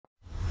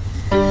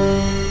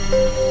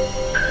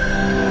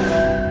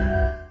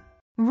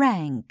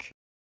rank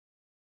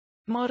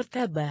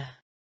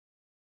مرتبة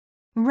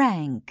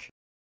rank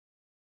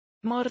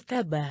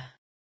مرتبة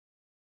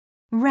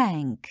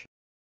rank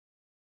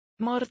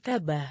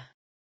مرتبة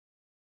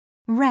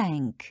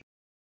rank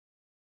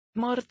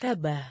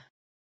مرتبة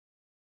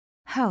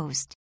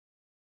host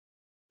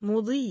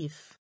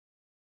مضيف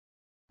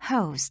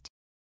host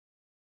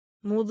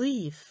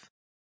مضيف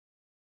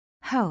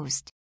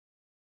host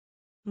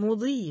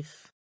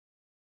مضيف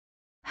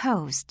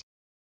host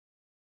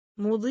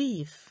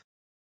مضيف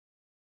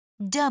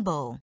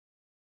double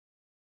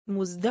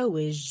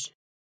مزدوج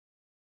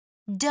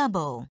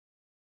double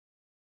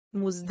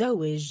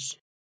مزدوج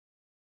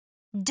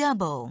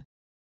double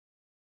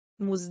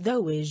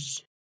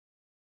مزدوج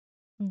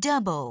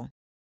double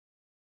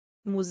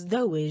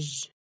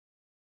مزدوج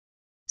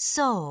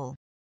soul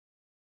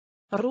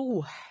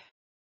روح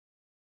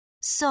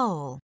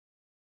soul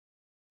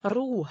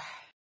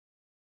روح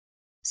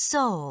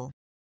soul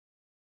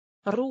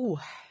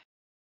روح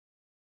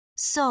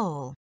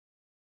soul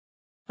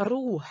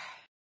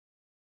روح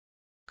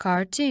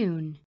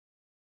cartoon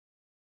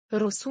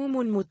رسوم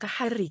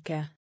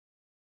متحركة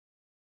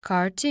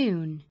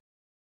cartoon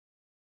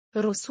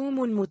رسوم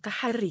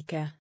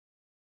متحركة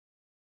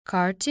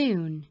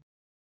cartoon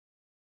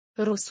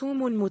رسوم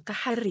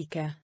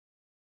متحركة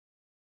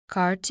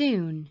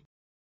cartoon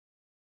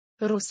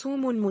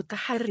رسوم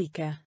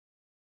متحركة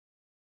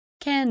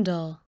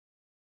candle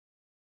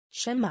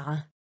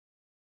شمعة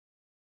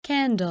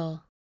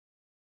candle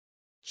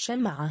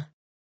شمعة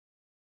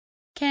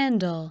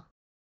candle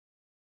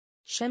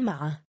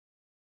شمعة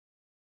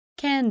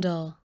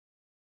candle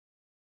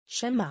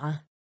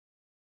شمعة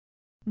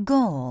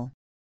goal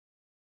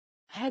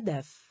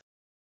هدف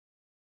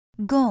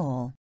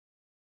goal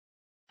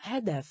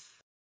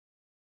هدف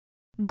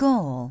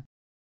goal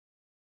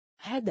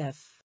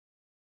هدف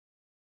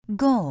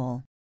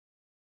goal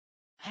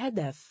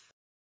هدف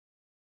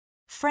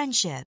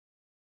friendship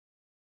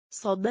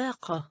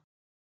صداقة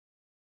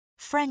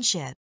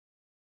friendship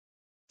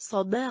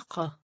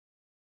صداقة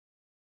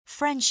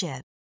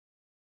friendship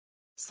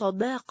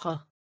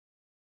صداقة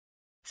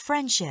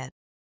friendship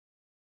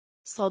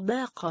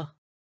صداقة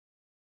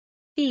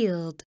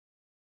field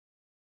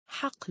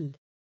حقل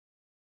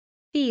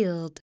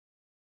field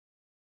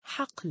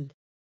حقل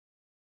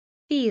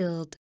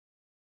field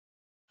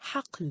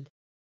حقل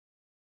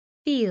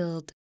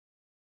field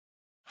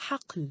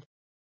حقل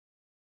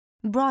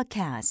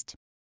broadcast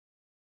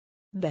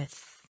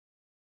بث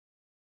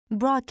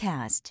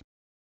broadcast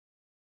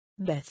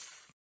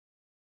بث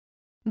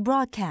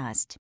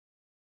broadcast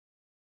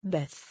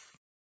بث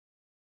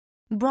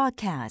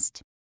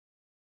broadcast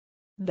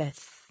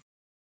بث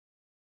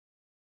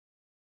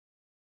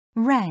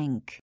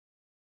rank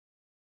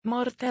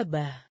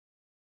مرتبة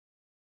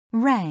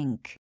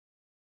rank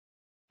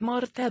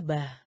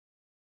مرتبة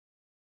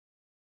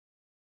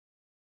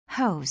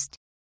host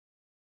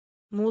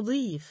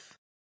مضيف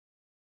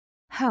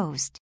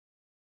host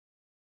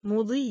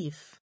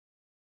مضيف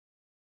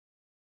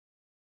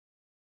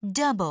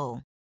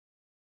double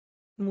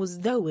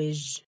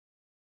مزدوج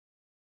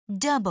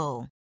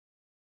double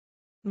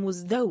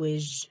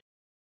مزدوج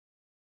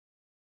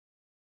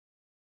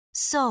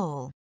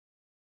soul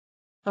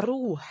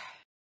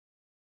روح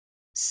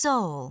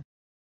soul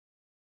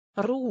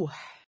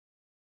روح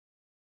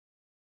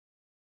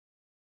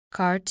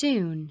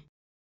cartoon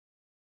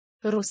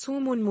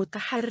رسوم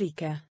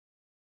متحركة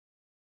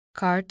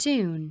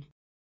cartoon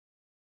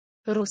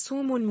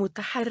رسوم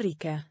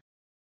متحركة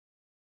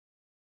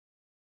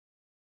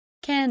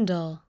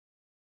candle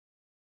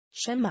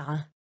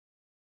شمعة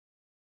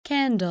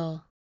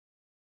candle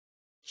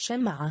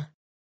شمعة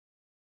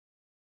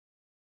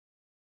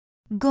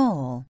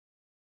goal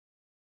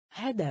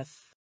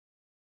هدف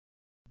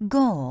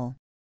goal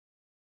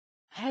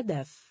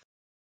هدف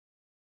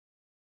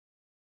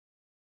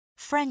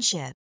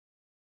friendship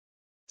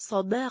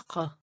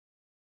صداقة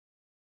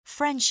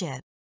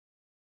friendship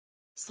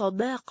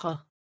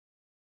صداقة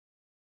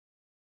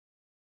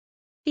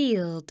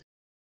field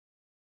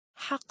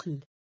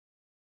حقل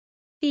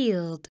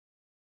field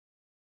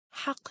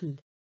حقل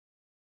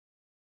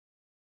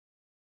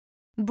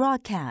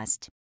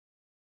broadcast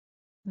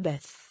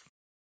بث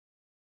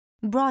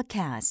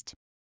broadcast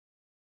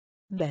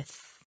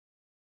بث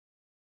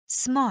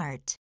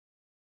smart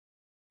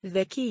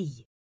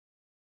ذكي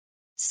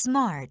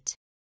smart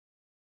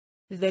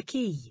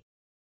ذكي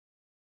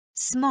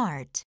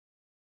smart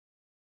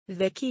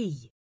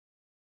ذكي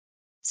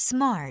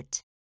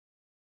smart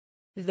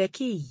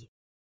ذكي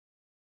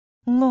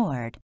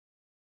lord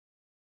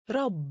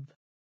رب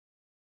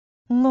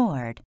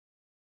lord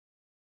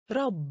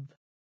رب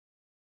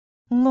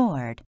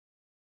lord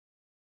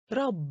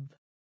رب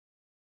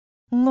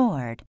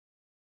lord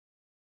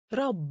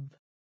رب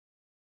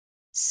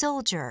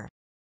soldier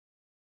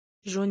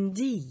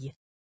جندي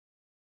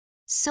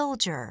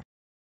soldier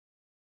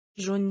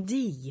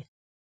جندي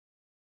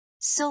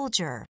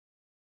soldier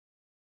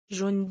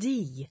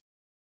جندي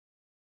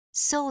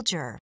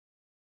soldier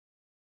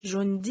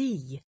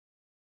جندي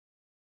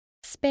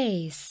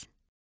space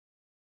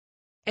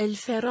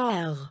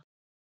الفراغ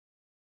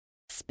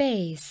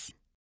space,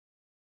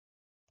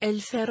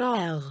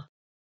 الفراغ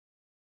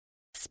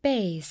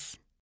space,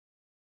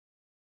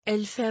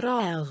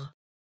 الفراغ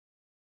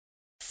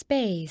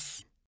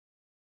space,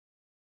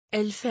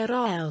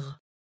 الفراغ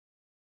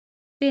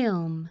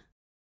film,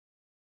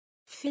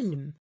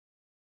 فيلم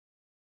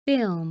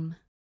film,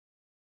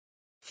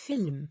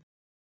 فيلم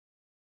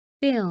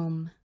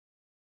film,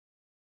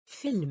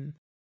 فيلم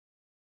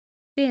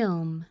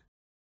film,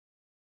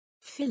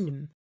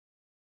 فيلم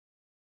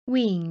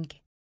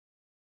wing,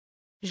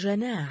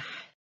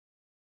 جناح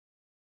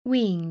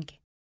wing,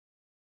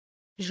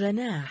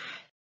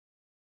 جناح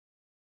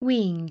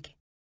wing,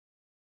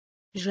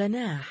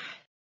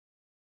 جناح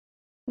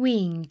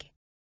wing,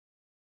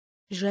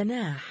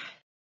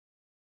 جناح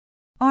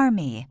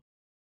army,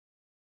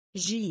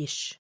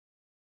 جيش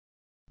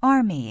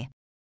army,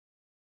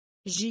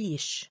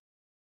 جيش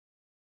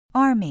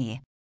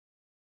army,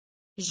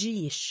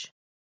 جيش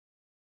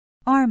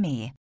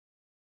army,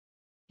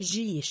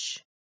 جيش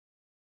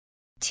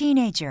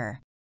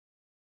teenager,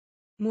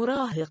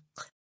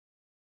 مراهق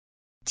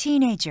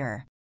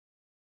teenager,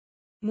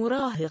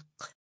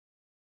 مراهق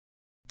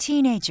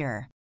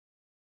teenager,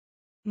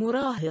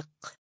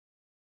 مراهق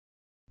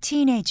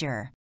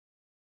teenager,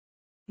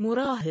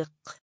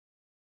 مراهق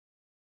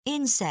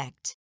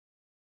insect,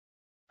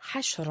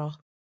 حشرة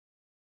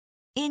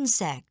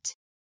insect,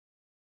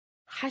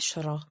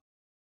 حشرة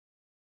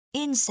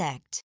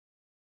insect,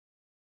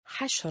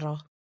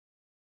 حشرة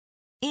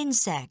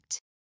insect,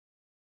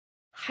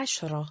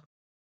 حشرة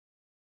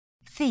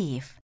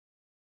thief,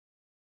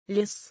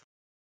 لص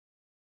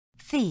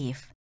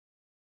thief,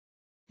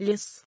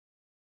 لص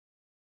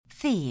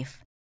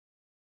thief,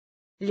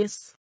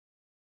 لص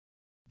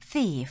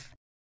thief,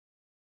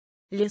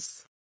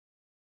 لص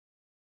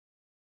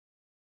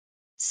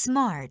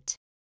smart,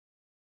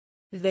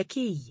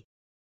 ذكي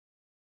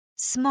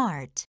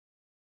smart,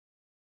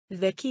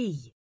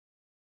 ذكي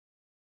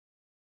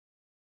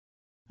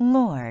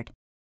lord,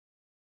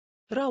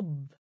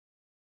 رب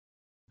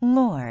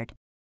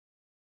lord,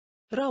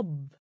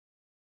 رب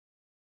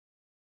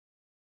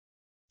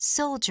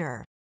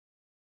soldier,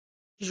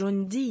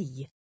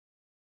 جندي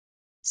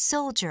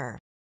soldier,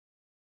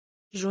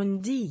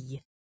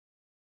 جندي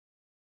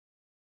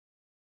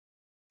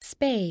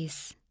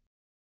space,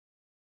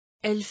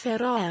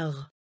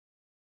 الفراغ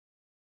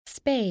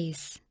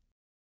space,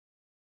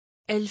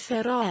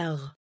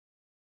 الفراغ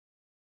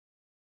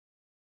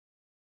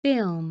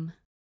film,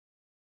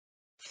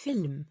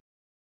 فيلم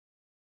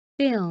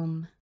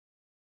film,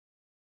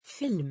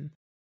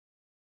 فيلم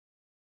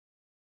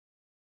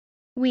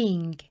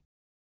wing,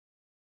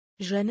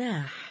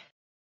 جناح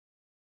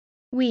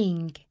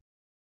wing,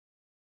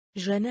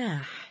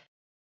 جناح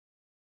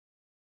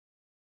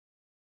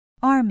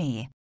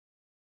army,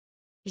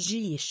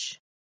 جيش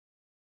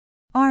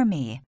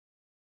army,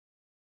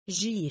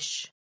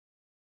 جيش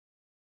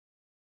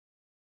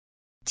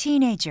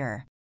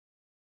teenager,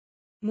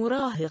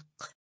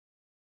 مراهق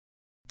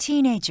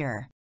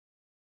teenager,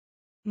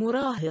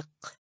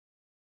 مراهق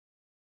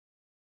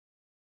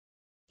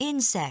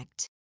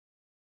insect,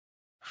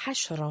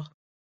 حشرة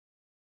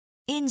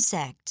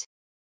insect,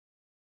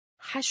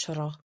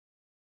 حشرة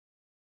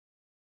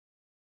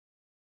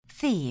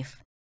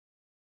thief,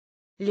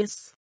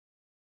 لص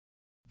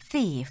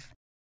thief,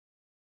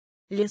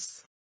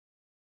 لص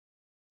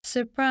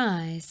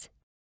surprise,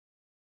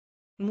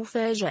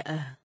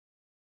 مفاجأة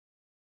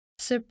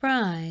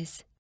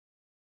surprise,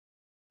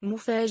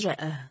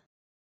 مفاجأة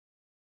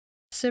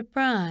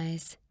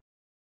surprise,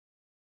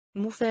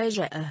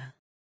 مفاجأة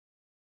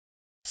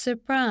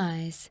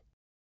surprise,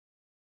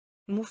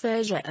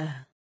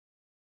 مفاجأة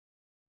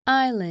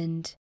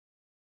island,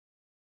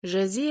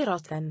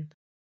 جزيرة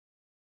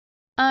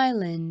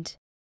island,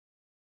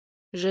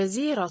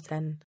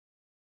 جزيرة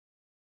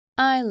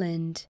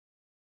island,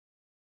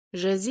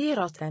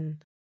 جزيرة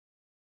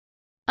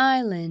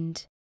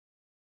island,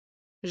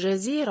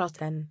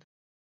 جزيرة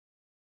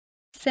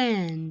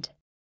sand,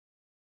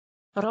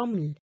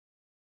 رمل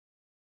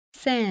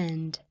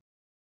sand,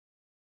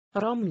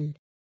 رمل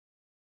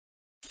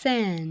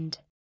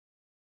sand,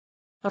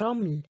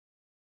 رمل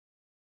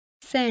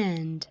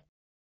sand,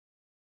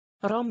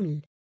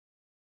 رمل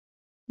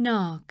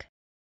knock,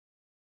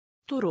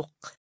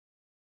 طرق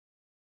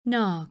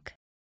knock,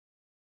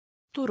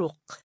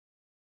 طرق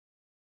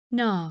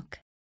knock,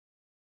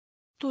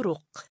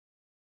 طرق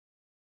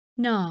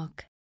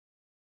knock,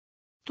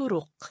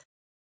 طرق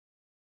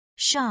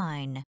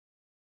shine,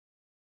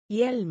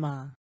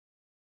 يلمع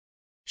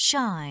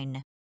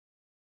shine,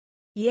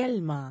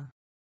 يلمع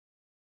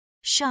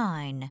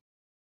shine,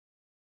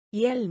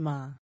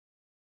 يلمع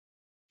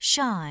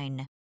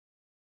shine,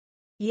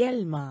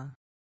 يلمع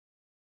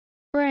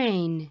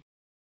brain,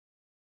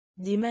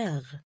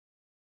 دماغ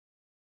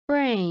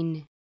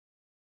brain,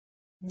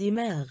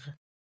 دماغ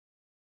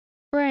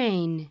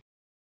brain,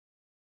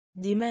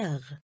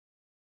 دماغ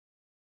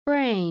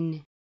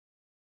brain,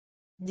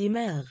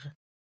 دماغ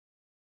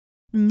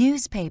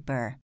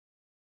newspaper,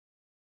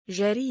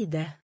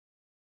 جريدة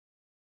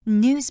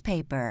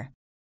newspaper,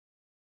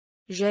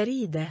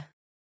 جريدة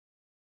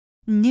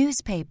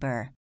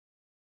newspaper,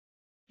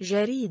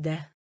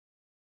 جريدة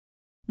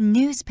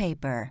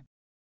newspaper,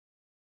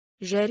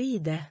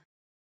 جريدة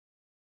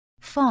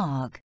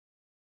fog,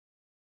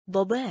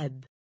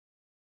 ضباب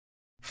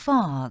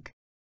fog,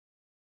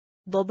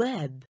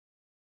 ضباب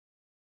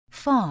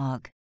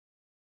fog,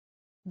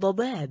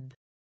 ضباب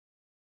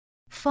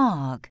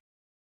fog,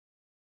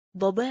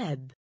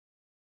 ضباب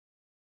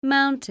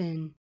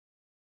mountain,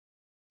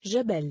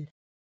 جبل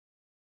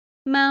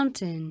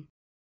mountain,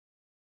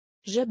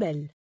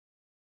 جبل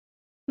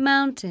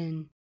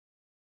mountain,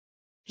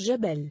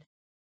 جبل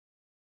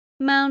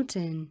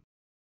mountain,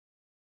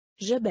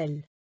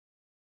 جبل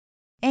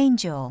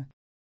angel,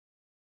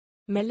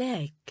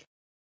 ملاك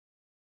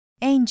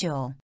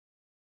angel,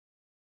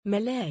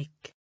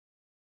 ملاك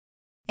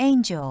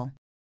angel,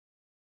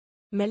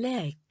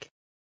 ملاك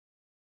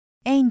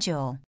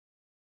angel,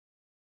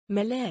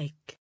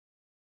 ملاك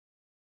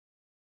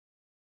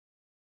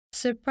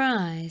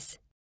surprise,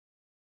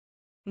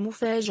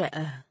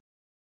 مفاجأة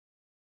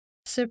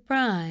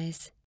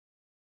surprise,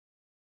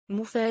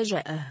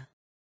 مفاجأة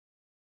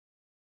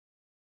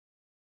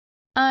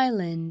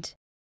island,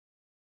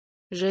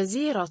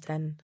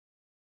 جزيرة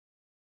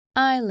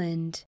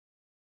island,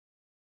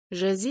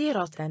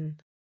 جزيرة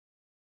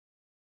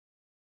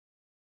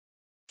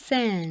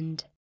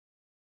sand,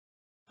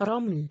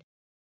 رمل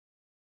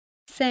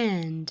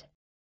sand,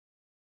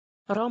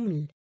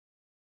 رمل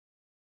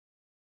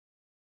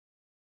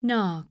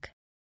knock,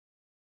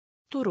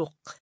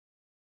 طرق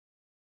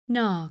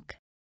knock,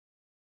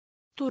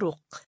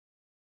 طرق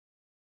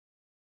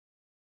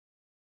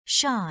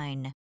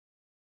shine,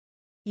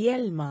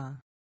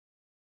 يلمع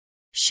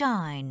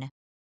shine,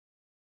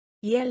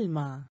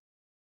 يلمع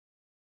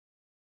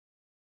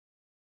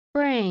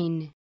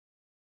brain,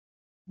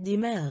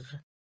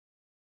 دماغ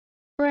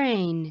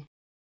brain,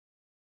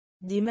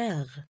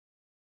 دماغ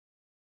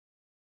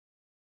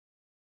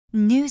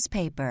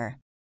newspaper,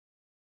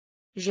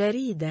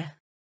 جريدة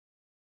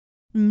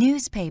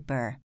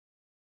newspaper,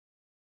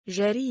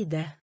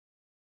 جريدة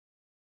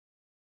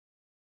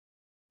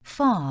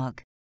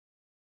fog,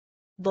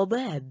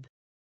 ضباب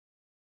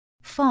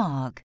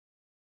fog,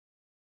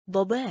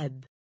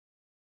 ضباب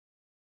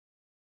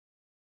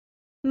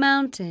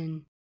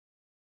mountain,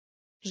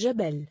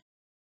 جبل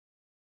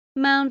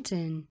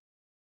mountain,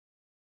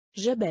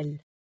 جبل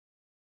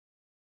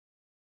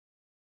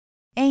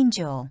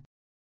angel,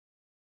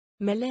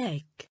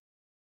 ملاك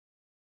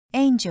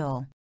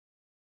angel,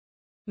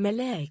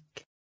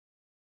 ملاك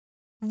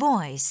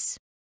voice,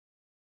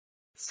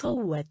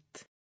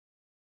 صوت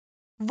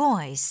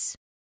voice,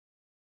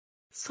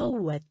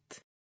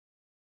 صوت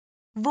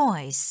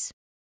voice,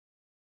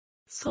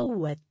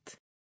 صوت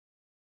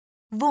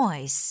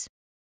voice,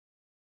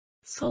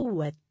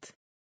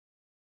 صوت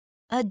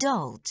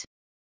adult,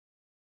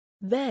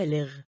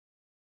 بالغ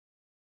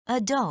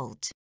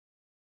adult,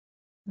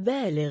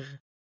 بالغ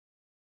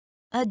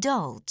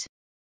adult,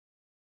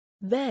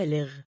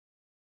 بالغ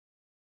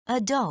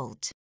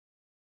adult,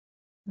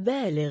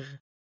 بالغ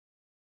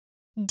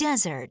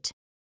desert,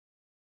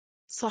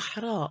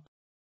 صحراء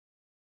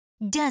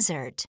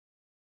desert,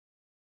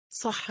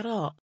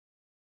 صحراء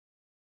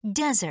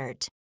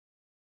desert,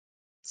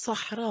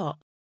 صحراء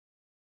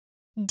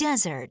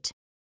desert,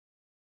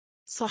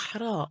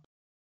 صحراء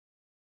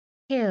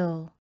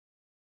hill,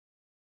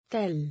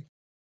 تل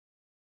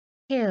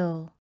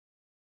hill,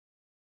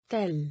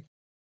 تل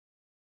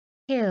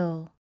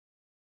hill,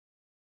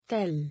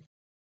 تل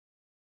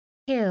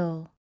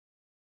hill,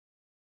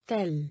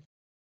 تل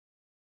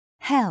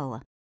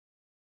hell,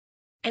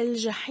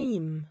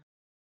 الجحيم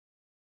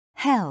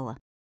hell,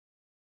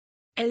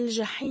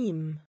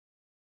 الجحيم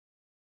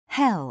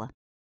hell,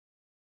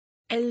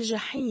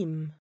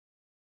 الجحيم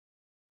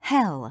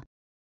hell,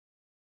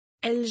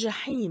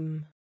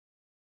 الجحيم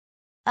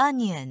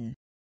onion,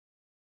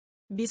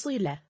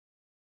 بصلة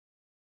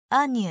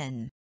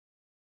onion,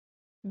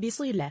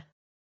 بصلة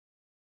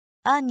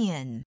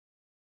onion,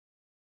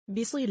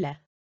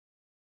 بصلة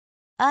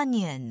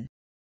onion,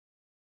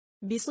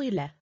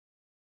 بصلة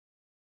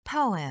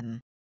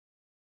poem,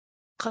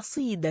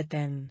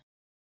 قصيدة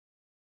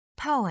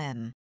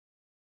poem,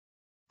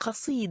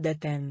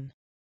 قصيدة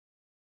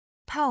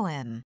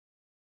poem,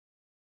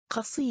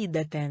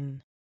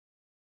 قصيدة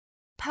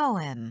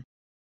poem,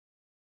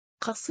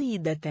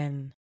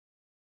 قصيدة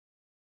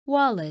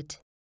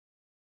wallet,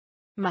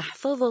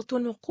 محفظة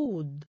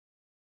نقود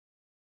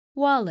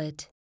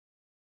wallet,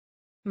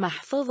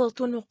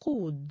 محفظة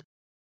نقود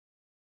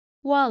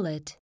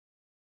wallet,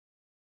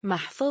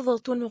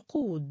 محفظة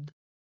نقود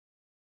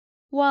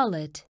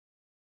wallet,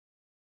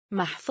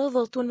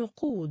 محفظة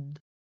نقود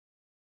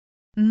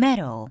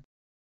metal,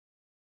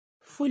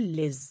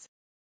 فلز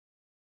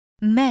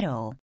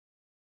metal,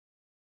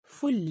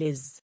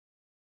 فلز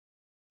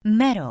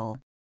metal,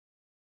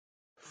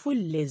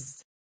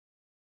 فلز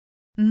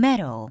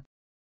metal,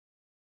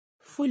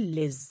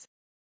 فلز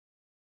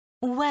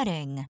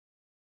wedding,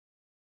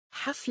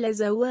 حفل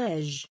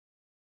زواج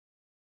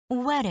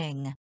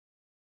wedding,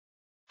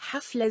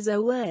 حفل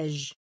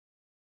زواج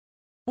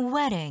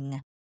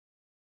wedding,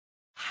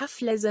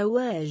 حفل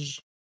زواج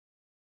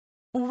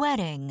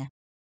wedding,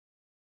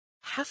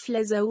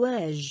 حفل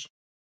زواج.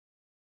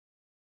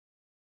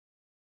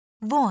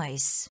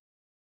 voice,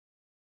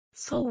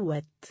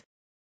 صوت.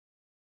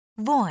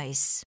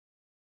 voice,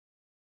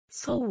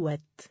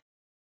 صوت.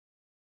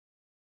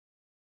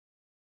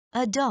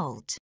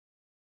 adult,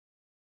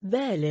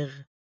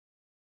 بالغ.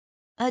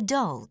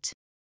 adult,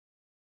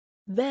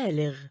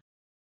 بالغ.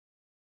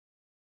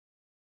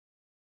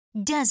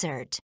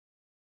 desert,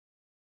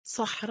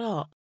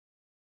 صحراء.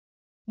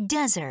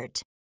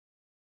 desert,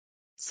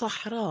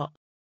 صحراء.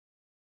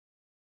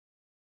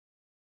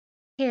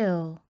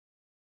 hill,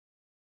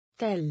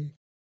 تل.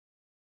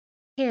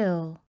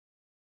 hill,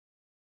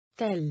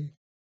 تل.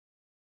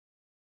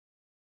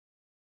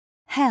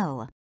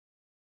 hell,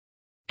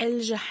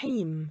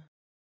 الجحيم.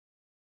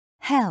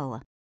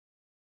 hell,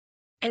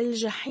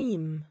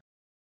 الجحيم.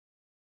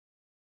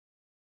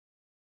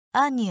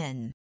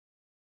 onion,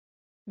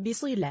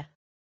 بصلة.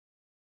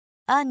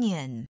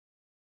 onion,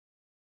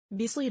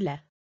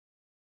 بصلة.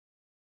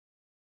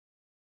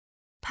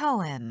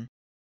 poem,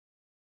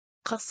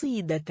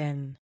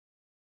 قصيدة.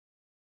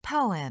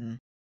 poem,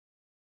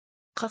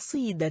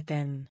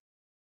 قصيدة.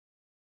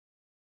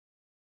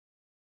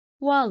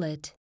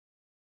 wallet,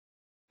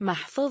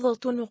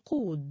 محفظة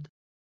نقود.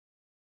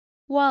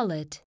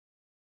 wallet,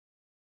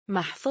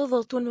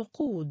 محفظة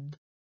نقود.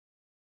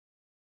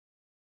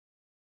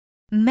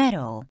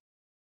 metal,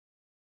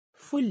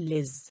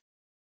 فلز.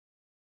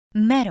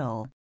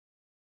 metal,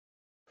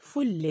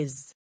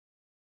 فلز.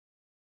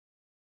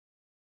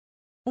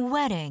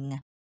 wedding,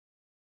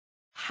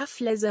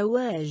 حفل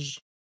زواج.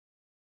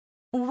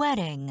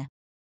 wedding,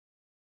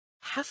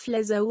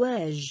 حفل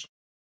زواج.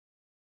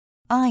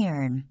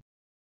 iron,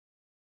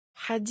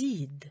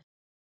 حديد.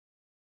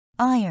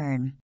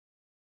 iron,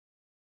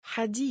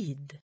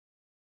 حديد.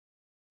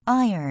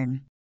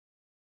 iron,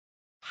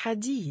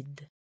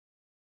 حديد.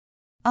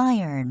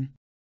 iron,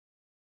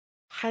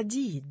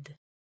 حديد.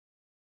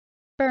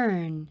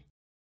 burn,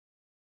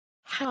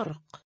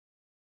 حرق.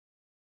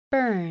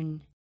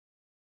 burn,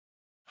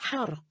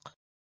 حرق.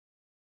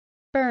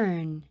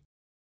 burn,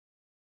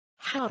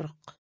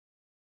 حرق.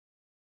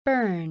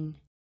 burn,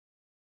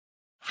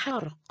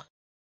 حرق.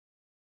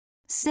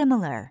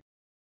 similar,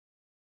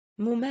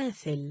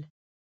 مماثل.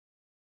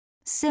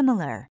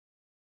 similar,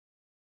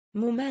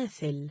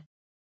 مماثل.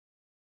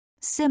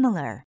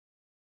 similar,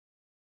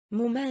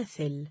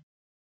 مماثل.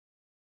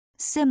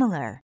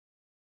 similar,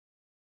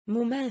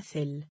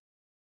 مماثل.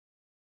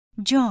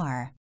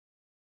 jar,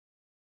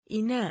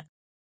 إناء.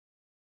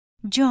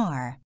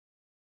 jar,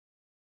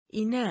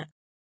 إناء.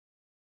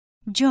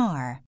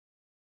 jar,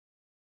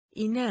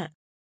 إناء.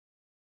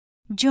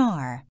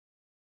 jar,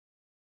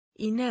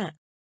 إناء.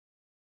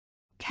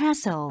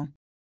 castle,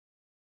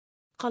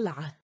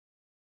 قلعة.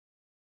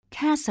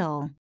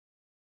 castle,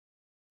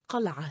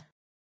 قلعة.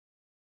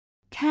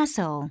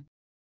 castle,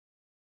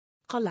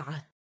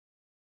 قلعة.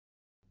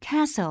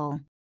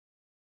 castle,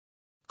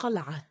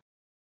 قلعة.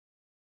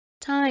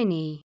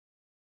 tiny,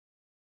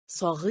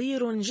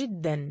 صغير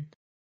جدا.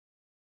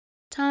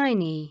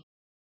 tiny,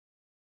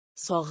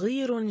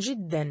 صغير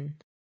جدا.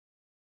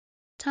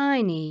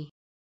 tiny,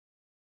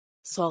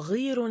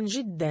 صغير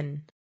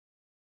جدا.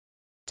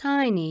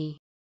 tiny,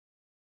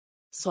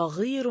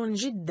 صغير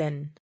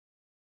جدا.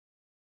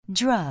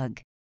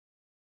 drug,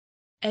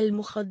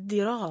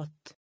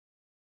 المخدرات.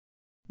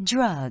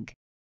 drug,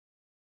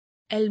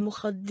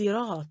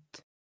 المخدرات.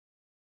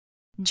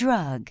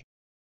 drug,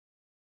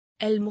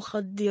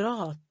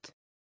 المخدرات.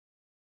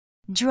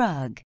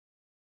 drug,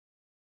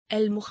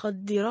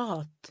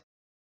 المخدرات.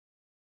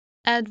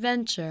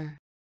 adventure,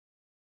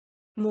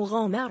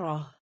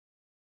 مغامرة.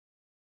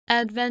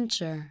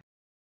 adventure,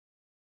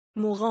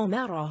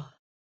 مغامرة.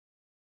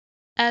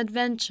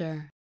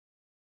 adventure,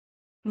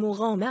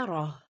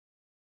 مغامرة.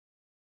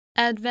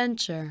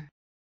 adventure,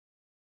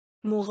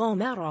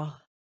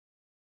 مغامرة.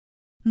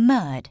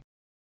 mud,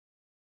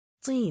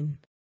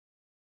 طين.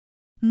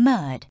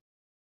 mud,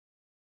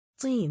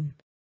 طين.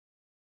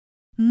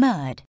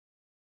 mud,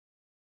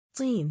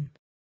 طين.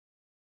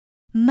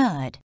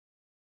 mud,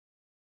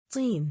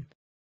 طين.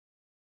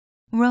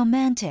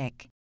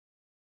 romantic,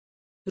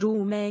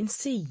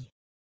 رومانسي.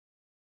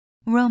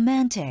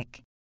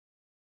 romantic,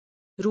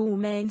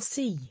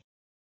 رومانسي.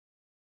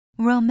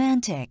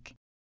 romantic,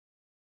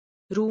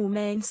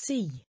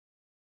 رومانسي.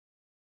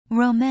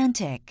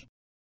 romantic,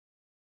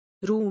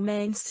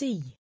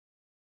 رومانسي.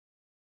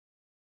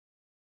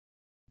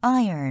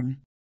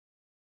 iron,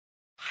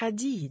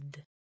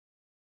 حديد.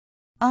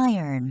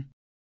 iron,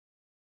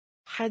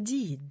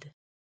 حديد.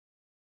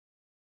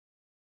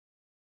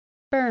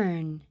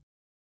 burn,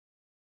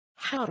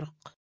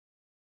 حرق.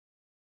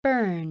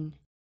 burn,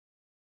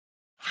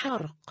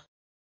 حرق.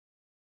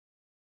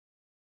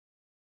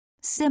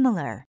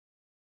 similar,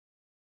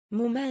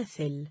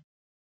 مماثل.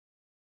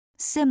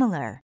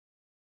 similar,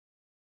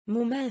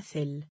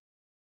 مماثل.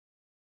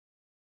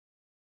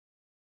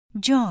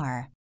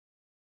 jar,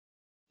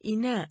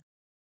 إناء.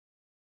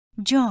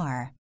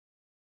 jar,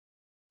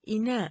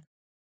 إناء.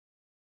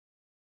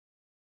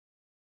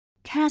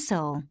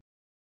 castle,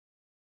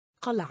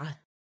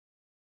 قلعة.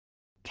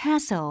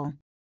 castle,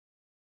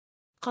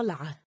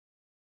 قلعة.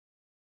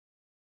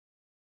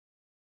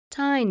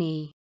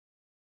 tiny,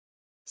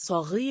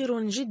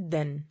 صغير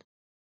جدا.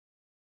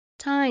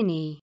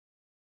 tiny,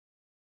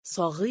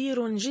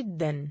 صغير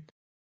جدا.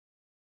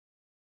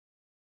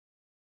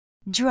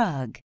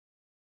 drug,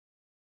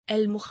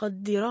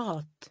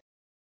 المخدرات.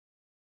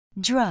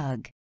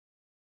 drug,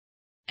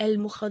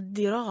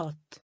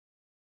 المخدرات.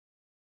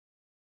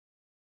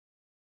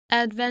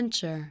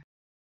 adventure,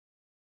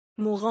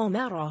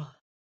 مغامرة.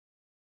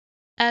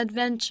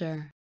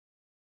 adventure,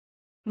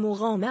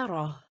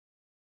 مغامرة.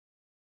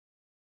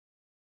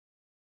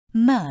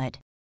 mud,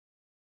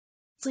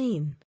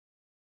 طين.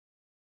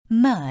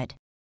 mud,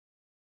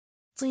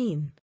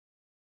 طين.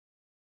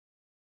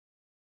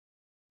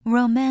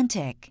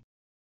 romantic,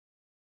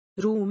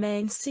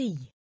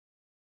 رومانسي.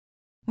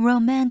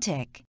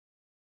 romantic,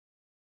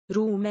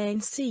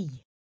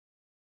 رومانسي.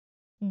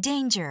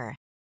 danger,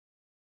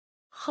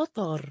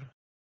 خطر.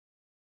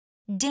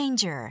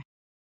 danger,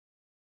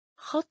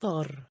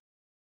 خطر.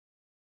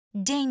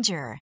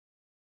 danger,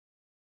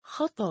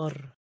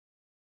 خطر.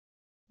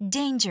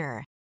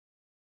 danger,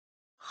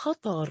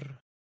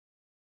 خطر.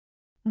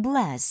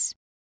 bless,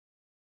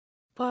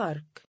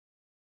 بارك.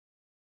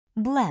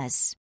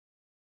 bless,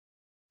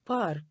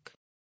 بارك.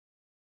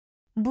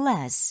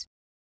 bless,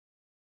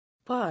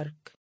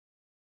 بارك.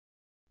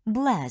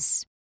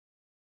 bless,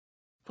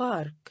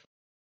 بارك.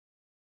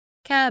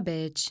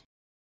 cabbage,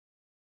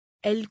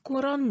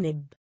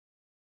 الكرنب.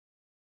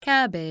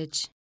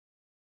 cabbage,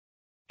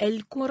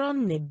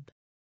 الكرنب.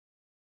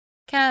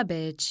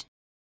 cabbage,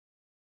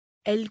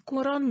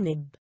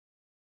 الكرنب.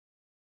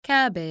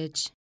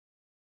 cabbage,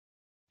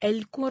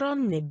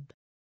 الكرنب.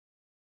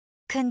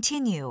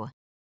 continue,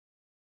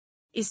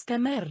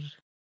 استمر.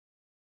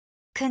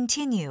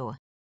 continue,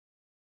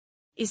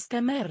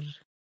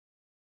 استمر.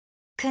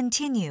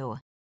 continue,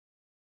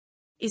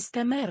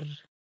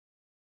 استمر.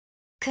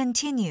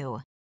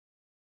 continue,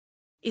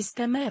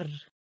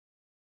 استمر.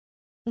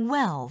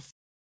 wealth,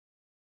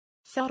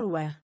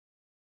 ثروة.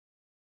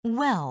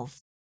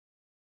 wealth,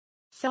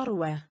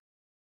 ثروة.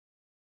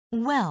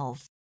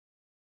 wealth,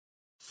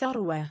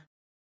 ثروة.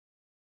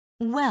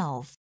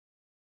 wealth,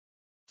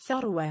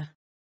 ثروة.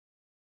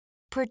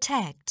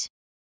 protect,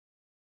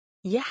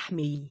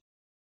 يحمي.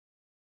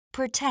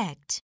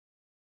 protect,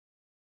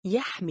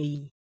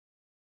 يحمي.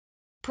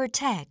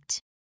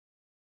 protect,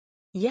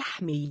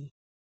 يحمي.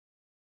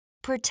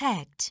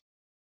 protect,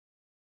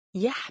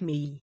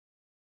 يحمي.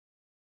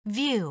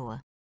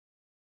 view,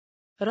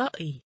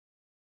 رأي.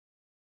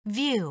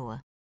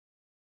 view,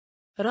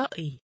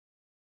 رأي.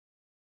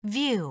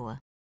 view,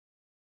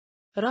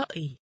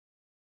 رأي.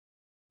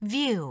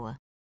 view,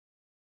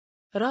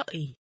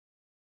 رأي.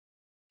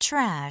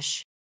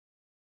 trash,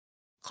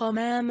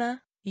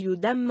 قمامة.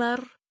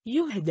 يدمر.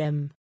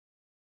 يهدم.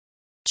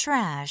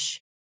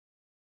 trash,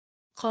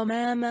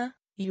 قمامة.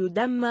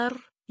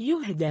 يدمر.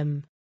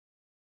 يهدم.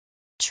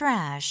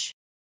 trash,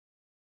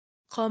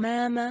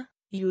 قمامة.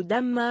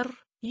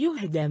 يدمر.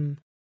 يهدم.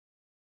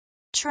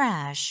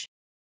 trash,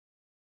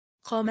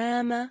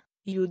 قمامة.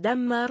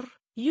 يدمر.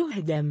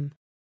 يهدم.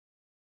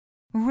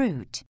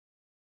 route,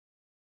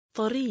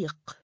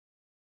 طريق.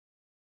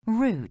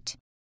 route,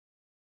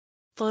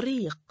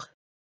 طريق.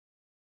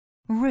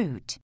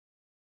 route,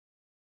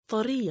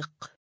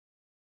 طريق.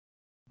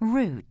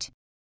 route,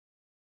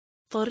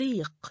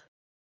 طريق.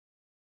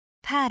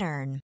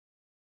 pattern,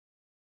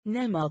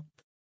 نمط.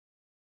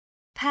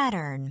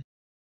 pattern,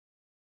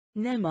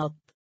 نمط.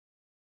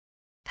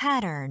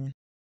 pattern,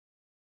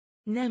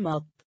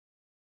 نمط.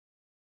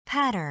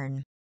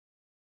 pattern,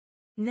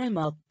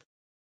 نمط.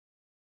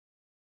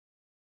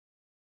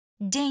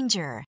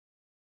 danger,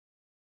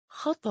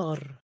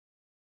 خطر.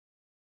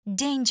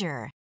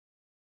 danger,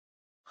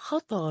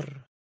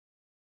 خطر.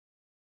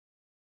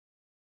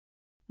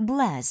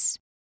 bless,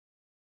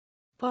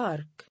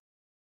 بارك.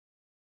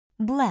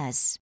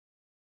 bless,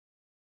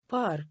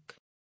 بارك.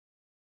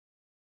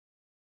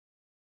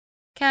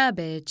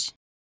 cabbage,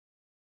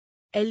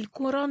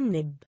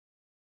 الكرنب.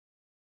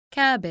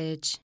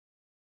 cabbage,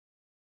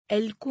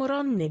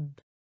 الكرنب.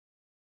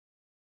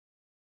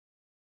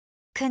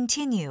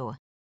 continue,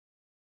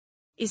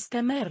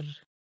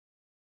 استمر.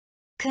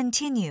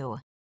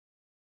 continue,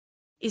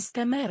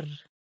 استمر.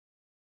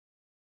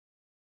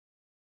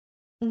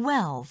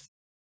 wealth,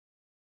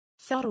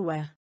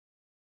 ثروة.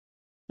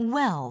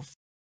 wealth,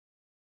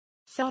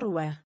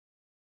 ثروة.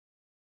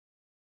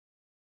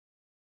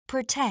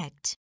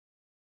 protect,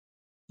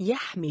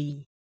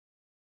 يحمي.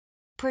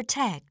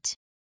 protect,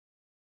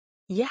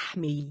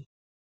 يحمي.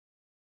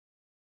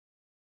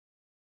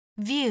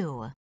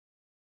 view,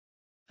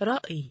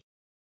 رأي.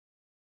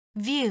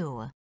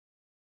 view,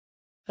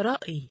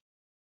 رأي.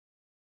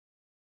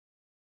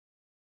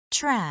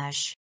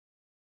 trash,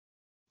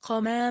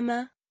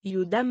 قمامة.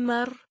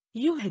 يدمر.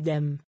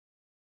 يهدم.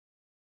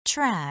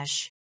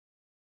 trash,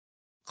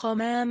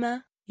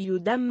 قمامة.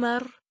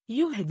 يدمر.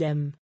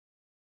 يهدم.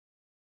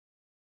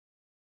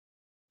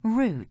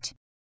 route,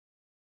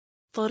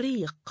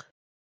 طريق.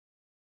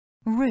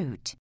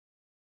 route,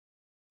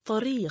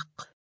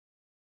 طريق.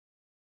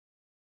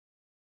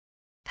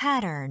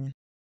 pattern,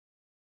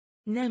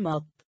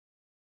 نمط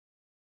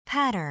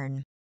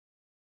pattern,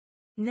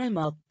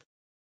 نمط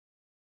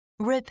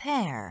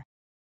repair,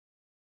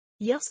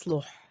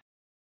 يصلح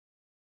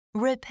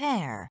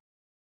repair,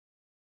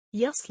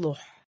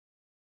 يصلح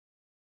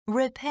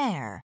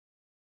repair,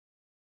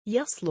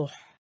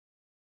 يصلح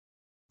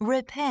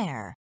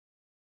repair,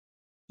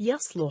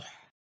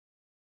 يصلح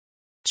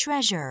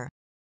treasure,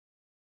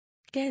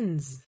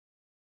 كنز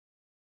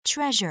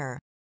treasure,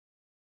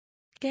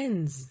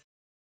 كنز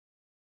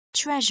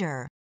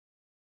treasure,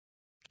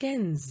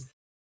 كنز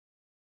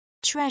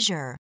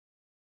treasure,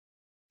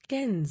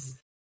 كنز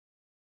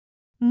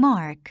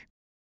mark,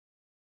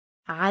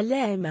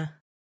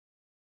 علامة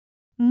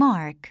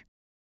mark,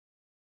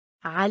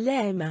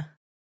 علامة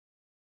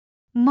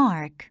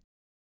mark,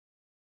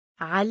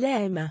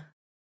 علامة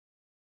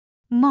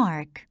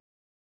mark,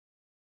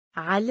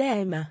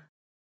 علامة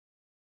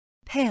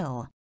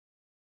pill,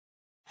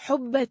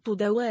 حبة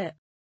دواء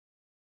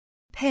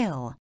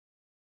pill,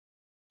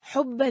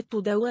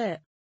 حبة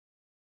دواء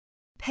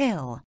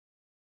pill,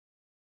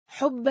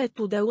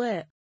 حبة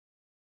دواء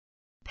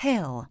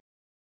pill,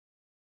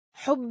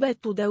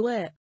 حبة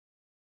دواء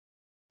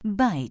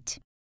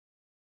bite,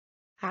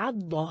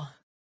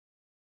 عضة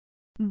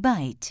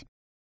bite,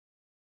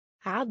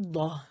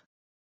 عضة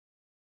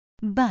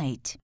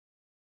bite,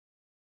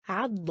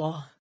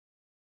 عضة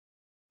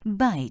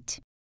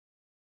bite,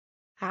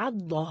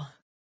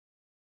 عضة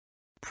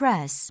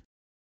press,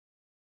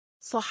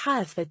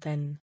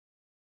 صحافة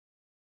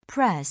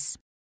press,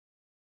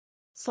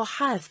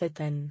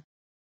 صحافة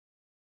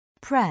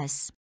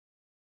press,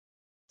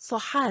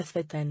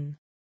 صحافة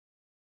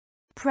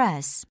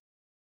press,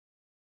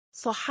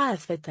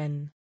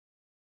 صحافة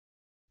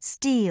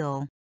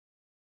steal,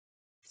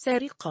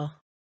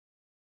 سرقة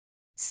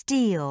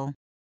steal,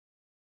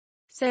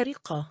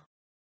 سرقة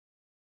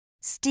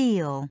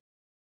steal,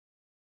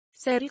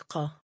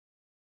 سرقة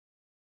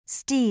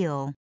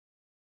steal,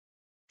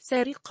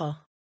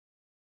 سرقة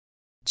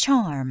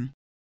charm,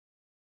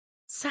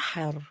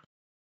 سحر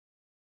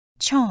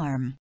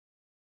charm,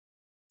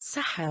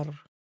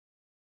 سحر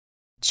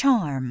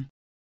charm,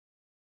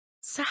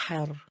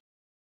 سحر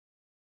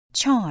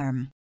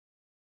charm,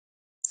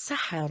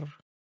 سحر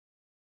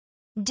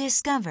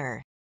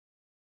discover,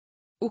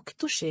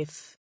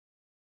 اكتشف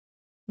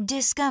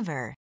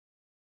discover,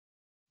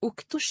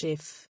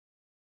 اكتشف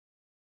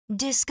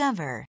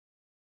discover,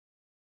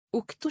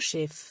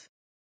 اكتشف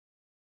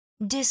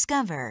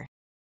discover,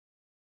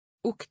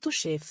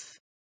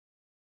 اكتشف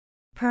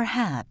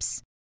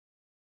perhaps,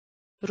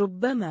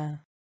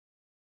 ربما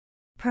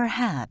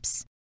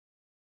perhaps,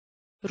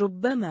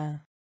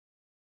 ربما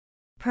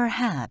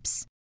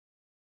perhaps,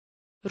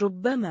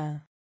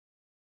 ربما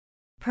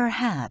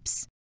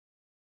perhaps,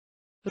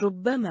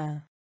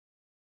 ربما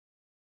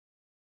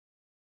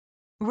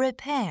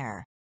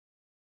repair,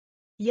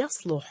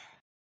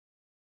 يصلح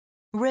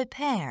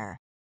repair,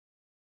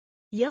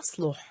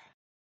 يصلح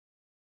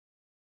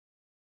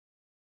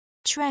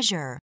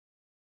treasure,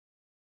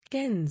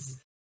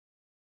 كنز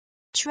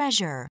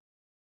treasure,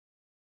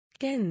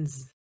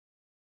 كنز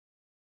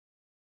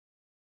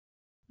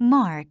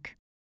mark,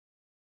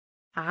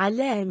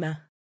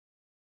 علامة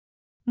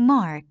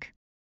mark,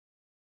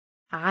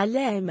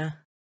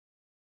 علامة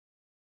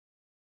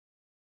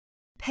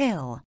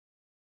pill,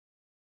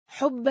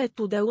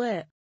 حبة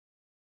دواء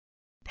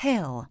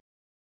pill,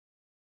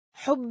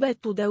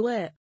 حبة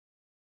دواء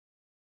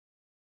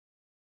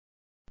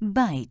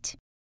bite,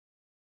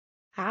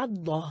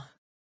 عضة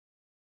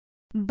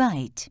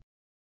bite,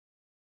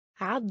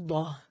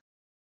 عضة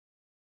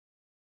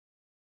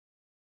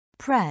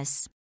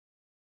press,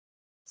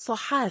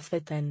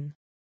 صحافة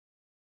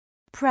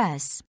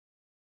press,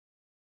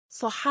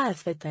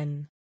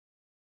 صحافة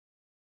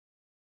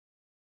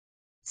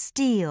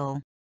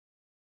steal,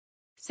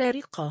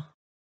 سرقة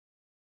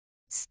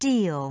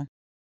steal,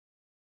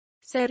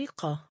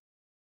 سرقة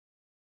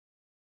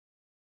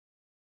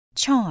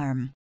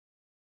charm,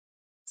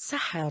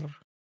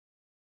 سحر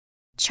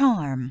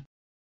charm,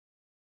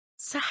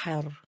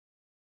 سحر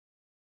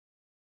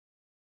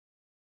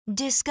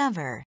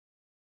discover,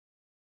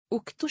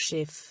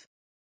 اكتشف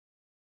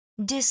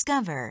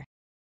discover,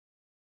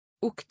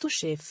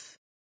 اكتشف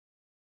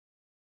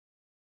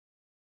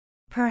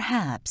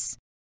perhaps,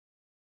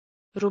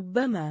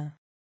 ربما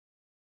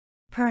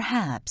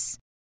perhaps,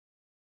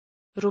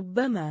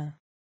 ربما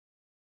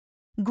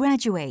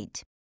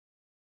graduate,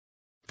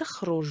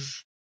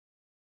 تخرج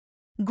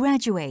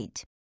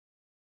graduate,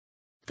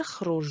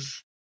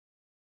 تخرج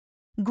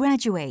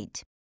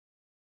graduate,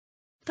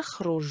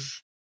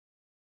 تخرج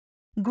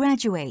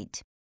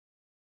graduate,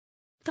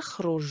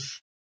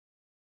 تخرج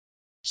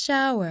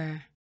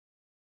shower,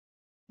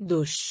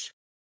 دش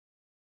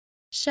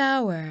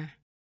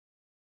shower,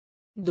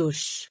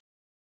 دش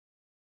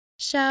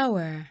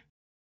shower,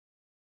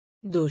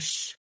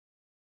 دش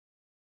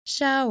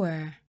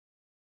shower,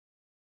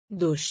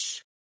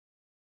 دش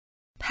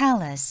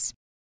palace,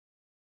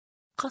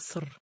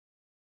 قصر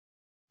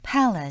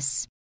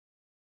palace,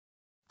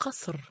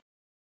 قصر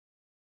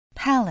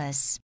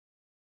palace,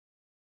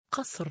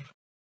 قصر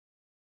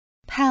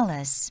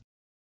palace,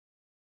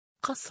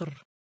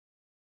 قصر.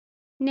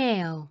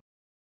 nail,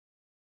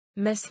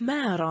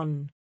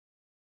 مسمارا.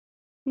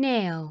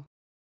 nail,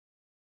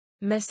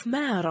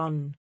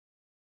 مسمارا.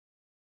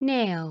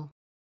 nail,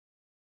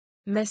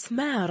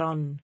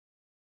 مسمارا.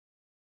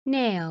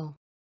 nail,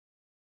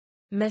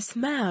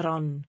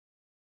 مسمارا.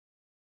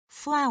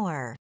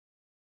 flour,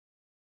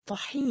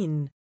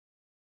 طحين.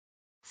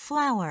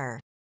 flour,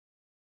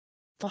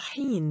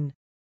 طحين.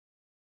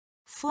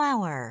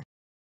 flour,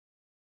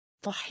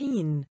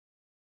 طحين.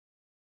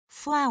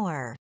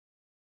 flour,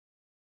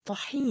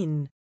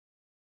 طحين.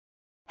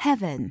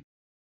 heaven,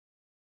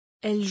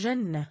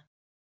 الجنة.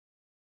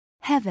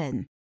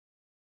 heaven,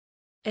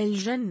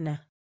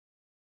 الجنة.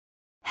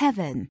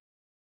 heaven,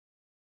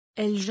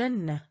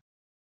 الجنة.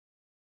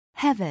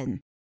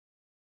 heaven,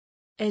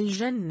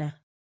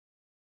 الجنة.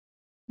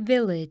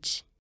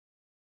 village,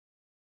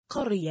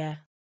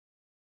 قرية.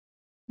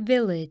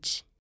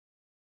 village,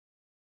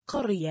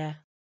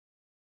 قرية.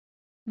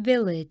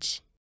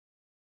 village,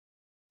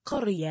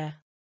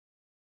 قرية.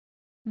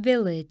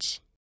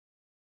 village,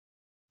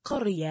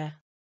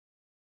 قرية.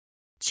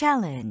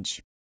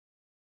 challenge,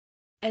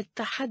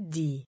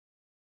 التحدي.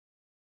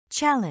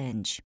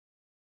 challenge,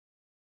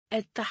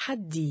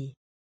 التحدي.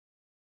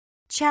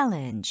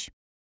 challenge,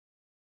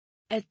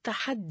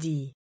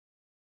 التحدي.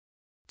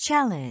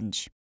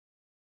 challenge,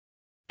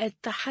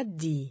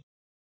 التحدي.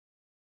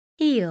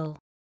 eel,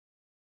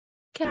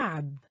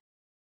 كعب.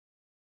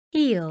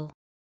 eel,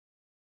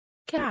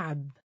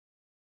 كعب.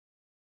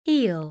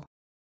 eel,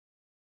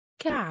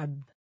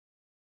 كعب.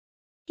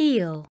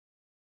 eel,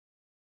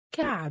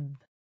 كعب.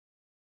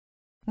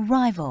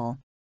 rival,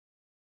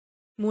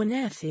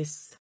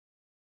 منافس.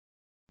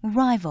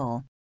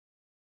 rival,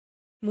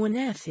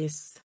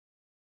 منافس.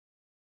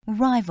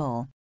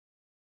 rival,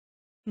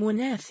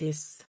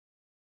 منافس.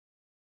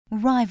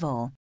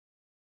 rival,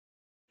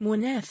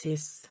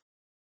 منافس.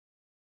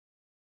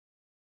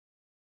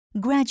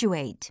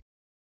 graduate,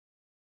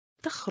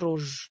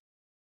 تخرج.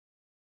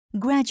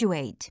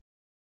 graduate,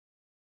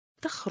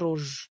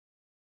 تخرج.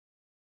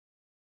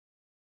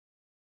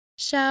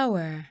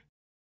 shower,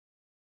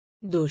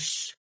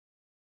 دش.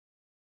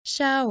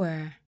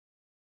 shower,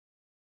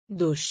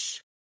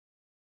 دش.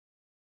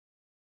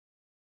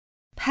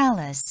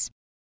 palace,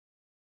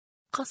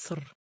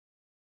 قصر.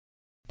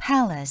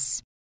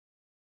 palace,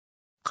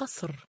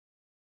 قصر.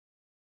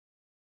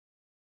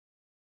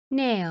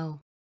 nail,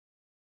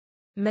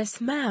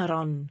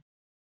 مسمارا.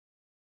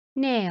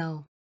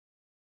 nail,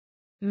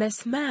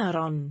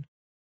 مسمارا.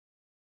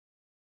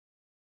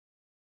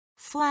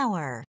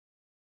 flour,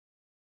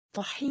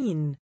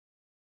 طحين.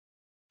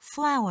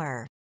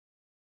 flour,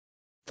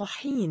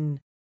 طحين.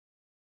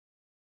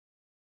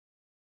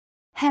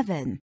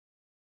 heaven,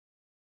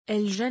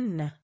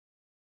 الجنة.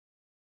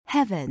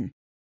 heaven,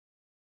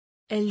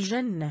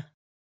 الجنة.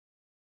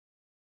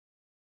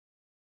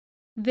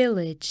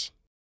 village,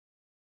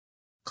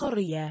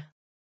 قرية.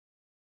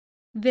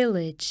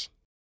 village,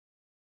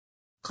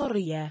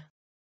 قرية.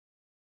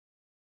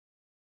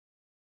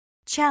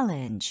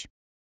 challenge,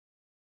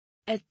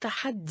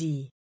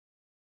 التحدي.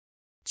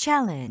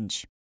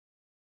 challenge,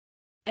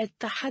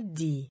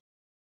 التحدي.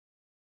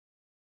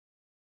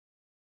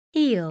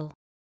 eel,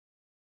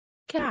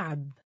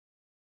 كعب.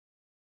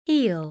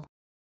 eel,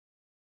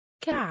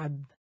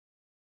 كعب.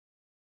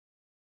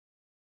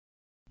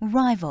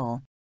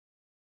 rival,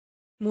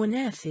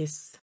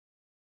 منافس.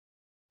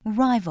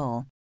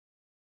 rival,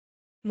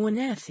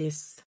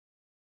 منافس.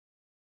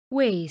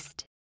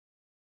 waste,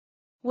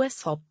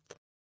 وسط.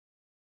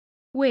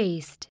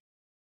 waste,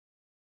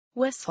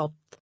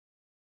 وسط.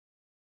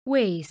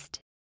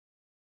 waste,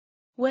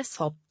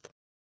 وسط.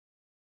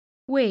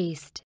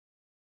 waste,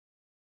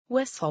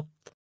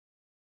 وسط.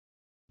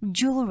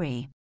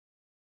 jewelry,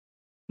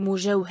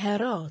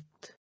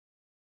 مجوهرات.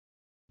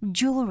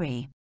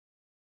 jewelry,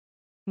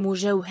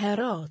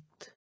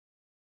 مجوهرات.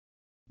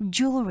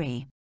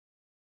 jewelry,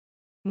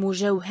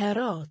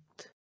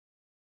 مجوهرات.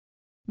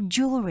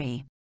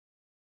 jewelry,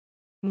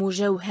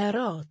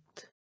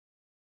 مجوهرات.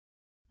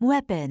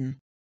 weapon,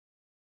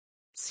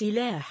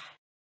 سلاح.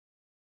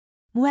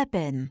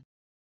 weapon,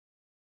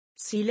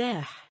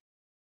 سلاح.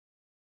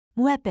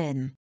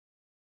 weapon,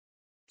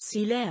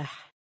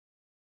 سلاح.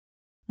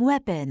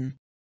 weapon,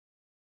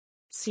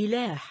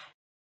 سلاح.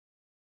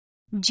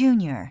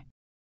 junior,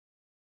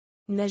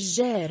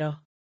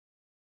 نجارة.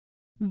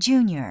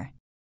 junior,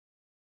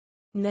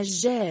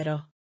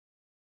 نجارة.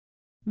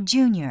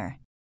 junior,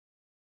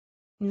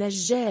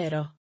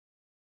 نجارة.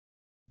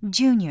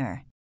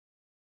 junior,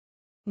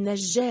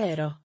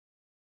 نجارة.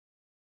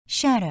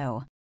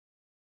 shadow,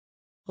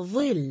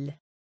 ظل.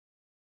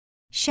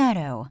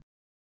 shadow,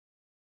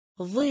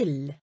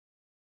 ظل.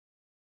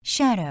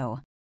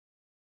 shadow,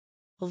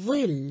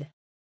 ظل.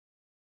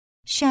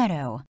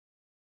 shadow,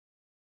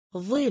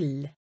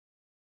 ظل.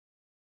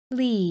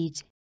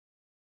 lead,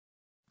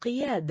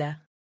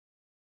 قيادة.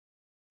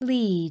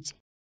 lead,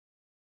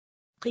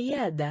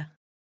 قيادة.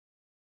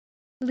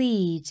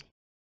 lead,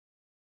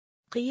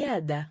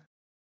 قيادة.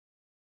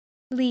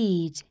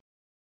 lead,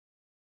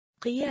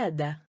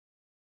 قيادة.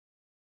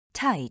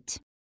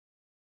 tight,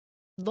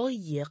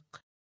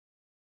 ضيق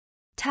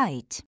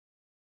tight,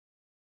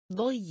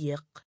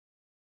 ضيق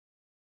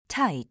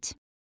tight,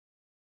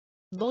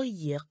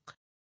 ضيق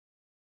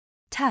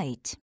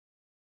tight,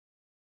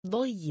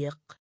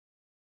 ضيق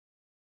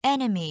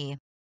enemy,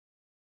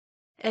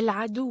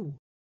 العدو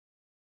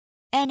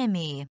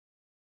enemy,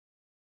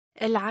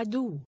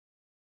 العدو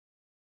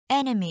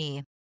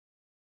enemy,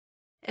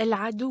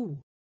 العدو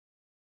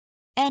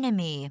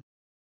enemy,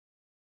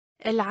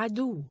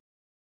 العدو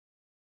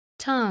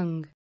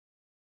tongue,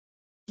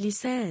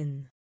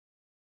 لسان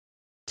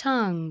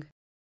tongue,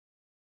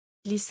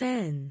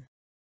 لسان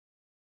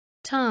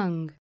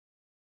tongue,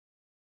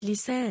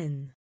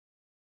 لسان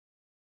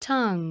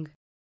tongue,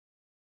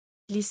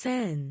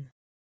 لسان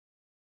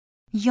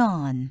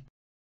yawn,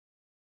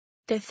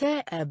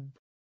 تثاءب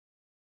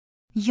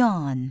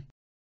yawn,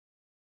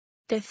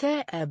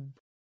 تثاءب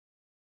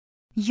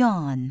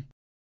yawn,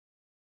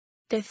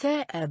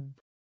 تثاءب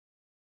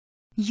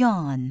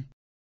yawn,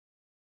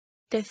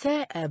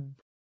 تثاءب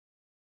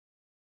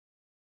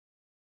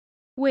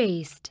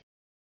waist,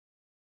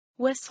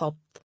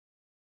 وسط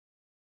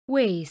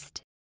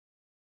waist,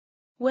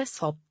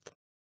 وسط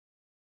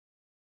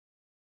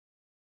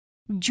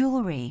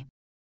jewelry,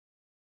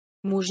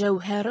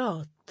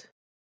 مجوهرات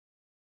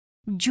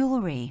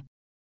jewelry,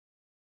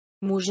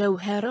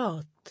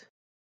 مجوهرات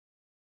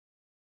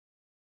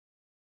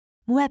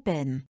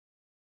weapon,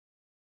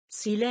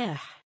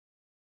 سلاح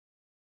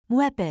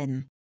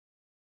weapon,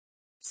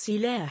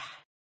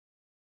 سلاح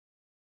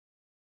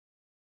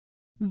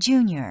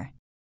junior,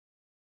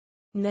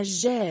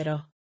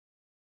 نجارة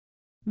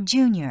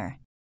junior,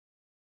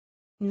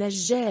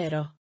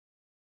 نجارة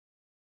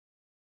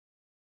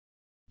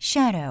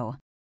shadow,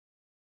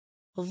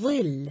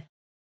 ظل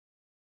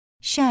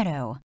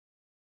shadow,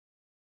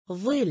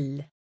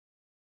 ظل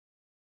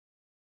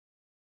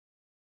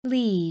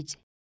lead,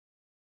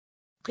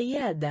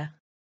 قيادة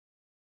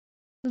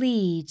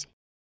lead,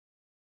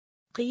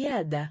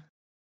 قيادة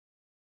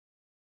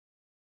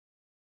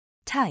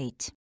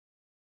tight,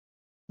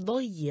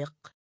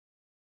 ضيق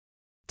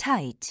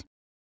tight,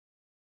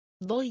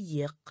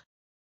 ضيق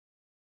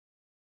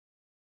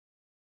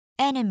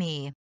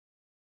enemy,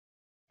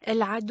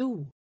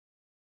 العدو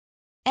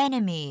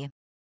enemy,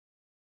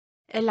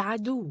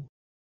 العدو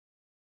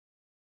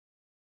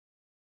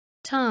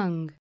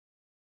tongue,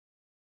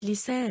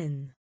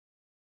 لسان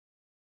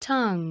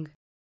tongue,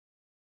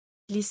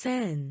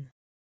 لسان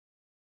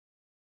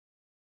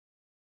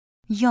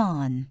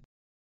yawn,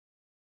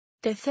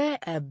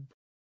 تثاءب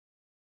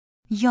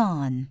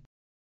yawn,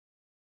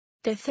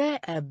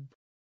 تثاءب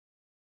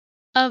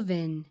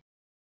oven,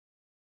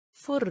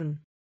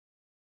 فرن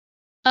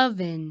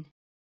oven,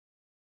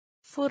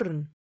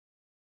 فرن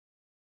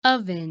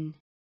oven,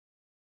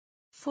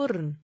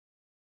 فرن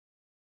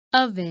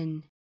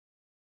oven,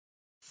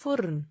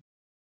 فرن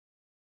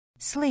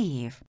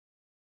sleeve,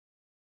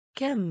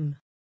 كم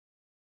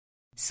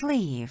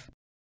sleeve,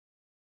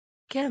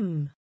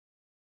 كم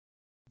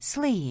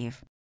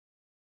sleeve,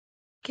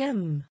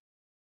 كم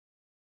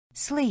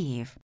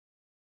sleeve,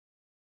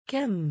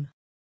 كم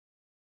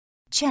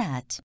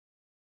chat,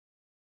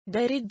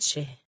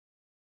 درجه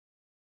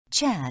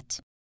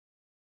chat,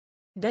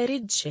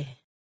 درجه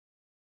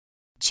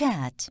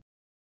chat,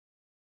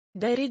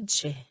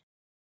 درجه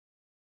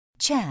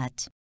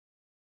chat,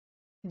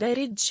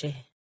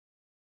 درجه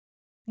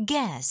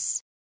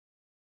guess,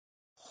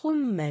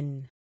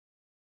 خمن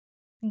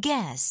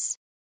guess,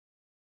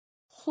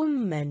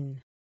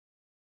 خمن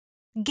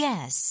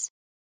guess,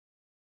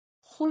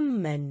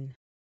 خمن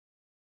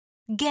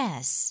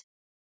guess,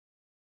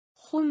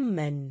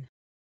 خمن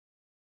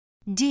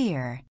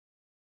dear,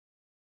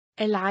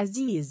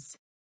 العزيز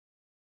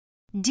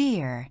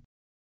dear,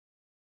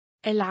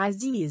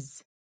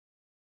 العزيز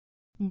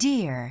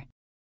dear,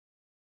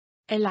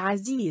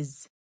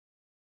 العزيز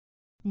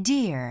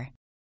dear,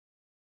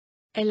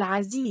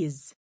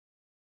 العزيز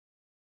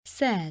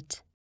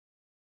set,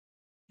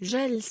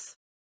 جلس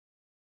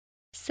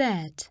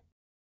set,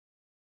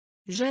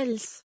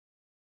 جلس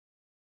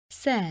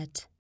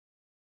set,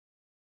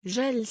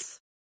 جلس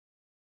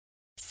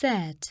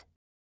set,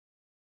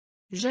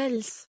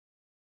 جلس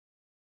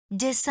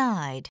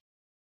decide,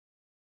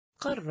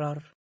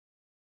 قرر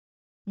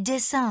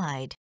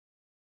decide,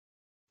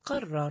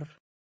 قرر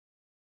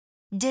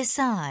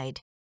decide,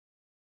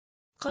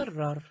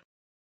 قرر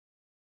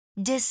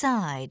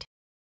decide,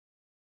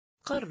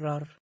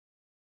 قرر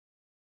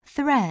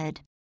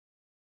thread,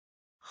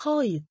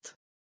 خيط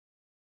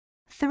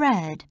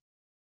thread,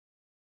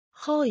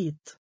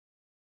 خيط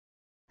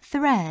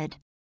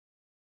thread,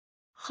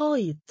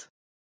 خيط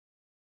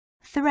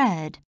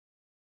thread,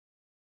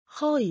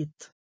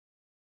 خيط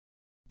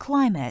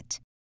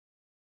climate,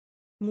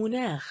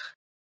 مناخ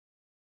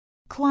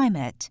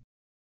climate,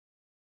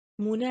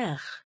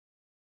 مناخ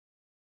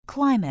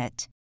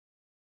climate,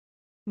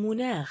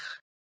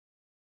 مناخ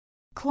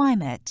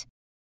climate,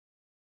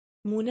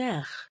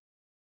 مناخ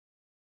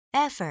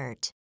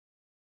effort,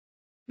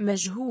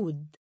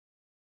 مجهود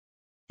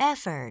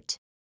effort,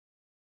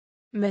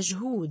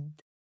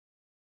 مجهود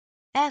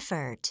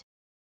effort,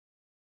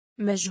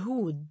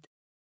 مجهود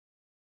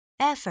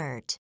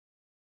effort,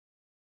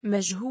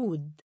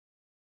 مجهود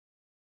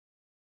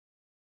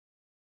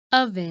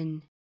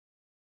oven,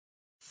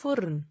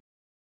 فرن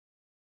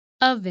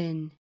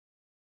oven,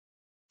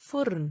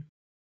 فرن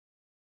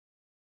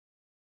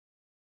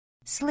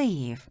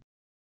sleeve,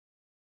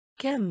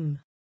 كم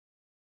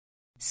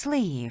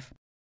sleeve,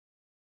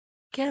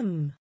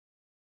 كم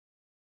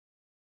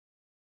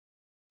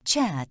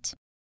chat,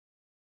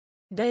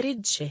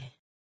 درجه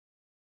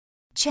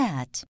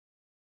chat,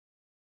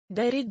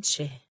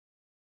 درجه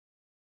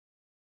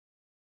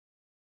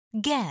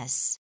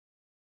guess,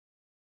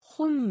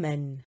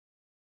 خمن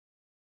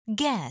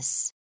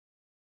guess,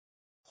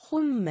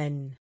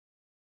 خمن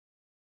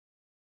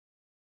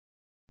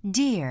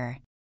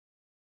dear,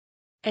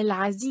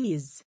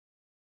 العزيز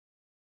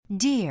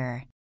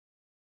dear,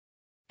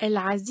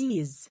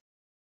 العزيز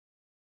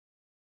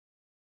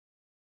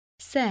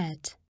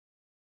set,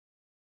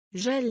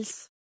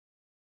 جلس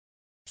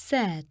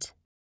set,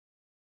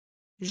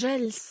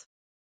 جلس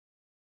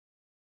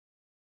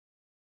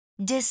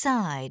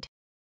decide,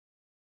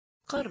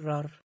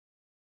 قرر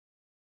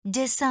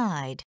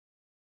decide,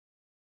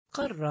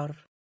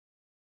 قرر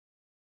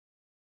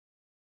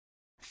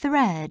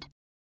thread,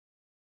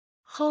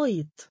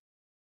 خيط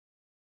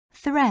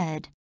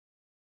thread,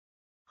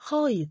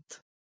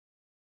 خيط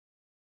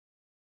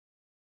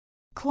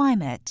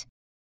climate,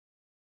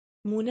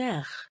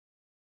 مناخ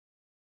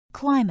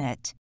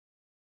climate,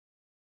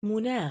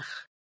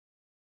 مناخ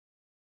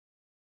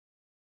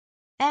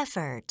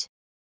effort,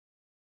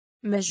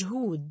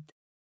 مجهود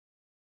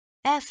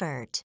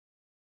effort,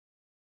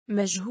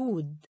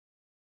 مجهود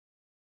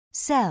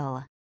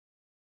cell,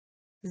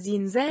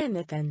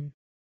 زنزانة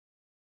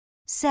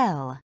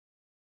cell,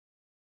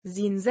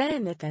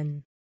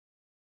 زنزانة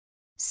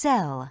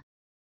cell,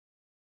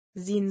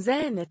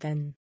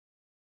 زنزانة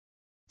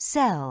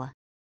cell,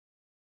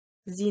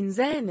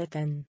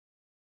 زنزانة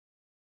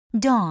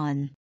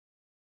dawn,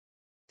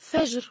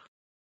 فجر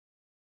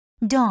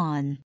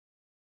dawn,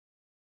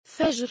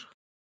 فجر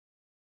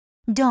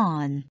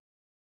dawn,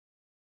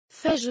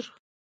 فجر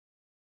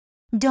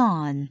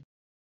dawn,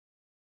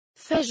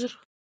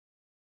 فجر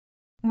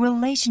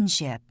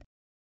relationship,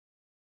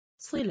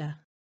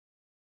 صلة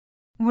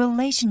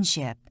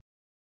relationship,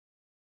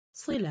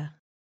 صلة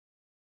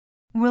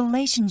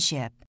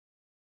relationship,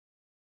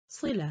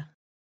 صلة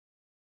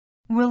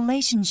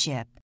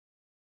relationship,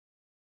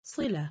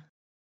 صلة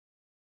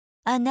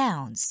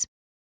announce,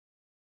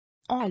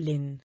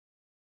 أعلن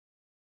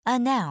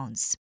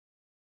announce,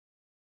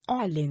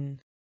 أعلن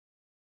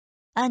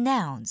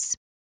announce,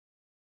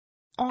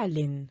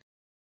 أعلن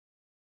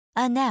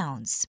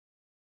announce,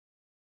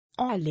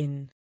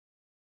 أعلن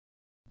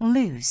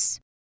loose,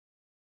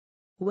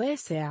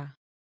 واسع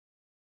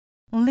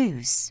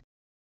loose,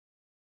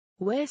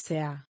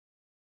 واسع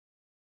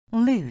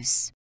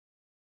loose,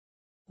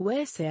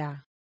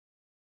 واسع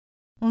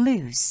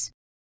loose,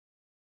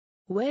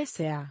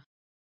 واسع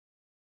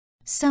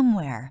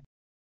somewhere,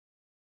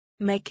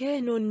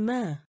 مكان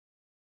ما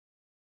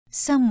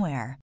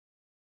somewhere,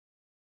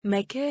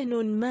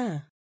 مكان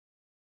ما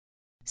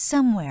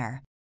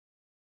somewhere,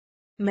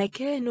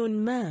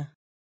 مكان ما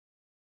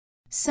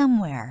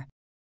somewhere,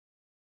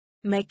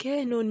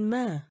 مكان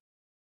ما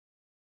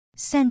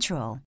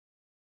central,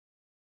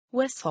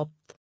 وسط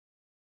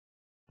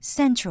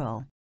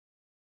central,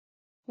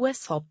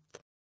 وسط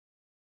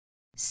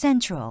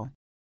central,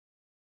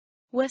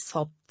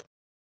 وسط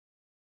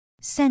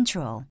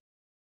central,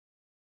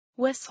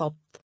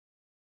 وسط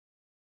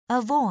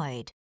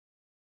avoid,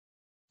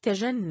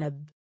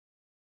 تجنب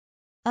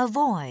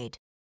avoid,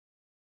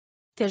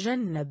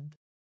 تجنب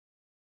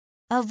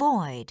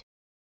avoid,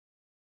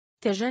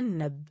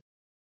 تجنب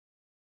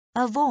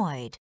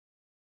avoid,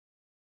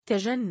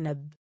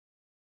 تجنب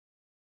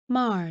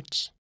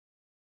march,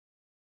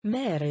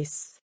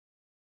 مارس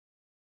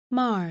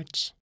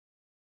march,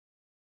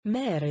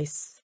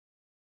 مارس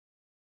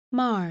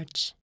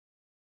march,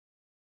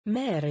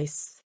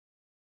 مارس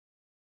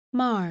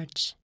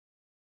march,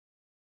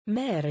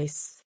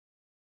 مارس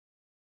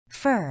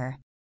fur,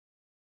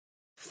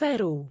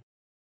 فرو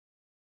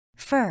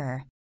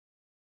fur,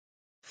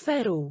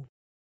 فرو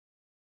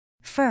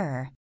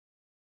fur,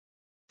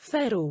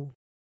 فرو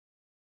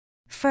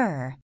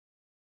fur,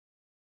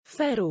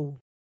 فرو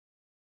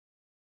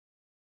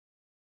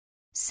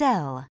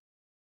cell,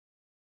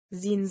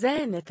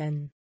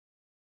 زنزانة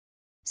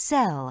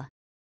cell,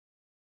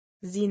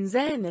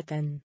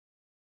 زنزانة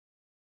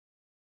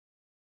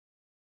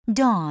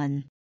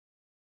dawn,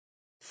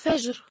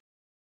 فجر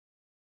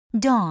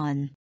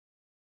dawn,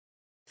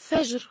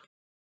 فجر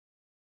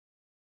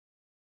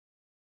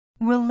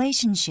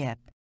relationship,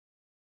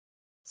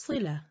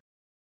 صلة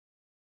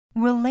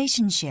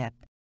relationship,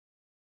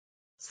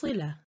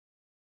 صلة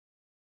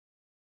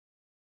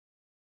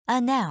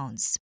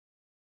announce,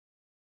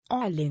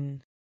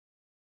 أعلن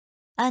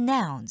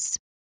announce,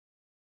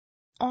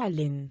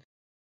 أعلن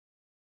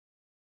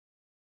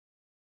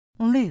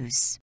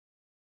loose,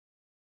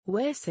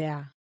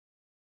 واسع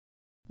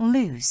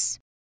loose,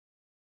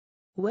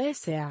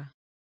 واسع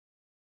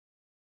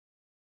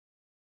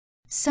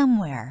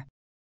somewhere,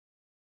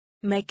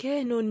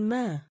 مكان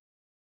ما.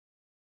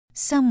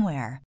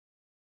 somewhere,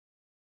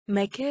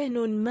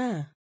 مكان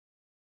ما.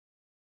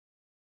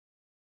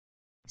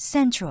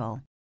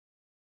 central,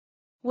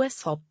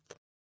 وسط.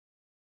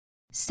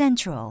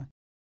 central,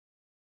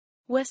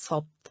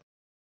 وسط.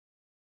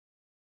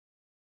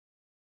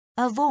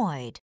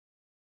 avoid,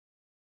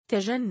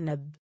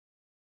 تجنب.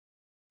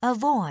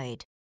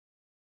 avoid,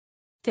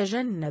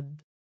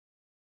 تجنب.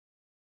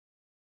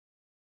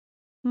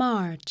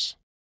 March.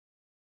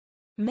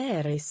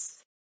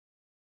 مارس.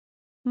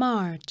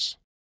 March.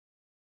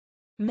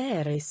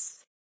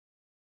 مارس.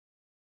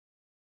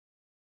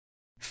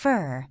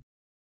 fur,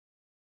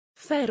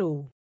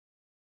 فرو.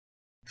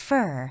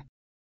 fur,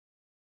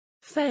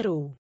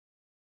 فرو.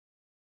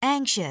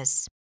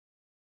 anxious,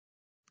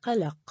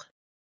 قلق.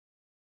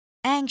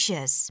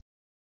 anxious,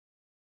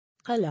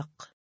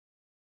 قلق.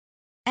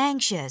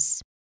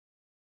 anxious,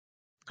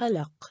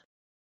 قلق.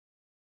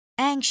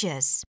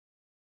 anxious,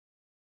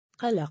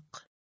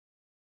 قلق.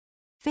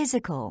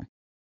 physical,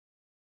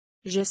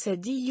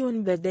 جسدي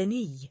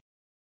بدني.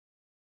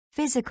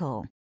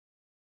 physical,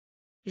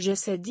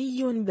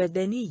 جسدي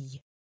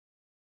بدني.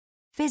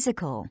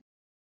 physical,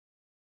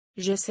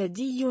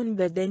 جسدي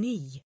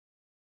بدني.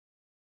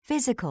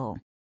 physical,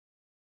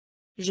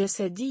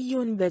 جسدي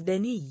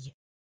بدني.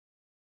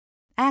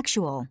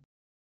 actual,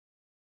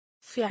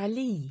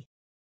 فعلي.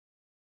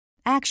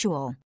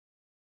 actual,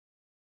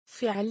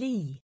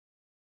 فعلي.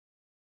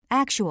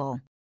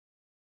 actual,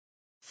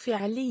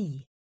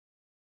 فعلي.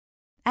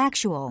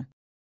 actual,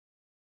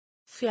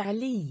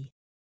 فعلي.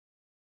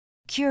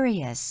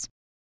 curious,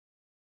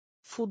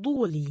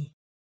 فضولي.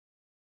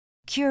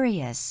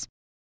 curious,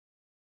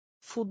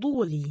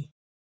 فضولي.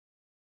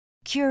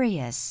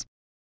 curious,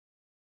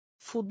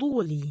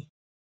 فضولي.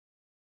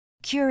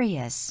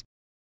 curious,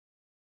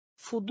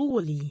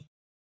 فضولي.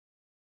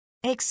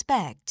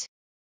 expect,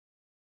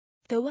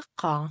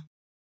 توقع.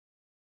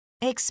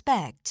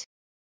 expect,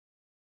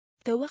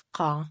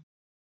 توقع.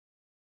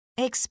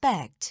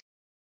 expect,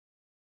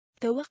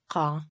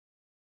 توقع.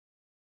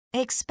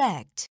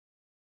 expect,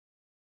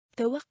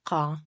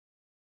 توقع.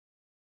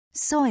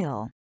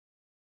 soil,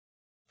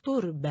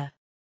 تربة.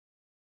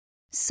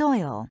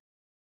 soil,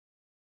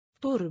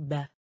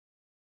 تربة.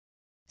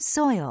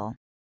 soil,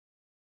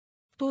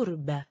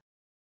 تربة.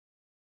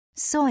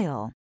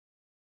 soil,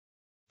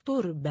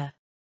 تربة.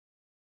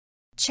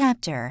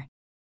 chapter,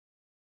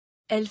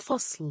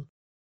 الفصل.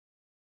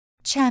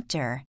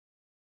 chapter,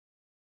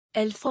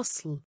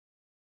 الفصل.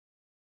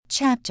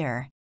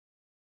 chapter,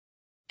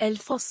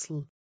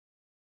 الفصل.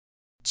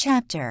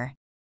 chapter,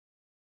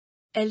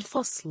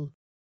 الفصل.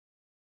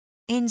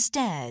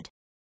 instead,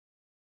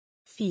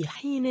 في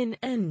حين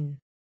أن.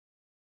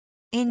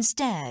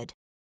 instead,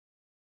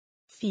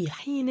 في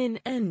حين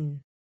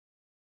أن.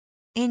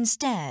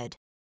 instead,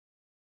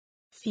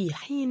 في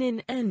حين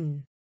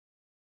أن.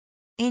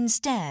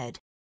 instead,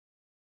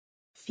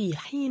 في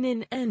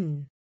حين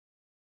أن.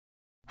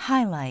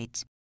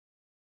 highlight,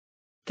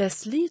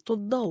 تسليط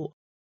الضوء.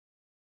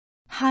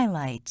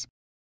 highlight,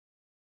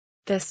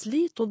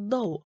 تسليط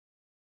الضوء.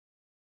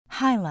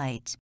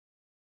 highlight,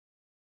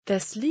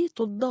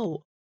 تسليط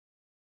الضوء.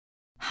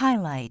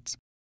 highlight,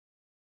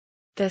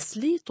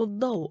 تسليط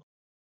الضوء.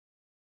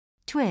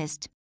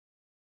 twist,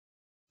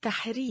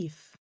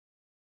 تحريف.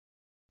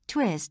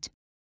 twist,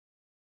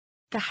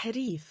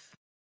 تحريف.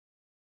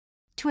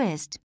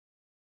 twist,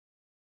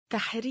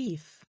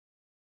 تحريف.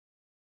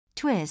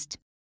 twist,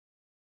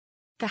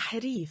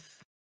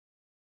 تحريف.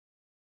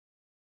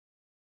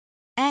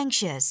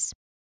 anxious,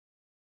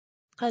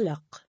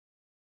 قلق.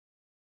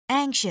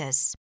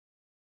 anxious,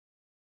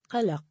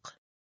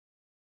 قلق.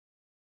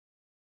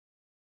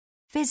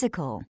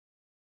 physical,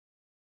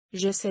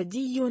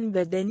 جسدي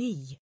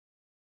بدني.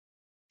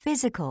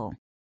 physical,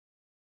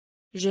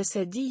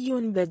 جسدي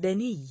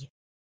بدني.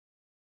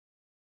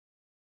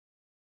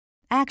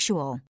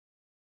 actual,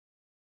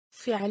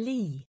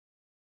 فعلي.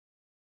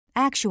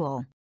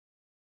 actual,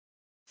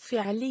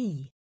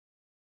 فعلي.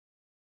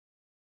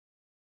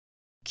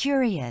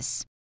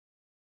 curious,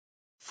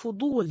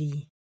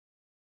 فضولي.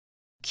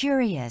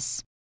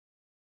 curious,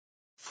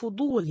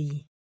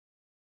 فضولي.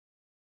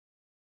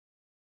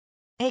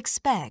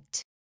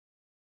 expect,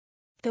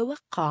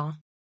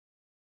 توقع.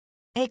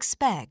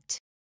 expect,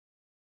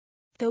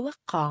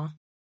 توقع.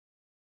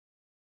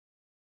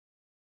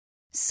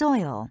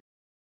 soil,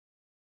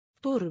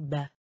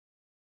 تربة.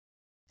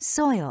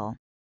 soil,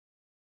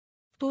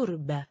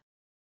 تربة.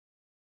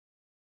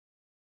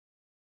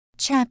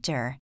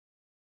 chapter,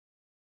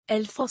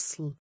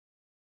 الفصل.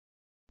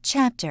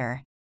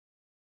 chapter,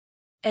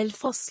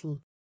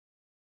 الفصل.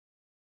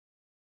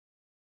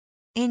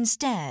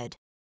 instead,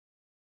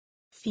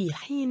 في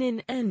حين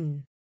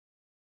أن.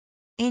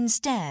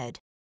 instead,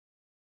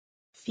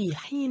 في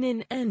حين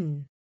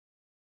أن.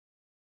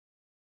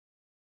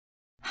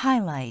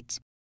 highlight,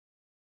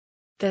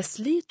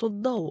 تسليط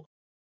الضوء.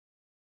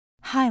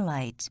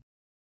 highlight,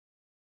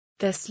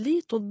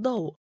 تسليط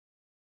الضوء.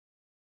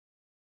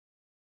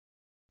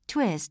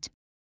 twist,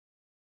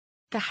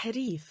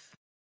 تحريف.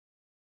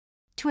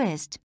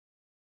 twist,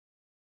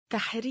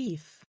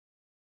 تحريف.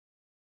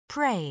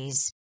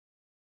 praise,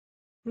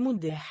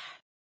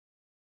 مدح.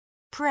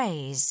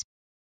 praise,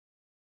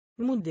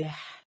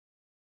 مدح.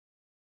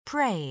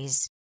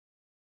 praise,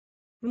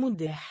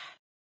 مدح.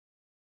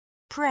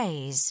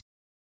 praise,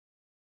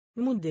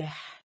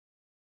 مدح.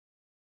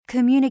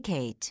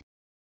 communicate,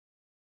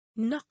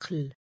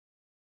 نقل.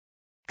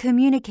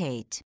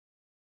 communicate,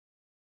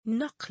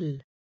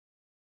 نقل.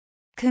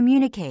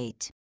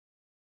 communicate,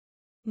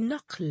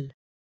 نقل.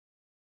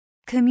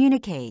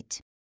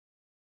 communicate,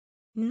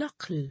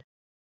 نقل.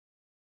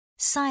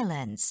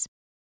 silence,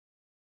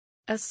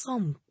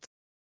 الصمت.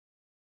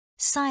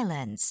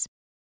 silence,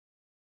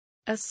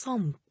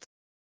 الصمت.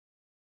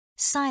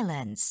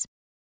 silence,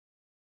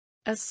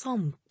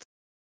 الصمت.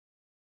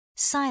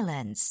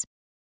 silence,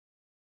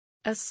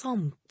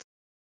 الصمت.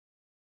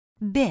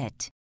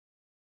 bit,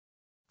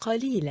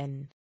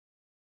 قليلا.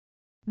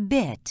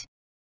 bit,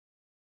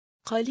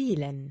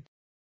 قليلا.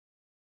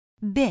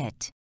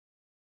 bit,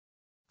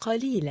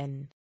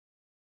 قليلا.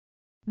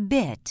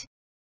 bit,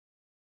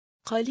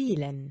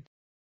 قليلا.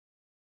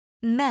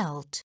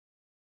 melt,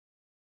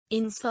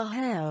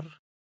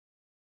 انصهار.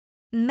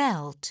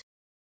 melt,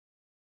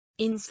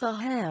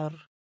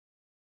 انصهار.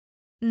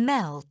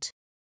 melt,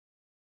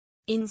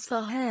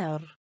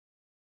 انصهار.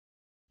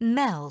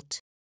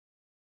 melt,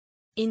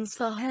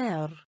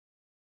 انصهار.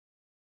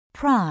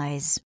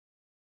 prize,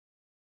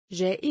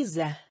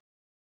 جائزة.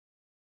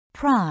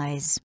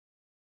 prize,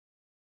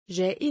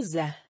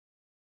 جائزة.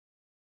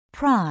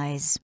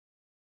 prize,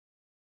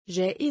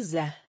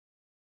 جائزة.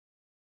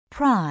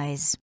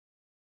 prize,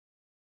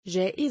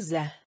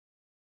 جائزة.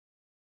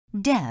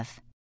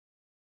 deaf,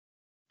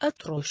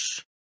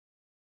 أطرش.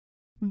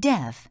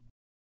 deaf,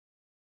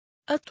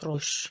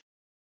 أطرش.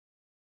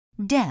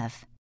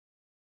 deaf,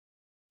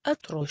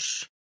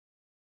 أطرش.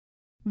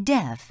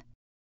 deaf,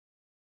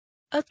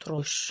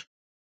 أطرش.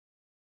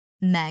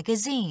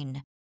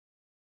 magazine,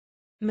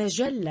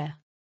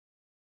 مجلة.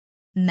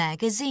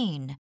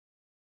 magazine,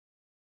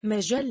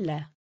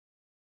 مجلة.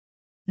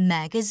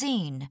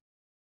 magazine,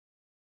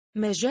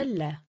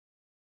 مجلة.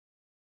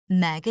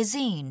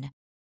 magazine,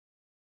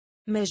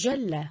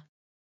 مجلة.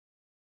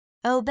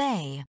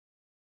 obey,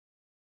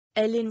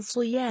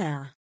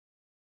 الانصياع.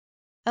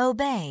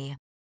 obey,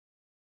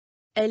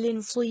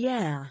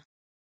 الانصياع.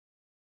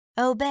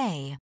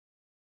 obey,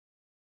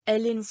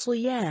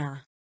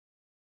 الانصياع.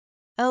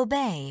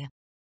 obey,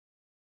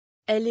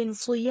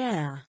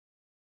 الانصياع.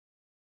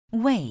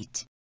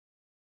 weight,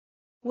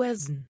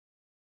 وزن.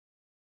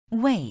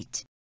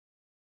 weight,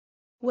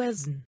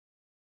 وزن.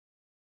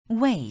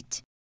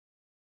 weight,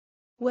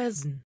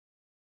 وزن.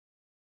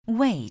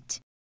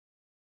 weight,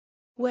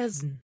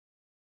 وزن.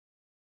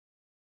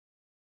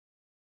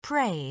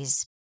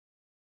 praise,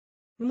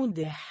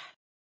 مدح.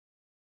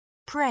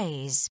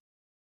 praise,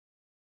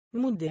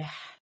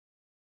 مدح.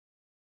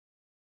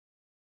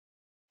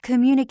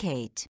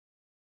 communicate,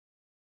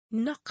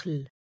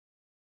 نقل.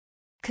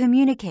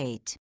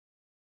 communicate,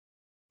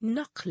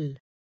 نقل.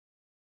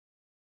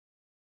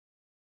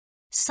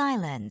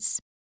 silence,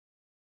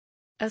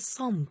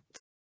 الصمت.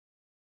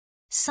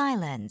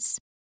 silence,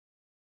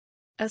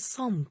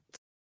 الصمت.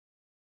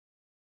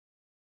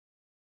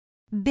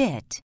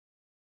 bit,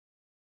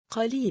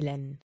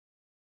 قليلا.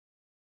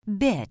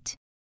 bit,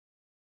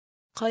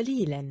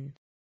 قليلا.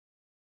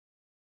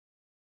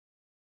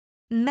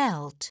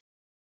 melt,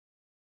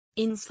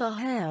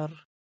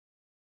 انصهار.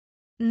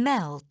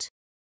 melt,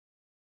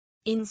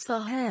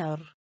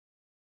 انصهار.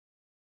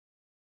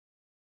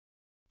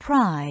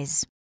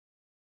 prize,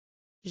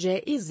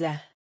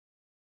 جائزة.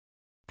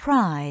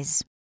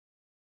 prize,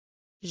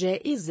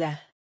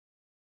 جائزة.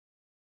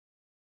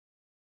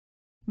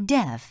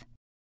 deaf,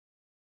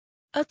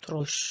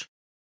 أطرش.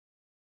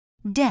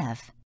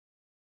 deaf,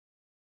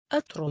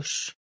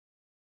 أطرش.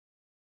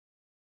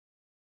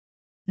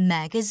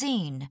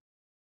 magazine,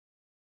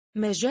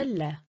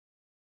 مجلة.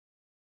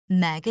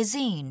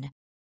 magazine,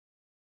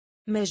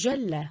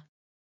 مجلة.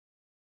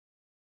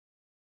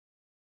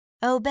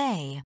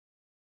 obey,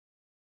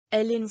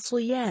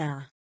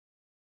 الانصياع.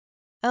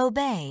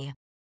 obey,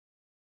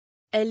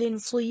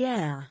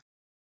 الانصياع.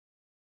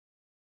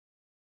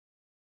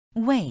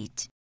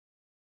 weight,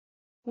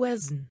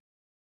 وزن.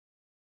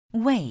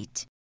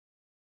 weight,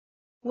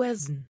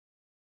 وزن.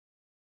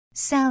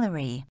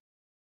 salary,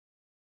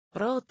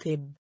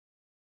 راتب.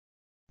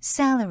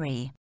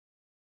 salary,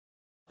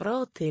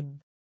 راتب.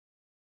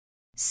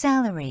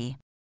 salary,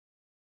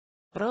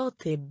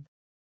 راتب.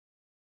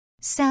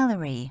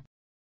 salary,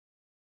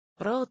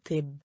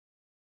 راتب.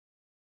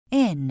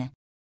 in,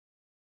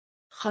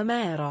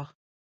 خمارة.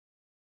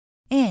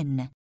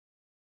 in,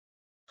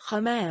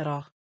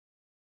 خمارة.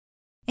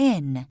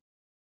 in,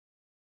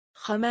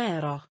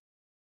 خمارة.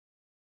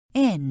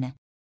 in,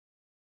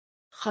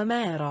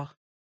 خمارة.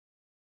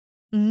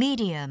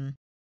 medium,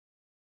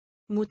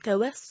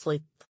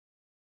 متوسط.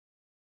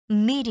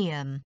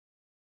 medium,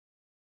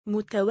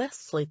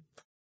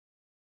 متوسط.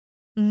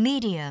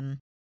 medium,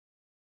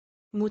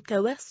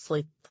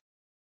 متوسط.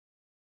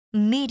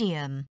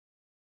 medium,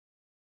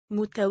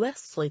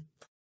 متوسط.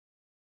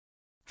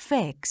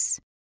 fix,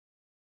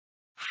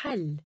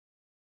 حل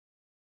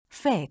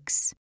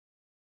fix,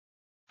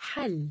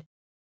 حل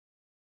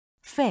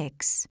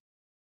fix,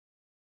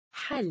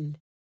 حل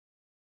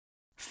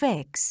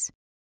fix,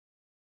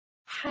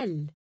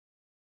 حل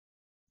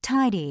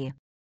tidy,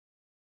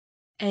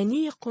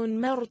 أنيق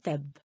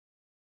مرتب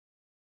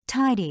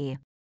tidy,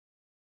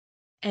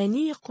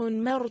 أنيق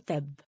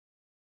مرتب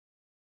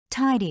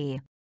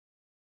tidy,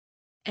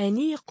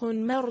 أنيق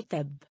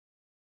مرتب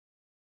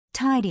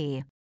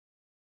tidy,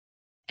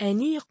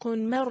 أنيق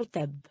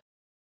مرتب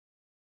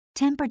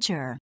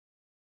temperature,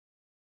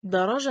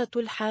 درجة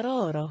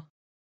الحرارة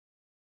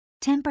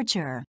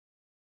temperature,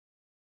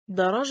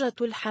 درجة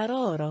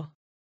الحرارة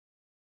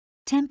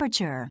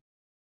temperature,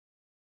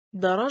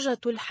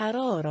 درجة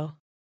الحرارة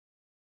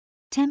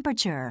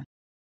temperature,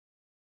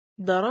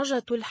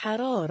 درجة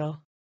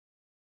الحرارة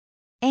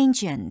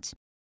ancient,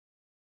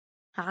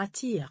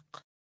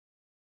 عتيق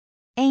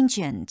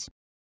ancient,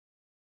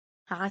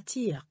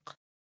 عتيق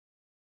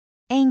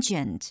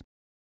ancient,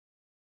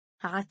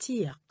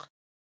 عتيق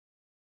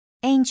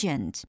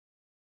ancient,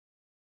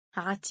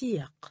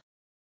 عتيق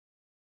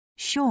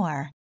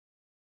shore,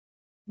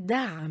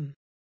 دعم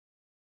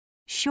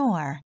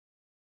shore,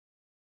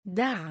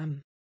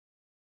 دعم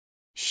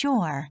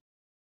shore,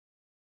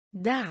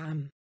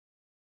 دعم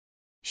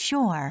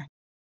shore,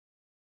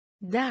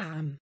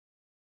 دعم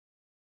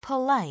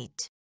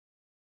polite,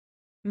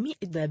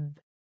 مئدب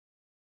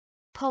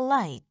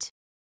polite,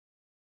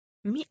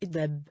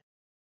 مئدب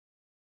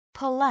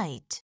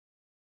polite,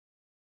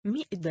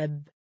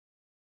 مئدب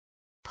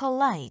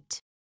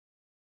polite,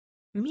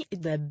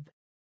 مئدب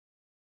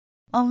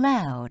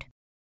allowed,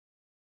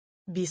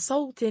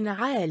 بصوت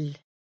عال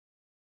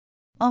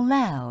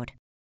allowed,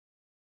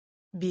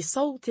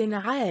 بصوت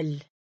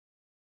عال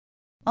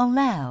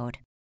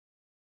allowed,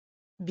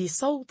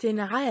 بصوت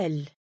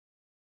عال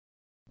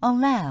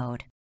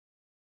allowed,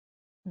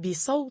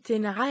 بصوت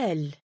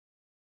عال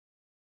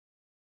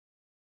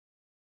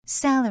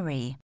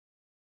salary,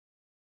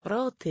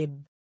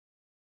 راتب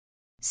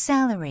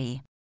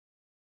salary,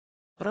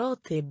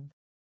 راتب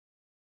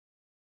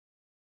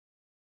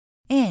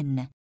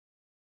in,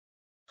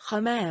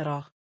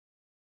 خمارة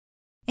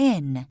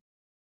in,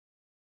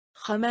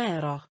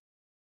 خمارة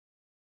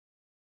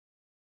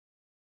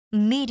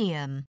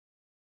medium,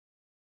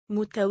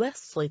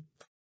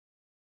 متوسط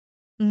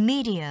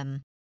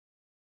medium,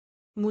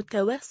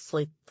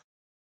 متوسط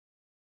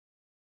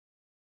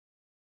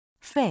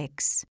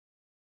fix,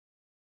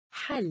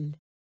 حل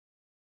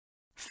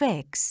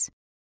fix,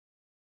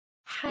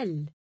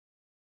 حل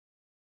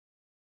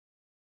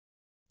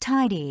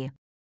tidy,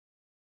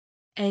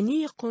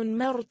 أنيق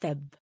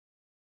مرتب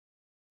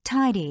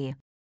tidy,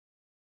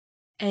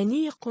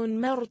 أنيق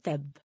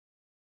مرتب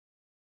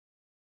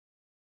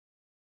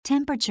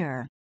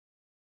temperature,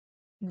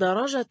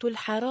 درجة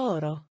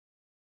الحرارة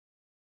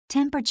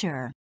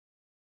temperature,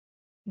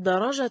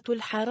 درجة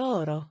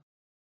الحرارة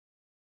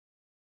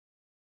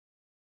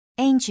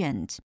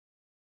ancient,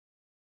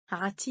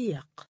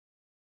 عتيق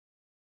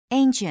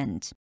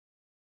ancient,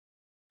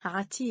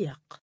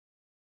 عتيق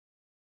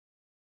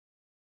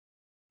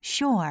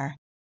shore,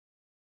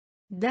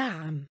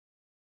 دعم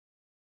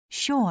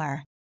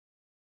shore,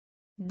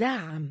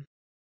 دعم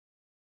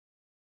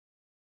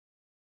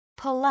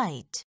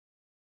polite,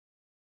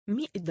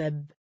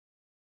 مئدب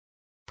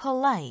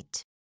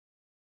polite,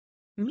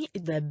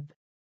 مئدب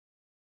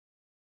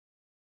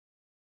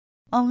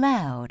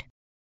allowed,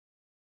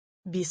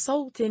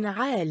 بصوت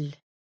عال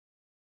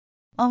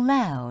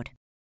allowed,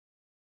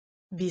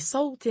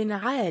 بصوت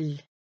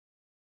عال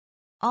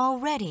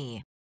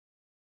already,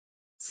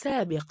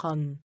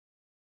 سابقا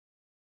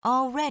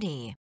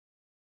already,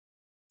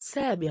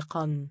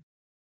 سابقا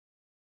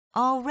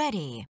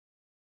already,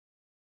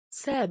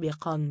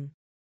 سابقا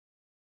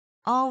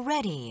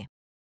already,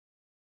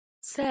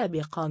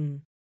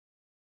 سابقا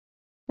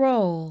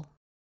roll,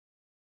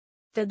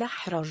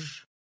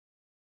 تدحرج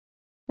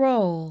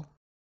roll,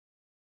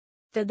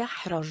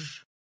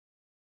 تدحرج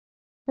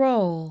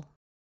roll,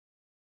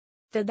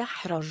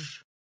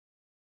 تدحرج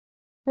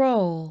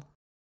roll,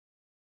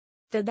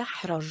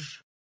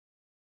 تدحرج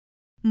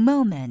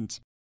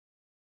moment,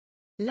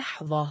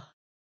 لحظة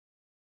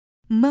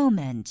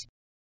moment,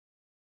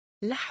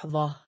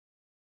 لحظة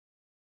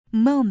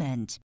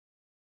moment,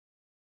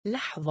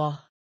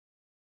 لحظة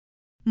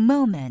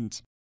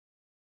moment,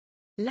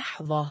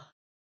 لحظة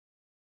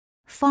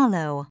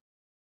follow,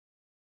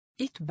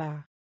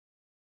 اتبع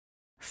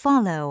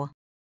follow,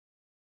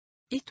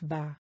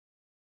 اتبع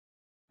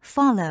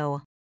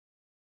follow,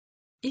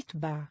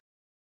 اتبع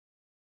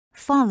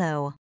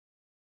follow,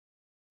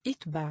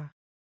 اتبع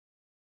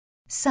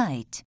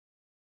sight,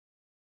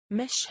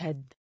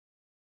 مشهد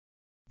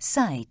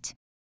sight,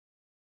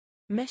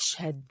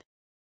 مشهد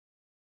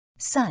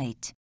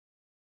sight,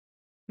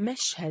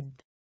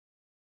 مشهد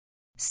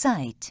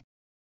sight,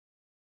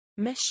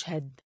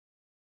 مشهد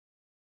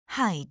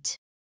height,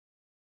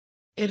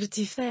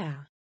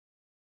 ارتفاع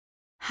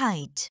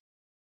height,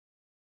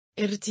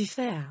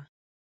 ارتفاع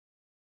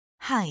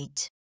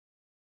height,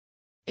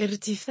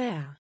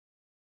 ارتفاع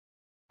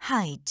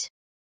height,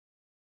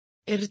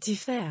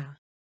 ارتفاع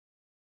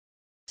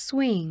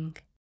swing,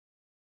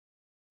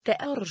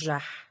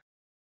 تأرجح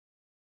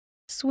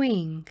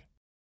swing,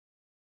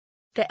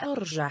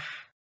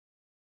 تأرجح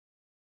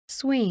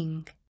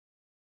swing,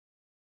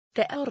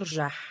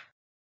 تأرجح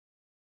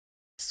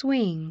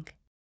swing,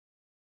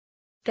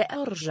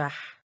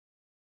 تأرجح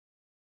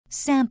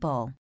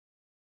sample,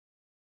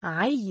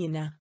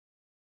 عينة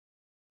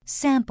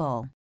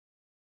sample,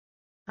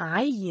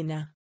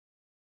 عينة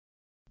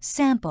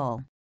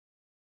sample,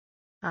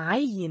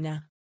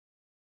 عينة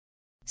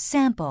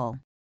sample,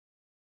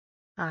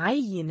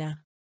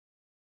 عينة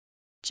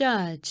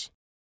judge,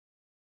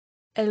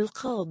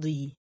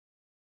 القاضي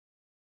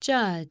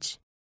judge,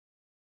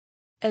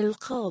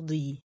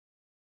 القاضي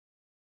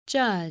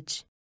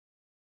judge,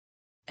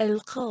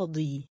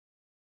 القاضي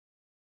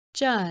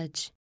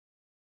judge,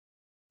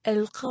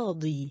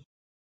 القاضي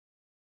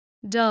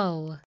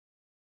dull,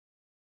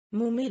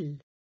 ممل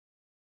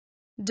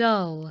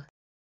dull,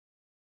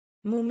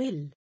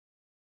 ممل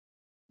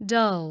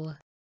dull,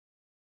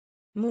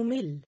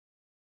 ممل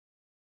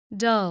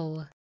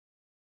dull,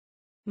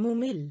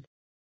 ممل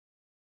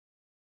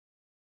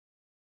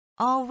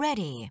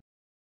already,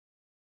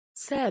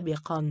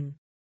 سابقا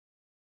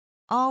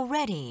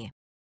already,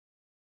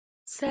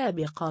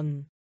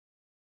 سابقا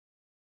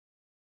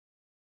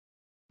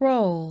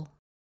roll,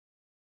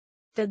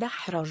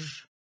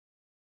 تدحرج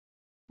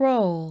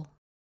roll,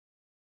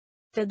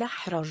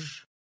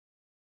 تدحرج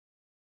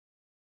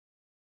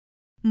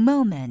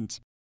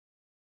moment,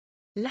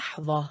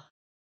 لحظة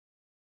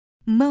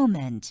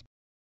moment,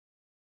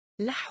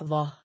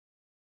 لحظة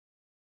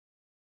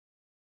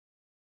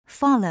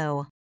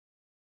follow,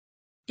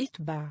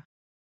 اتبع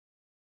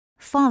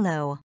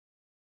follow,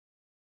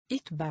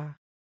 اتبع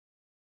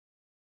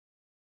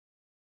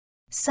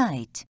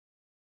sight,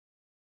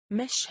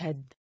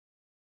 مشهد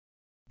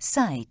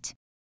sight,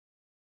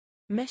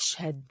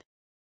 مشهد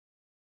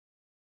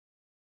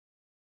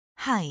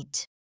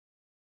height,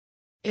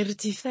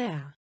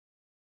 ارتفاع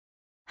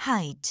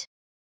height,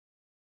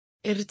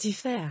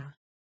 ارتفاع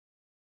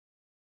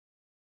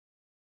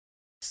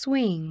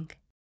swing,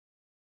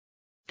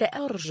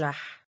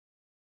 تأرجح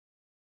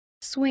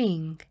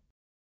swing,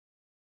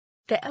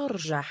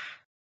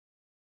 تأرجح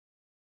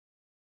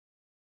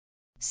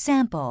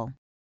sample,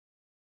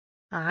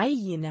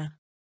 عينة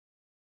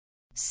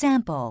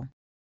sample,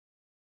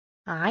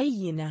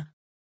 عينة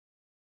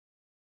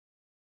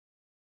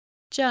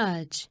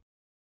judge,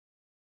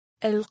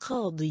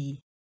 القاضي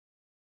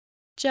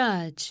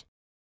judge,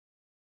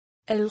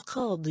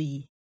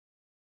 القاضي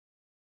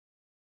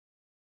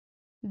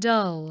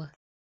dull,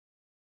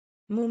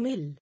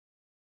 ممل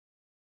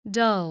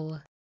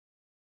dull,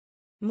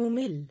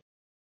 ممل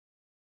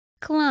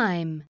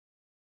climb,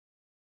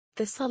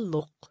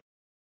 تسلق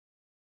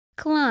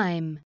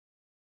climb,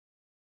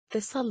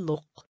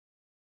 تسلق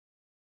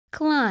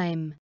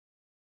climb,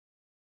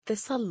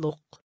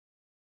 تسلق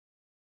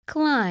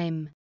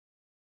climb,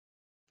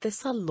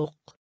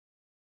 تسلق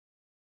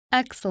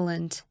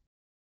excellent,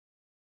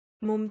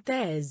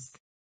 ممتاز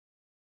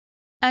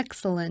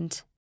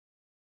excellent,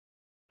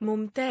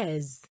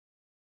 ممتاز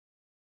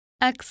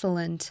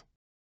excellent,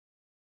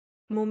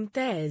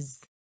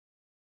 ممتاز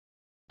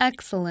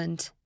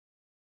excellent,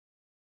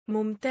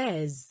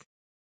 ممتاز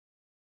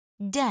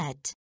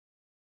debt,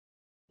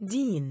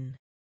 دين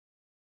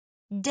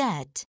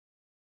debt,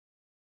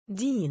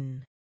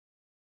 دين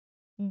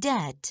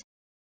debt,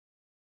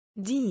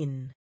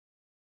 دين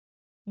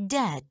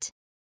debt,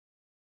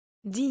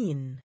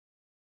 دين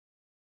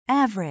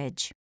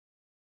average,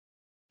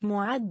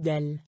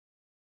 معدل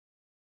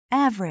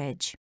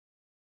average,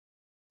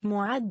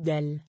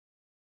 معدل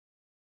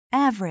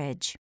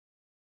average,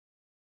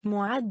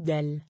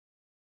 معدل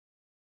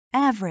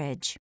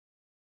average,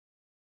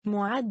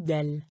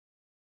 معدل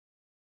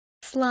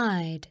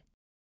slide,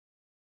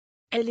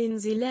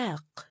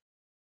 الانزلاق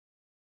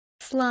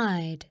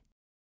slide,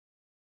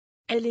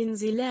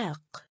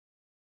 الانزلاق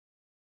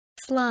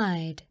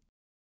slide,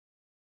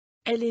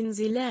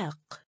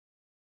 الانزلاق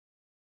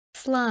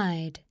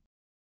slide,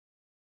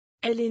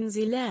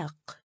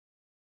 الانزلاق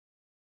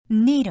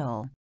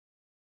needle,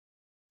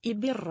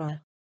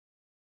 إبرة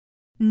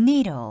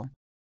needle,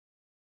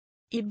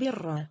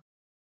 إبرة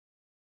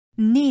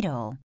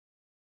needle,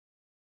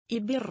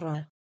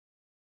 إبرة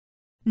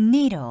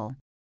needle,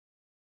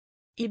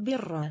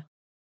 إبرة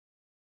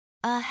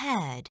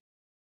ahead,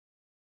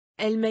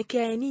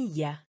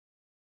 المكانية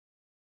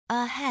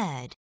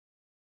ahead,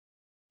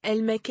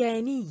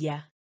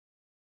 المكانية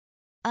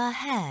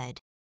ahead,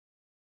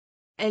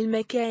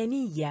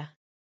 المكانية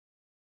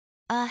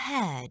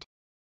ahead,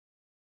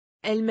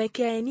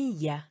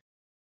 المكانية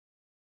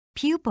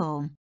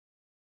pupil,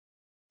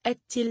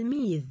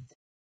 التلميذ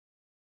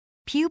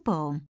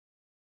pupil,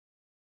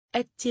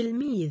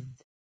 التلميذ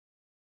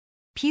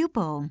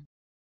pupil,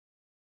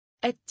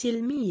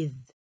 التلميذ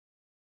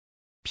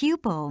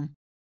pupil,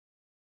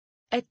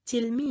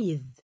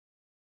 التلميذ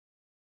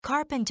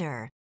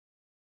carpenter,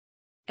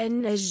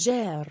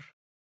 النجار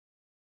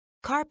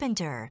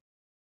carpenter,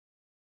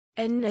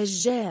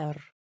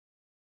 النجار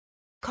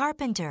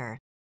carpenter,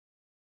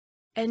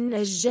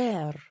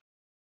 النجار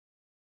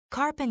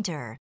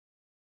carpenter,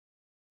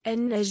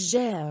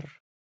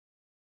 النجار.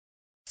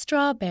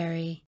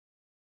 strawberry,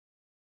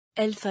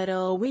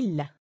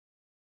 الفراولة.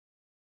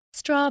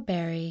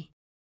 strawberry,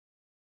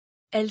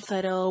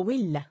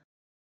 الفراولة.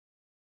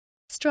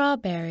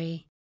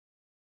 strawberry,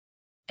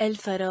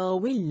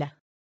 الفراولة.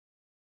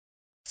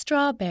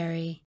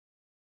 strawberry,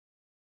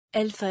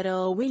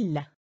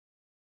 الفراولة.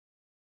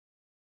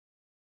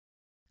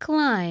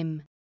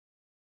 climb,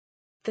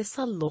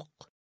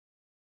 تسلق.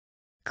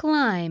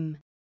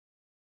 climb,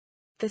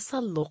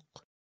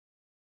 تسلق.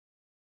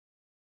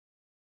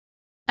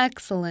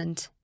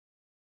 excellent,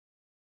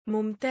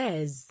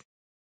 ممتاز.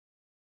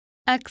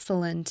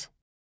 excellent,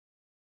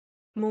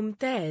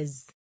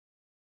 ممتاز.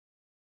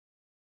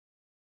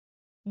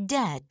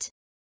 debt,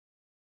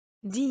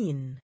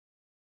 دين.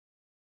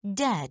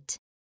 debt,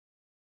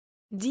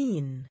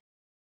 دين.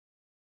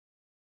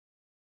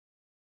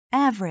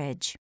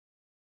 average,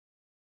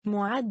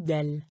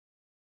 معدل.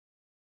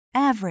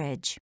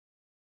 average,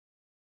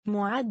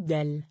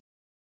 معدل.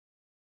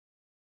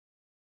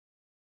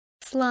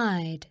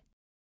 slide,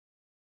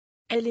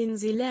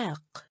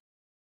 الانزلاق.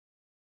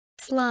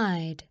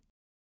 slide,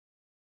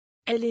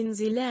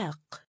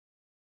 الانزلاق.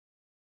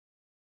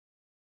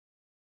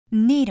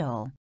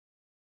 needle,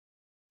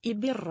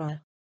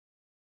 إبرة.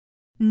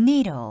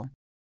 needle,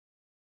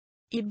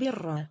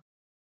 إبرة.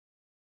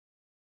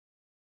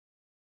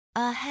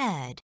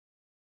 ahead,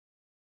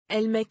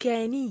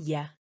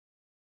 المكانية.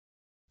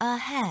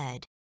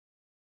 ahead,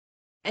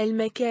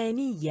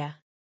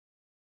 المكانية.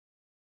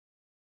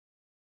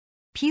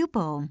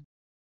 pupil,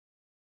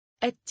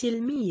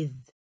 التلميذ.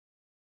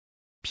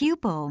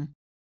 pupil,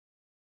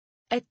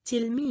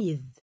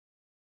 التلميذ.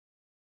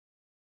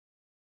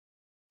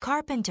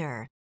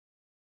 carpenter,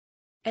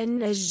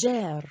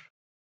 النجار.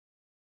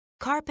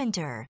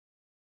 carpenter,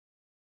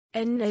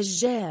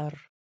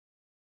 النجار.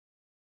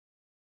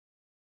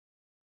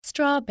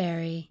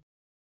 strawberry,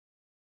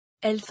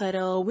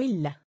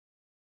 الفراولة.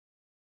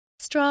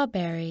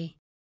 strawberry,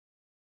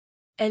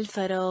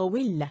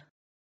 الفراولة.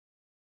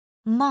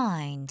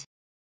 mind,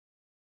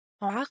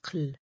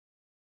 عقل.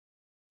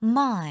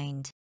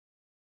 mind,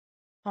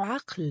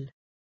 عقل.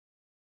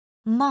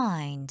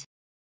 mind,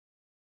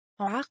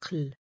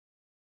 عقل.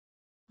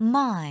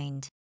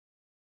 mind,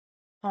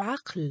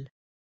 عقل.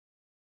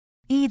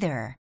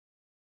 either,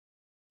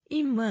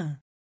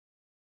 إما.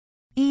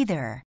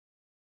 either,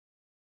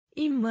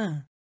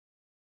 إما.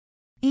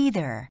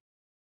 either,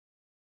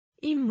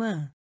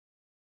 إما.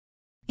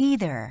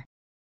 either,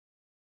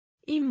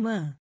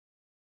 إما.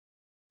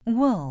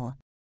 wool,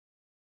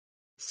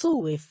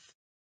 صوف.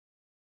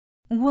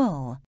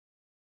 wool,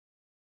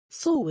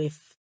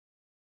 صوف.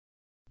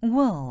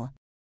 wool,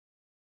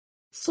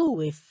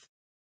 صوف.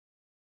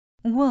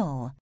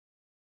 wool,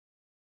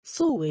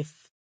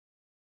 صوف.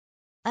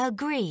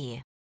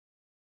 agree,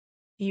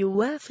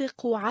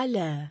 يوافق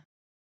على.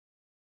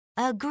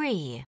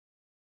 agree,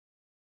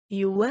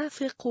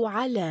 يوافق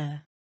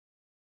على.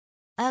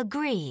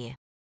 agree,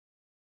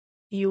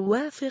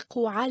 يوافق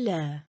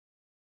على.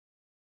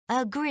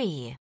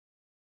 agree,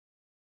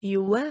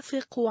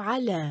 يوافق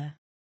على.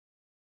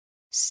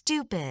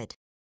 stupid,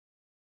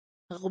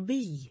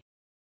 غبي.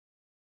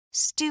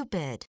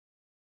 stupid,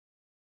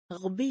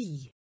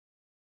 غبي.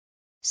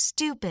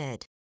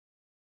 stupid,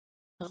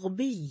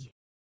 غبي.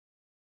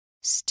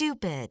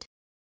 stupid,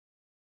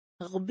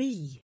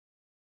 غبي.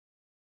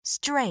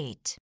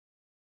 straight,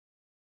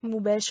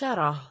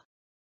 مباشرة.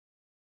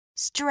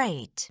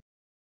 straight,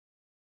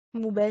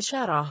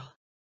 مباشرة.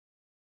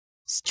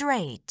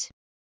 straight,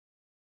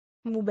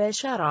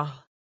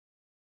 مباشرة.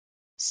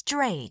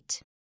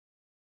 straight,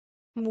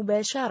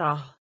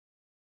 مباشرة.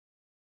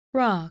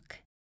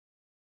 rock,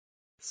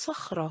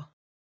 صخرة.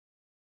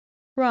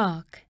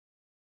 rock,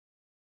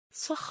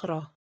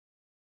 صخرة.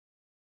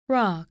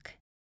 rock,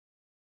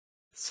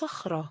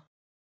 صخرة.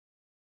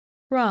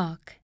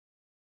 rock,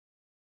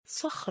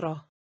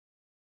 صخرة.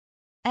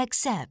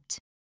 accept,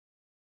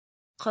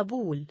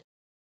 قبول.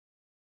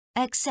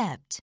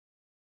 accept,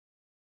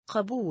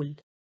 قبول.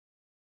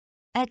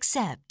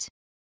 accept,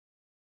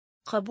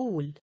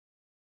 قبول.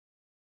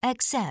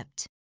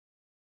 accept,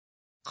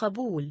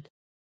 قبول.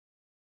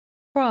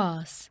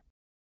 cross,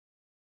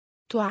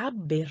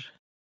 تعبر.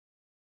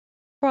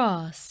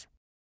 cross,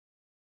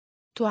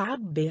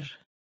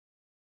 تعبر.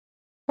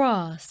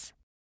 cross,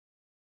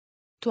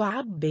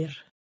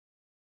 تعبر.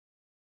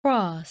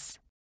 cross,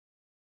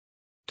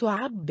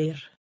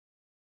 تعبر.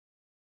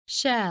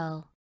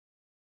 shell,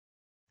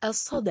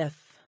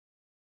 الصدف.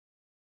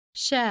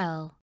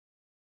 shell,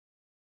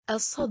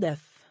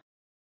 الصدف.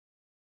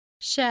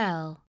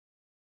 shell,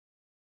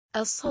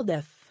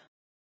 الصدف.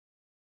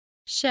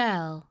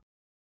 shell,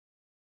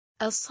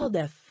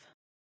 الصدف.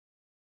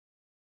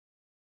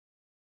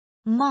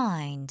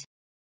 mind,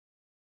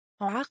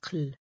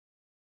 عقل.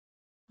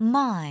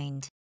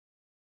 mind,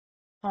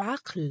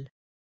 عقل.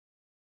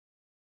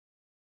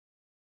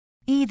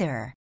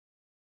 either,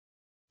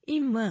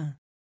 إما.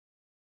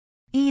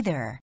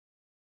 either,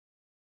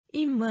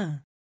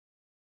 إما.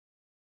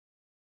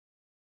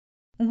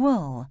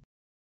 wool,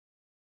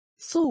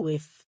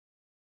 صوف.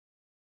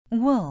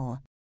 wool,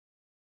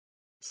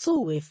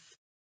 صوف.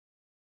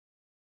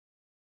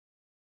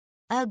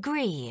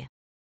 agree,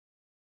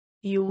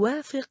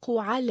 يوافق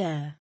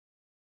على.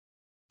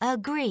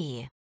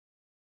 agree,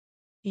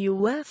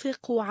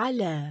 يوافق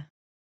على.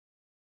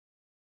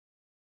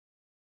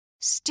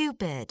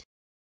 stupid,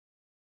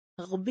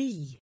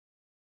 غبي.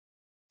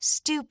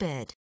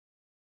 stupid,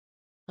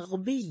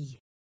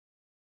 غبي.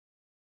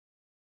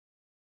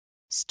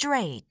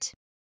 straight,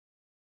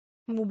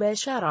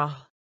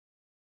 مباشرة.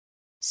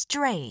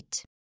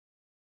 straight,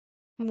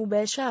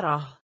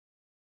 مباشرة.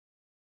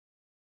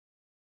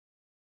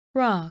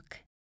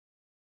 rock,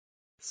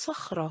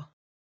 صخرة.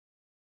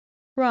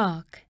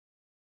 rock,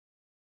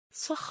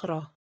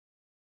 صخرة.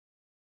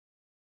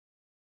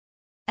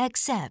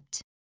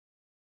 accept,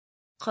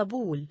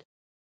 قبول.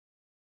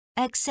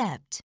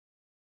 accept,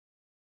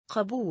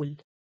 قبول.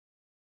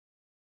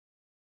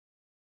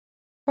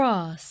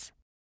 cross,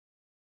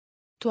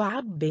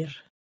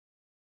 تعبر.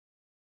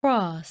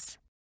 cross,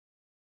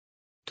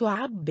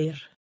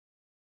 تعبر.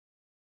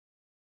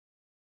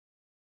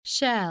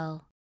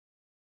 shell,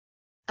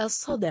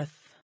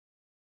 الصدف.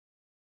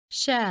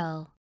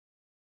 shell,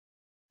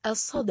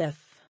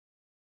 الصدف.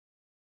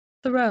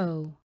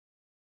 throw,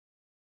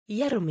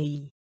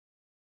 يرمي.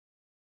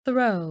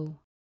 throw,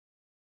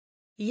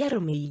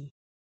 يرمي.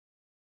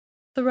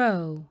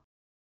 throw,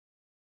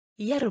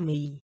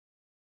 يرمي.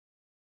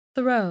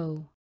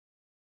 throw,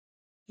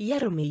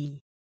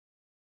 يرمي.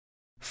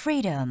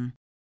 freedom,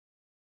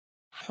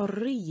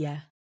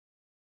 حرية.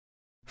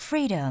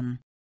 freedom,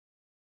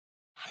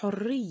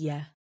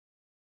 حرية.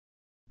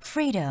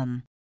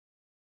 freedom,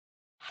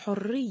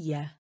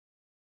 حرية.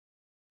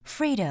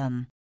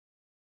 freedom,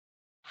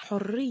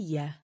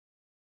 حرية.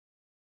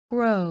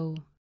 grow,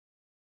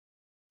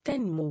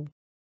 تنمو.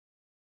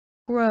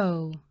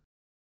 grow,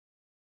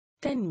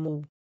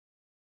 تنمو.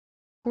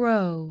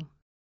 grow,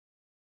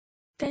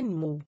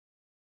 تنمو.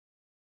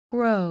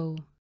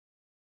 grow,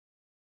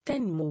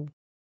 تنمو.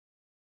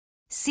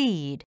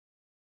 seed,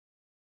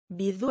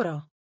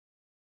 بذرة.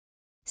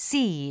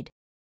 seed,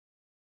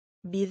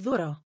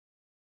 بذرة.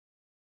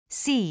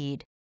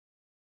 seed,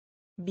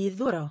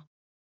 بذرة.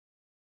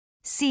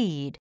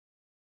 seed,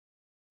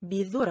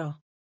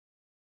 بذرة.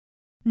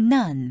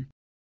 none,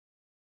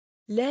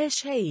 لا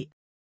شيء.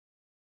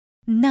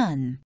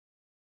 none,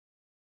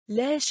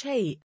 لا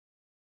شيء.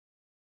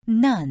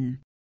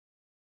 none,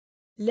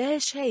 لا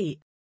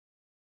شيء.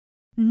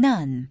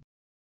 none,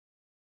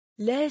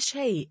 لا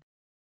شيء.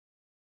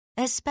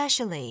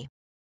 especially,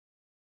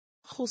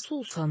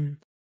 خصوصا.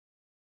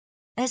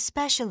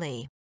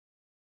 especially,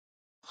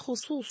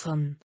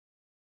 خصوصا.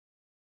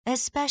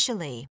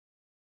 especially,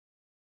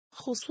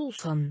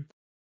 خصوصا.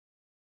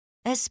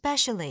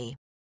 especially,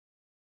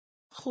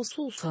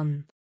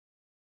 خصوصا.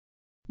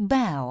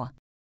 bow,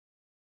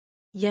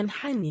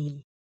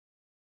 ينحني.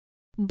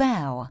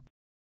 bow,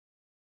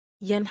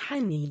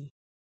 ينحني.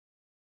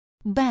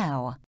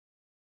 bow,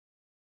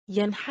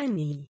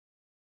 ينحني.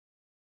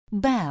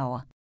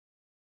 bow,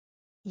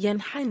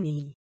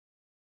 ينحني.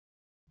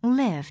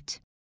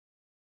 lift,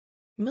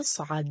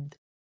 مصعد.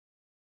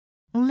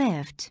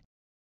 lift,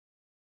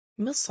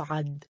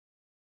 مصعد.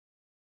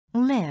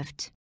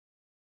 lift,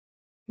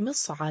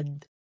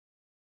 مصعد.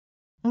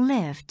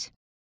 lift,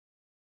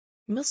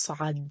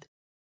 مصعد.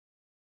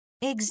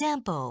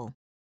 example,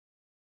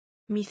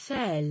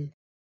 مثال.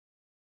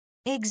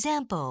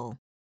 example,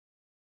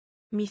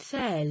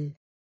 مثال.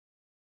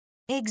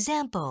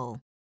 example,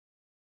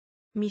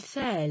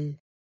 مثال.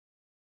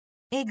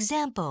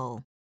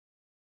 example,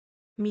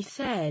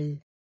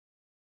 مثال.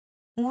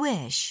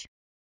 wish,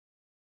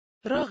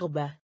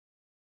 رغبة.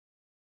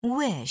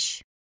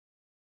 wish,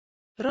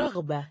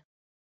 رغبة.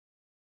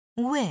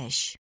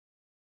 wish,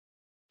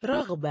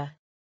 رغبة.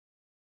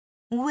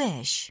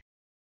 wish,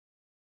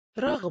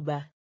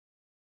 رغبة.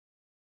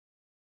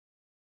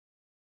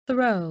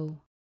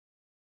 throw,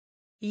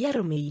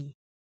 يرمي.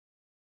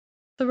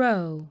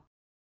 throw,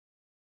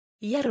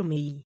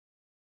 يرمي.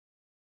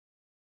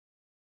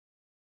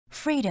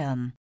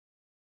 freedom,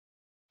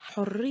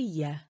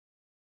 حرية.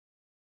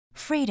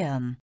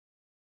 freedom,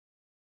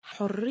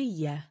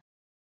 حرية.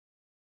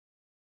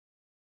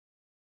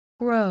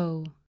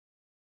 grow,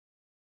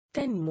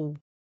 تنمو.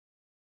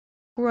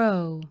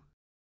 grow,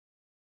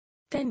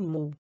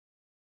 تنمو.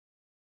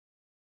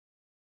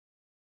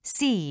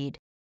 seed,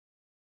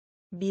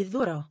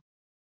 بذرة.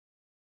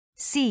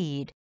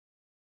 seed,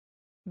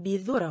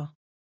 بذرة.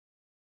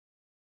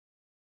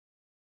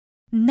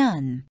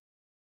 none,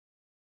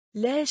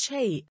 لا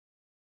شيء.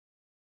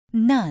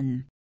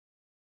 none,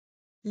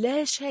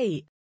 لا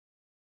شيء.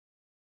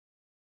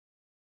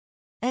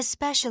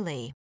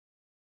 especially,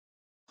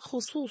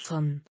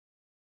 خصوصا.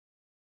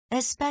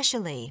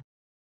 especially,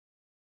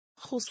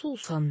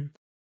 خصوصا.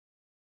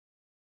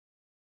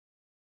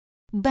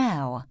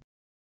 bow,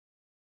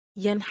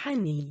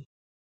 ينحني.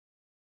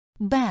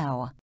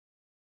 bow,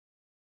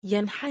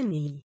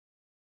 ينحني.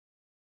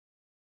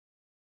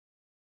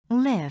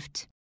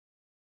 lift,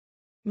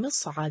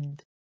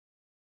 مصعد.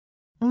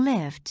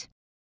 lift,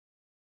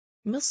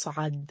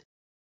 مصعد.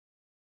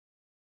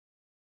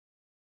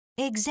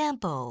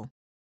 example,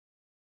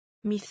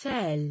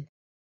 مثال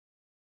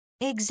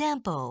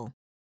example,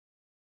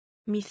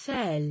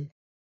 مثال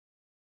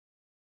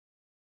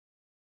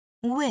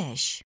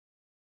wish,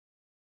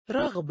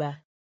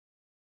 رغبة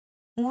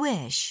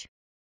wish,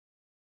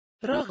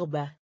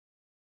 رغبة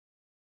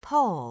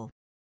pole,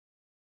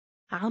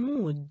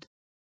 عمود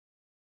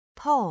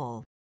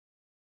pole,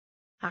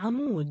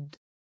 عمود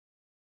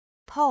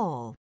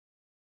pole,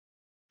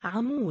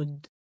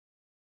 عمود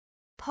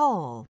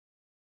pole,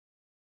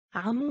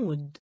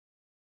 عمود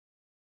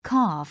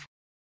cough,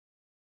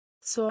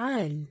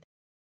 سؤال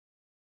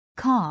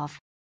cough,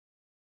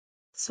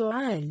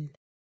 سؤال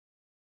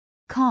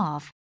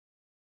cough,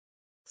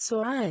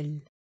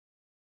 سؤال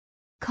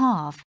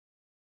cough,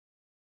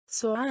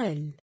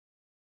 سؤال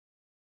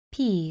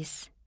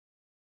piece,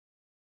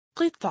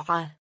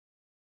 قطعة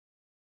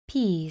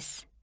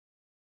piece,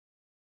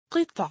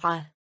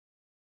 قطعة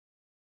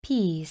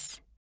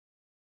piece,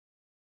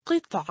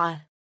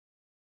 قطعة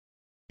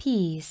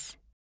piece,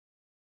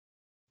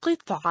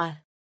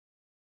 قطعة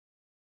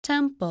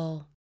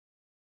temple,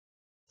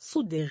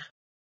 صدغ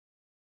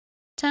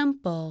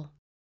temple,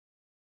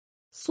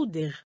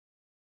 صدغ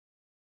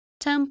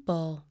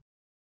temple,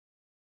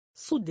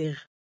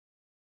 صدغ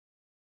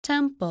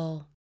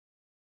temple,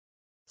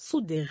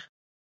 صدغ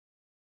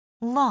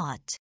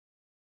lot,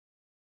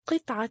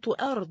 قطعة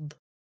أرض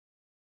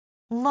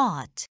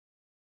lot,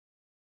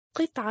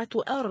 قطعة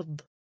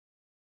أرض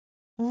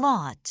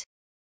lot,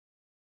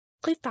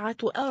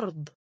 قطعة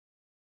أرض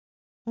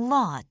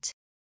lot,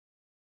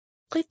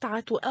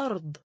 قطعة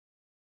أرض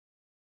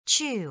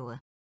chew,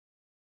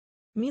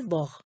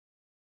 مضغ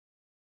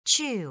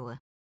chew,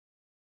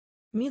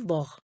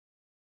 مضغ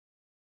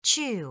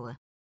chew,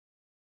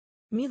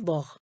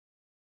 مضغ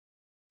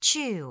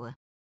chew,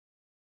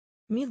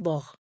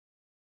 مضغ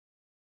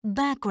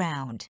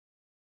background,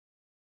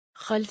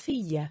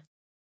 خلفية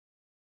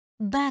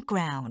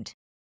background,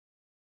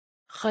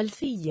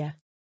 خلفية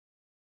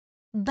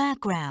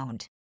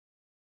background,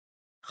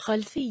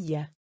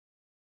 خلفية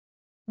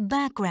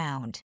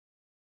background,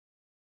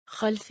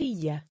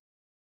 خلفية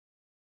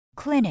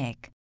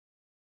clinic,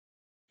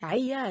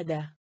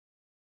 عيادة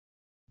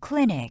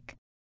clinic,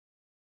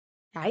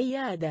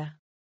 عيادة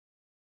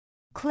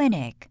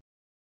clinic,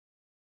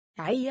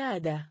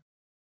 عيادة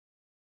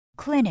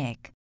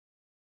clinic,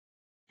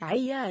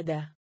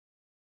 عيادة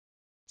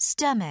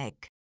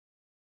stomach,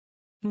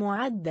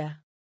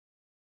 معدة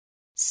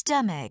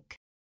stomach,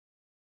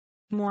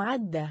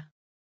 معدة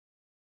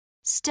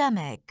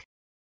stomach,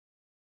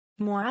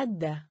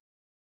 معدة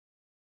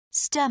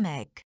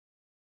stomach,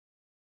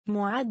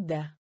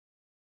 معدة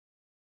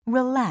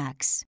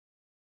relax,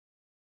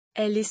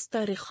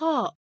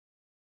 الاسترخاء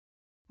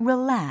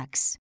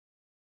relax,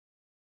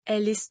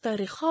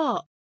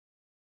 الاسترخاء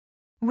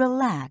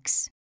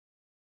relax,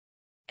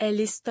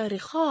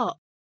 الاسترخاء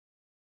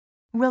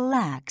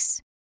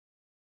relax,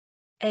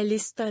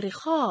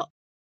 الاسترخاء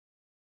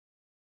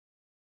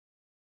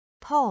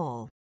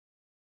pole,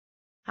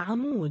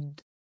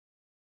 عمود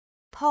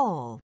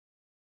pole,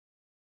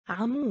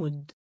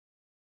 عمود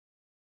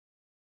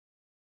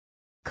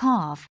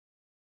cough,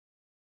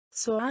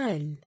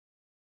 سؤال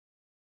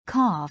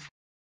cough,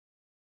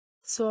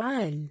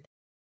 سؤال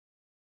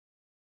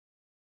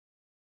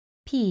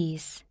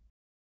piece,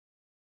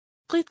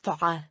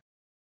 قطعة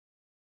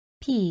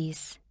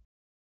piece,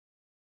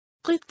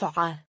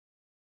 قطعة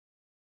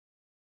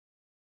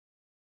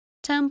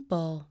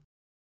temple,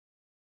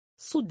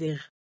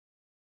 صدغ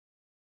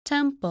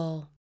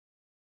temple,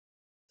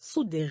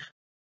 صدغ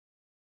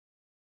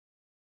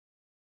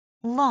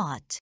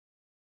lot,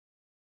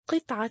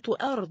 قطعة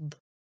أرض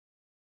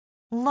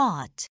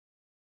lot,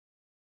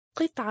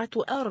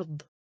 قطعة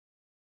أرض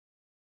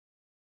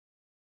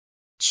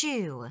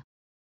chew,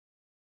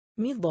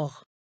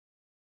 مضغ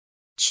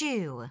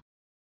chew,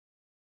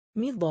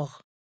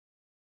 مضغ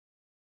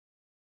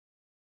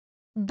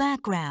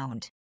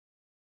background,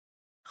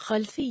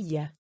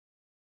 خلفية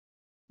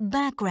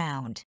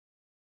background,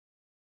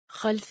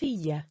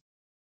 خلفية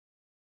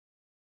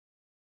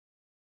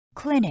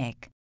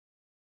clinic,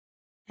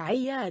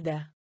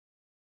 عيادة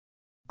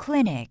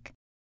clinic,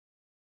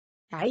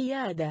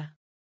 عيادة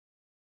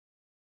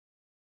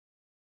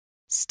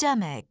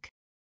stomach,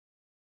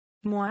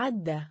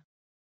 معدة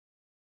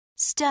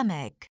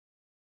stomach,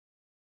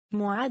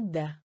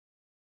 معدة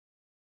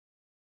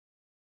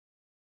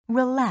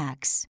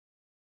relax,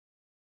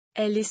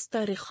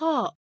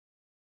 الاسترخاء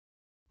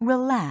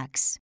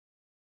relax,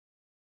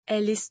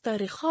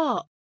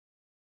 الاسترخاء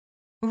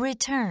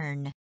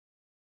return,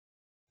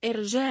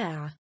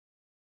 إرجاع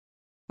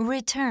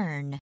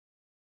return,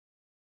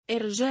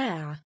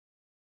 إرجاع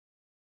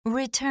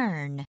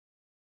return,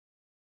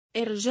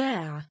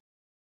 إرجاع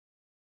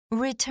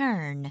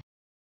return,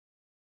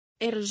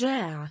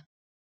 إرجاع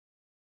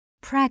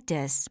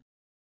practice,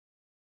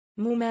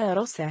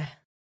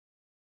 ممارسة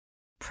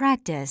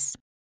practice,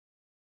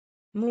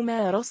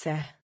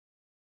 ممارسة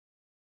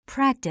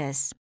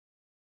practice,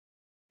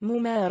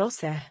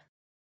 ممارسة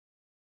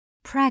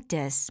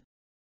practice,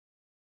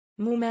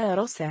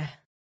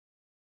 ممارسة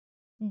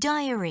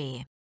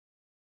diary,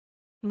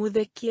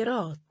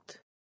 مذكرات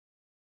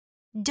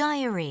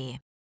diary,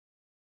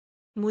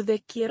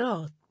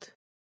 مذكرات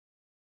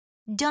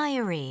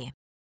diary,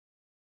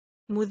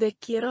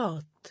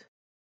 مذكرات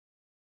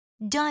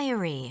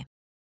diary,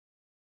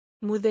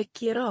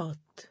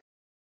 مذكرات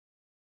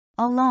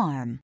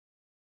alarm,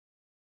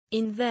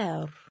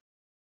 إنذار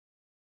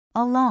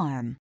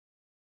alarm,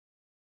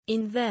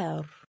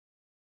 إنذار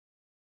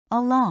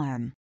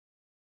alarm,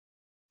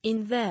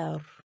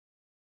 إنذار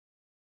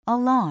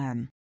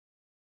alarm,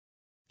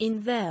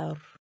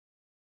 إنذار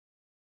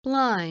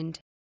blind,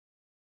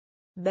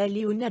 بل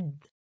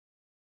يند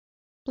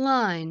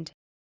blind,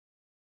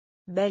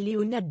 بل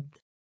يند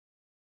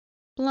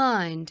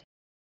blind,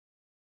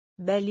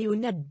 بل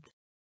يند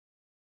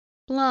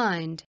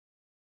blind,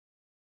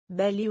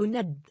 بل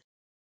يند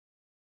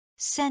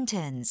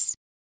sentence,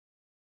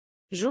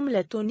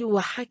 جملة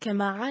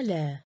وحكم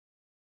على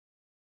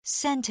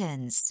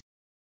sentence,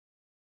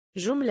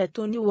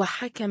 جملة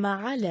وحكم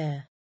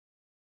على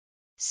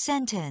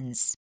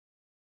sentence,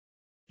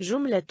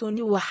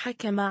 جملة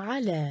وحكم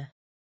على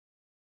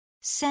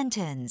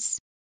sentence,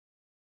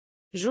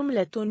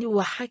 جملة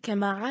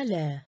وحكم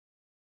على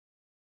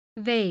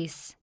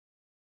vase,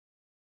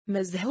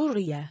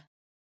 مزهورية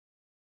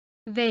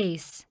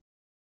vase,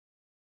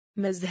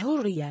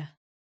 مزهورية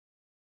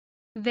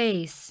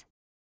vase,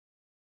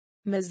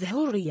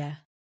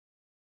 مزهورية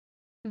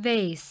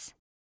vase,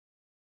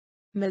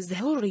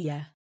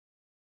 مزهورية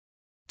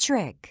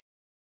trick,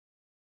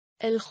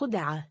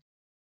 الخدعة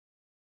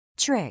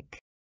trick,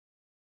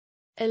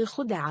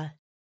 الخدعة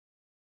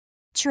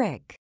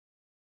trick,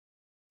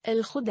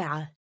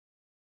 الخدعة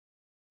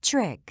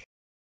trick,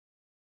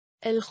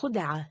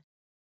 الخدعة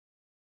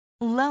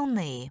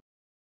lonely,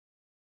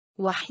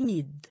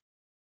 وحيد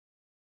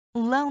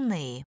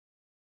lonely,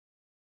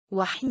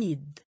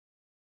 وحيد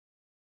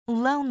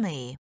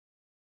lonely,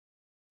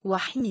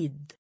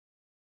 وحيد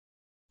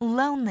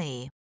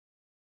lonely,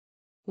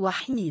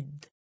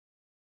 وحيد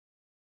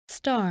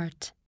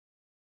start,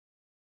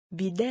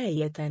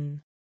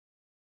 بداية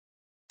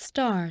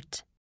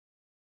start,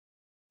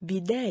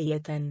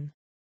 بداية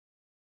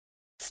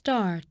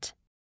start,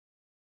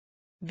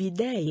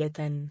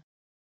 بداية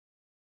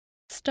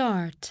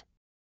start,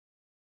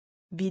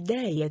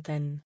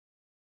 بداية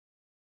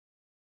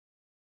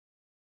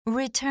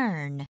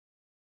return,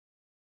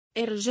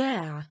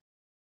 إرجاع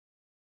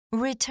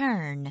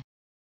return,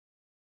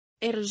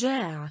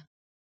 إرجاع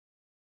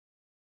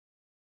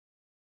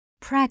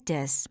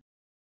practice,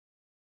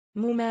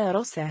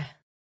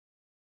 ممارسة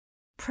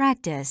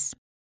practice,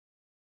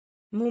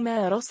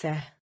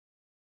 ممارسة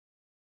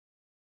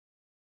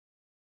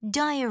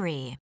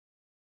diary,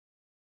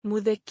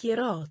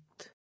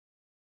 مذكرات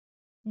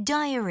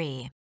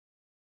diary,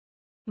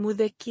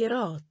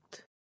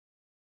 مذكرات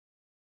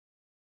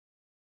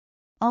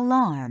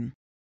alarm,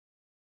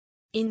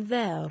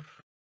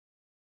 إنذار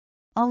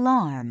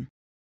alarm,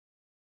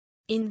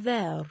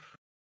 إنذار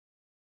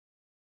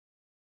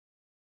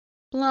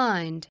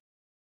blind,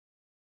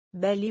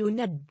 بل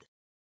يند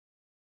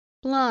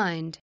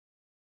blind,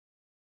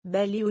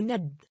 بل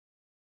يند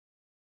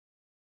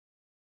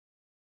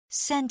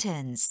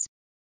sentence,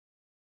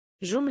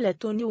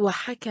 جملة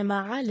وحكم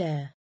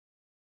على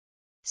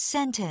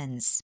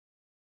sentence,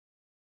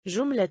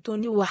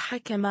 جملة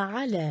وحكم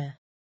على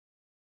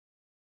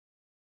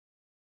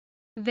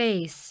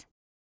vase,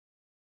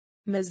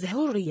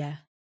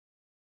 مزهورية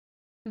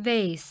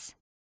vase,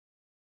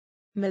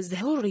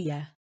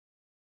 مزهورية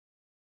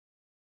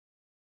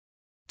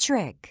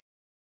trick,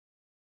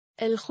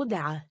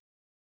 الخدعة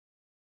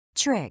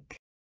trick,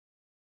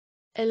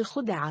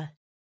 الخدعة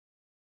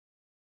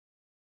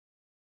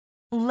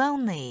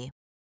lonely,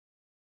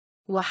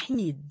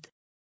 وحيد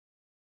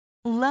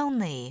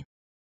lonely,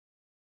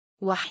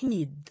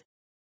 وحيد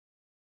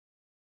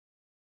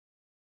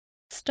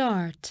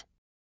start,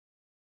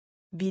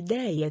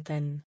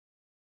 بداية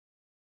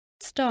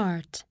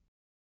start,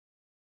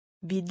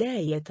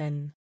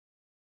 بداية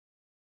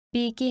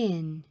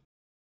begin,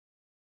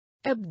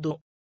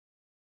 أبدأ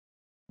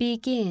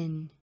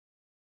begin,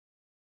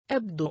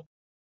 أبدأ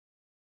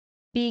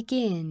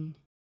begin,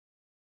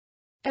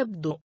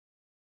 أبدأ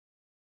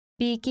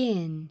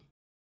begin,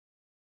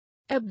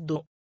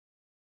 أبدأ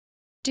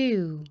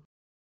do,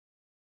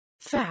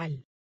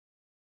 فعل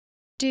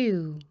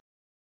do,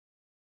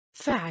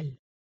 فعل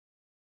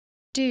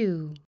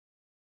do,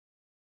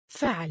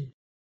 فعل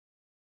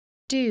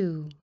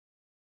do,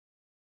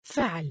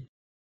 فعل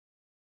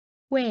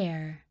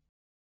where,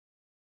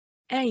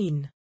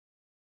 أين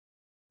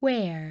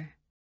where,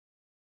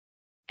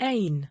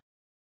 أين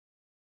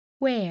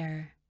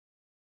where,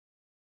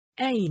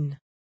 أين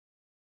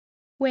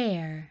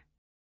where,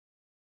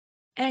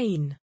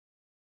 أين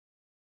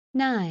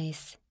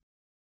nice,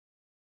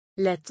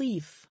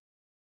 لطيف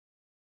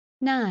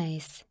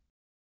nice,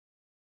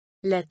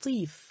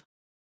 لطيف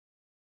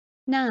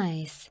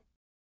nice,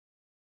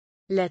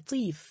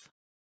 لطيف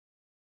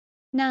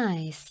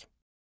nice,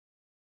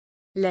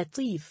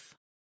 لطيف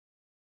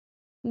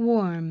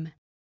warm,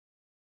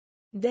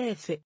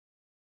 دافئ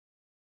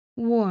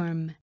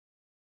warm,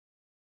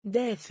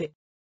 دافئ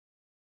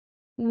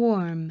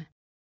warm,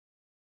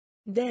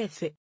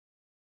 دافئ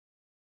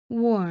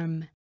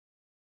warm.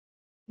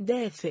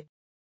 دافئ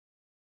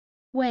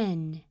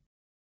When,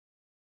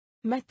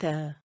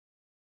 متى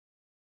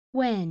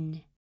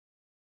when,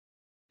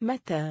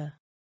 متى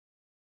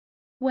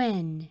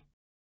when,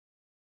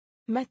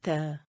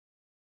 متى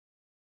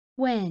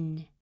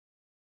when.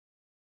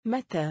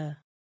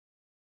 متى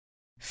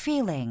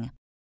feeling,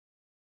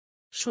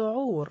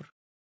 شعور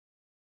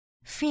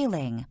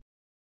feeling,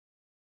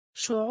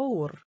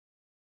 شعور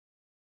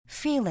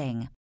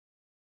feeling,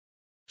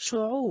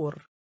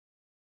 شعور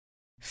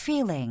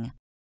feeling,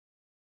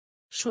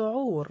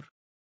 شعور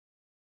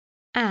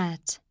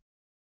At,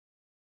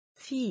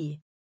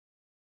 في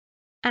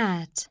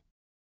at,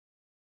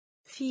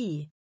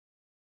 في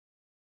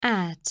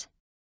at,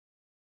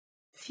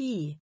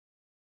 في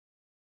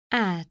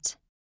at.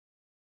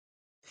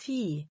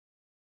 في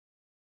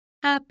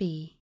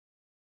Happy,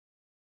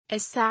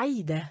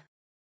 السعيدة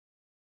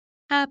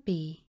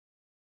happy,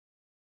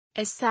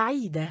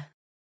 السعيدة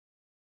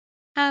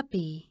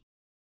happy,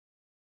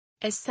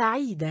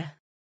 السعيدة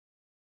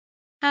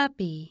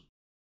happy.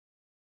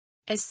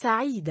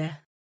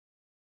 السعيدة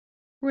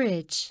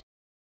Rich,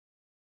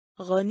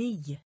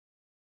 غني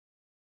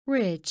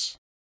rich,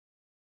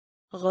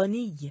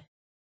 غني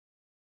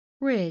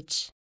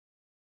rich,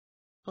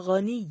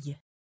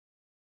 غني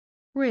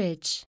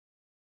rich.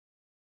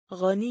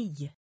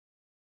 غني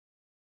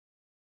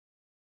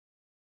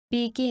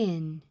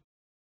Begin,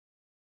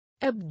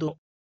 أبدأ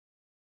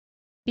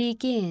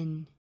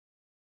begin.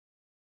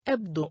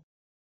 أبدأ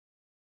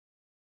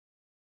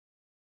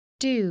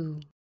Do,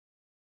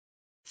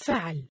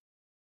 فعل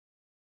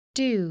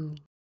do.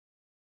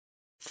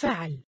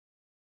 فعل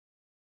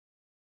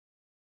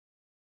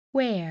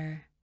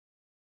Where,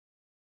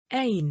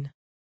 أين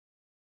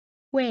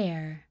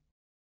where.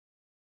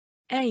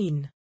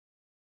 أين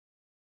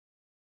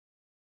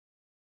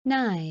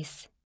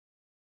Nice,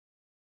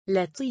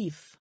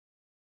 لطيف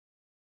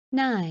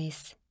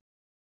nice.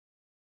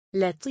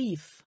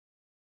 لطيف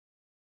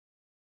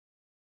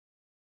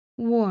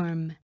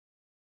Warm,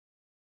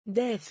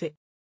 دافئ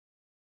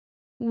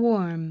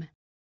warm.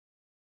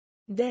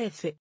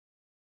 دافئ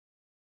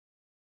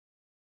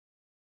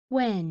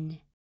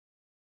When,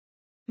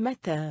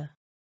 متى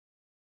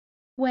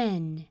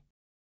when.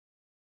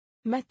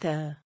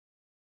 متى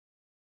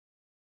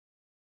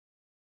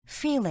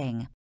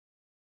feeling,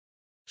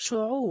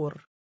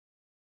 شعور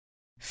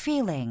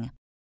feeling,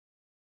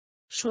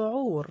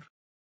 شعور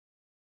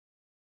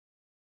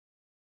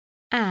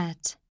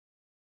At,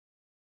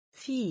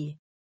 في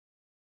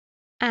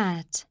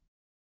at.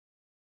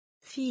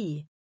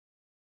 في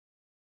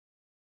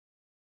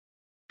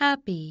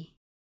Happy,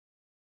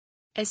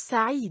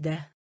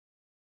 السعيدة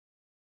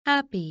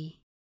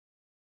happy.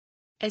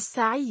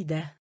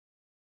 السعيدة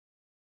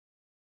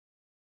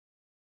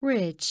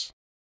Rich,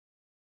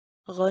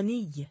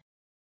 غني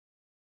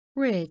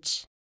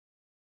rich.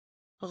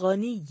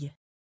 غني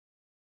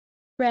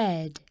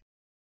Red,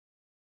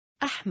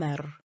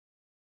 أحمر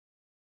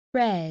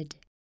red,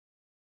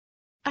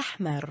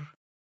 أحمر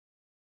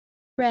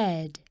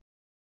red,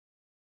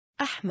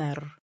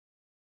 أحمر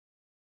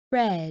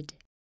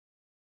red.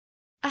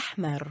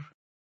 أحمر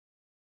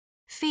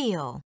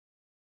feel,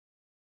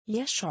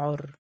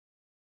 يشعر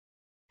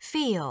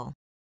feel,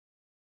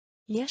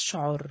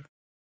 يشعر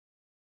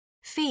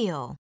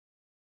feel,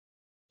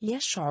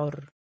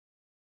 يشعر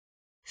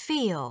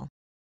feel,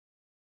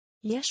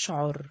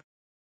 يشعر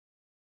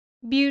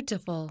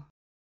Beautiful,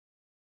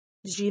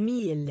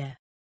 جميل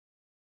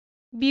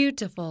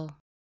beautiful,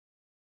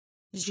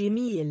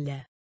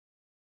 جميل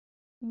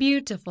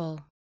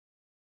beautiful,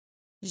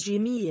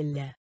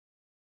 جميل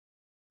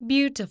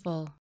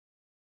beautiful.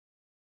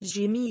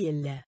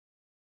 جميل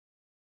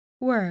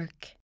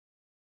Work,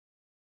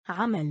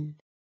 عمل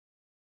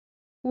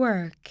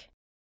work,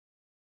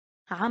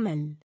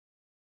 عمل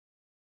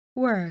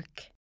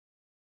work,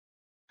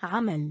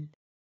 عمل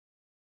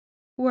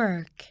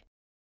work.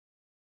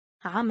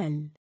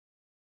 عمل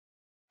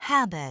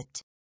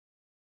habit,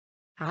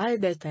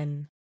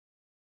 عادة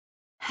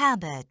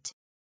habit,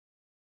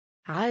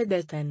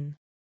 عادة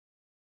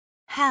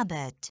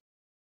habit,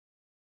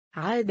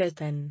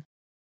 عادة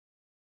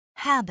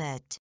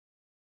habit,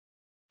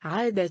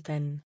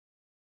 عادة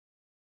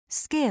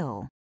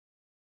skill,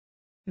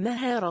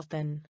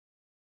 مهارة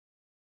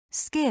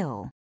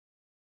skill,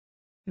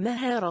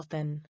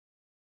 مهارة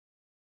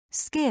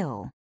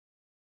skill,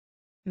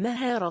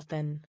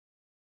 مهارة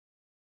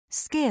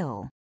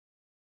skill,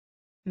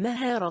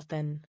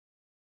 مهارة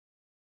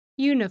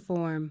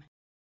Uniform,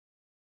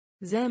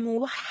 ذا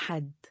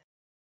موحد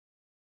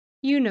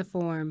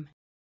uniform,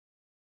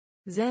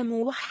 ذا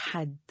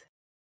موحد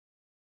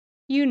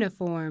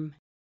uniform,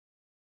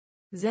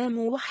 ذا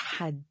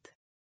موحد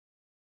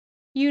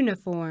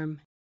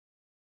uniform.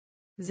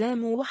 ذا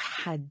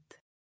موحد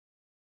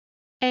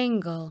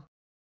Angle,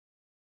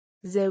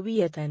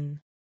 زاوية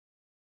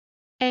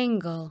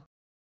angle,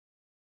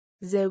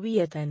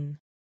 زاوية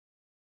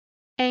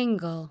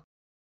angle,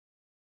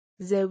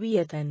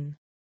 زاوية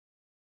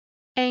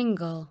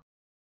angle.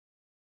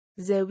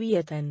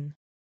 زاوية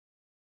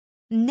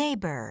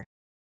neighbor,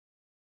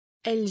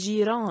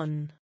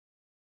 الجيران،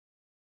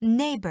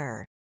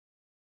 neighbor,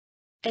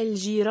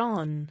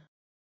 الجيران،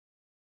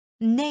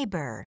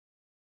 neighbor,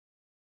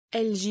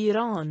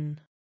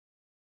 الجيران،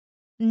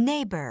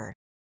 neighbor,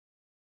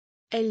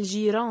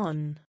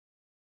 الجيران،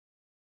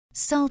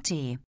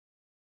 salty,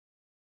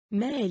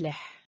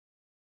 مالح،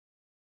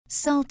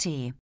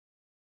 salty,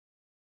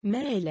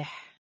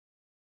 مالح،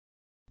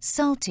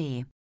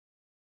 salty,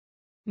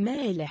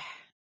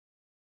 مالح،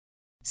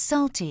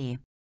 salty,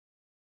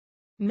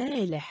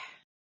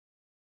 مالح،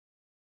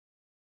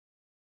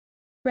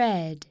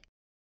 red,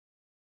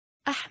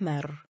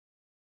 أحمر،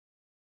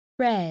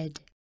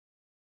 red,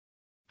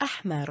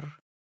 أحمر،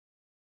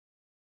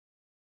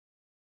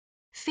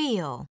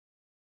 feel,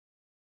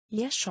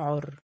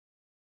 يشعر،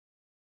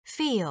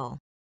 feel,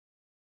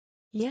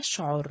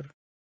 يشعر،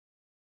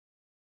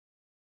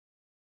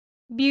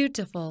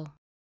 beautiful,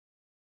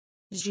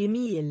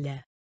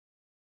 جميل،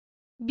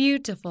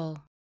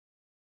 beautiful,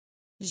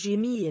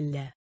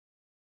 جميل،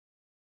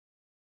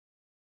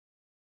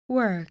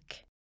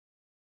 work,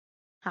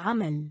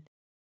 عمل،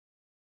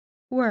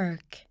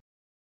 work,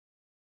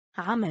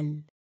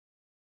 عمل،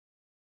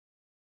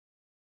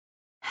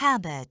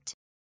 habit,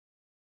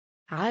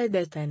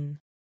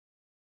 عادة،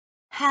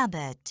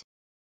 habit,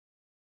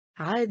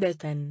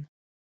 عادة،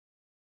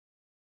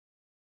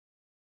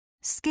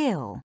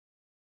 skill,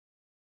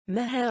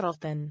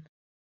 مهارة،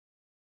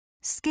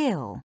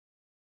 skill,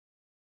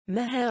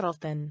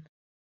 مهارة،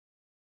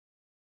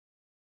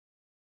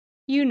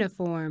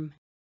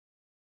 uniform,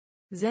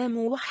 ذا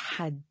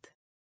موحد،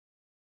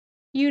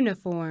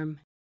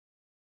 uniform,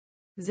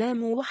 ذا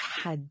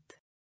موحد،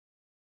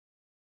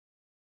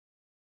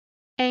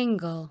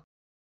 angle,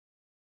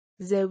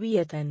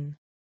 زاوية،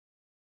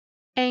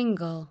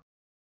 angle,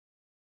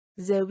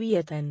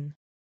 زاوية،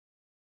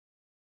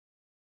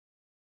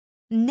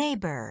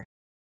 neighbor,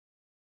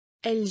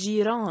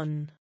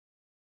 الجيران،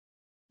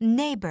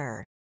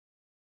 neighbor,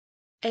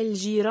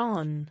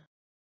 الجيران،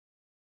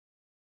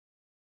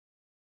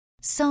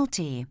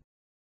 salty,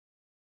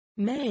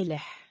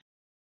 مالح،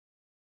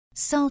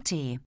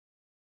 salty,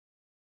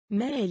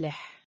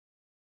 مالح،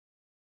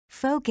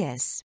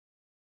 focus,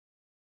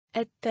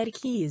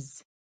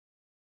 التركيز،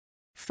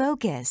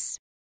 focus,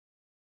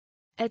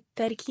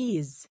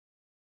 التركيز،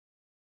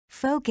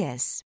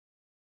 focus,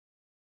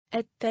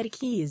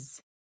 التركيز،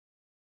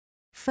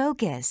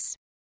 focus,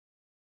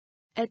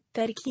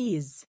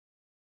 التركيز،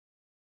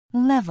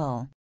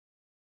 level,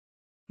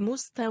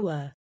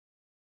 مستوى،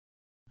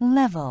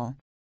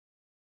 level,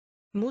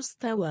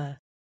 مستوى،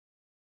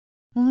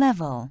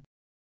 level,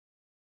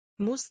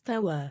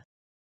 مستوى،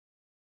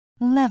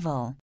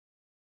 level,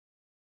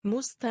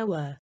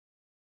 مستوى،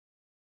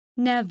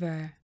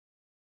 never,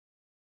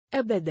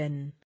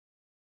 أبدا،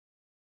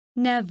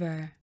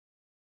 never,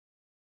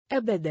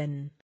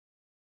 أبدا،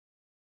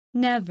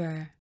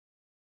 never,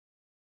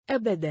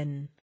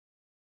 أبدا،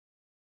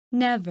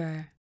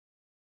 never,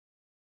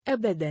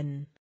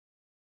 أبدا،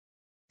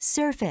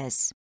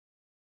 surface,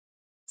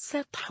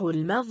 سطح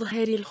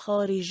المظهر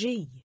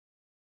الخارجي،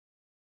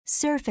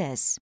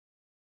 surface,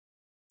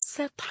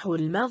 سطح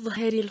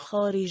المظهر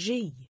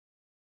الخارجي،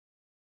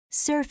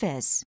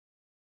 surface,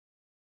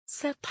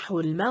 سطح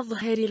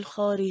المظهر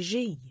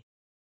الخارجي،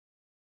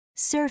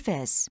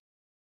 surface,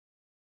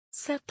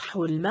 سطح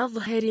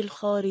المظهر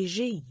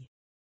الخارجي،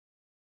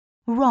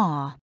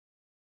 raw,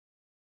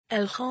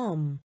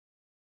 الخام،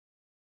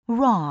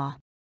 raw,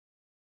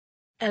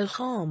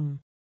 الخام،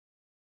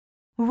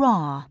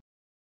 raw,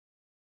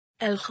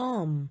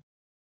 الخام،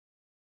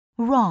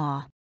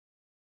 raw,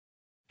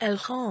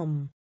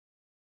 الخام،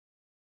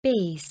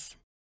 base,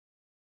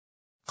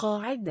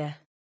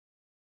 قاعدة،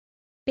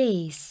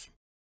 base,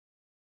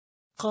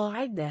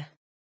 قاعدة،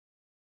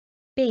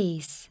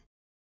 base,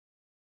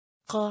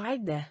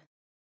 قاعدة،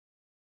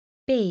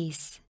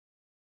 base,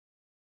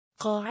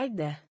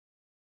 قاعدة،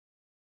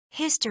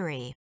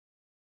 history,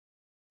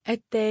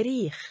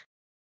 التاريخ،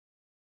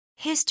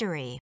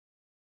 history,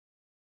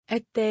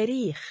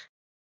 التاريخ،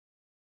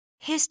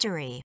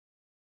 history,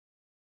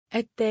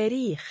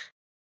 التاريخ،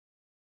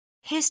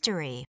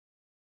 history,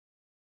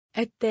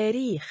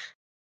 التاريخ،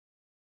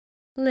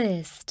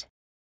 list,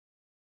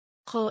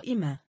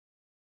 قائمة،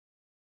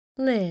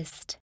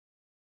 list,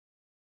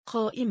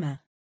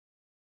 قائمة،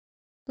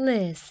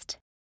 list,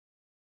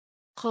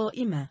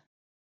 قائمة،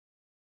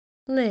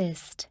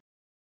 list,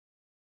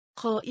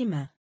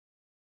 قائمة،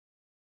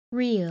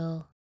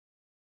 real,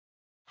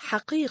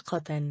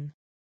 حقيقة،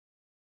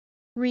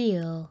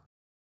 real,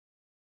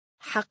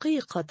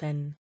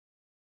 حقيقة،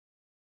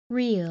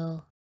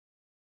 real,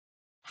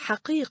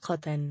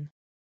 حقيقة،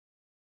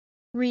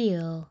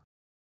 real,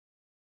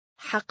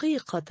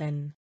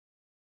 حقيقة،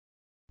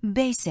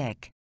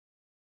 basic,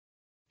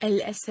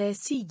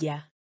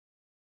 الأساسية،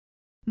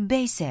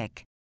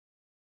 basic,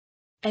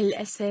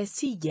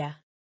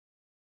 الأساسية،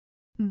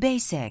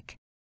 basic,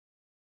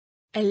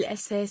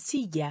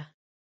 الأساسية،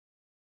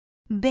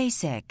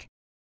 basic,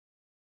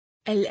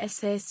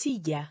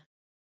 الأساسية،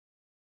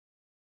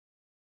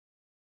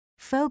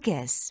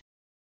 focus,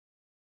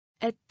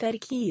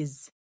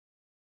 التركيز،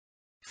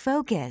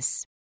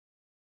 focus,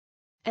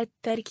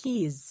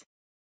 التركيز.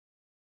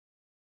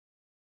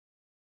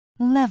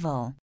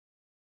 level,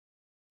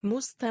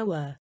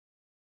 مستوى.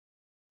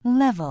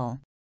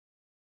 level,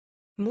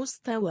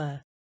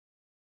 مستوى.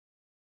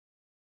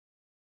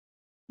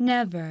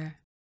 never,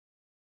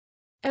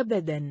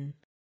 أبدا.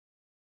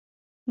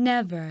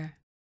 never,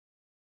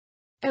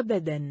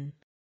 أبدا.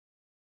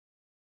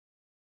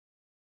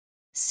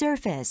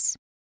 surface,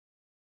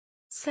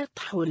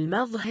 سطح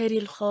المظهر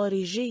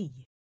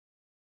الخارجي.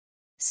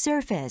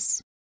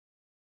 surface,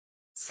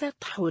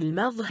 سطح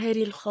المظهر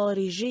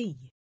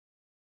الخارجي.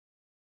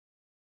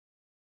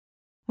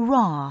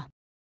 raw,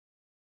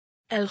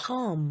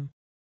 الخام.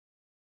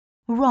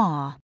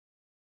 raw,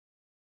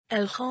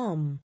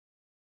 الخام.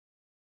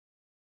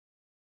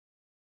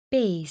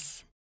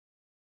 base,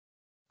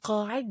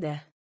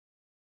 قاعدة.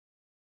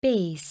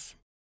 base,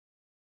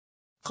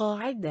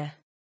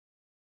 قاعدة.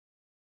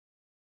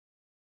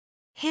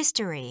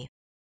 history,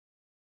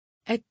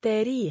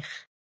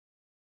 التاريخ.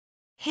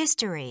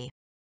 history,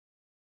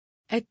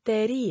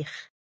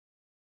 التاريخ.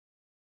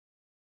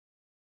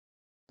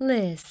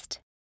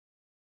 list,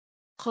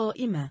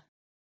 قائمة.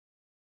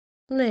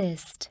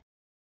 list,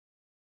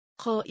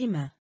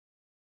 قائمة.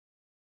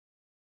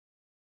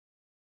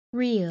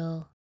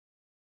 real,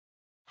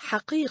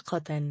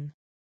 حقيقة.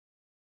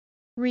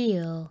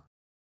 real,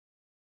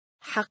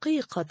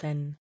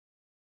 حقيقة.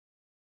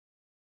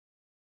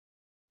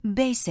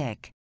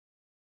 basic,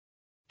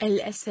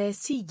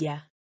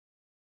 الأساسية.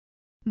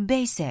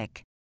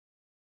 basic,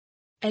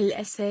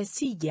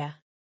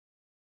 الأساسية.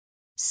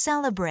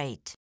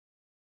 celebrate,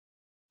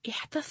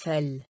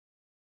 احتفل.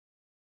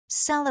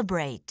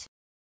 celebrate,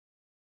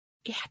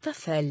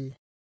 احتفل.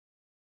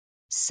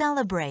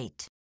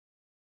 celebrate,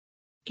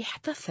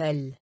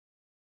 احتفل.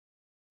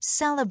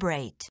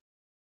 celebrate,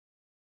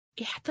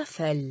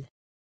 احتفل.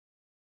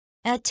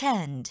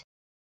 attend,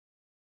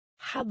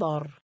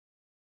 حضر.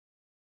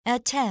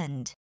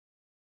 attend,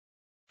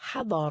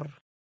 حضر.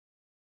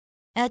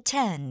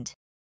 attend,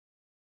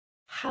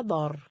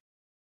 حضر.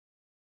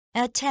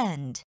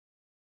 attend,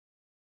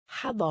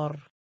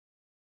 حضر.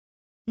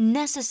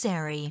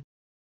 necessary,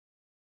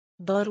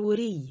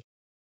 ضروري.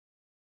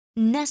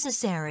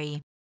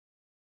 necessary,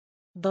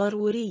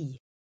 ضروري.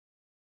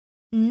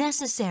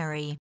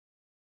 necessary,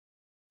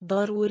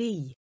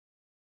 ضروري.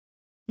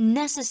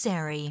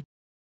 necessary,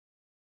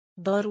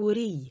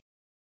 ضروري.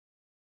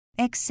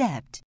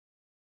 accept,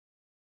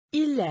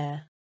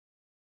 إلا.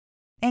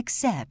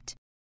 accept,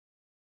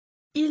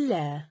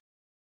 إلا.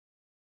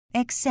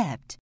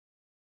 accept,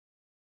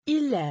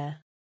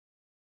 إلا.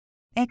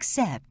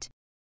 accept,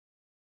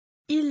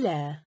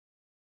 إلا.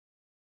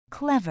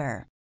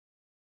 clever,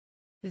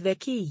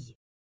 ذكي.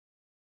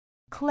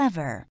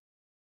 clever,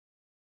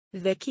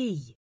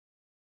 ذكي.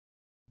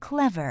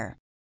 clever,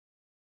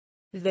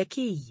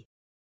 ذكي.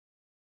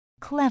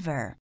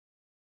 clever,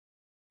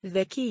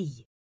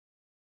 ذكي.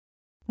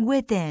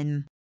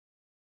 within,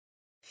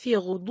 في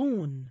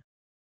غضون.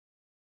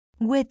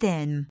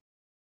 within,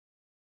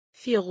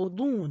 في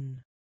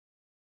غضون.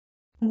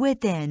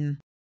 within,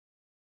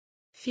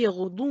 في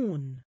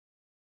غضون.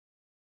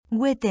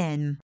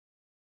 within,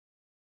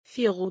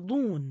 في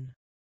غضون.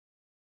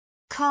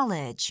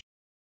 college,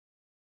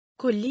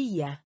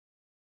 كلية.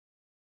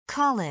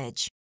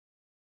 college,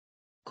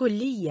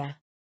 كلية.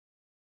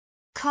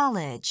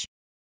 college,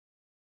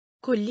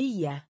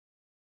 كلية.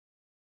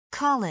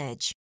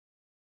 college,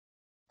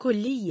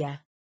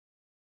 كلية.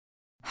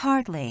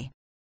 hardly,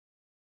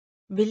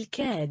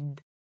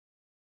 بالكاد.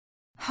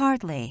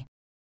 hardly,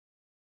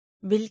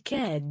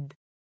 بالكاد.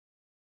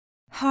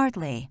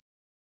 hardly,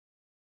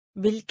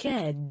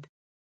 بالكاد.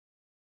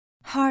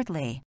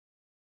 hardly,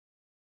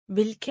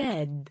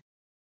 بالكاد.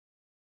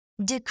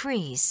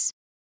 decrease,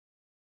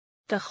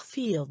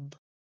 تخفيض.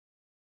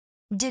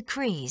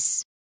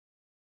 decrease,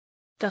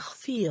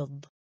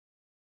 تخفيض.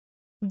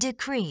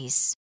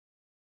 decrease,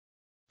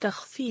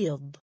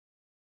 تخفيض.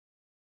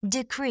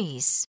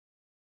 decrease,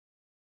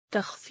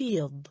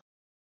 تخفيض.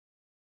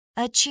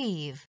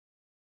 achieve,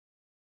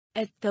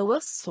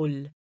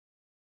 التوصل.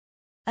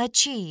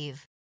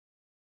 achieve,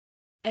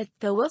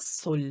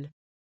 التوصل.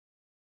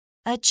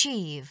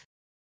 achieve,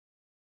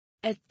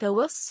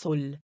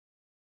 التوصل.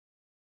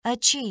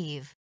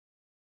 achieve,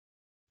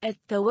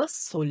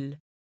 التوصل.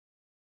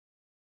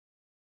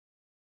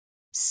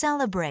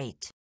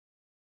 celebrate,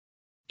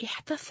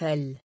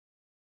 احتفل.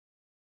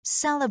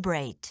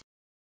 celebrate,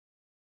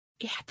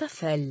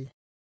 احتفل.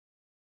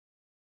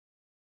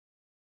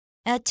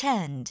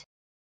 attend,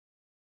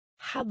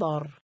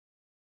 حضر.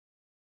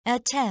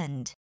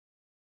 attend,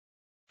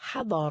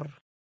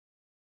 حضر.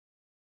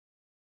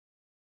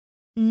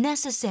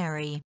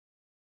 necessary,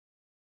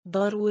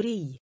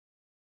 ضروري.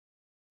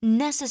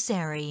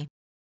 necessary,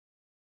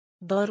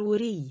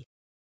 ضروري.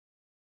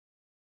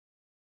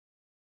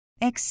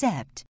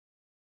 accept,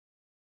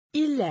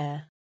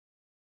 إلا.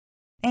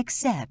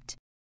 accept,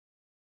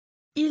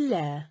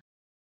 إلا.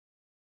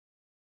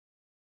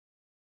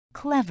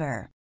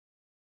 clever,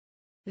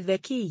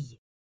 ذكي.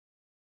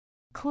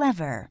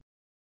 clever,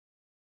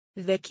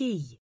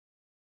 ذكي.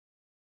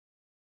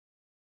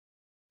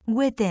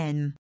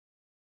 within,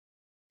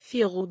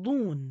 في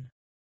غضون.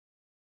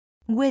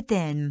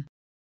 within,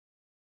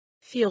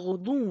 في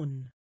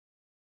غضون.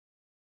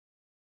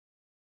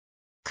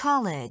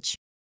 college,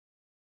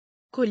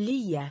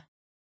 كلية.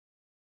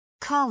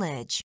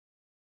 college,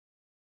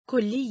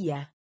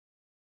 كلية.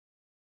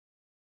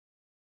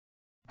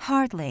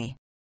 hardly,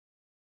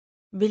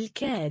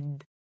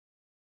 بالكاد.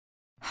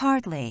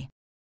 hardly,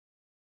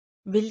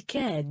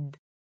 بالكاد.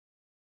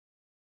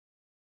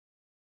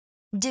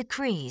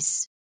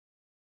 decrease,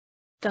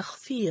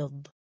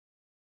 تخفيض.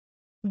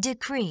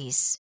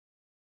 decrease,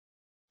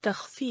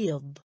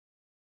 تخفيض.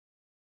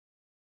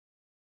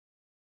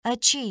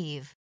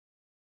 achieve,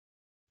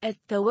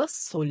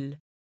 التوصل.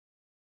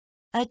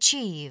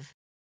 achieve,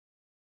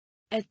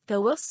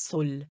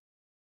 التوصل.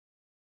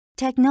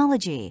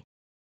 technology,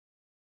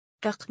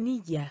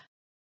 تقنية.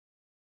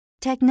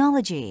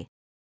 technology,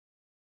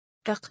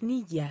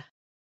 تقنية.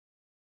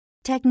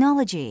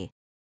 technology,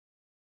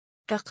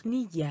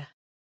 تقنية.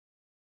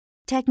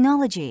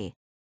 technology,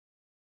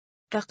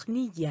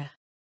 تقنية.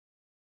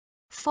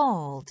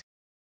 fold,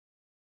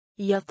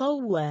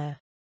 يطوى.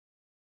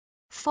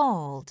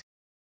 fold,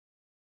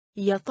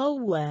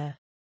 يطوى.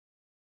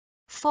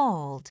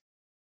 fold,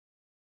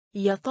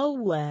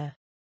 يطوى.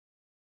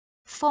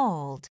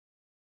 fold,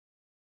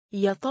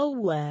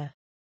 يطوى.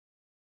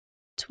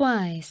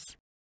 twice,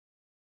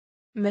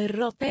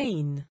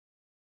 مرتين.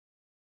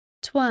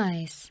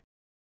 twice,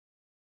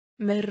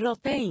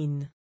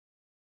 مرتين.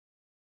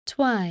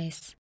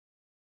 twice,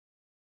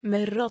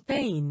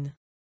 مرتين.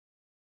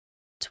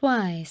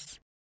 twice,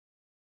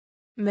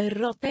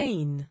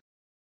 مرتين.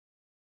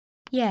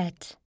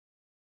 yet,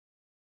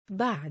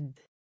 بعد.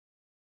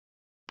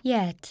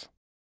 yet,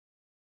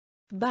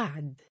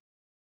 بعد.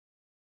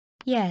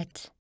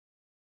 yet,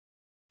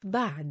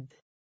 بعد.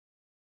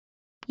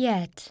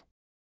 yet,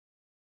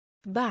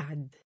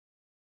 بعد.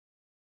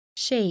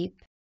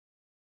 shape,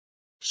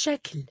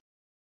 شكل.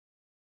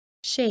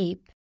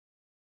 shape,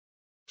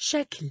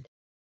 شكل.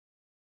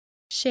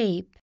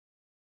 shape,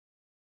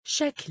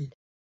 شكل.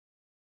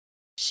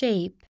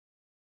 shape,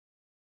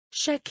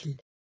 شكل.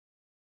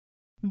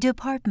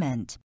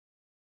 department,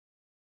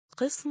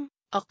 قسم.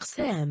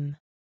 أقسام.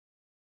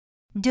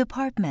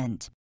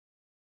 department,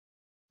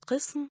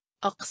 قسم.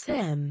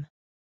 أقسام.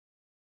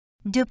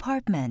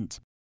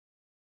 department,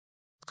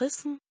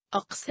 قسم.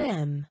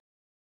 أقسام.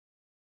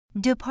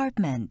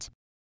 department,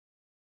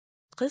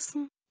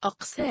 قسم.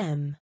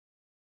 أقسام.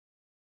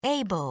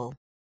 able,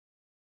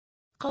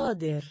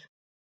 قادر.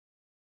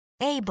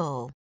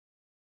 able,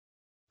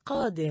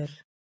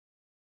 قادر.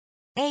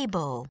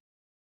 able,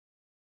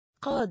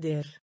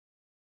 قادر.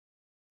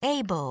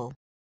 able,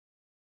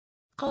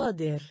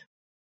 قادر.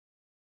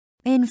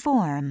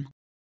 inform,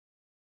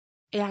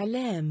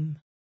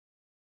 إعلام.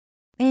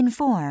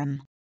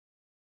 inform,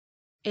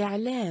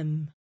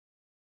 إعلام.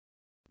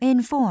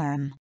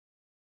 inform,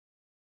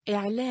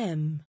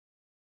 إعلام.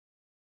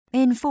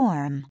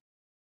 inform,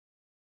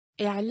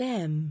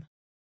 إعلام.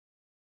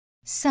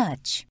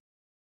 such,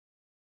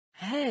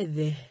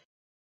 هذه.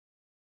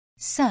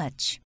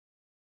 such,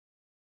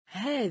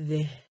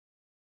 هذه.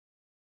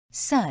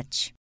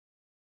 such,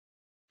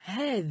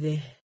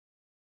 هذه.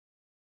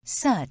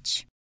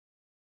 such,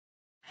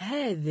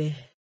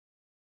 هذه.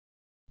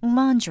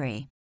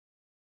 laundry,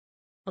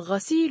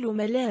 غسيل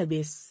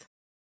ملابس.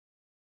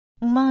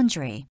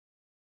 laundry,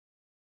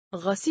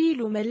 غسيل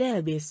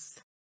ملابس.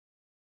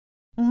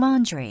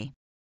 laundry,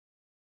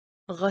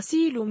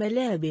 غسيل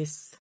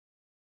ملابس.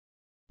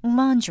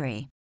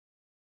 laundry,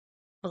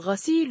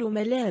 غسيل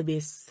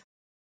ملابس.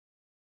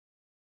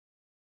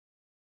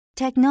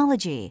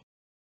 technology,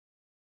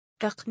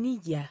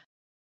 تقنية.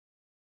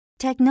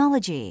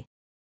 technology,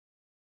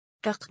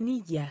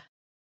 تقنية.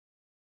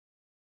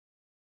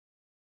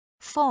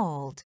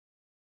 fold,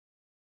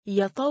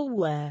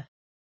 يطوى.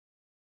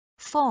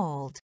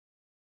 fold,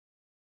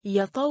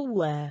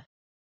 يطوى.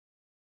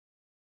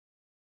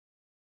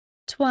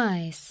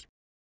 twice,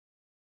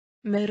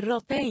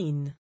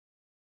 مرتين.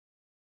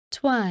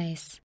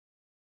 twice,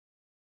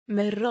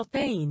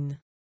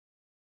 مرتين.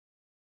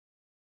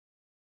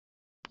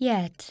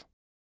 yet,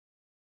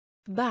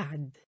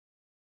 بعد.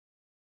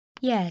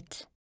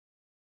 yet,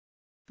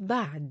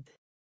 بعد.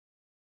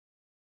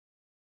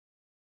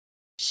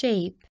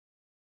 shape,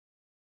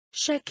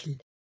 شكل.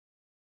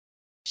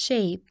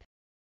 shape,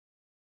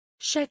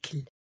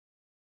 شكل.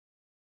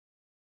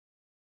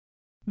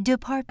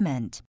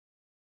 department,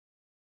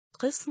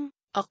 قسم.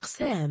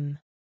 أقسام.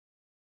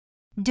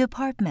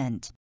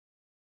 department,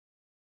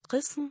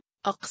 قسم.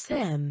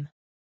 أقسام.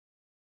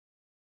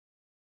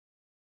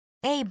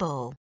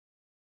 able,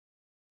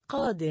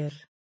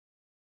 قادر.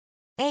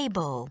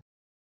 able,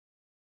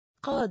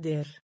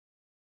 قادر.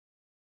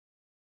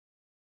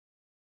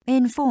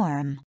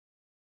 inform,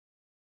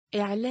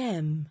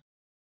 إعلام.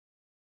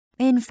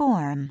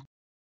 inform,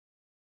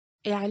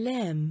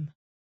 إعلام.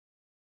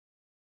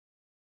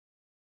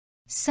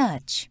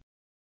 such,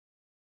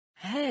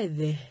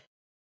 هذه.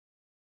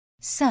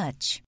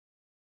 such,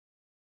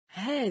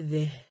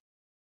 هذه.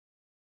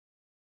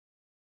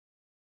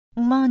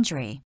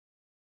 laundry,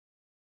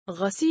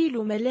 غسيل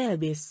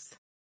ملابس.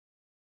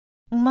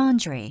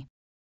 laundry,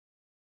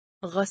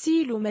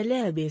 غسيل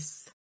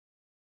ملابس.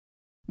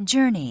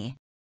 journey,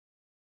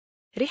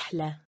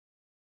 رحلة.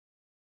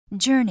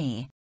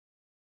 journey,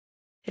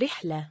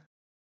 رحلة.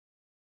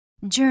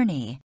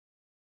 journey,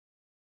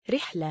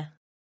 رحلة.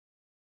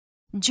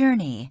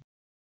 journey,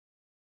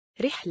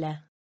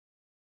 رحلة.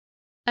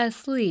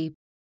 asleep,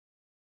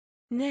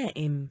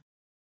 نائم.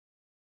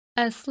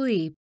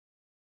 asleep,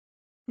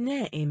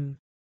 نائم.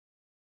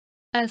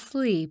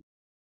 asleep,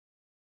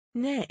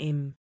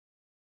 نائم.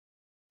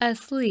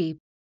 asleep,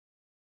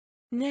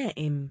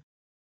 نائم.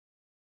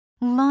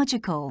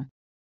 logical,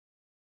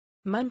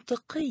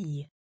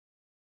 منطقي.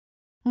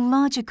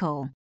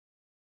 logical,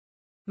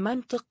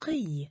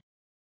 منطقي.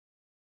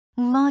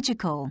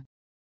 logical,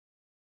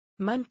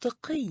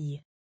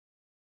 منطقي.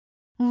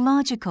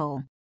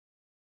 logical,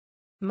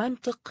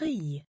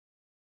 منطقي.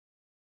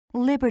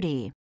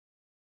 liberty,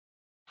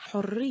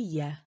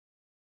 حرية.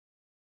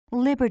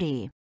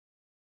 liberty,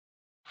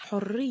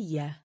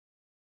 حرية.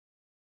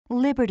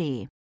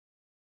 liberty,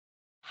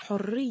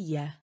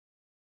 حرية.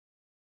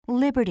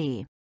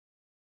 liberty,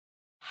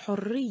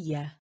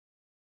 حرية.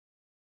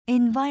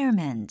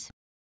 environment,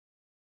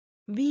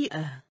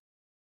 بيئة.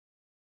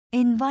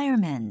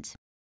 environment,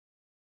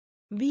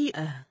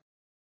 بيئة.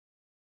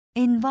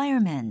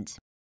 environment,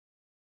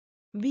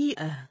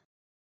 بيئة.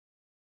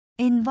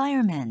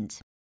 environment,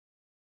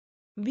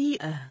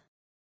 بيئة.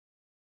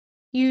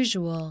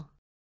 usual,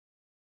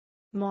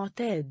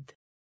 معتاد.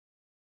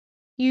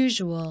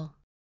 usual,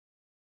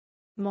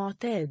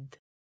 معتاد.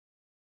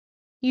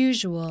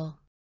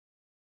 usual,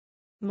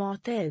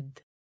 معتاد.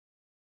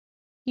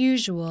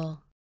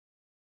 usual,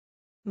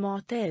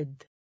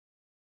 معتاد.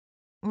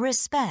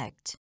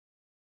 respect,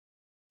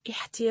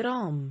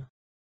 احترام.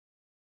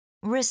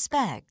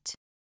 respect,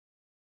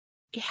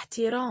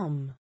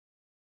 احترام.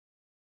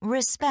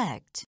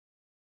 respect,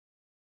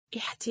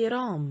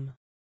 احترام.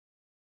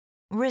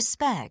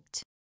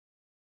 respect,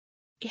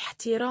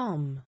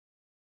 احترام.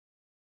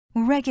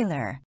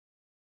 regular,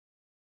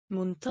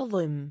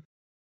 منتظم.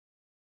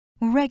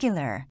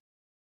 regular,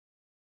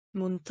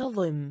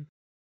 منتظم.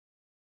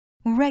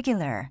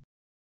 regular,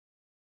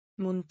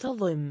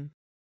 منتظم.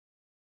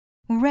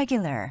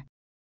 regular,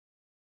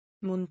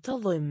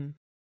 منتظم.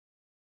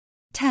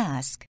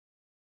 task,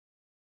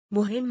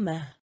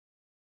 مهمة.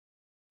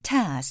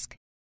 task,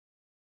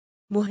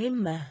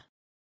 مهمة.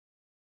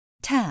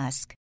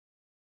 task,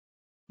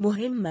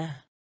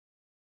 مهمة.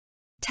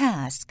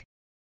 task,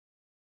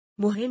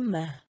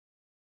 مهمة.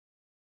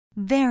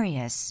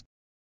 various,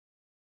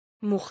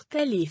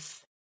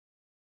 مختلف.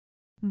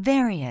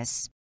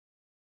 various,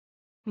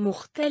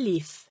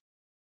 مختلف.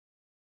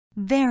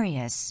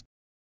 various,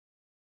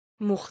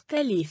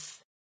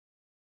 مختلف.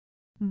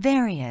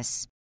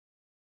 various,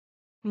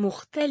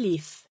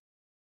 مختلف.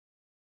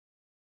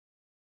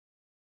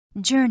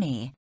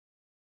 journey,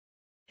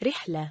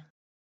 رحلة.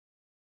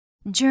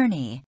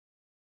 journey,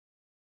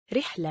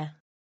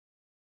 رحلة.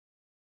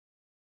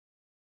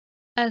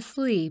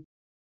 asleep,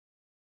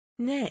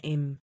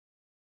 نائم.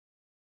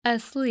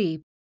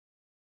 asleep,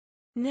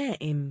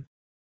 نائم.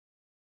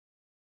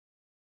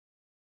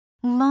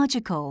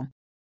 logical,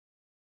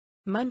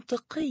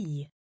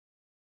 منطقي.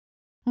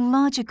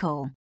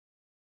 logical,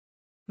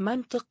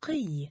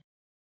 منطقي.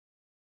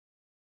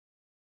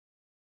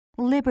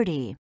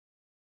 liberty,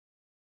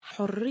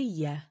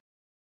 حرية.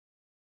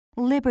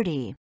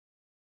 liberty,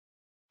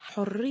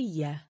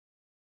 حرية.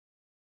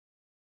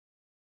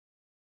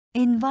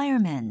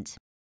 environment,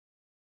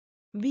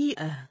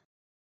 بيئة.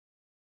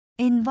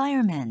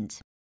 environment,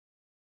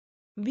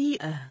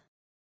 بيئة.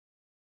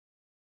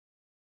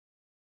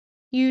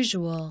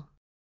 usual,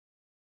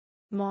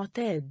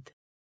 معتاد.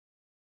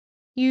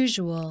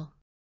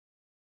 usual,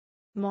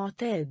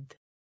 معتاد.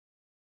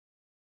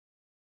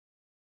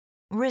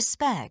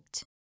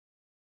 respect,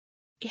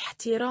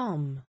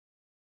 احترام.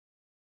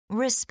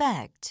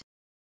 respect,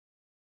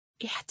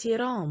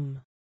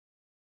 احترام.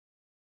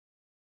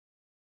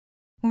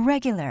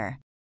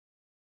 regular,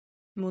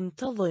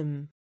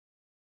 منتظم.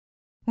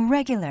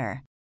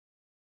 regular,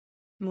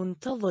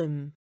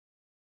 منتظم.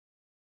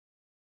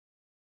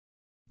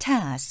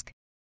 task,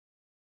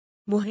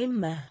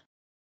 مهمة.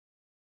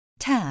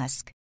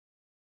 task,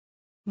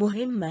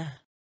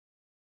 مهمة.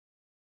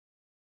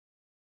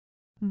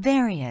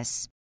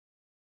 various,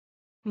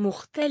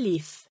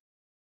 مختلف.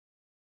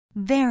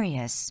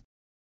 various,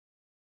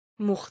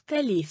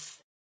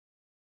 مختلف.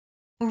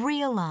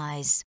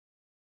 realize,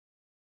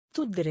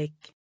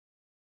 تدرك.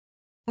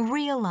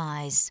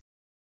 realize,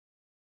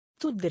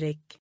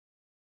 تدرك.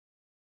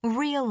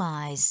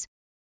 realize,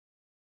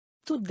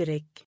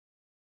 تدرك.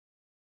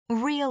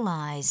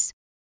 realize,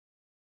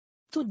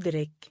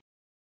 تدرك.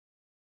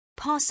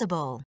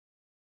 possible,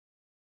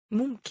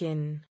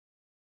 ممكن.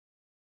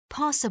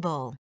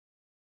 possible,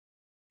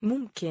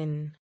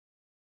 ممكن.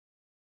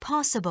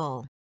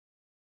 possible,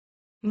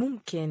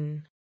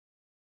 ممكن.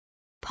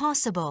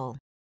 possible,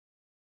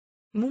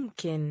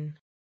 ممكن.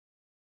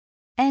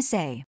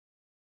 essay,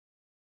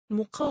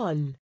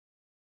 مقال.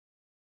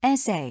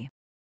 essay,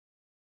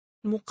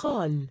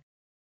 مقال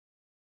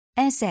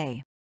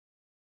essay,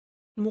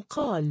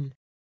 مقال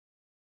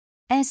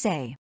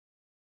essay,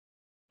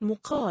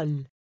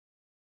 مقال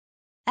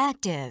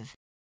active,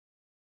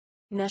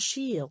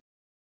 نشيط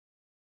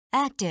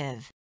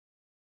active,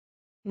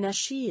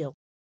 نشيط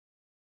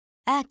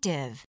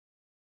active,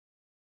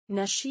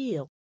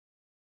 نشيط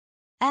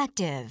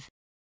active,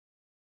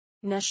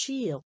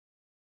 نشيط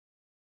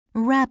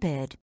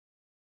rapid,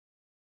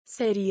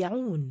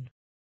 سريعون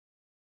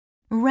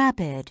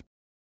rapid,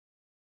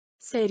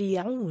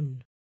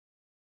 سريعون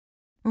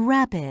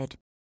rapid,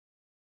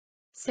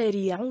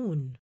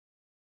 سريعون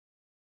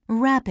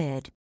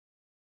rapid,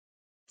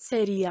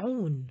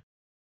 سريعون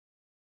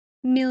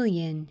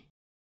million,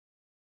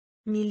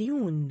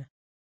 مليون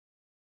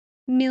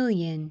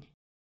million,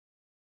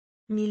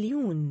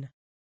 مليون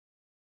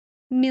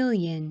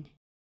million,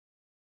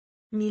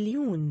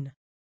 مليون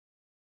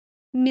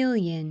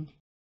million,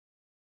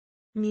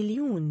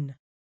 مليون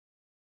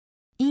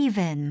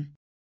even,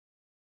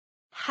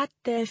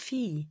 حتى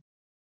في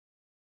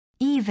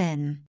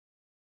even,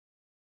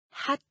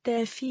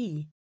 حتى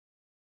في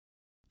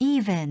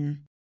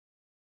even,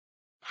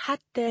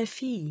 حتى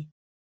في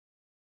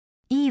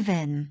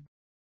even,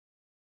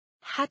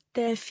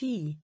 حتى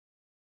في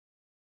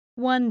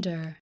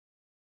wonder,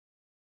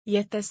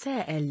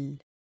 يتساءل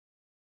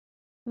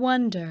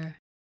wonder,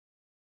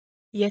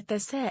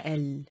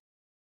 يتساءل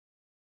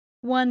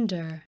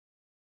wonder,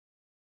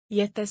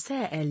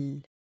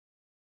 يتساءل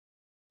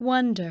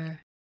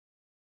wonder,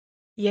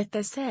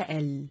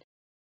 يتساءل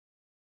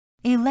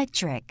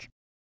electric,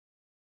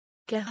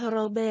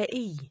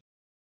 كهربائي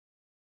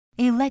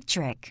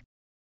electric,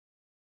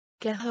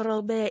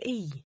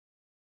 كهربائي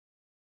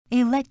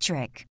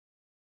electric,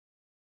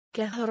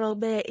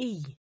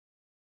 كهربائي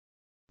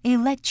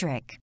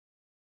electric,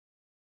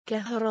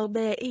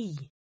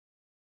 كهربائي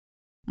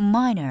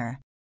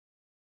minor,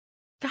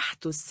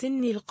 تحت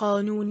السن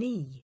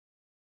القانوني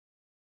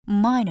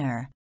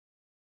minor,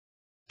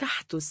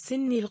 تحت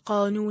السن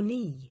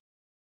القانوني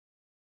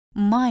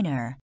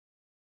minor,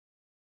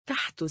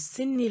 تحت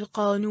السن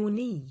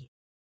القانوني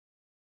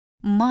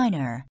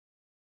minor,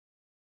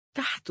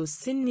 تحت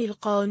السن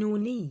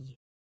القانوني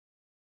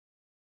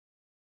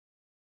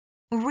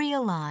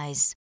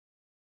realize,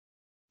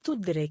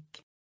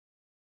 تدرك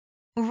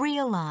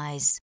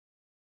realize,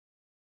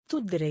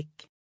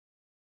 تدرك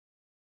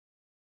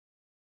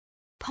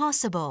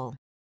possible,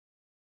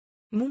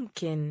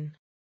 ممكن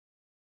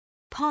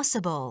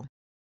possible,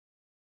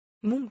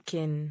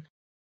 ممكن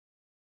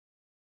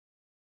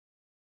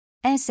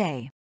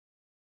essay,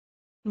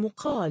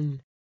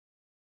 مقال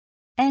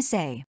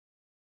essay,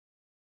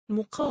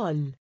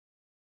 مقال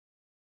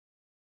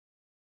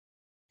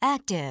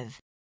active,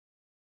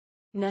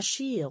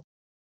 نشيط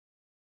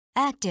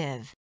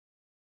active,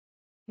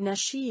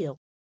 نشيط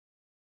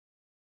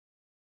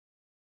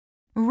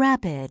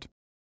rapid,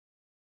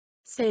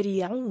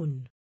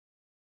 سريعون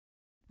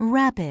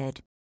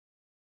rapid,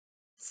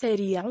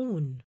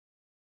 سريعون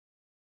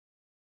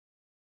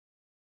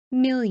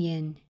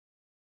million,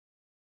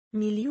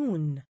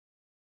 مليون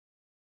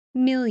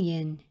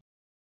million,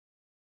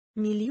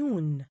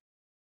 مليون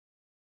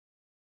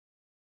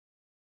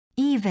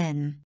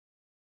even,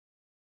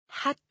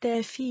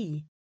 حتى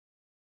في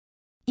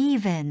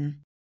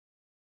even,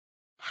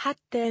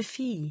 حتى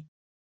في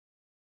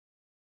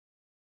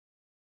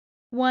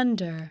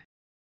wonder,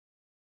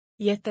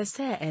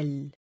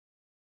 يتساءل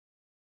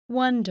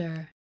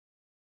wonder,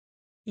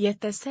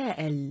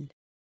 يتساءل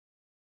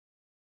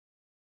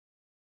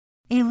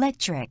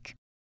electric,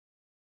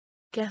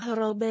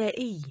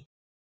 كهربائي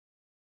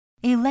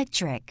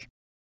electric,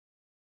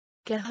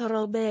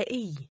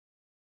 كهربائي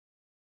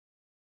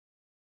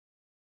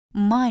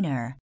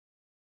minor,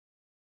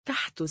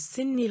 تحت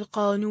السن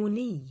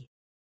القانوني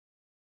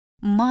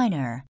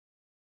minor,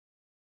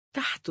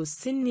 تحت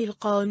السن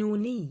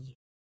القانوني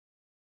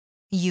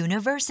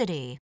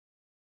university,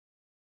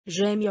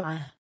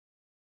 جامعة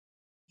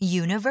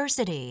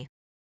university,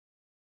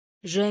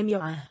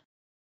 جامعة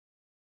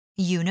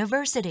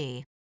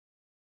university,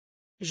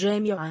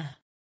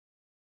 جامعة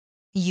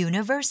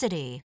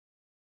university,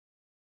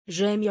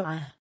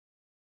 جامعة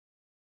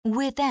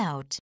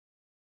without,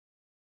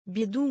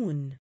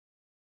 بدون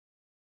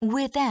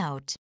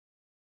without,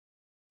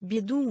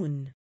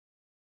 بدون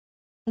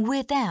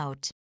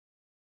without,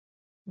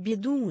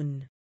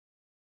 بدون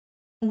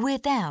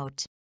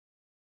without,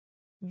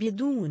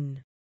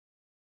 بدون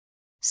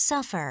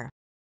suffer,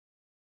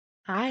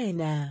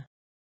 عانى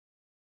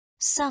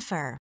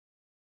suffer,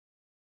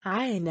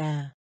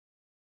 عانى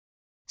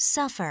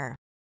suffer,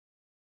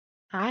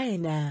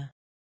 عانى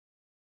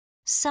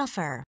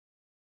suffer,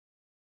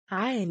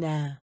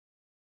 عانى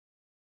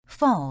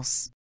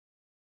false,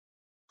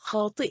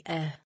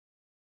 خاطئة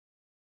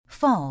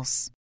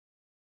false,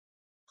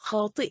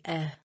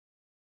 خاطئة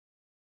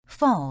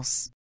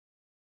false,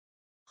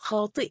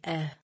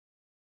 خاطئة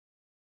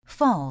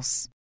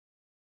false,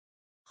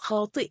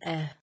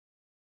 خاطئة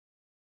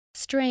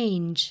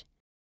strange,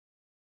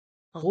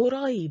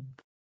 غريب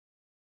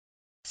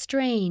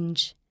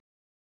strange,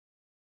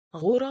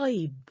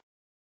 غريب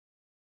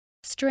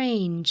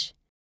strange,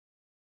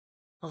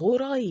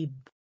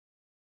 غريب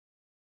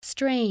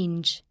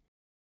strange,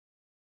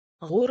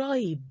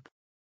 غريب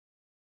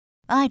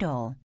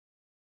idle,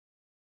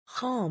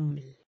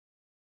 خامل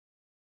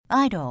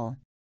idle,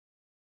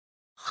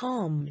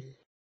 خامل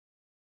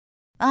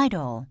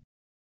idle,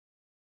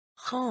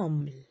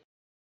 خامل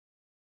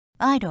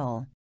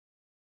idle,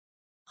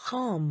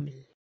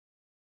 خامل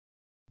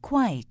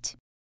quite,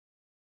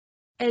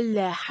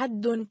 إلا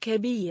حد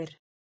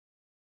كبير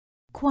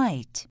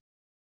quite,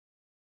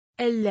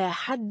 إلا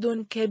حد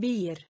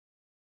كبير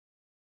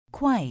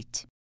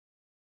quite,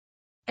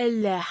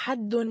 إلا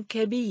حد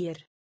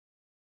كبير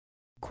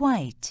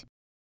quite,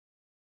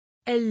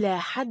 إلا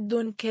حد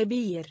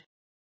كبير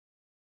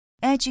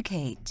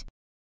educate,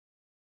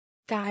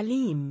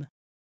 تعليم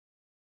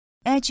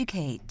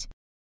educate,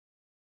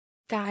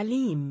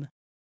 تعليم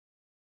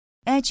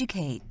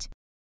educate,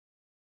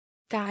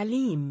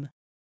 تعليم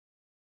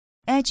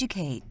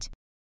educate,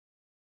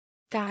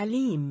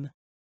 تعليم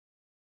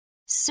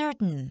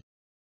certain,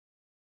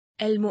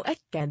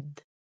 المؤكد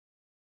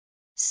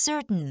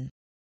certain,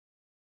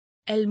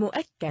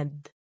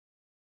 المؤكد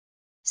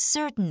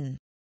certain,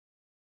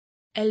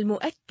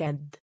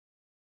 المؤكد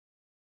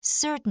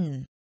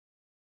certain,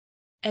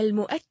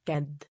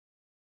 المؤكد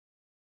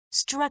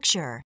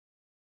structure,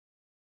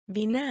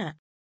 بناء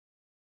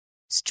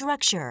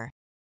structure,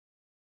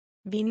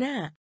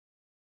 بناء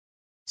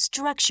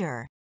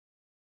structure,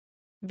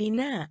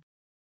 بناء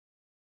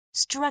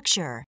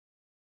structure,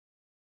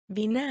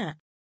 بناء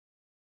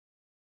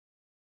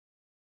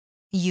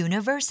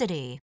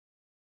university,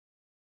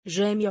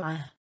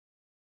 جامعة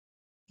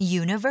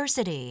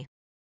university,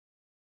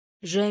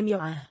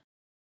 جامعة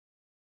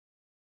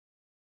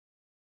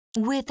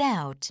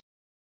without,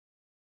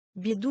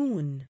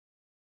 بدون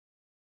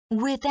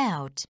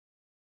without,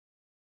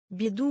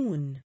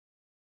 بدون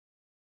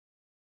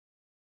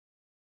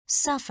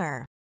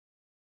suffer,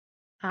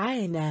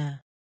 عانى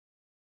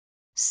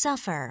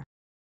suffer,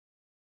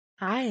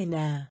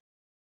 عانى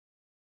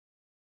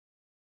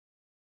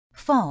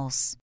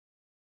false,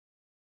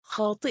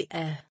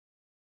 خاطئة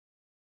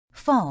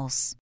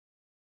false,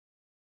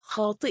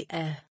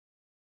 خاطئة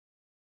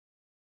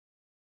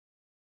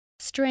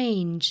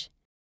strange,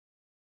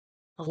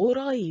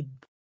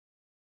 غريب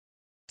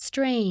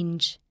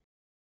strange,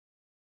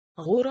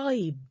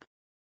 غريب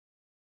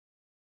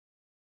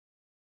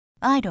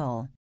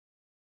idle,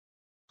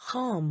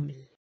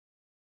 خامل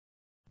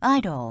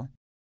idle,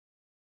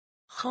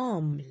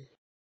 خامل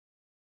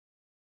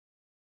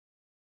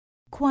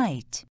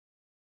quite,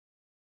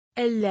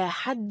 إلا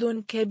حد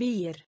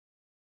كبير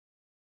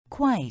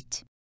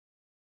quite,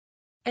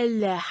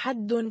 إلا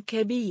حد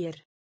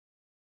كبير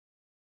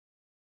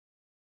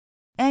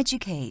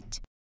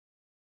educate,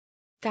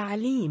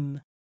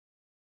 تعليم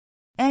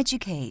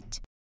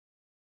educate,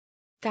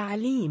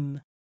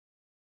 تعليم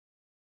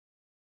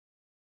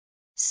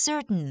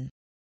certain,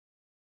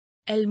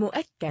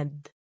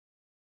 المؤكد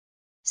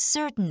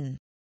certain,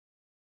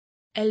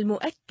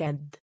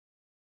 المؤكد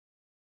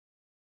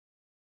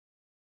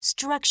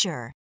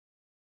structure,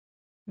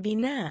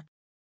 بناء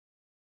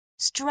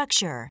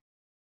structure,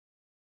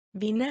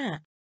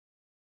 بناء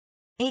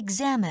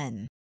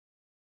examine,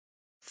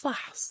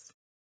 فحص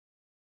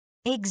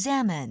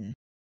examine,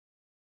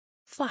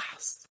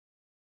 فحص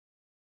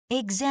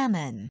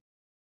examine,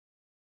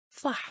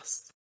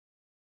 فحص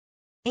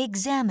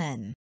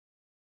examine,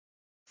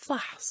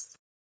 فحص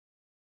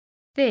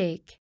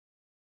thick,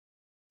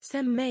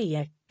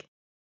 سمايك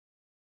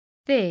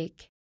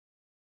thick,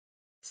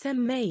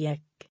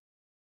 سمايك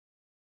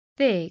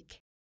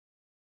thick,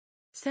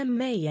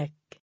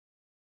 سمايك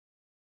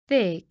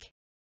thick,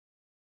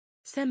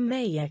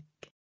 سمايك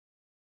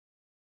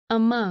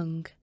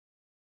among,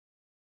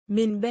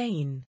 من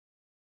بين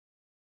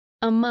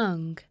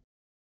among,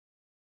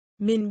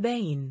 من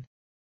بين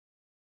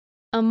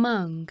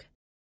among,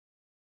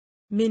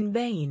 من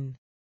بين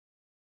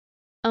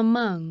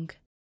among,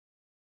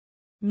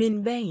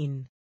 من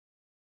بين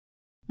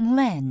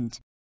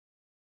lend,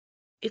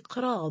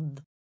 إقراض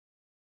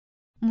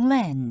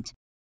lend,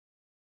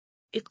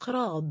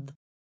 إقراض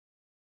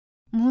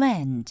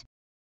lend,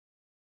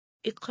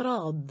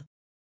 إقراض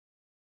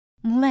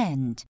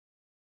lend,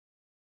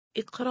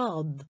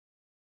 إقراض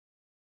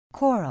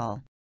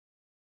choral,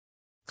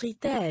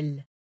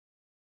 قتال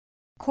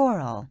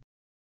choral,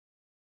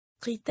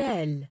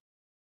 قتال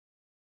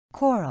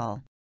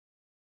choral,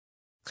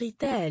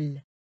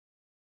 قتال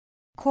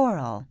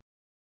choral,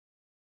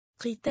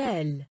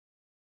 قتال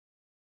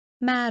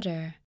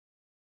matter,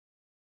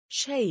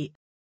 شيء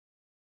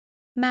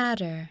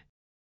matter,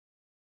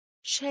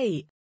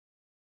 شيء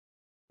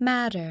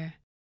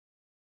matter,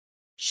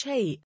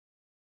 شيء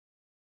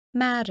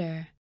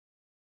matter,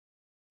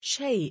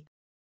 شيء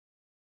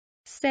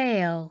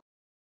sail,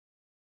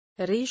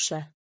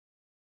 ريشة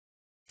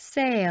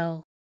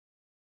sail,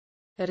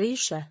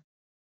 ريشة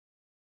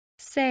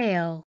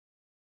sail,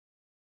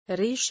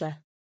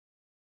 ريشة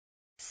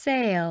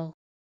sail,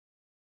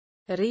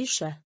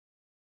 ريشة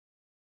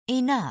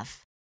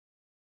enough,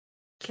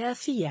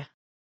 كافية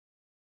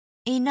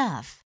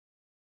enough,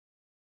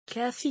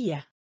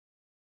 كافية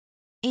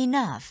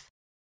enough,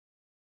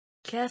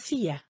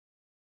 كافية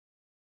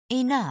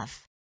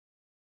enough,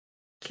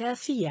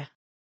 كافية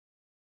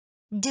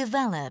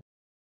develop,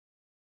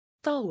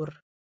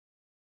 طور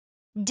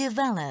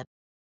develop,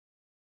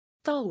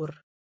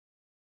 طور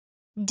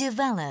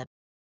develop,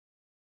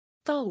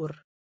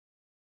 طور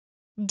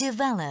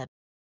develop,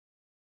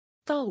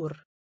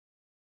 طور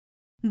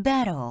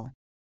battle,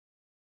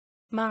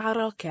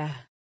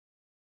 معركة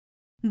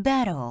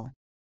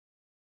battle,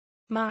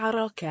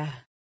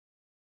 معركة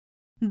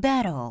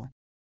battle,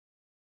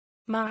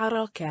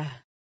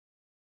 معركة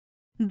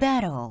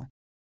battle,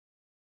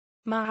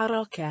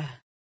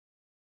 معركة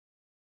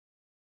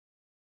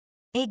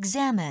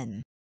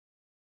examine,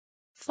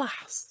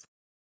 فحص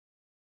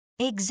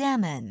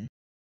examine,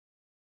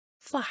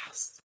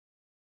 فحص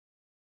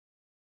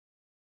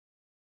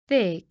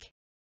thick,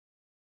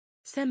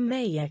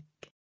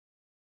 سمايك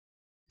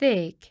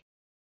thick,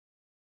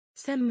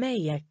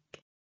 سمايك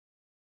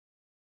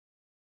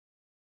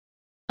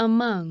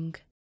among,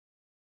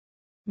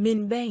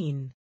 من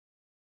بين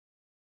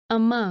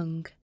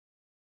among,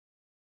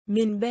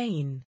 من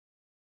بين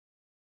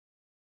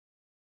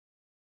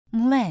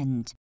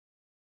lend,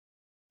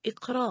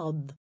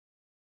 إقراض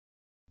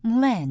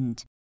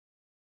lend,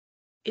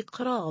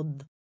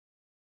 إقراض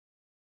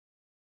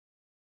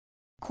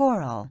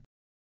coral,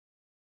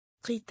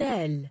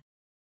 قتال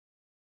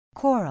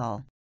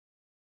coral,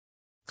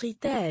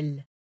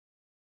 قتال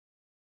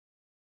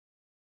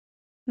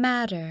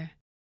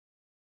matter,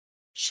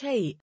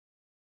 شيء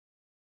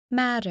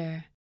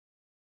matter,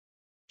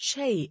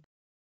 شيء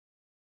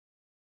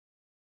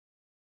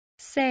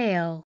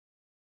sail,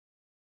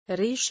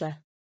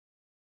 ريشة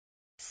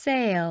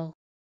sail,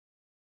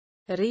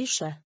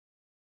 ريشة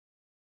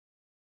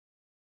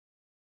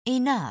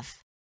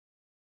enough,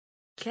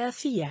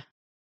 كافية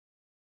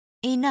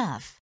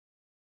enough,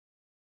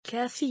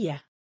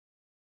 كافية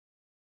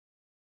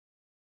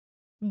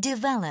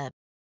develop,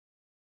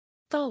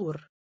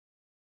 طور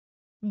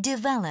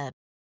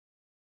develop,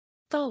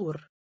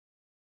 طور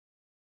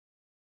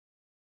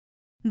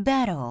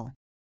battle,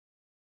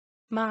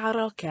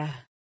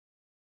 معركة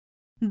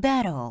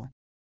battle,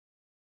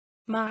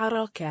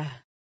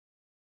 معركة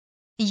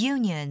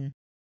union,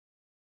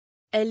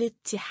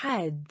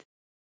 الاتحاد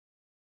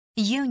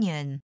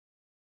union,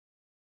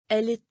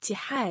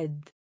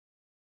 الاتحاد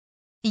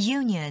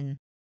union,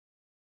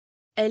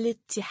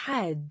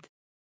 الاتحاد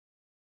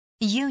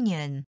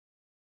union,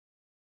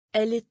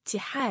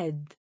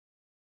 الاتحاد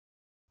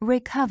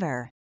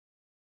recover,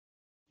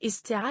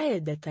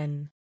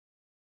 استعادة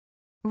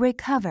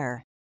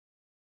recover,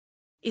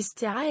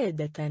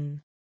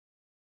 استعادة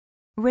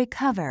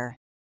recover,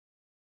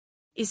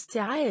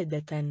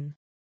 استعادة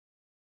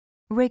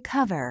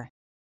recover,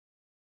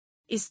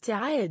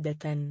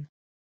 استعادة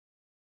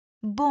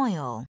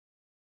boil,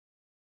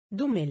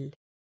 دمل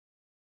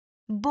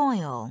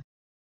boil,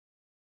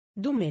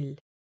 دمل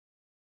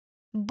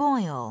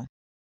boil,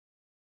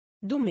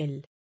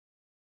 دمل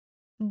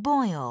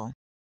boil,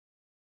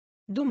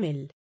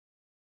 دمل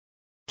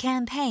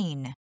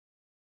campaign,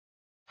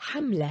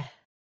 حملة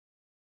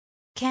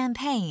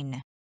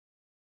campaign,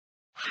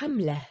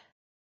 حملة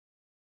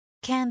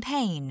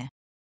campaign,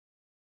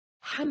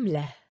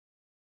 حملة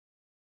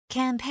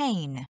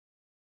campaign,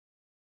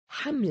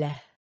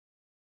 حملة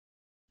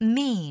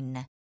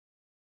mean,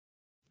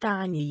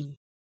 تعني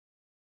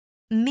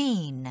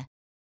mean,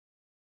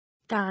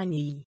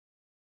 تعني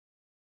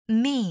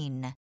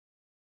mean,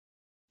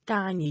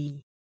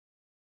 تعني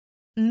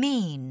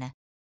mean,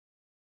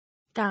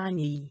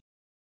 تعني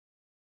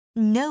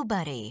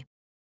nobody,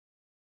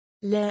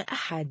 لا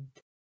أحد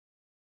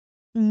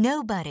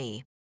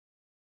nobody,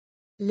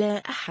 لا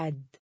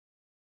أحد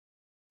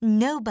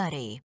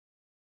nobody,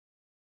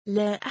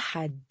 لا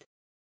أحد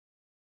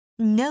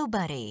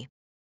nobody,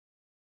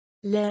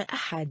 لا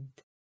أحد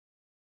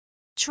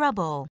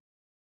trouble,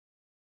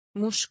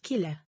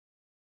 مشكلة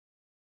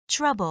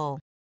trouble,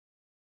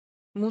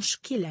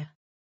 مشكلة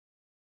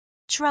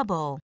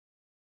trouble,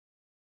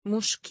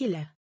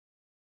 مشكلة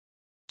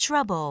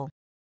trouble,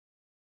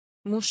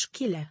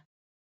 مشكلة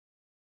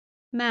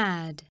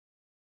mad,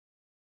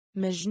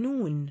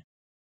 مجنون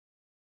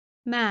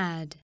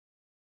mad,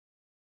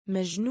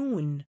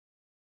 مجنون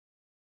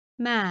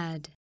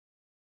mad,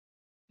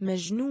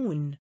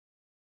 مجنون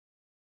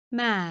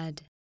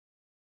mad,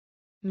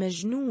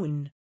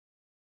 مجنون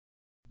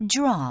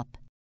drop,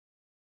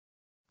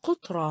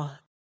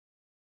 قطرة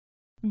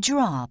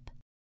drop,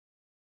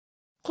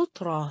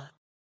 قطرة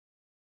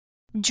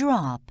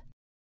drop,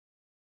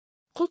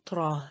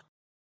 قطرة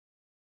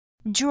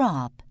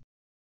drop,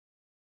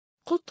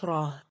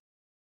 قطرة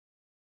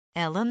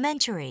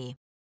elementary,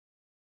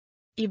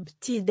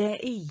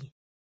 ابتدائي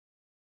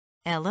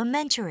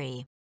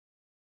elementary,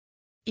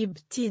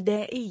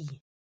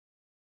 ابتدائي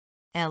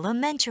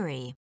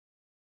elementary,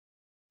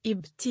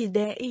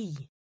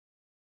 ابتدائي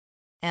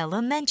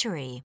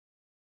elementary,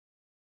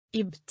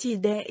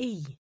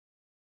 ابتدائي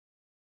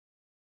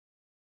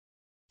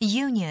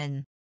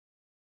union,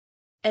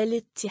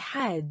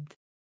 الاتحاد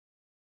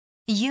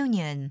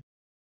union,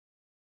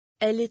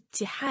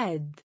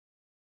 الاتحاد.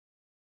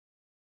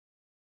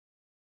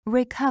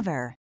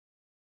 recover,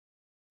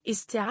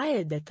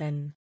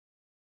 استعادة.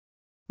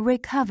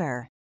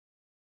 recover,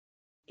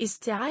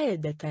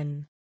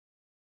 استعادة.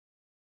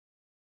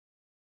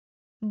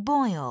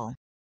 boil,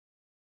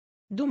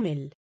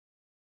 دمل.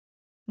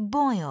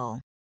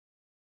 boil,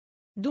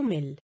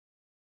 دمل.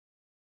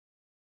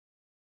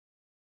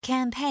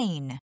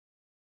 campaign,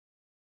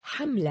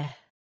 حملة.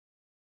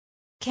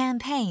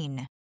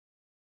 campaign,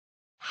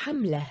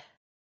 حملة.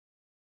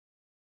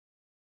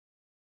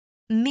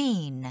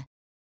 mean,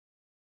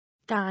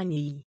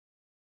 تعني.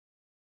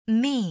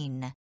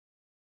 mean,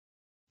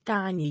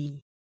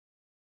 تعني.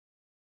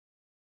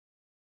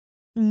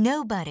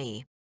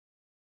 nobody,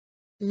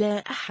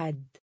 لا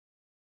أحد.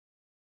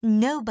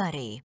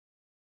 nobody,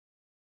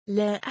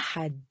 لا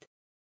أحد.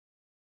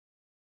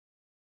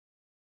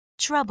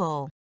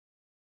 trouble,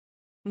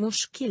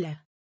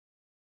 مشكلة.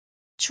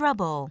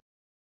 trouble,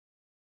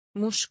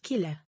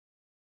 مشكلة.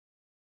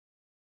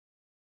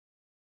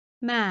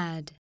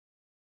 mad,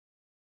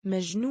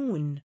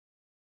 مجنون.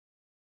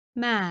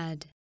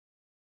 mad,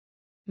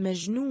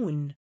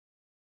 مجنون.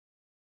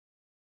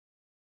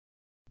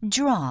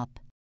 drop,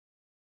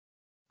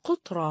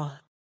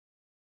 قطرة.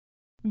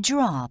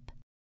 drop,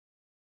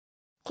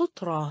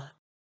 قطرة.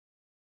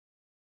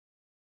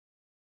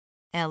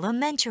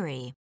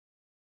 elementary,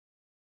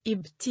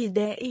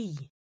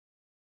 ابتدائي.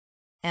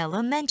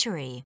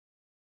 elementary,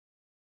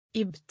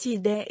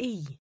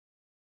 ابتدائي.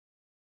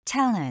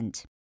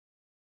 talent,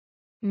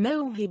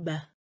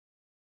 موهبة.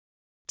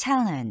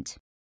 talent,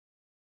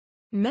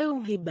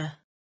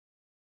 موهبة.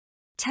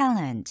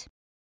 talent,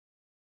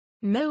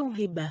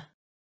 موهبة.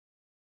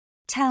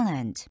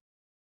 talent,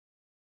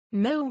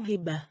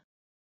 موهبة.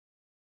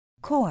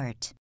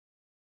 court,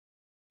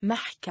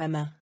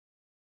 محكمة.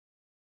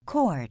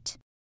 court,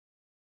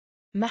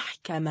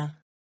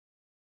 محكمة.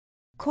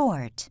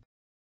 court,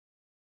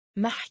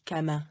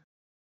 محكمة.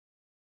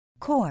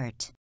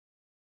 court,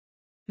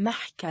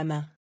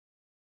 محكمة.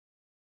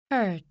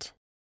 hurt,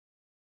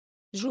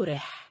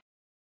 جرح.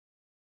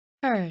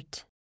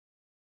 hurt,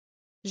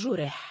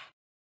 جرح.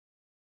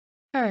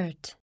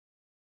 hurt,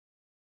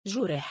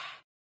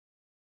 جرح.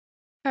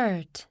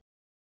 hurt,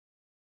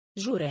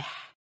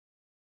 جرح.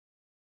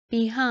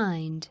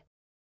 behind,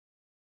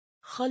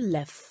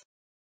 خلف.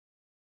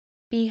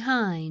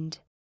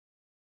 behind,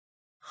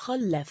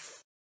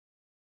 خلف.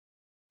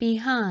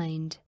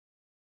 behind,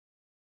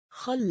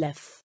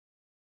 خلف.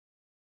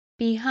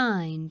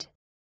 behind,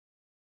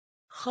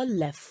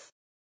 خلف.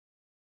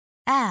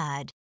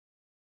 add,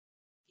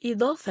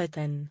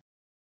 إضافة.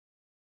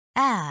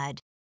 add,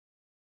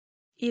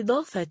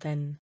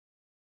 إضافة.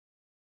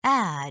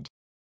 add,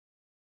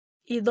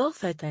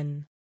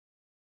 إضافة.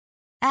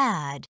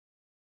 add,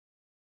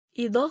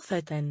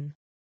 إضافة.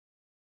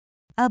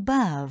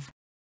 above,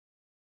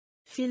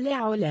 في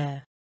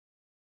العلا.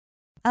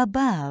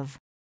 above,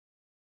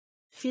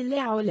 في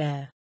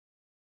العلا.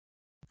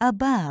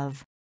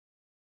 above,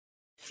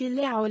 في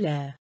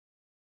العلا.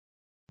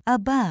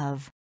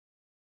 above,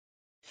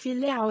 في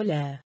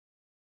العلا.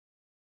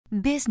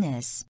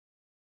 business,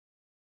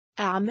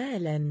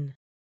 أعمالا.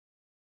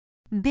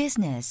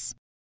 business,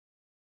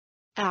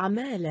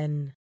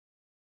 أعمالا.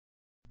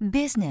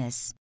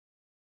 business,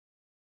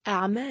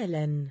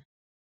 أعمالا.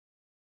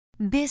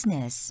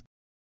 business,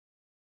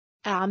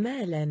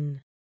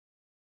 أعمالا.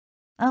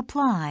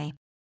 apply,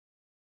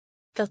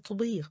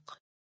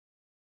 تطبيق.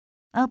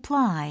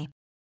 apply,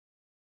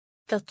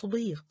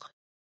 تطبيق.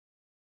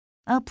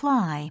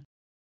 apply,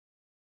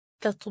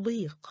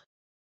 تطبيق.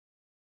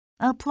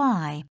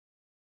 apply,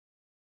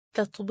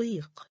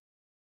 تطبيق.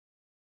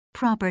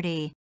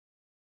 property,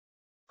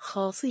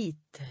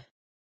 خاصيت.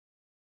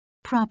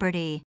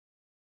 property,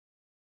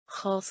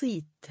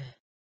 خاصيت.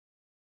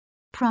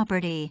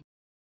 property,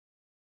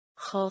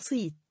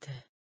 خاصيت.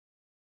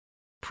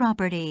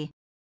 property,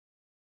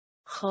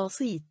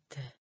 خاصيت.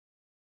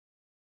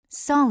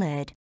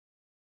 solid,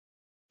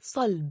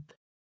 صلب.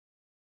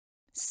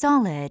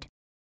 solid,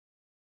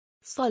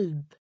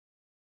 صلب.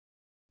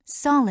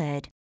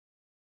 solid,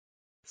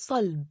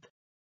 صلب.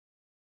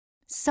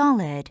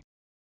 solid,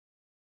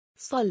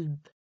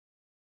 صلب.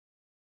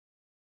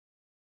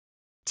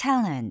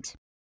 talent,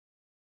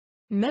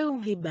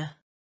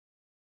 موهبة.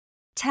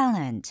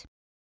 talent,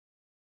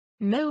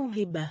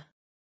 موهبة.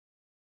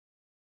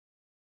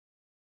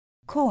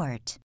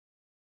 court,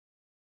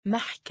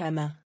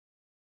 محكمة.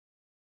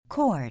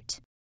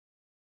 court,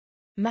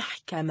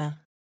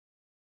 محكمة.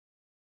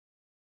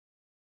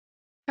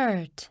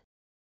 hurt,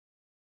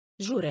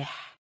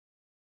 جرح.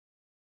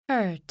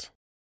 hurt,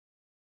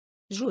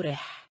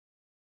 جرح.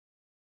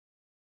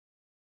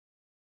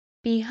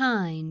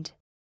 behind,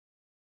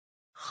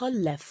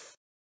 خلف.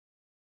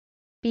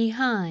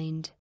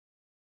 behind,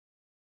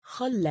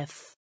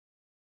 خلف.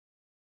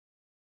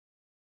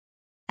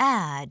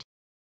 add,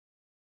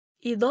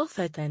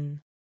 إضافة.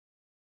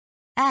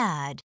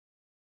 add,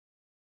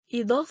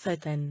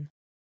 إضافة.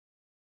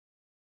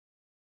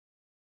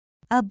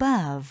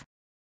 above,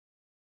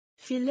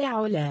 في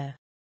العلا.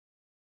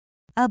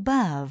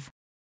 above,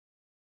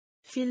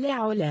 في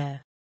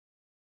العلا.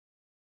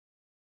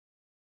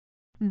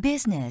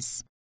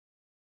 business,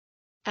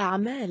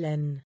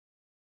 أعمالا.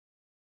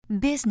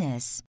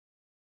 business,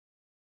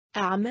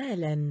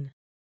 أعمالا.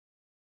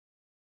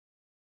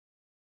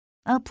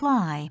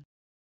 apply,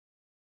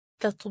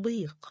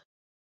 تطبيق.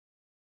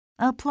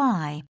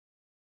 apply,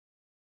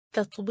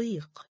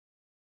 تطبيق.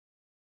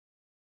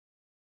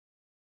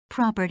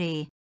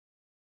 property,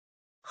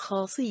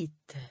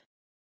 خاصيت.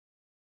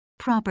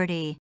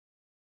 property,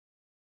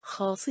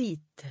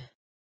 خاصيت.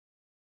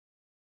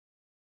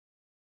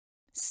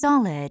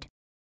 solid,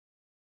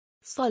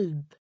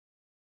 صلب.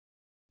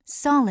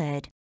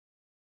 solid,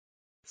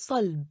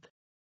 صلب.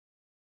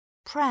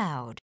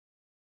 proud,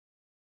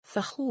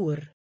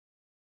 فخور.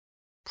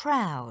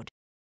 proud,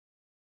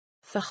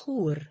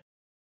 فخور.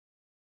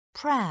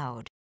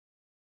 proud,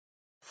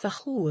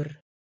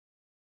 فخور.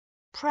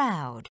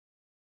 proud,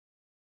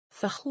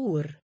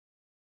 فخور.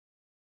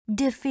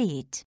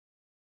 defeat,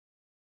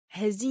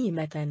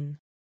 هزيمة.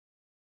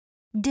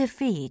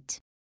 defeat,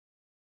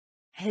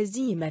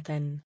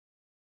 هزيمة.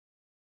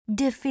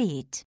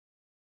 defeat,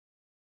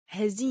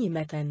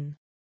 هزيمة.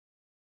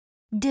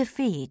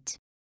 defeat,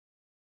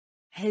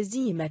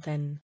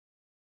 هزيمة.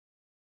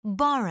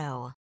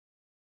 borrow,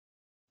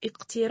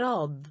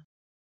 اقتراض.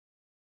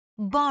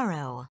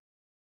 borrow,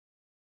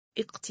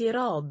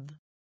 اقتراض.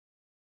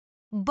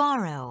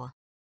 borrow,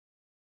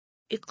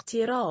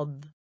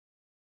 اقتراض.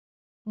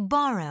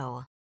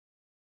 borrow,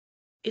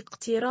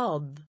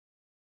 اقتراض.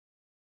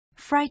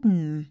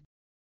 frighten,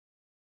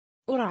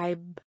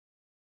 أرعب.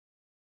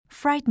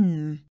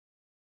 frighten,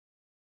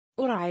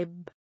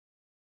 أرعب.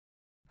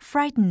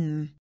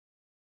 frighten,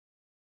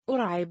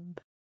 أرعب.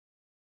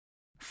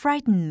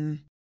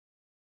 frighten,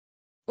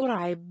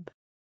 أرعب.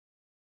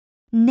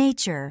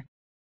 nature,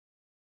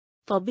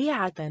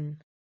 طبيعة.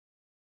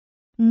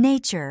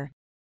 nature,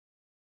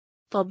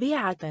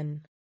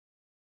 طبيعة.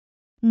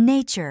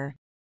 nature,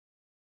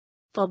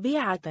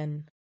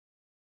 طبيعة.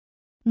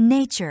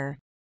 nature,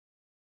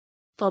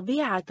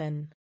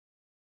 طبيعة.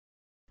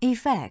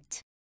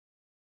 effect,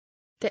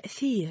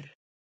 تأثير.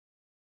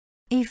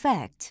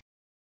 effect,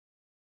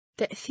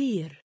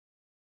 تأثير.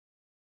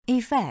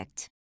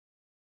 effect,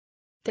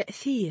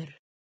 تأثير.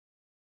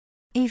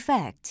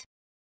 effect,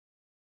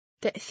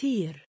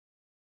 تأثير.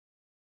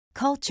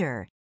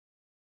 culture,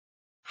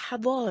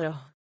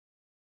 حضارة.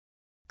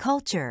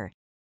 culture,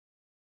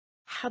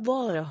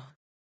 حضارة.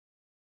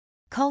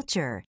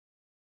 culture,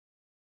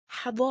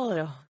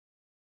 حضارة.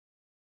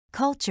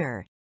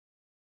 culture,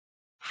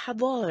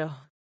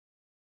 حضارة.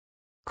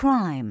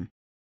 crime,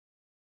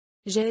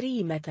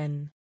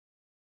 جريمة.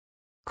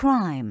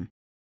 crime,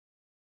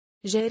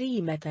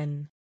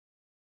 جريمة.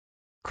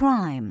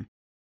 crime,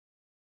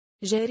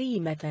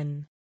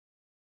 جريمة.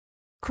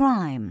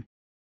 crime,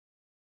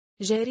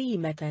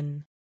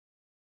 جريمة.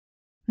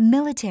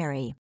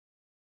 military,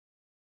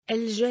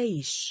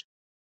 الجيش.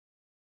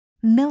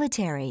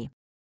 military,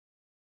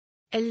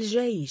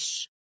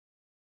 الجيش.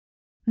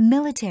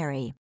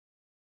 military,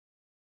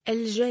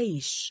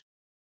 الجيش.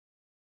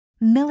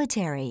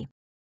 military,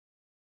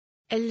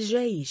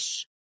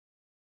 الجيش.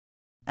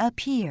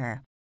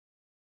 appear,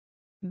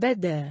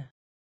 بدا.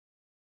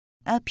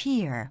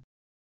 appear,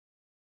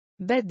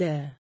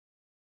 بدا.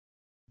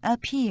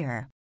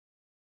 appear,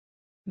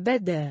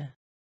 بدا.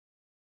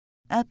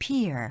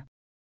 appear,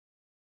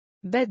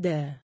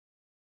 بدا.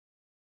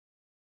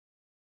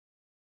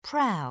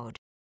 proud,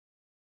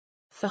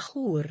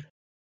 فخور.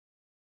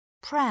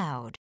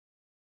 proud,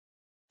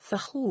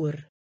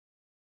 فخور.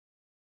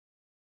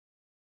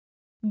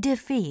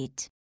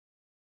 defeat,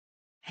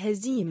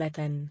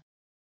 هزيمة.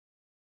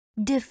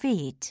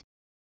 defeat,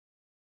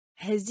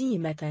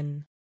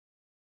 هزيمة.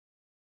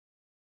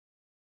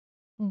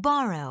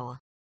 borrow,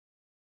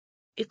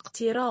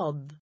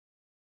 اقتراض.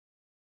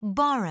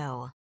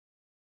 borrow,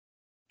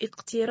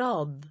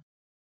 اقتراض.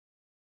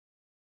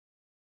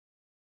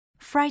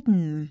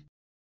 frighten,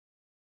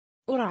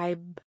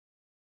 أرعب.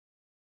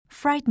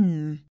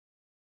 frighten,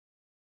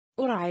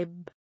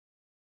 أرعب.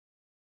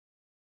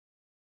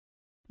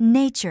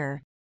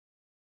 nature,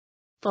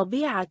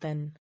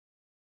 طبيعة.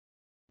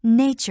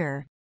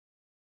 nature,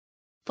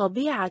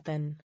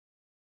 طبيعة.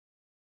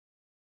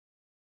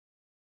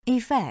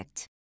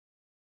 effect,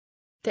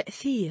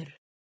 تأثير.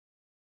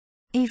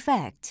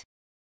 effect,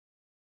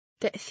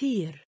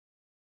 تأثير.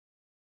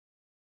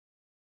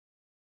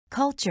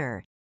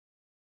 culture,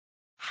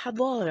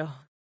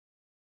 حضارة.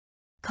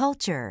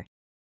 culture,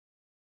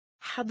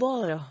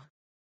 حضارة.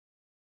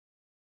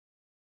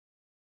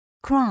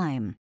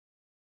 crime,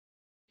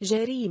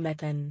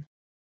 جريمة.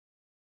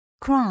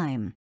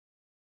 crime,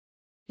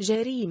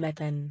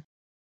 جريمة.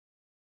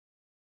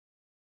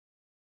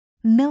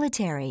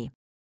 military,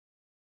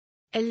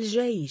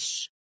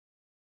 الجيش.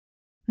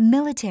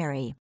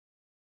 military,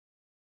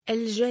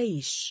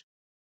 الجيش.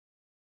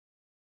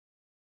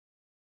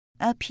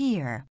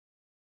 appear,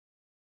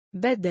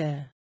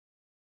 بدا.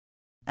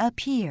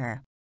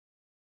 appear,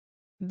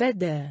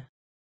 بدا.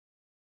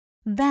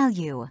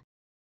 value,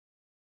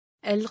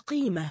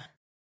 القيمة.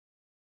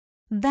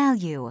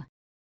 value,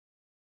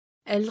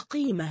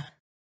 القيمة.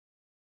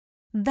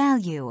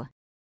 value,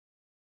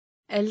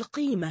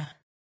 القيمة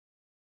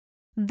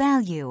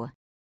value,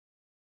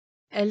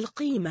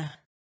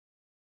 القيمة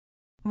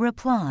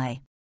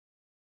reply,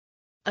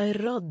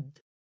 الرد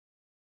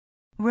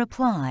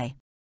reply,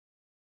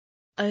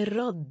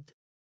 الرد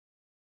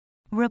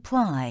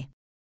reply,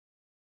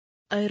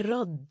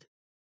 الرد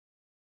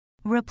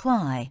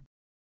reply,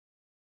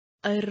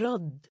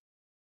 الرد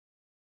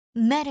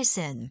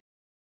medicine,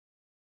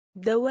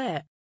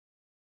 دواء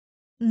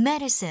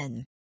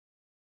medicine,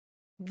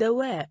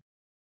 دواء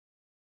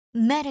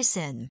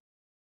medicine,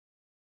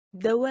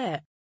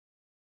 دواء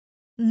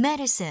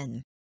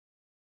medicine,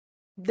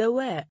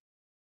 دواء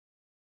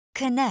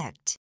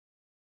connect,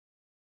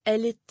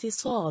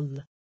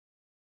 الاتصال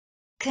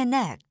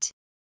connect,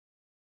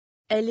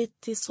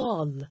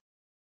 الاتصال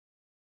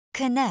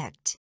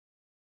connect,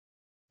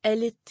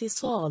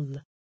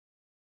 الاتصال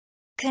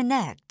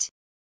connect,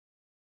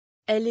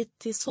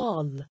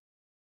 الاتصال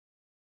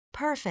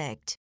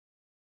perfect,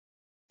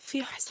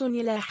 في حسن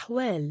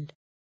الأحوال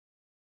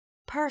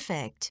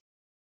perfect,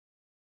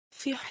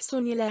 في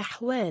حسن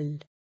الأحوال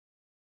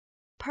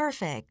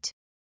perfect,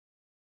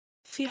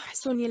 في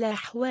حسن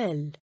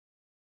الأحوال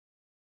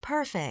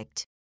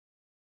perfect,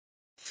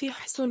 في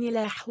حسن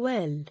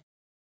الأحوال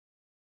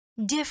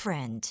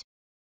different,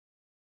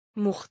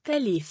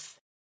 مختلف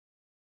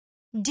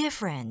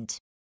different,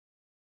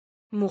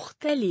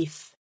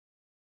 مختلف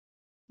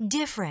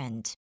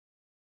different,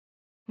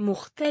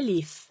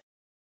 مختلف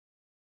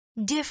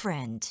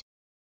different,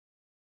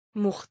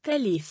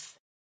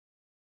 مختلف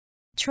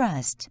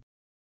trust,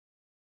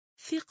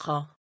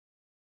 ثقة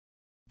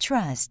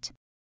trust,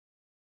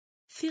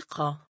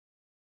 ثقة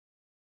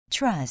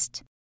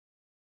trust,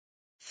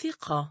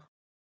 ثقة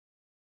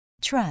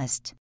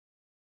trust,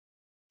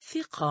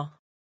 ثقة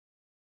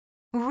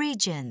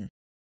region,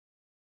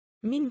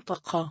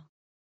 منطقة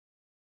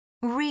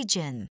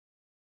region,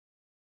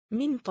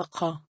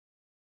 منطقة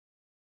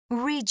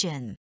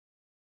region,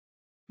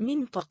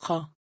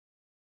 منطقة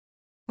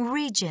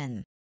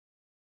region,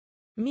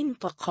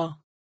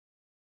 منطقة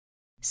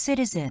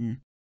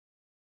citizen,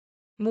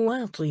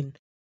 مواطن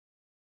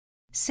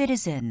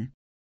citizen,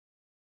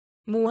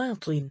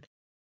 مواطن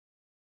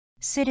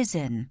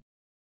citizen,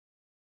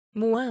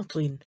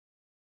 مواطن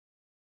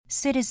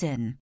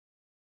citizen,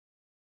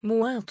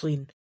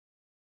 مواطن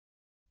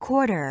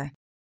quarter,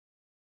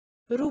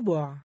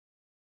 ربع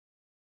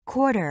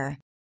quarter,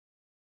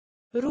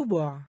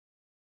 ربع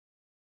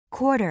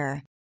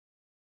quarter,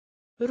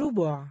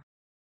 ربع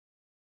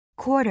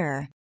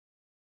quarter,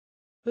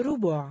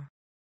 ربع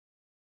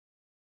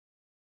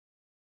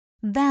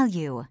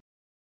value,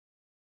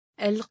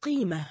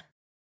 القيمة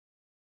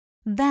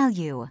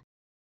value,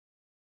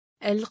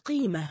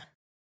 القيمة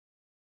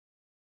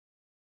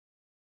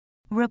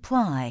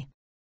reply,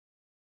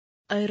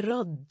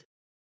 الرد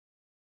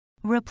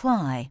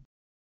reply,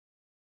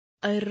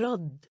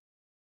 الرد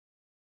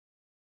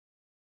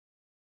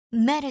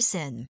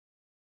medicine,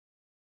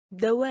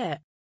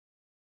 دواء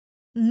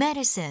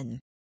medicine,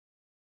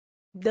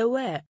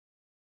 دواء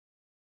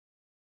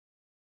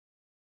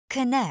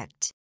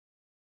connect,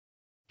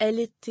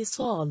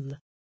 الاتصال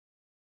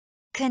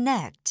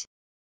connect,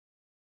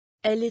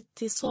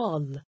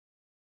 الاتصال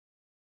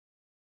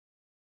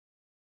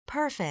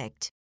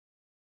perfect,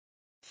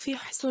 في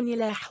حسن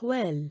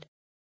الأحوال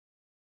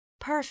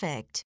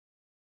perfect,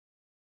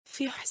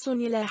 في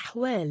حسن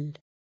الأحوال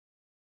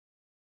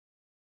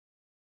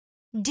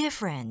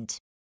different,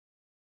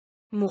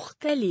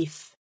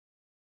 مختلف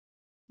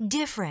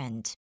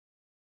different,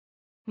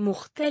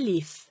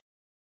 مختلف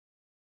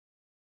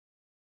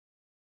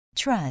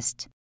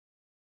trust,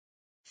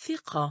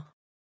 ثقة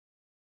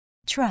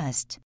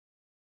trust,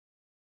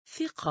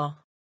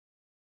 ثقة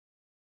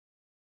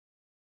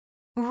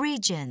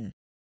region,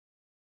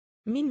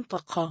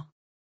 منطقة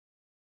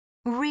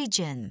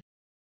region,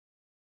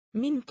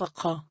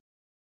 منطقة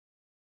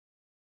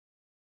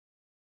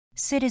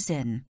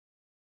citizen,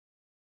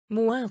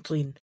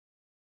 مواطن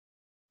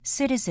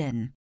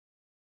citizen,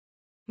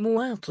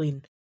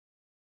 مواطن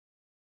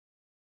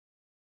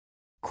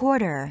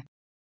quarter,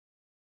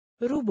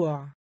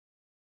 ربع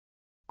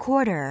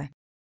quarter,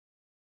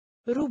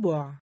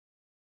 ربع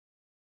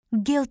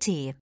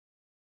guilty,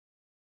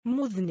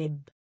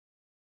 مذنب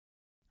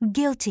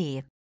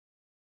guilty,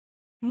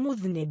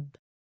 مذنب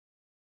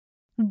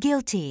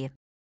guilty,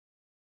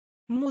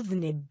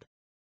 مذنب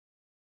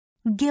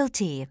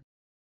guilty,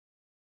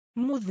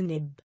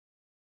 مذنب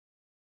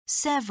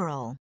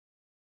several,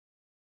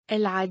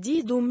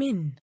 العديد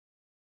من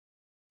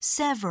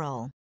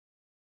several,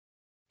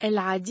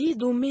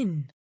 العديد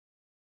من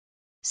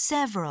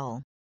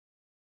several,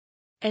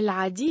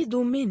 العديد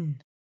من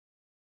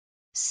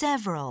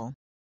several,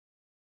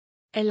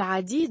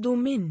 العديد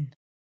من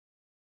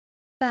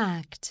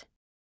fact,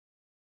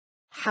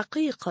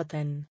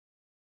 حقيقة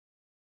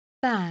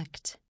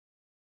fact,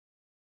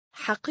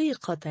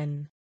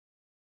 حقيقة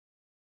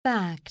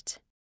fact,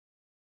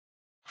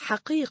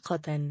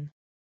 حقيقة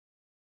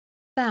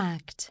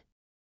fact,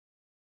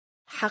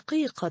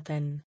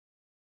 حقيقة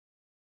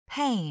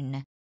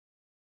pain,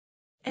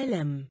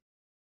 ألم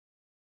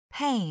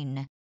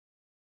pain,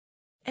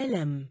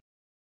 ألم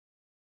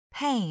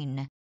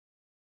pain,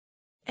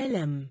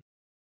 ألم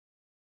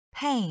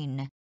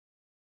pain,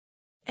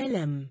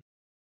 ألم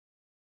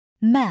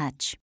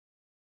match,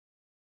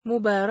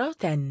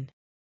 مباراة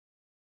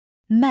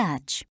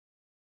match,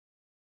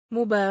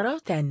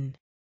 مباراة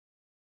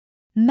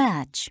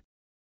match,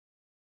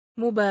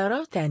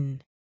 مباراة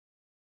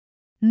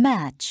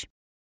match,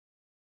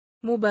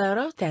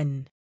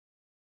 مباراة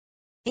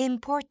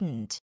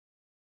important,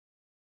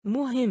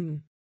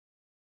 مهم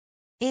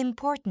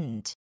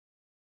important,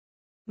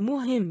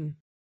 مهم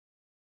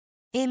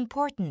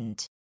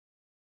important,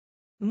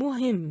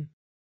 مهم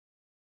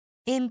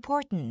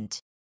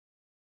important,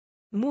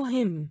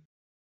 مهم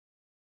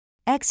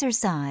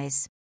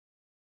exercise,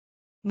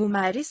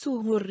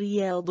 ممارسه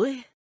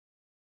الرياضة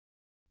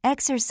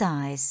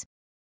exercise,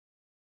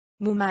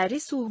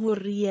 ممارسه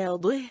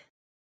الرياضة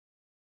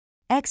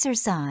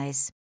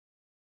exercise,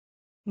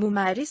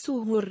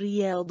 ممارسه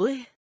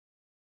الرياضة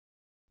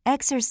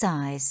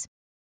exercise,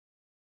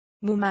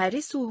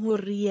 ممارسه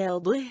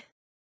الرياضة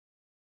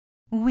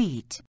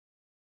wheat,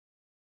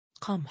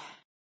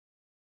 قمح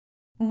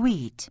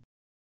wheat,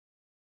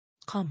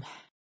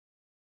 قمح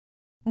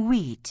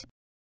wheat,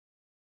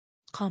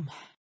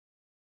 قمح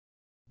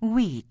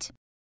wheat,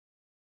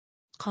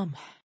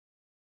 قمح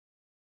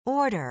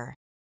order,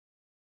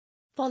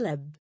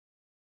 طلب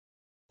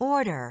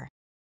order,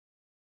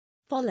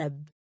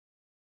 طلب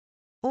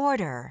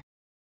order,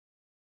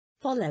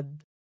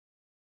 طلب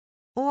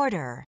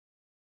order,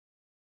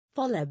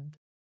 طلب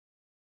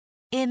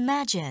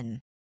imagine,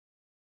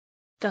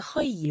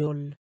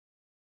 تخيل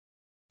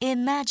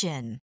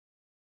imagine,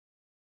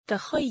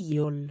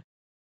 تخيل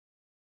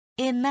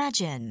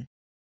imagine,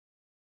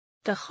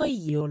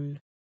 تخيل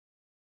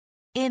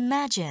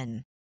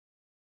imagine,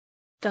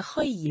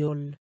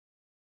 تخيل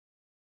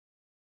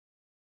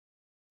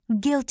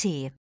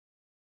guilty,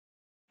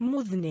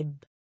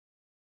 مذنب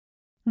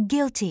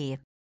guilty,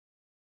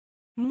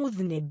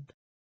 مذنب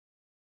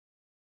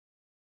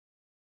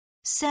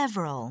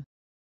several,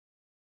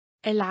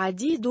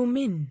 العديد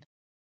من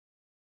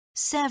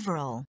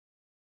several,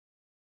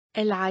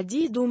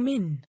 العديد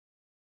من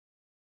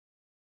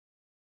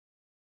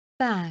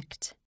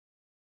fact,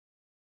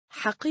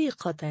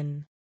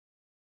 حقيقة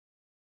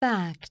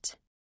fact,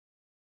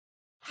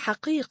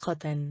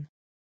 حقيقة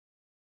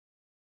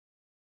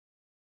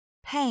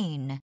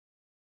pain,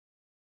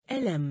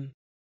 ألم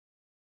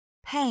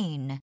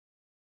pain,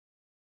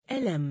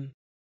 ألم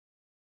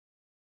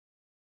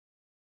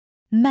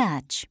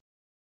match,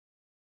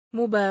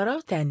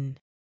 مباراة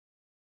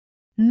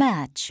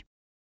match,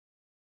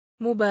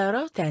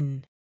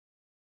 مباراة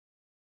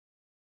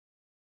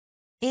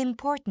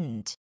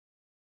important,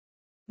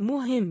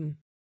 مهم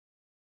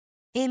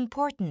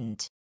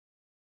important,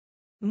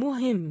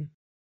 مهم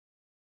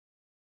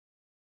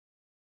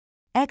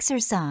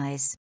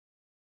exercise,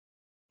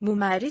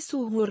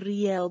 ممارسه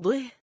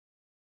الرياضة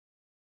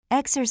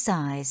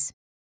exercise,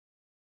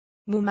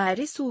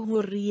 ممارسه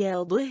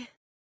الرياضة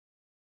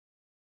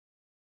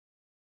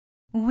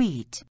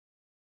wheat,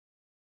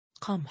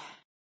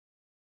 قمح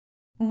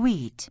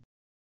wheat,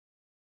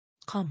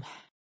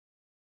 قمح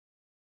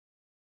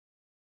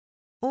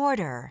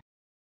order,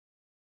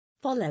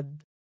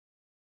 طلب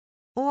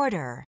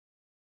order,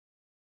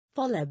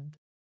 طلب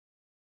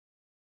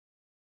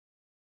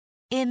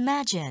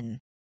imagine,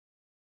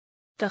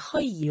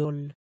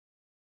 تخيل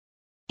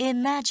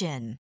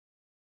imagine,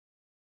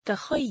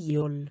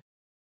 تخيل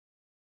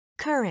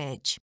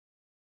courage,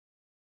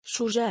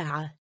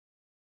 شجاعة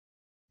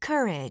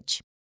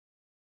courage,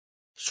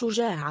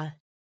 شجاعة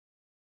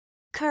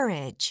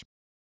courage,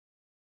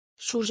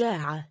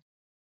 شجاعة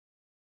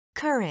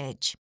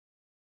courage,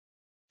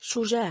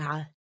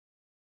 شجاعة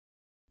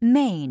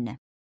main,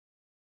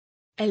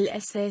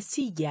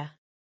 الأساسية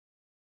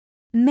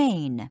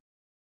main,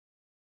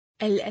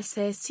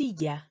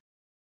 الأساسية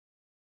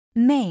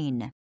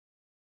main,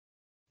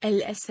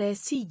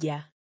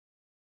 الأساسية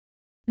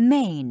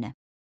main,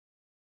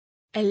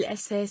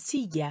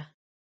 الأساسية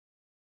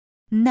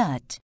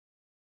nut,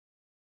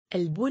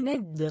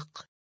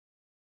 البندق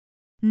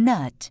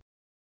nut,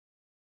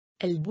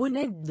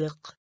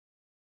 البندق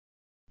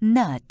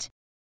nut,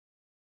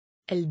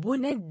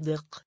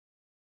 البندق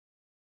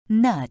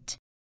nut,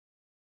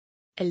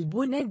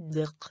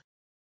 البندق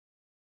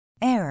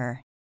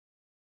error,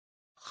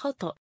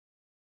 خطأ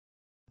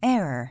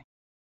error,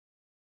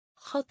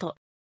 خطأ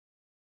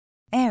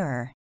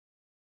error,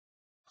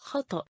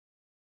 خطأ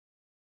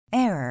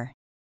error,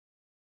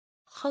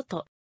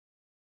 خطأ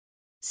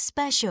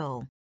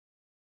special,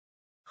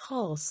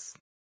 خاص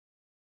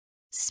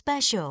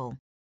special,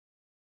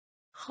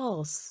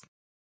 خاص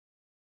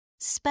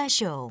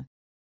special,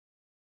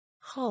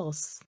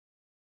 خاص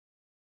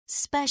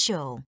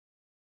special,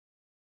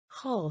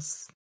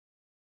 خاص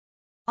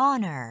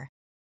honor,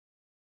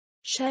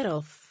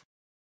 شرف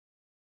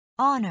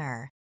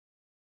honor,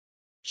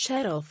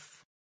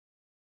 شرف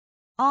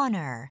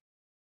honor,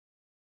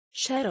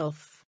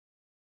 شرف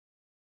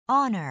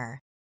honor,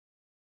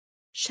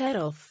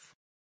 شرف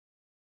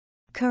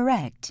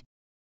correct,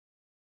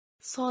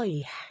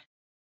 صيح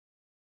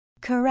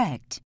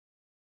correct,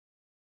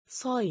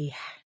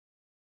 صيح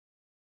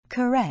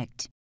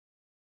correct,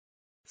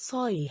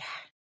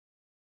 صيح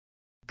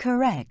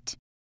correct,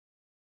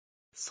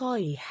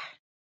 صيح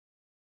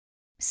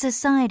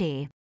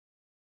society,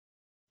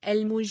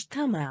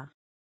 المجتمع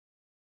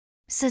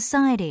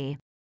society,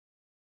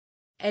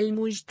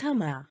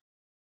 المجتمع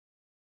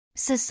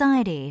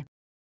society,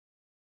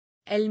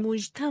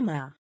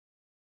 المجتمع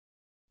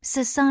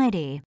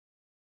society,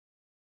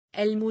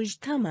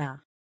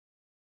 المجتمع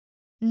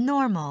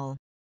normal,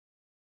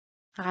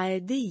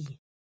 عادي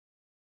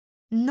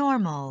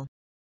normal,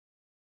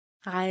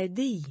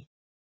 عادي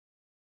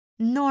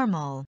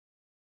normal,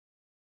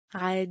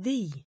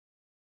 عادي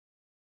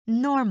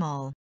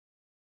normal,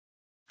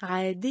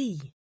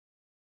 عادي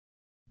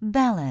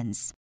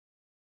balance,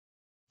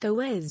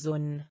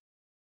 توازن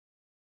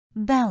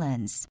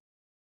balance,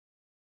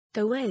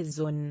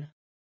 توازن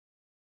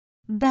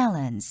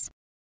balance,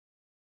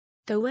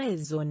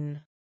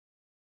 توازن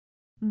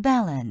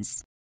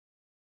balance,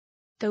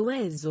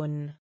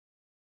 توازن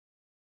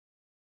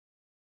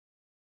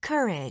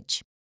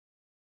courage,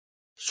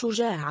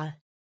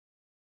 شجاعة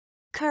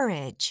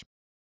courage,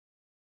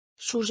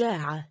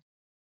 شجاعة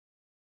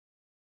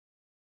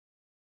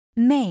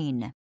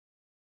main,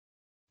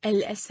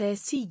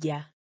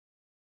 الأساسية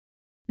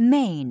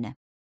main,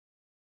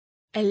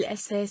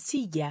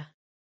 الأساسية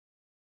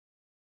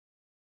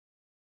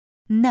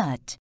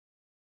nut,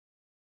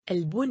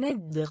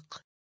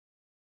 البندق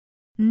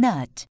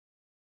nut,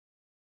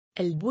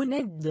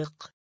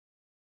 البندق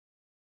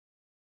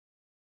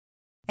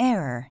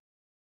error,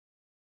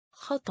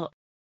 خطأ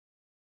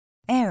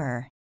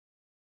error,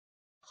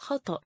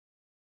 خطأ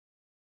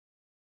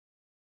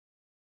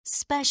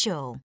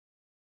special,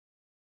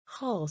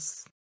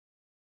 خاص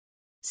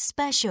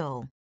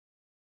special,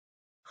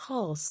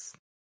 خاص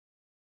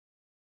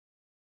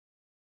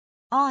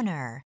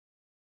honor,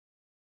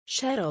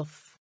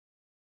 شرف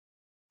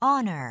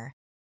honor,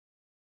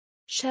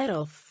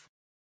 شرف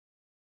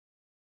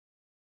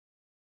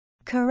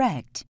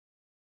correct,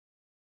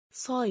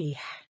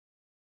 صيح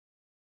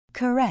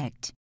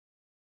correct,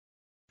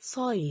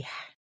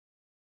 صيح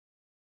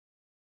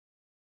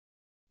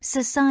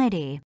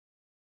society,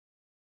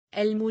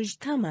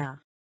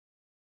 المجتمع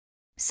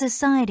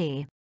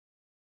society,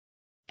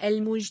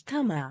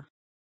 المجتمع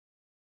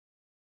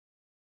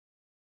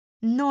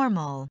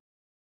normal,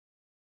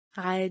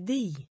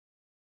 عادي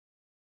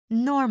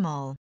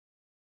normal,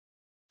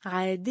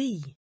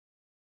 عادي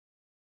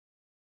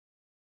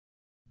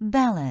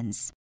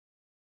balance,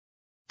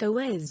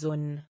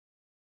 توازن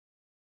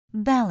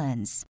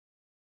balance,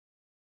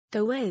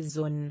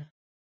 توازن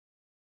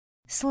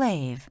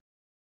slave,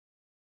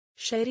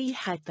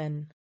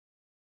 شريحة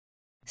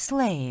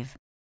slave,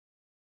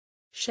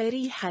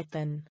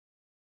 شريحة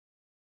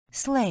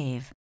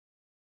slave,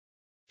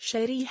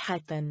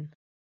 شريحة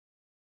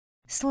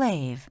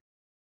slave,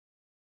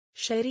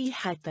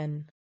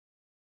 شريحة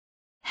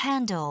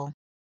handle,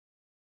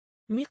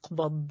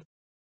 مقبض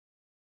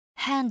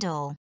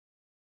handle,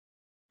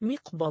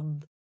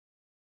 مقبض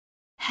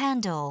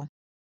handle,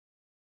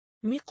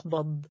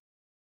 مقبض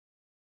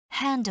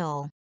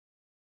handle,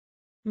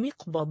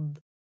 مقبض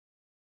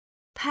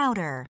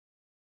powder,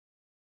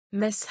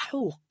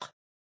 مسحوق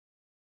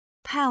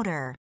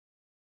powder,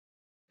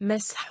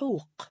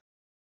 مسحوق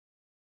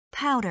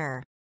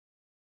powder,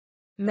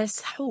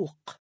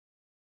 مسحوق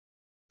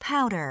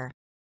powder,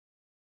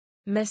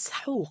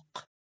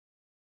 مسحوق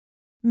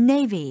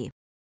navy,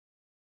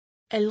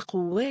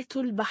 القوات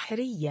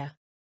البحرية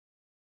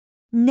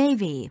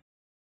navy,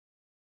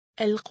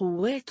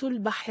 القوات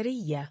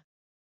البحرية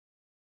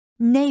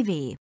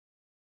navy,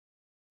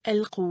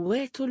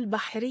 القوات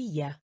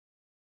البحرية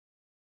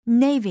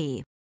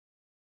navy,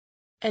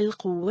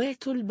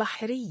 القوات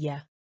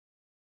البحرية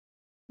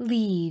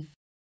leave,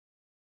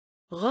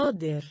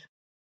 غادر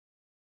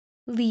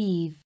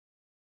leave,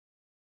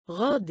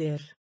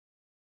 غادر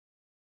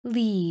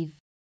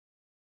leave,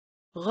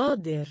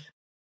 غادر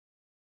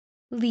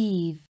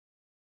leave,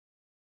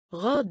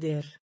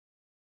 غادر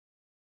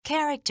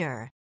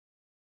character,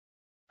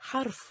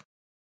 حرف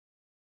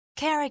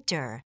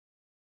character,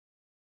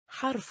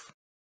 حرف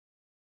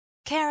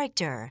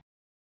character,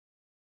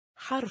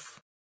 حرف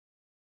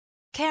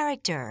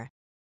character,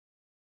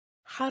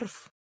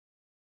 حرف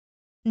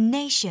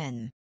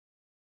nation,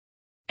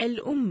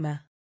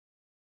 الأمة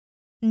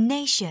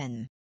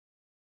nation,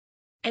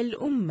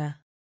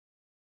 الأمة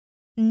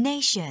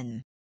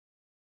nation,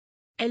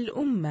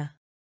 الأمة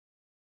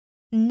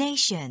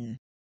nation,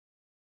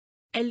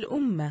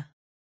 الأمة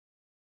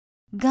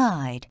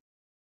guide,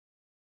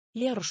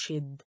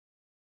 يرشد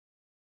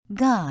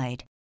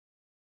guide,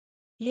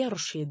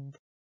 يرشد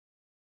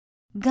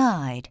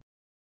guide,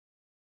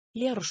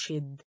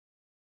 يرشد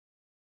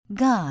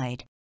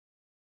guide,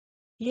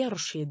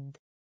 يرشد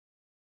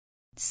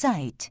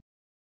site,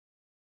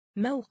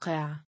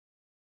 موقع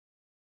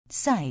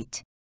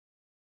site,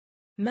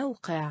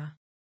 موقع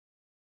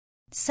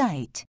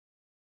site,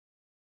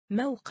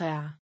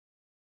 موقع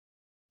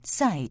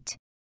site,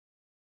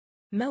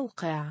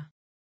 موقع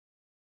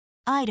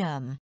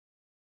item,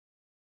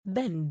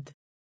 بند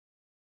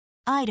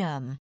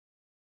item,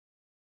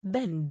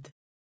 بند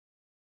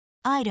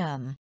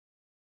item,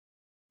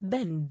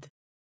 بند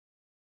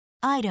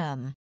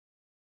item,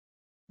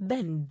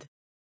 بند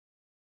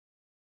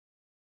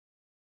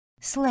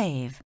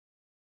slave,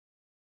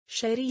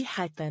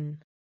 شريحة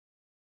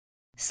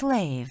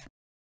slave,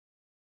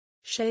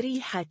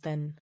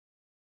 شريحة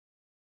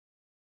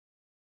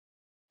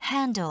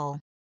handle,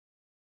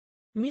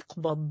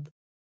 مقبض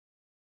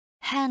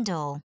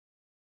handle,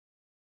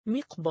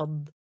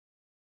 مقبض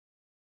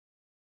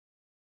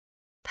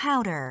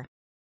powder,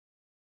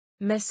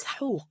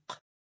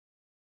 مسحوق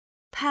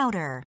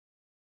powder,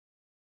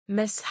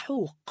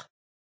 مسحوق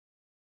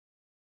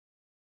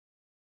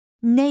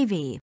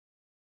navy,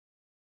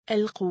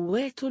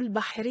 القوات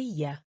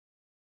البحرية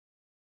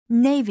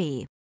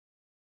navy,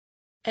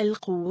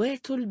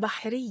 القوات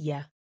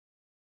البحرية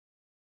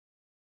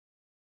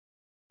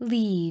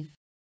leave,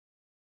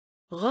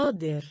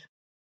 غادر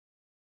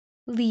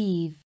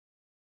leave,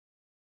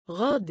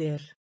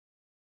 غادر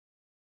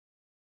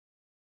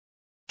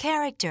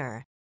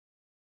character,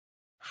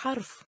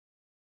 حرف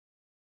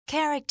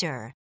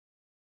character,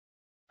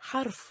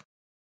 حرف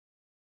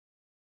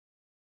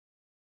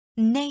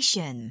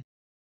nation,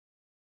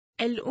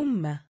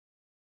 الأمة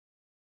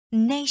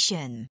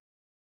nation,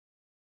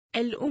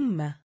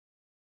 الأمة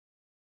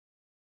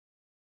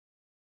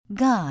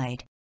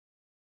guide,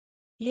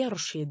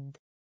 يرشد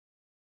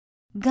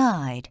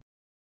guide,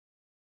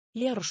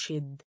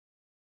 يرشد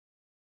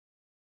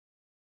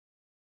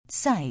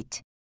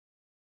site,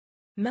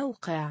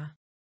 موقع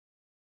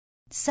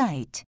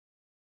site,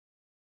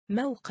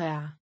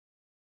 موقع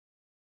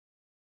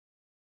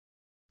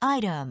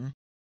item,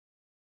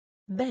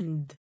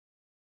 بند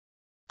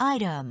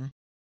item,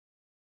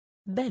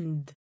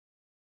 بند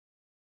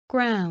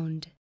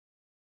ground,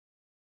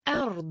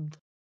 أرض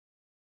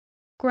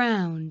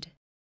ground,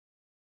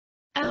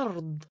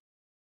 أرض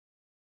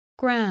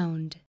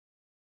ground,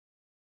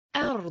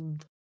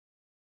 أرض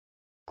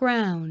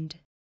ground,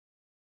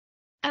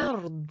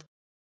 أرض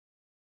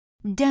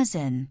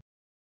dozen,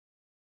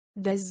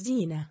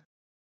 دزينة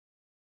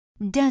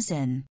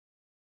dozen,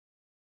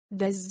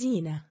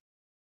 دزينة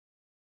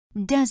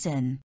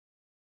dozen,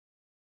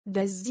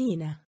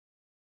 دزينة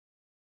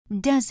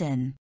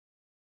dozen,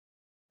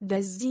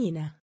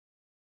 دزينة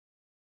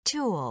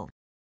tool,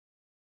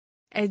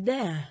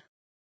 أداة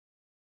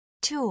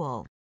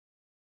tool,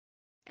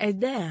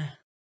 أداة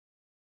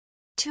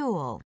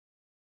tool,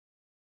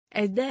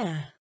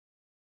 أداة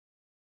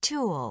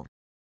tool,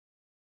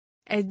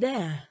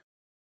 أداة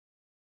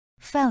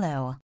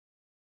fellow,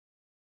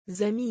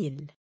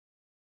 زميل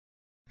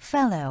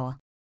fellow,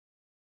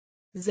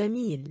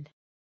 زميل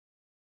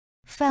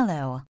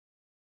fellow,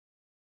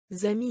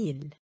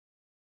 زميل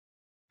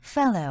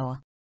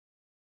fellow,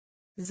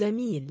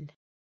 زميل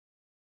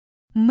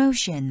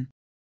motion,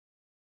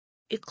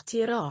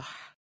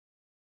 اقتراح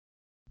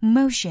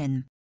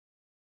motion,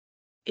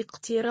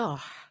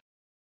 اقتراح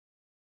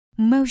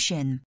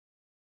motion,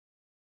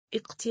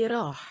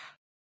 اقتراح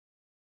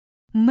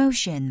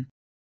motion,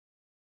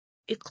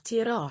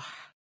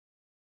 اقتراح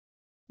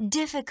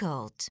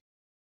difficult,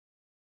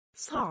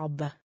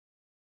 صعب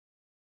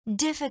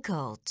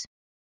difficult,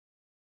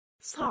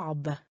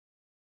 صعب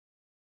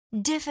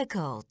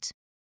difficult,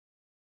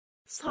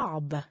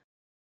 صعب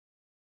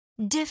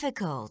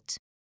difficult,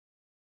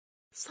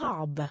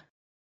 صعب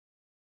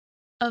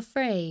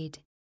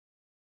afraid,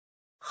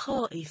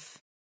 خائف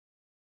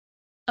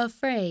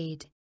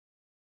afraid,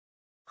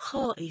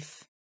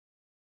 خائف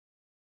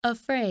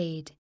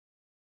afraid,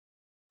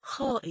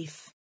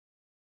 خائف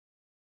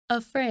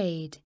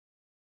afraid,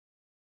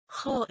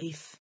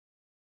 خائف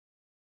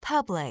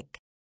public,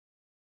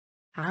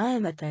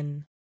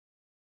 عامة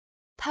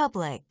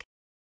public,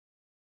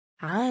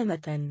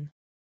 عامة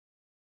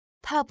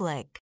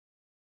public,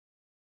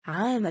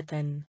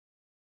 عامة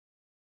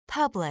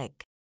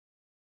public,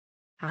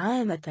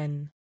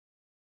 عامة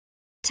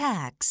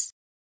tax,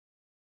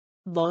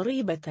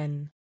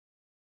 ضريبة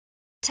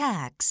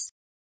tax,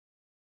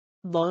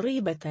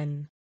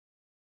 ضريبة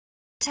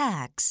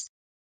tax,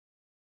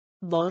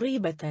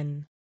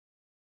 ضريبة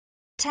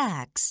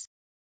tax,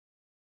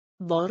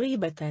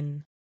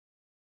 ضريبة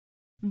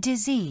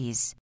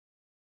disease,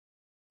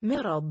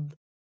 مرض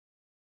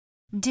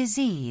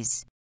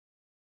disease,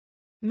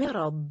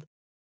 مرض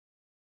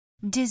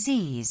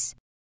disease,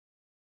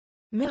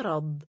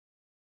 مرض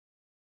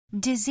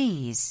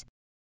disease,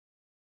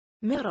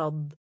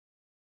 مرض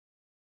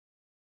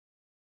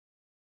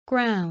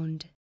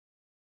ground,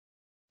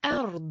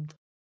 أرض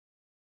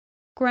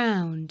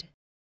ground,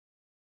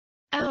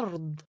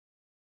 أرض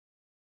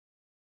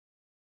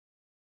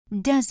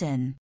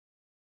dozen,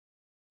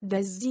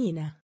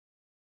 دزينة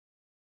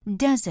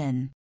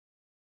dozen,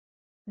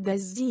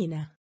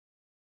 دزينة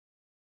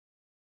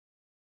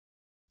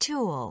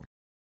tool,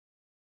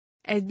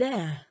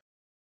 أداة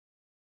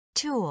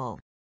tool,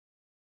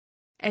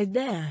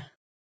 أداة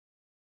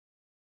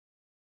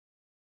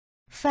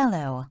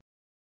fellow,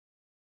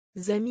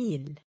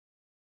 زميل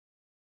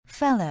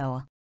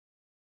fellow,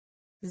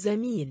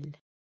 زميل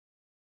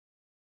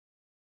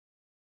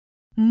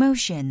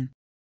motion,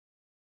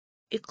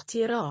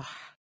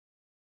 اقتراح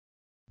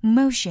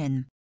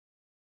motion,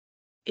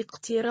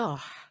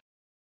 اقتراح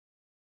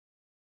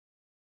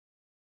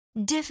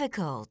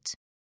difficult,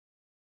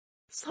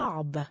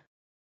 صعب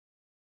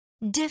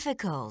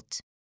difficult,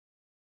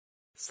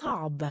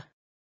 صعب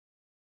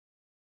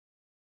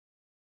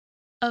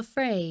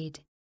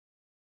afraid,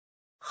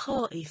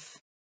 خائف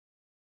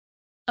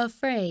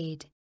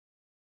afraid,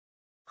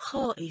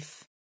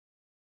 خائف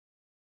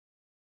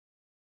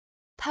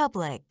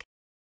public,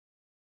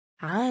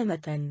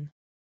 عامة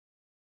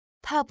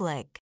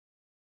public,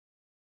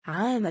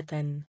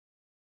 عامة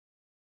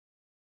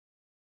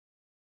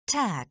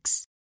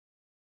tax,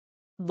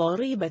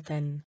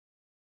 ضريبة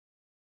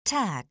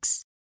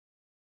tax,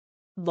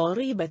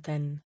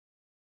 ضريبة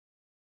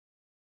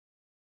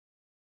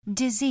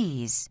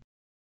disease,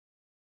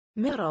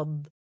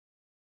 مرض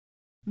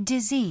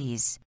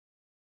disease,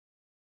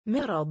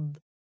 مرض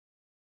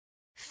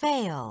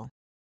fail,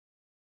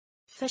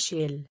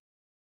 فشل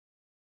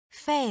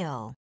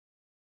fail,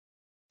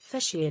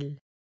 فشل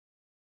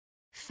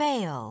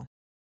fail,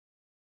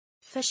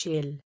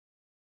 فشل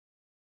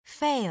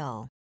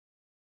fail,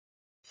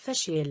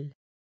 فشل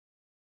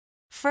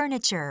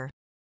furniture,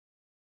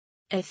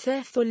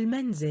 أثاث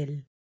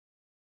المنزل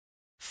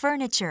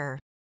furniture,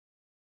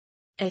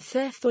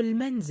 أثاث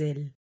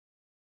المنزل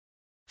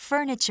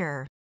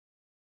furniture,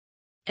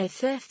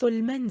 أثاث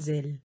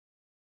المنزل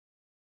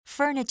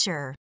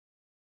furniture,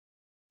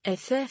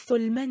 أثاث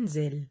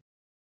المنزل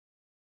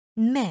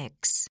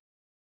mix,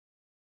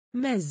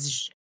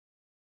 مزج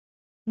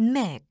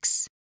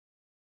mix,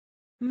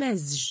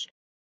 مزج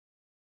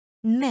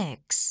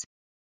mix,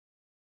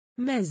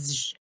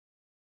 مزج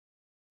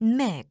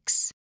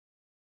mix,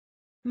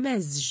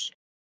 مزج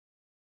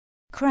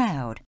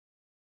crowd,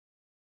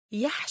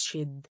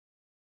 يحشد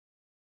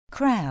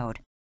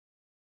crowd,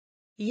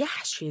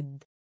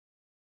 يحشد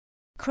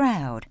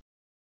crowd,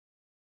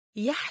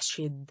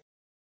 يحشد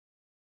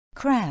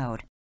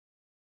crowd,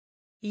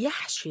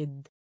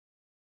 يحشد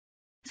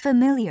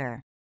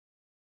familiar,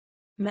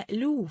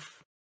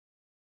 مألوف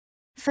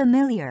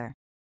familiar,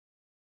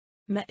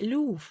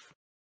 مألوف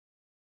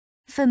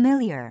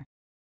familiar,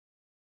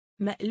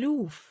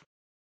 مألوف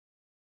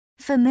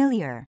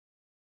familiar,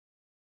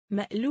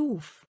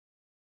 مألوف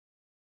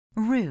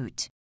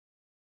root,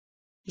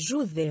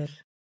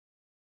 جذر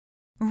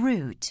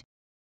root,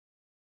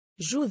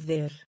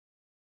 جذر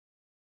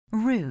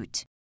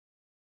root,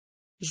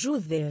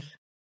 جذر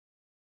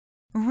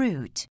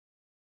root,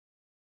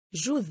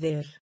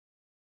 جذر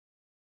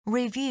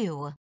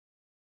review,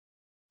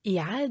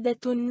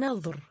 إعادة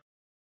النظر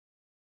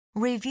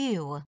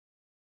review,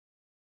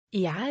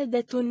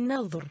 إعادة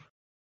النظر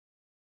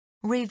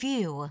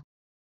review,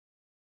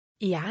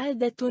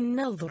 إعادة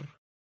النظر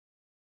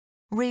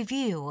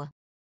review,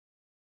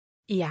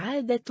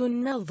 إعادة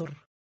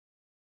النظر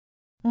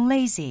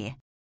lazy,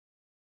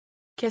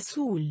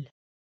 كسول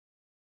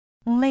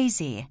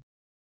lazy,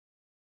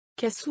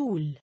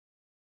 كسول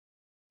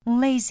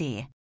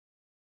lazy,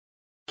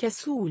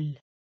 كسول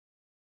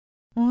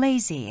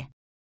lazy,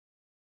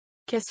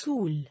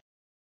 كسول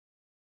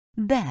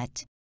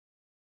bet,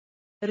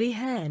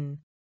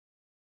 رهان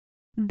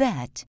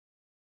bet,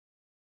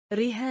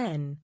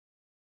 رهان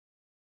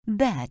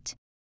bet,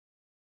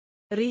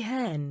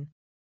 رهان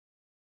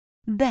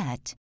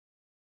bet,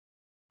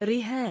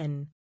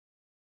 رهان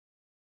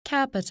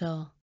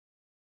capital,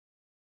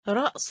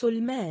 رأس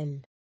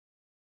المال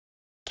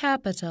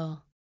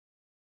capital,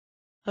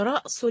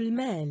 رأس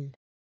المال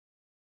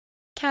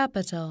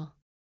capital,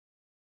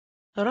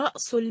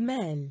 رأس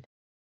المال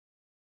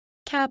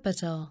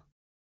capital,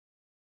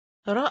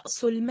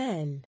 رأس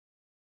المال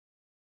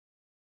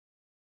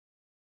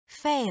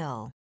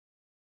fail,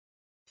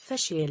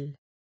 فشل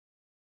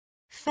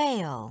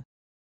fail,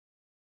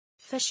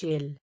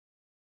 فشل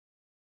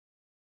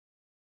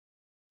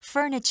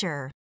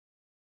furniture,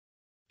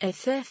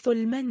 أثاث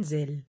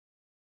المنزل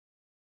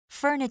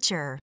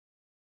furniture,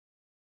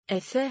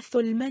 أثاث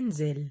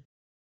المنزل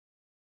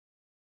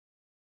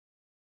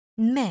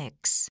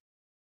mix,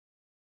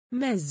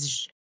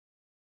 مزج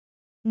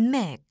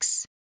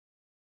mix,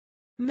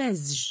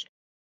 مزج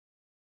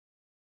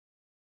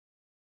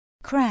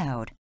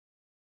crowd,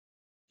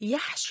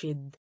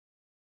 يحشد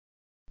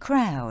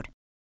crowd,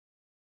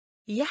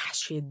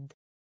 يحشد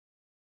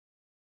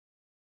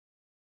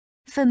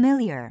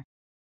familiar,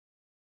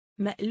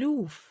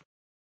 مألوف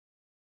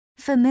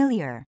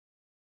familiar,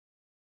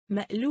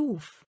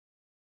 مألوف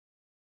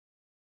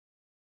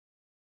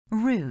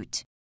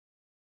root,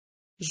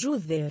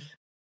 جذر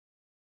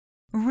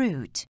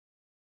root,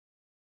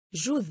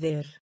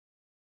 جذر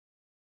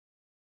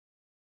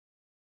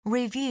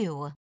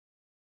review,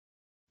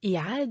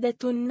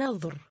 إعادة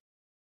النظر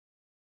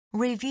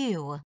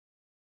review,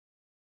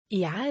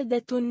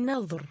 إعادة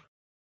النظر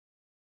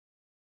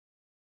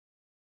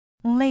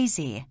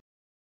lazy,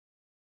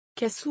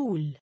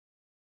 كسول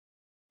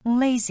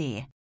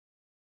lazy,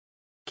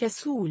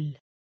 كسول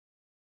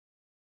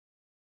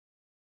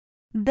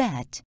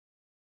bet,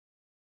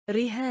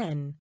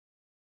 رهان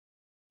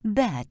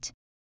bet,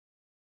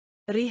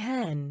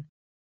 رهان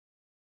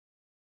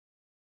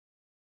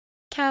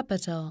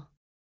capital,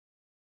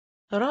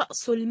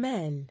 رأس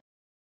المال.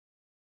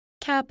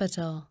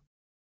 capital,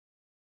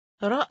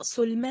 رأس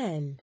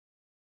المال.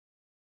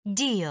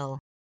 deal,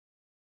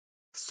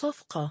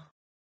 صفقة.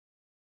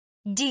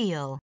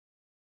 deal,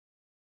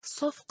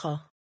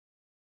 صفقة.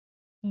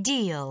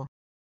 deal,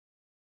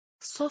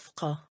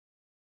 صفقة.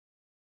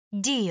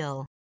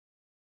 deal,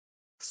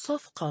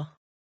 صفقة.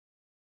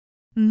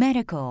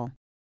 medical,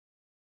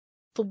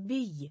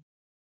 طبي.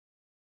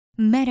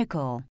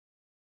 medical,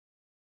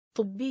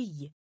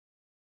 طبي.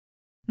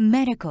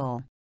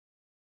 medical,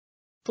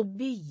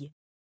 طبي.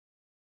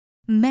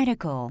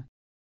 medical,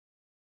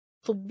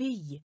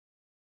 طبي.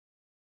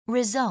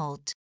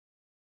 result,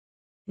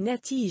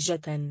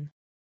 نتيجة.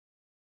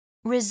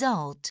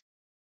 result,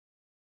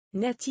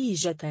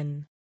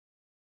 نتيجة.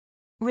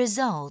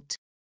 result,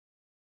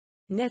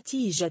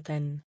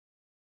 نتيجة.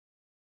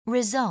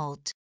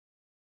 result,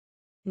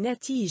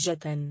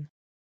 نتيجة.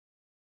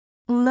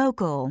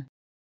 local,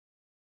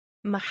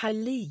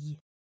 محلي.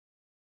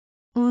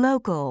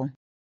 local,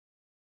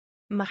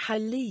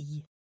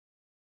 محلي.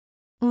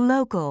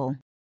 local,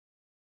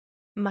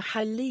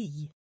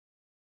 محلي.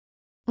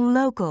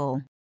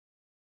 local,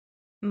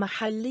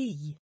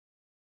 محلي.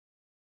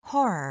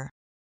 horror,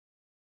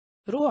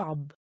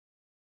 رعب.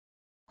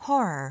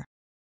 horror,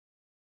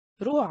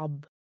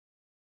 رعب.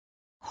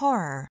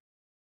 horror,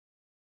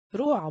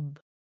 رعب.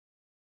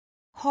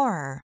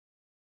 horror,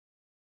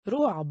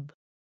 رعب.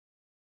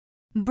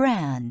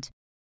 brand,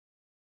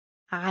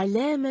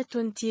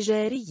 علامة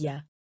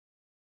تجارية.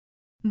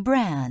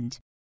 brand,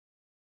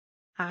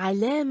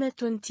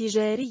 علامة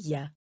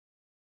تجارية.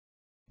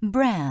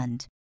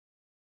 brand,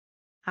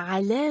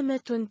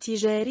 علامة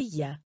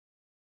تجارية.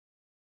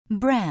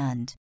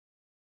 brand,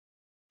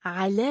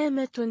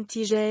 علامة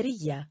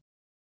تجارية.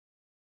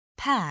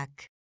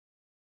 pack,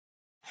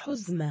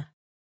 حزمة.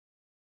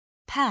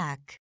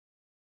 pack,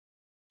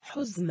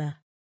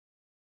 حزمة.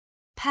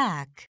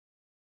 pack,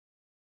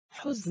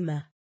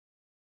 حزمة.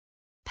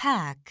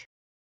 pack,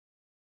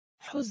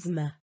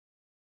 حزمة.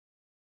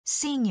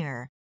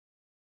 senior,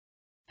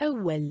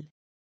 أول.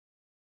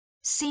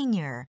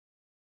 senior,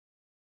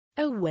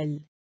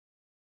 أول.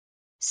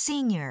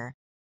 senior,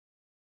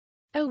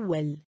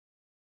 أول.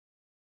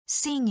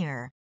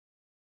 senior,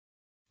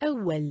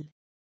 أول.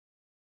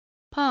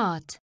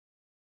 part,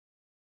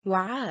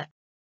 وعاء.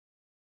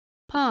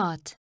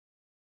 part,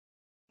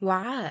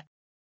 وعاء.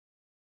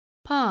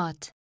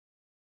 part,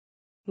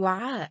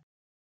 وعاء.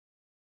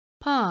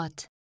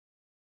 part,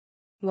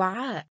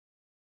 وعاء.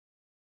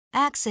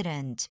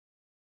 accident,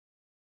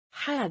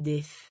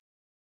 حادث.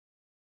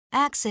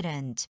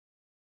 accident,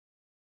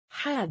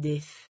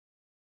 حادث.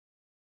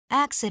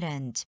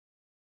 accident,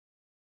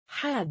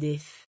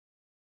 حادث.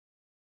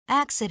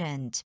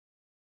 accident,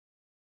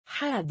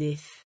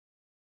 حادث.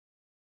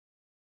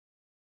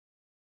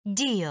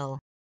 deal,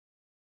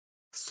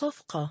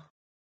 صفقة.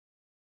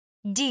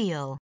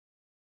 deal,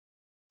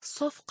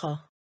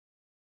 صفقة.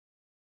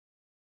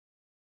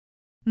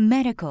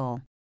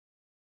 medical,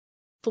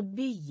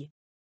 طبي.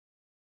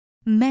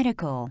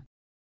 medical,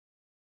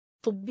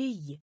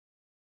 طبي.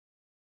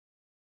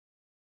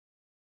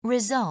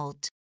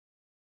 result,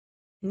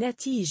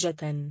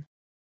 نتيجة.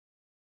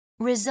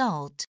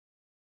 result,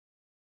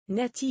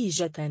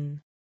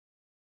 نتيجة.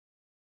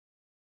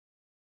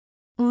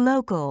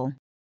 local,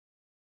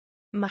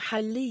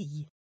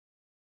 محلي.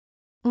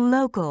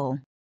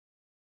 local,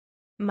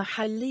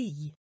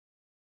 محلي.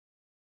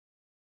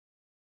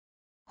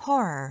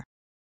 horror,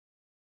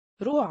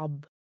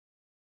 رعب.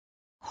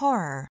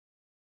 horror,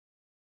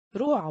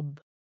 رعب.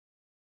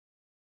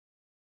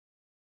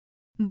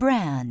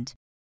 brand,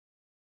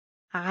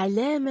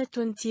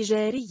 علامة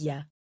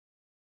تجارية.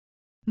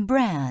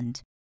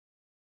 brand,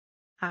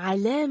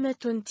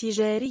 علامة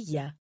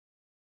تجارية.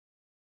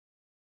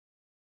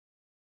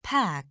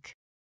 pack,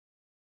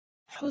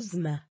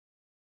 حزمة.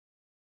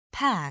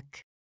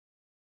 pack,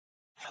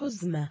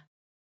 حزمة.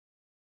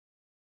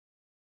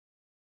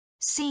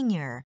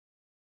 senior,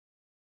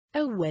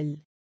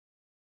 أول.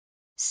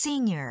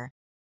 senior,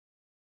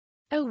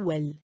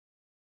 أول.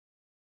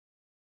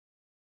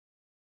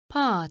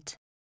 part,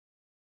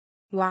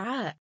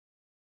 وعاء.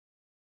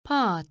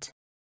 part,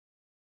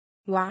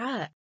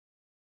 وعاء.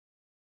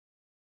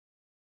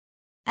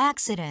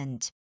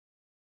 accident,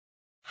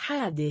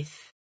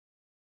 حادث.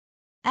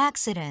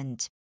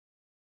 accident,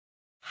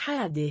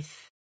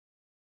 حادث.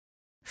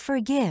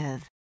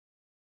 forgive,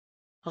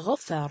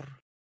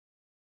 غفر.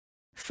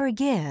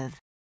 forgive,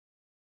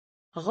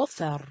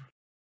 غفر.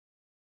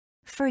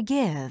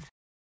 forgive,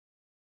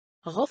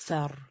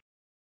 غفر.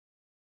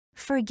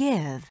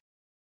 forgive,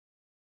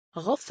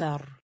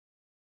 غفر.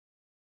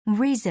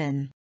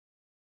 reason,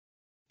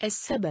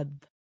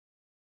 السبب.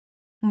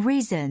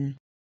 reason,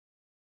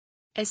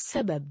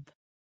 السبب.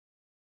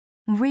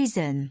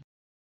 reason,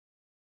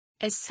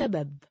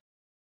 السبب.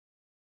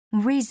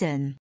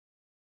 reason,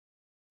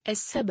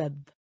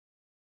 السبب.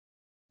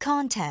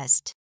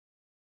 contest,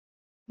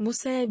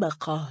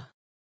 مسابقة.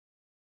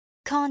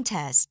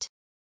 contest,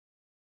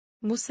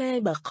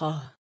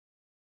 مسابقة.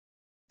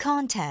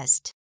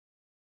 contest,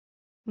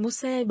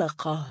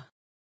 مسابقة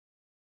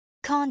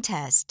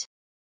contest,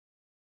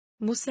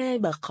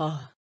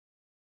 مسابقة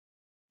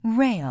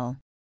rail,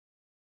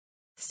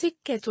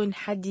 سكة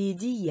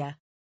حديدية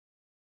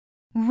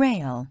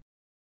rail,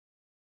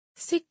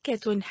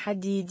 سكة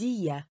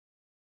حديدية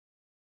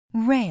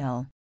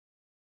rail,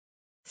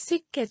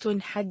 سكة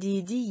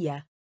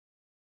حديدية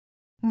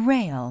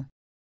rail,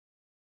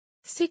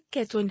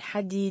 سكة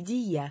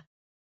حديدية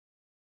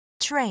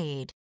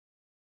trade,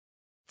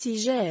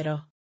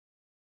 تجارة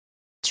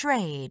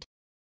trade,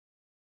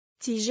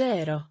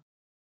 تجارة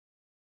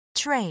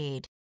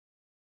trade,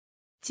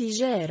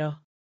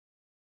 تجارة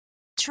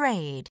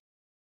trade,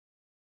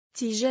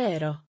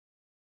 تجارة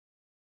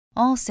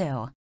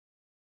also,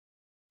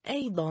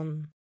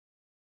 أيضا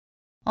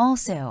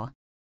also,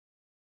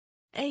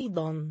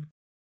 أيضا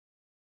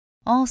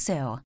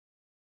also,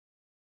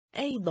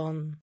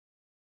 أيضا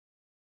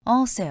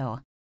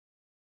also,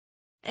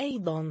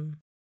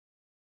 أيضا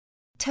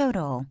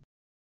total,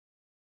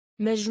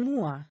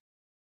 مجموع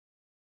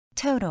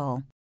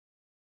total,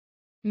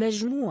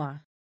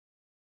 مجموع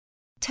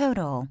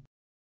total,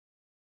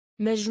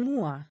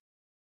 مجموع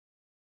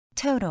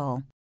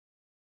total,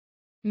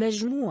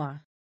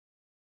 مجموع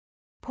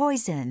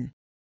poison,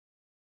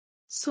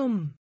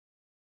 سم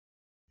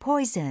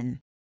poison,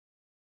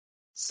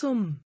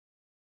 سم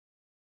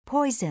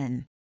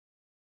poison,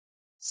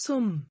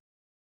 سم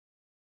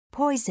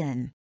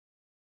poison,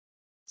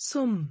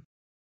 سم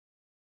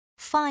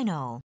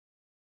final,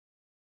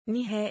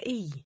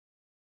 نهائي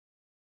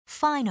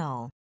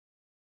final,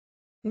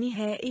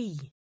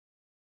 نهائي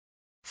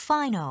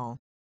final,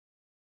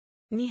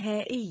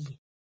 نهائي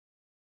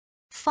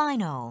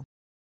final,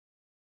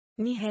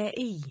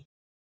 نهائي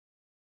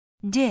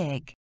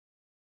dig,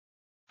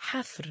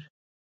 حفر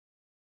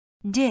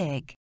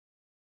dig,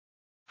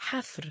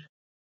 حفر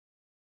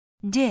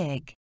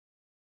dig,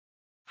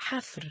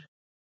 حفر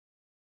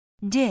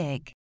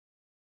dig,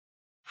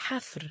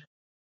 حفر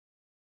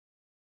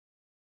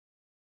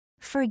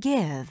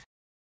forgive,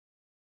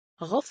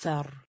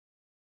 غفر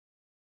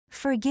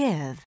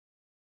forgive,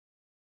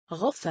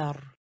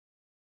 غفر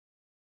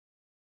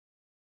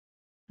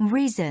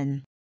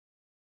reason,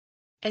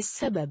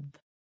 السبب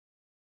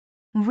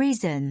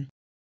reason,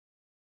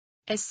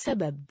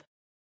 السبب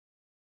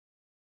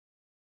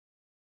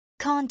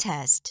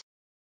contest,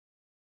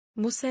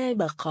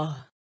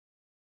 مسابقة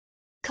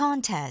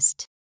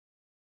contest,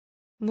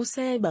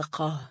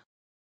 مسابقة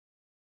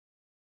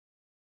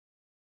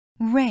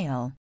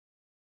rail,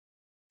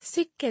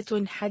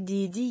 سكة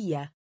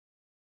حديدية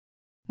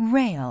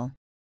rail,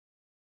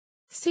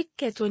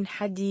 سكة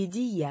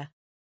حديدية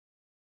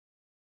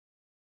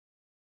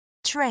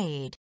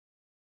trade,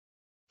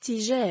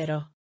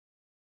 تجارة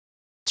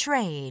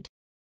trade,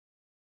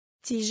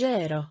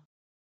 تجارة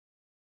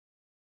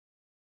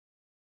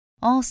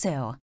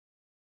also,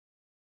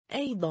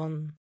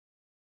 أيضا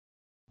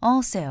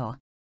also,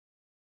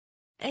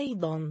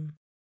 أيضا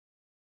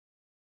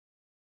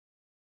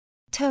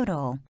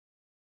total,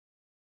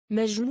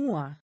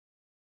 مجموع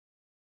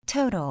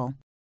total,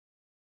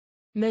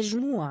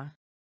 مجموع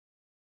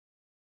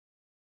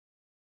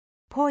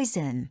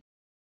poison,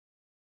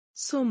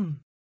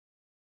 سم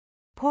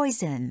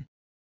poison,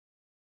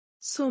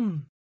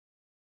 سم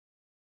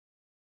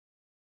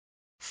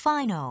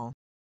final,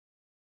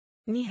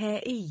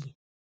 نهائي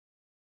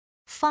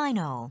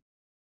final,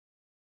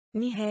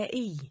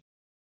 نهائي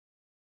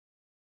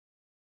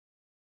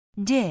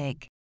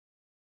dig,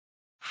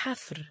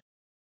 حفر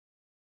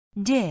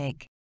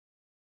dig,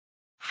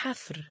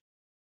 حفر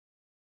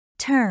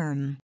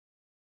term,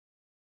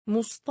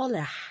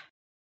 مصطلح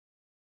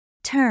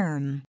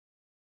term,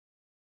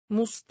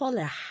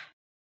 مصطلح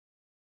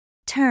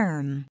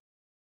term,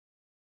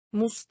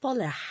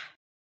 مصطلح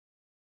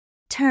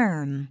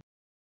term,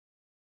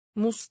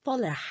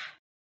 مصطلح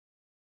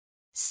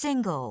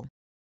single,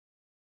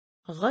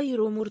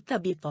 غير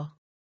مرتبطة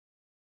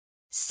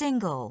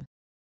single,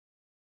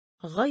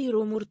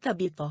 غير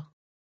مرتبطة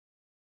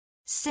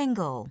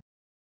single,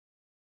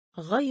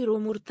 غير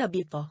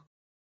مرتبطة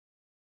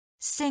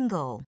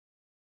single,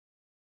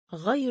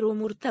 غير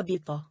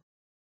مرتبطة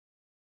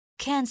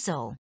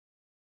cancel,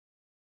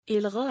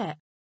 إلغاء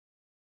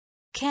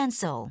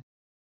cancel,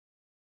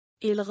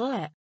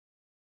 إلغاء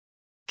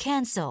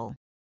cancel,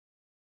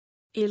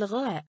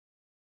 إلغاء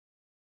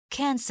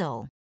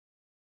cancel,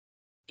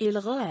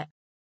 إلغاء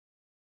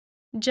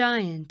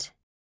giant,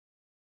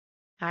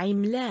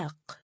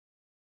 عملاق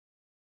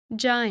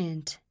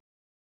giant,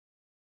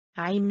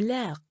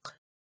 عملاق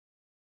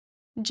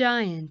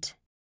giant,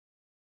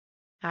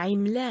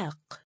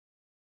 عملاق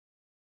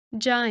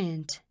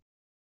giant,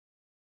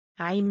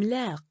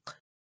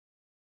 عملاق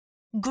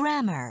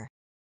grammar,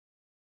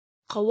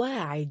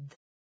 قواعد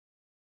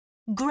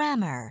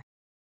grammar,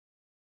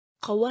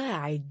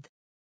 قواعد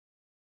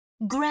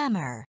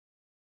grammar,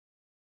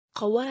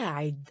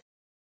 قواعد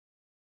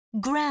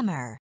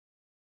grammar,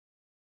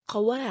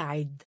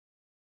 قواعد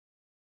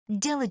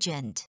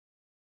diligent,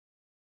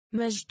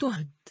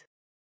 مجتهد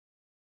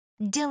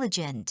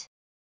diligent,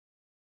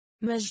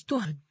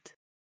 مجتهد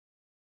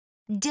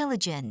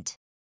diligent,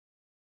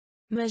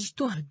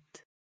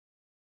 مجتهد.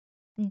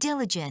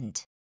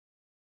 diligent,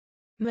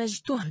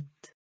 مجتهد.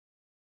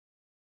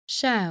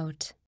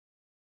 shout,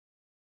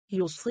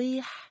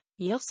 يصيح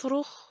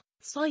يصرخ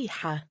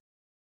صيحة.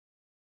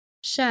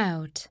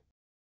 shout,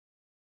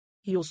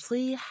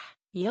 يصيح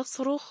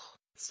يصرخ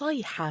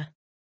صيحة.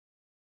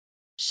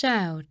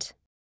 shout,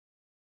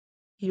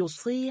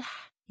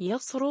 يصيح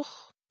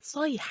يصرخ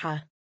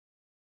صيحة.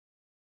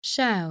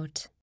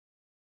 shout,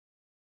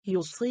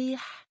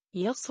 يصيح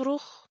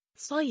يصرخ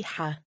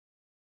صيحة.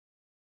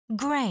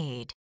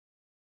 grade,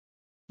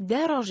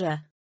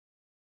 درجة.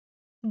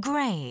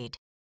 grade,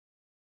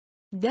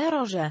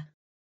 درجة.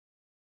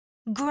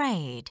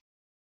 grade,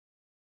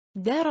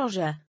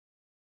 درجة.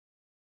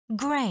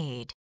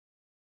 grade,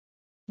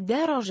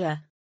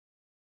 درجة.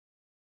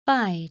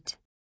 fight,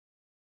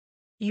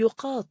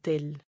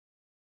 يقاتل.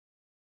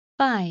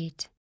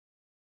 fight,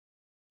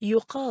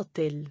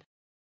 يقاتل.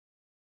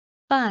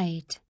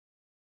 fight,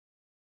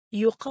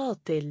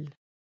 يقاتل.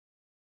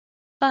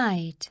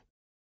 fight,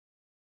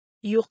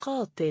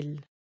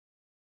 يقاتل.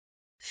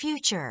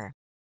 future,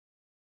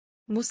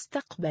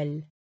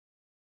 مستقبل.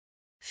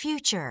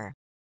 future,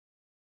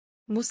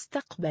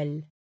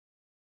 مستقبل.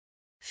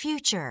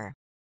 future,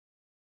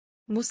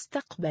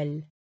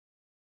 مستقبل.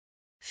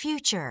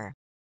 future,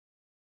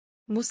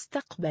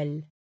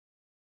 مستقبل.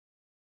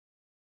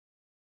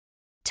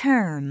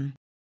 term,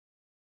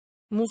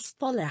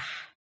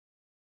 مصطلح.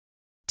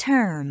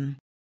 term,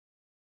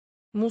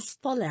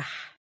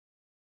 مصطلح.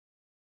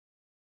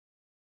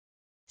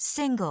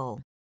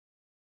 single,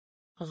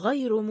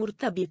 غير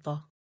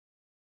مرتبطة.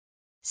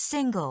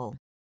 single,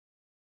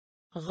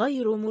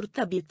 غير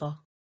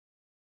مرتبطة.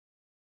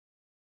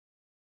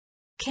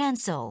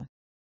 cancel,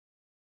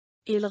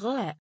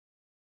 إلغاء.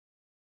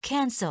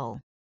 cancel,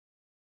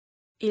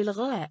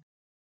 إلغاء.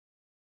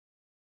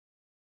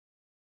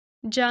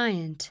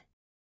 giant,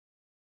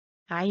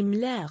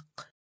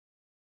 عملاق.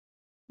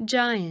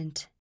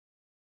 giant,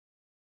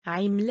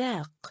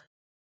 عملاق.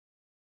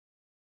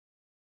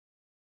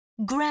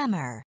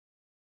 grammar,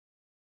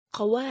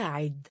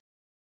 قواعد.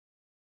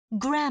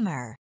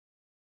 grammar,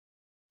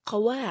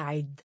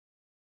 قواعد.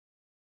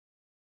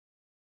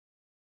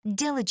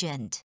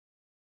 diligent,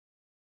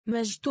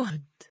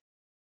 مجتهد.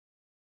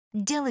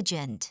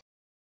 diligent,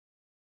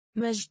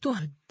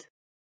 مجتهد.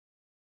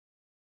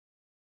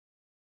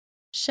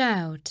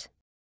 shout,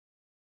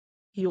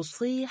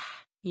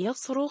 يصيح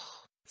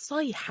يصرخ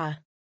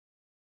صيحة.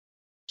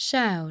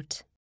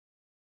 shout,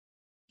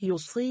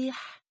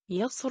 يصيح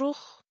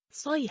يصرخ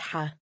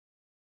صيحة.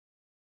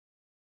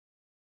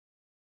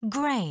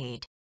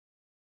 grade,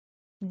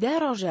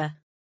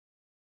 درجة.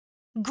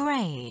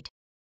 grade,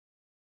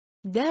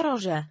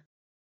 درجة.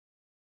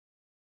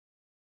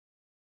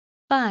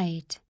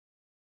 fight,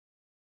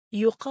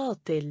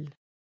 يقاتل.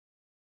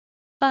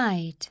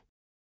 fight,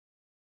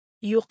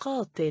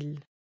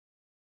 يقاتل.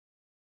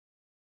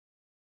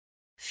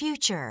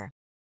 future,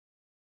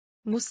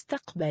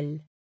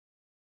 مستقبل.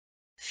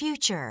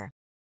 future,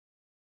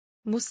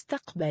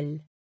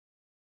 مستقبل.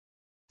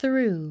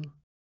 through,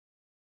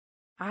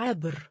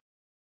 عبر.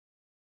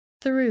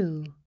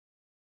 through,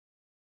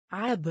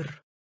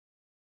 عبر.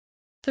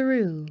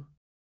 through,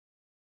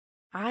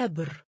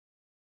 عبر.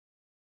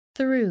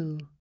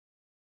 through,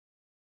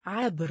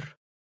 عبر.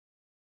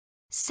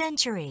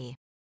 century,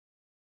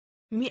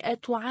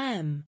 100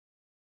 عام.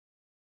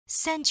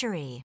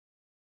 century,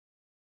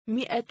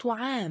 100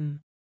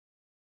 عام.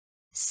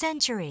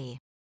 century,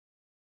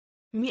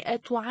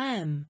 100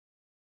 عام.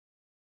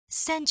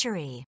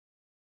 century,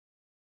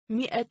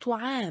 100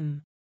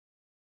 عام.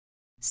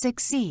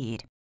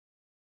 succeed,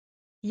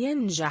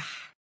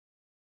 ينجح.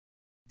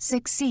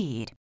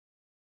 succeed,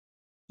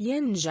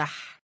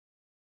 ينجح.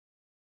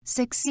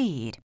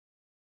 succeed,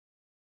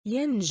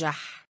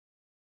 ينجح.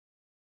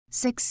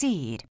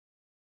 succeed,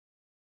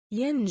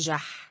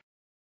 ينجح.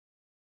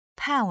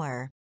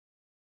 power,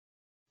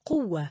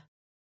 قوة.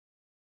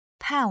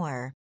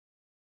 power,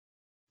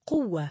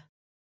 قوة.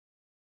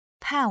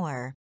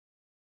 power,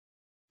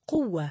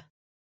 قوة.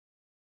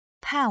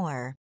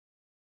 power,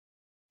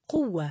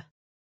 قوة.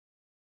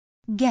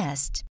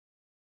 guest,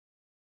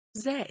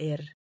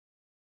 زائر.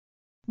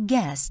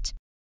 guest,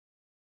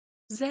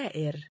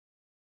 زائر.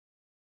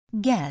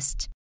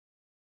 guest,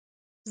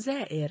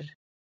 زائر.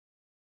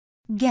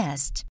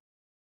 guest,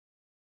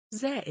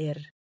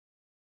 زائر.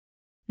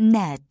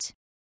 net,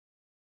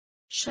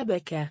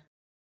 شبكة.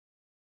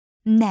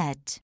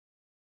 net,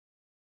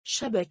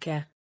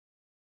 شبكة.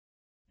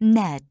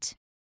 net,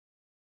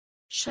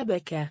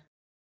 شبكة.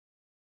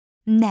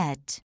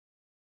 net,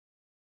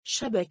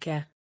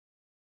 شبكة.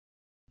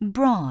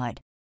 broad,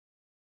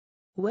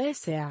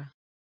 واسع.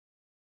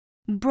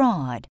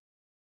 broad,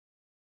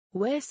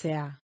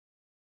 واسع.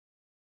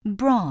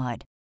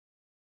 broad,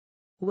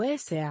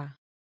 واسع.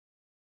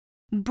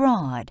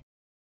 broad,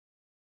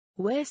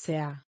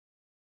 واسع.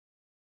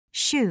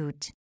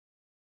 shoot,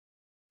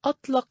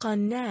 أطلق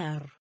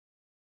النار.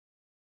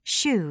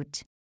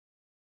 shoot,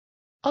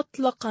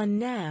 أطلق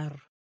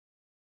النار.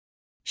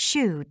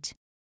 shoot,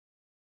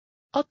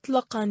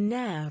 أطلق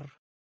النار.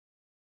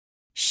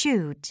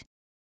 shoot,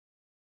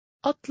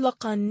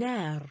 أطلق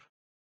النار.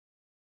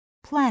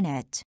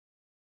 planet,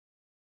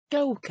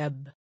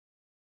 كوكب.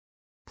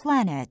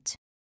 planet,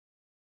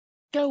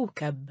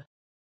 كوكب.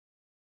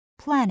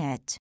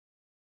 planet,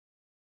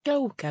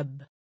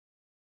 كوكب.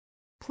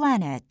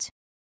 planet,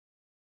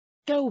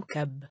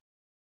 كوكب.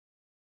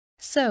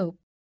 soap,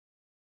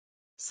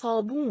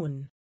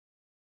 صابون.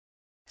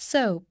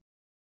 soap,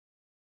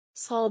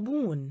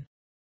 صابون.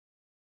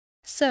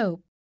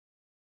 soap,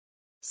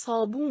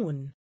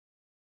 صابون.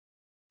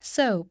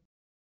 soap.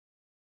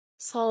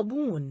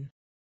 صابون.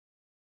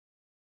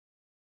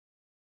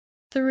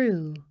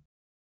 through,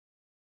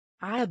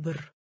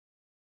 عبر.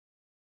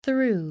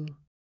 through,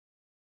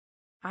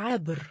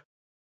 عبر.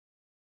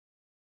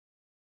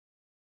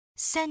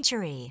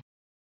 century,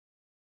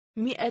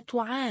 100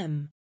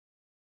 عام.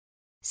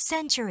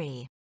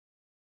 century,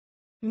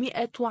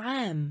 100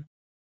 عام.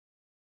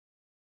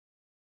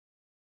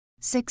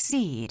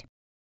 succeed,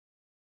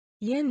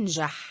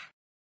 ينجح.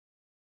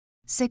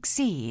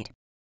 succeed,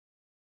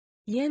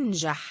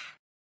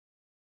 ينجح.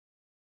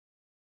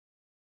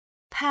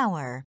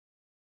 power,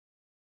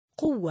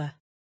 قوة.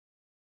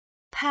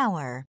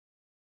 power,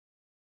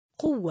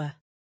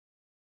 قوة.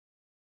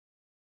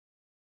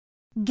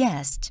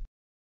 guest,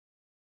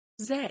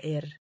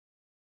 زائر.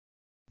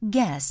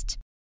 guest,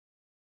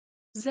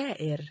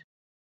 زائر.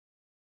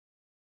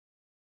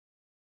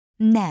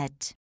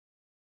 net,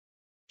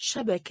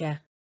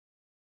 شبكة.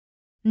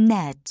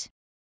 net,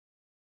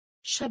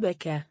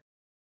 شبكة.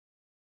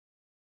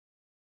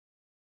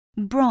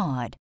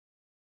 broad,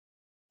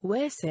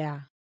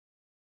 واسع.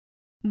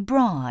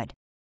 broad,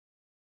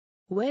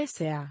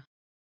 واسع.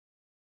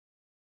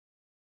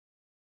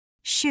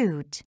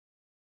 shoot,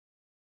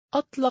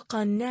 أطلق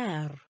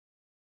النار.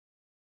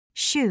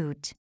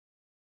 shoot,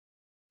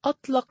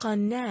 أطلق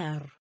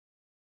النار.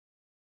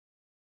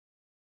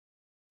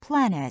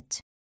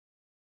 planet,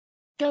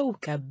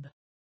 كوكب.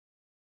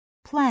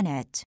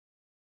 planet,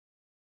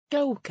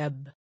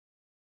 كوكب.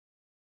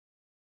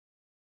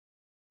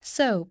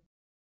 soap,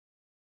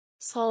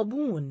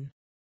 صابون.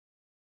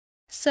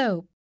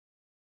 soap,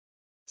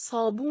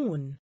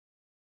 صابون.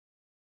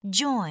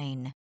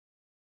 join,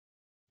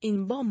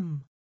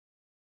 انضم.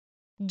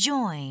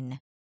 join,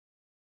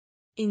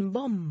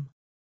 انضم.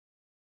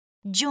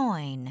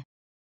 join,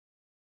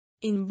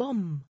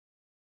 انضم.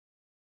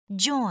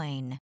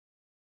 join,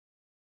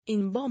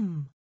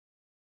 انضم.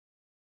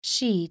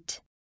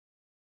 sheet,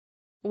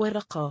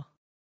 ورقة.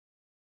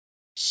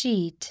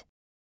 sheet,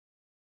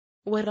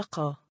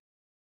 ورقة.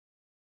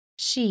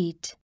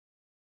 sheet,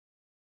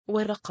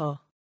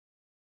 ورقة.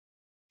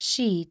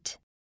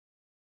 sheet.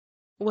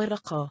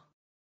 ورقة.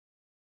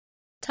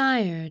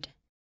 tired,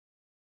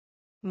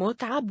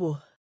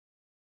 متعبه.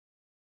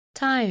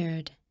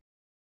 tired,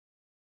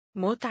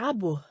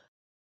 متعبه.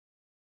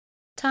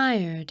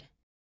 tired,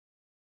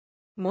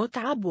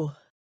 متعبه.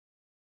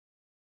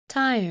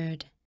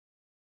 tired.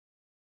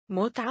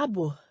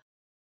 متعبه.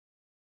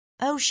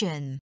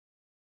 ocean,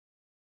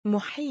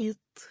 محيط.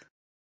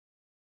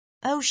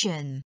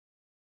 ocean,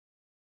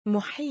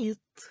 محيط.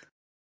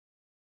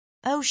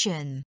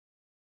 ocean,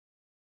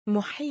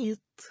 محيط.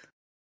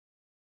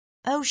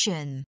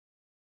 ocean,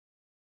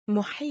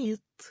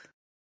 محيط.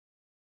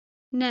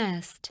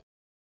 nest,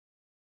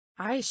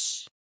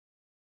 عش.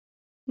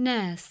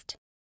 nest,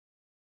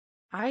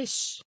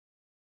 عش.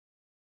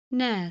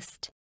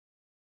 nest,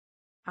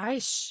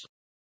 عش.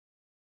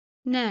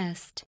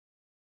 nest.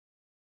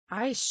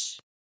 عش.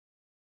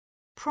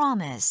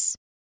 promise,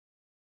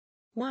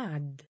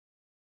 وعد.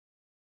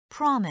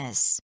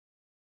 promise,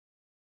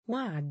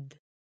 وعد.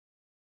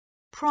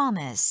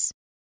 promise,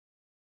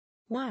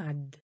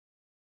 وعد.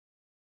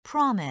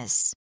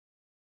 promise,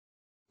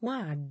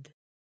 وعد.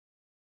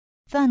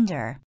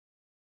 thunder,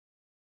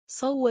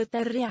 صوت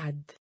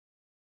الرعد.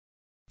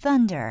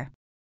 thunder,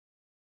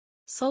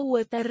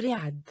 صوت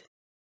الرعد.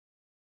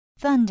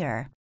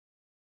 thunder,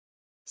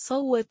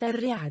 صوت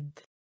الرعد.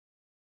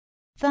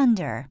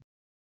 thunder,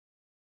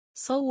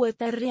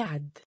 صوت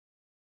الرعد.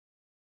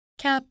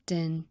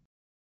 captain,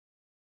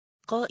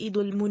 قائد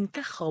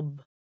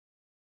المنتخب.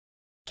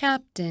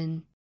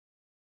 captain,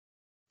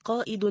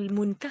 قائد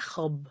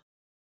المنتخب.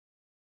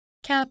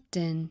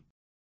 captain,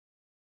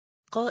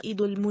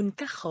 قائد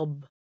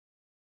المنتخب.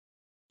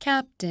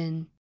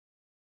 captain.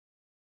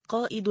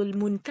 قائد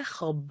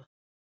المنتخب.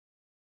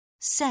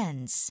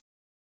 sense,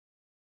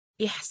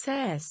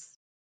 إحساس.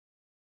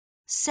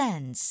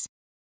 sense,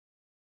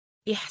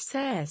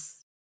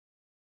 إحساس.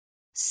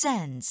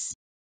 sense,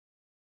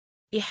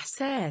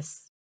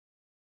 إحساس.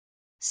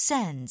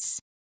 sense,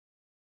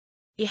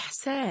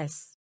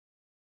 إحساس.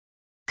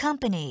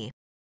 company,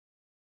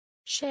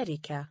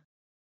 شركة.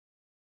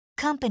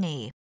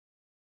 company,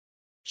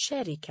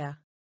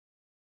 شركة.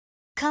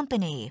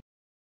 company,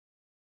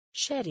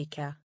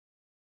 شركة.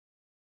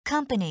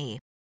 company,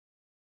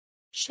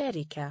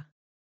 شركة.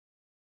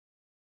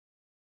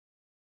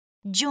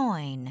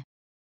 join,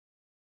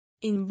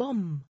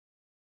 انضم.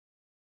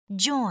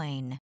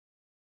 join,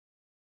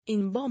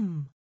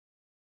 انضم.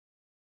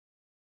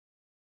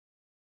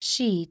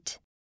 sheet,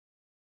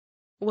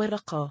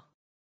 ورقة.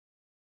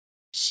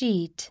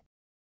 sheet,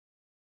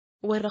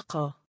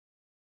 ورقة.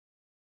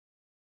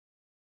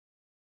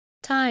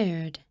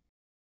 tired,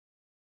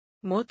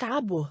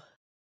 متعبه.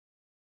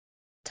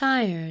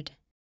 tired,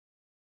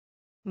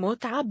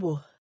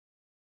 متعبه.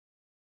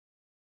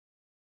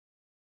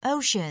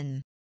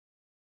 ocean,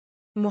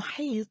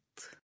 محيط.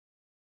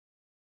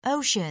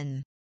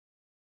 ocean,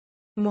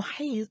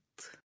 محيط.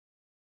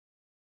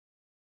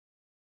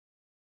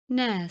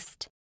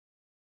 nest,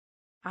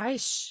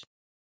 عش.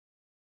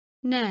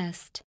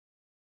 nest,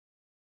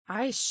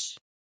 عش.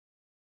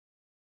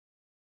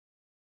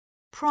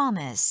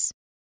 promise,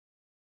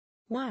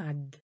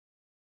 وعد.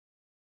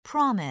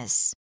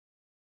 promise,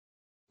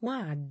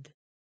 وعد.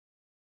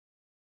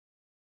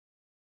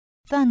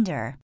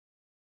 thunder,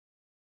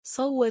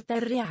 صوت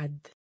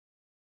الرعد.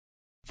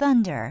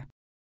 thunder,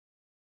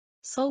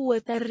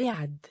 صوت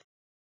الرعد.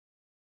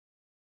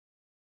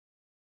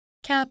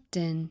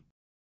 captain,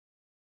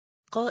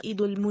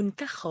 قائد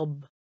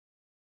المنتخب.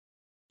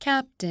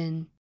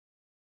 captain,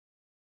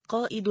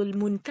 قائد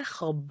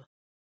المنتخب.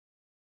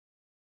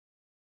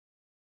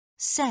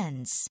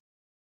 sense,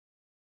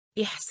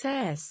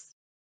 إحساس.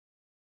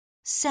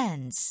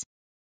 sense,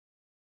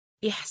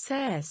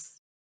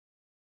 إحساس.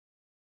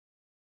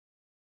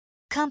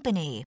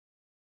 company,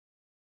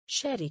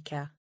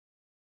 شركة.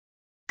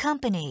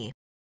 company,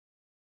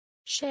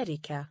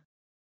 شركة.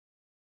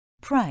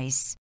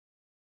 price,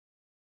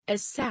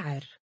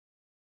 السعر.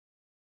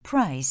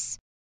 price,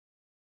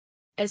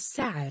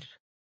 السعر.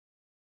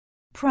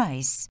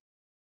 price,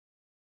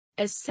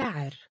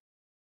 السعر.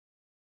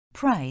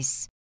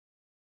 price,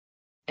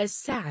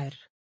 السعر.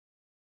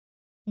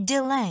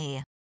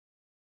 delay,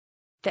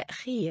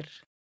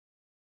 تأخير.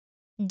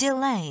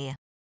 delay,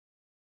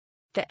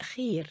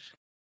 تأخير.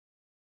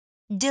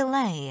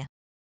 delay,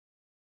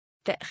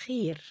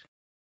 تأخير.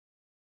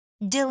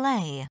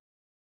 delay,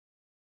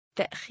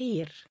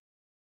 تأخير.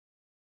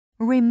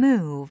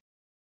 remove,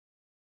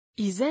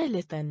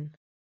 إزالة.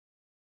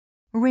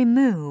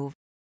 remove,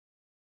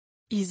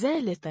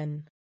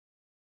 إزالة.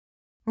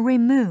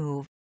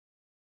 remove,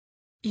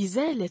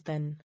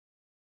 إزالة.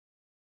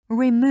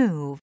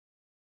 remove,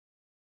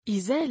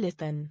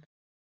 إزالة.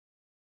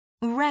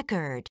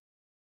 record,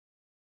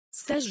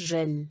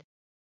 سجل.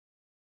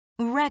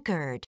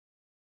 record,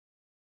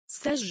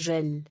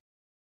 سجل.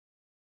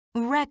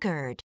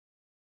 record,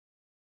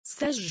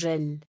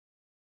 سجل.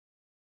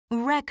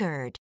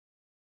 record,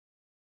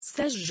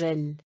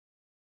 سجل.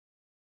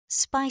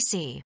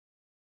 spicy,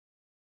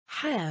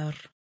 حار.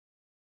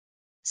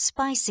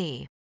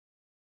 spicy,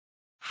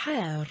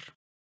 حار.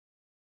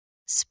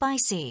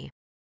 spicy,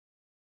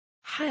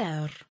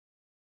 حار.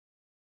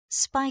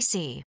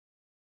 spicy,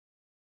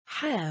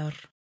 حار.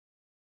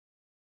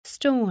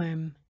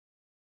 storm,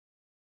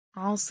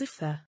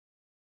 عاصفة.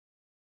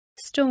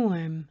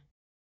 storm,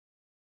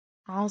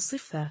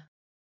 عاصفة.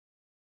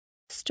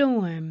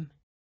 storm,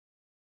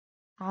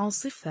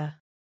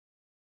 عاصفة.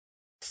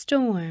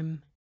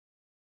 storm,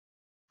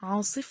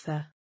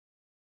 عاصفة.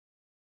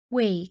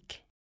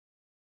 wake,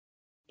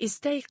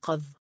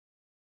 استيقظ.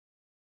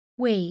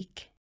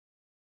 wake,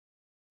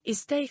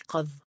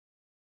 استيقظ.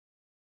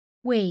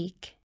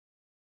 wake,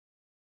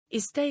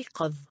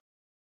 استيقظ.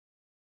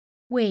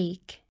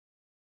 wake,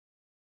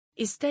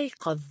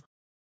 استيقظ.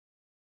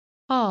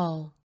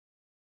 all,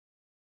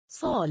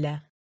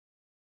 صالة.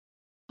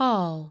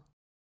 all,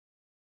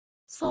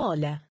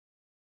 صالة.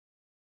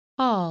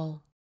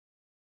 all,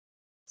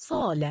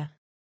 صالة.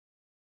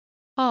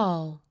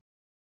 all,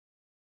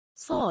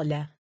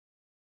 صالة.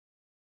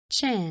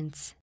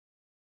 chance,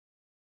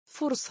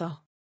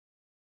 فرصة.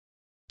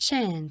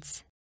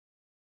 chance,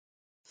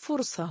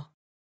 فرصة.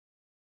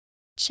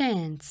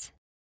 chance,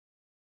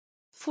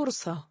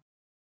 فرصة.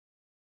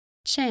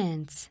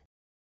 chance,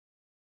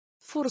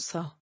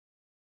 فرصة.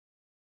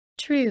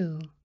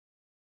 true,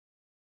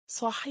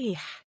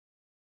 صحيح.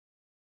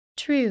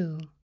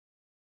 true,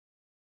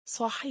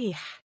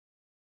 صحيح.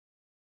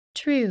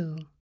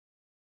 true,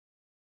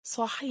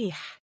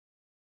 صحيح.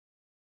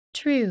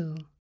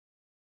 true,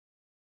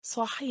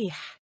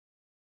 صحيح.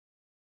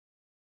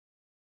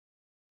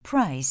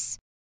 price,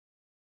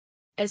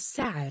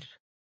 السعر.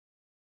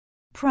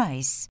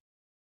 price,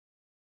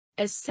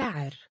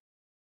 السعر.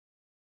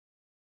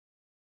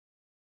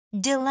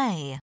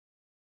 delay,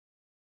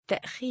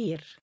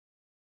 تأخير.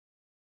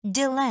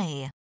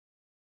 delay,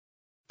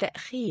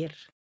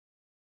 تأخير.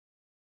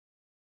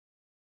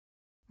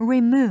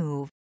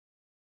 remove,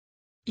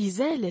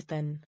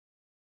 إزالة.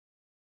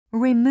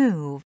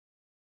 remove,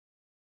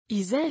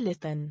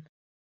 إزالة.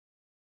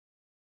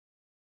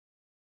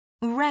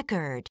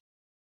 record,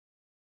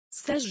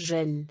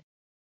 سجل.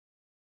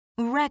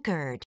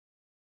 record,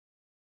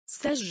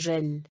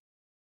 سجل.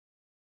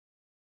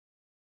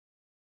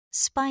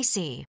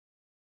 spicy,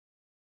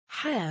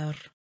 حار.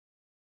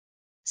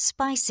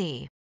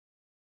 spicy,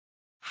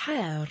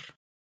 حار.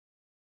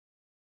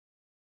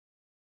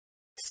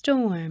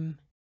 storm,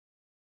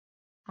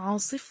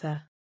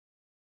 عاصفة.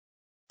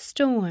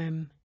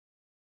 storm,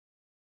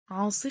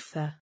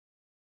 عاصفة.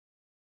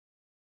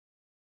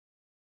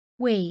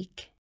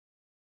 wake,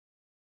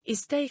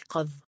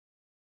 استيقظ.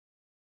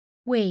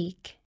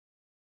 wake,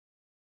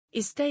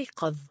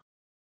 استيقظ.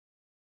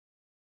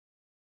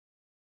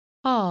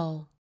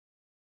 all,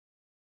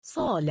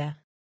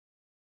 صالة.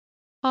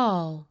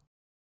 all,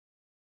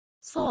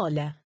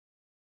 صالة.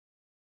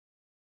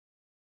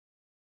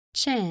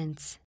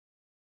 chance,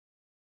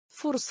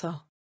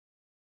 فرصة.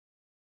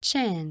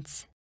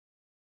 chance,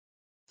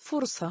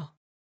 فرصة.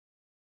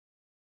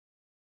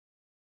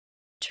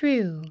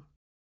 true,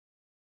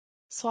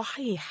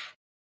 صحيح.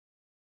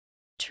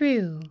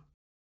 true,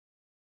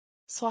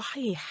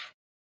 صحيح.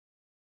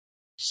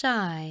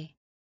 shy,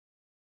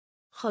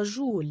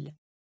 خجول.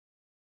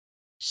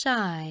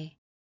 shy,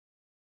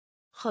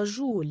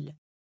 خجول.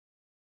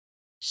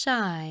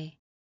 shy,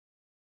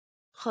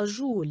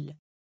 خجول.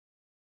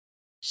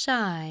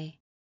 shy,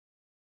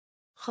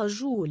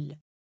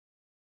 خجول.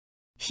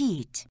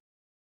 heat,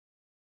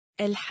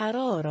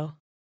 الحرارة.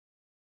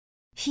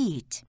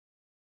 heat,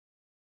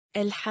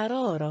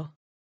 الحرارة.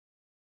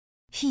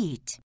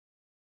 heat,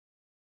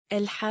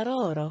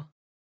 الحرارة.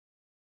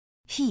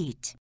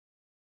 heat,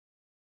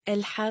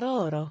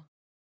 الحرارة.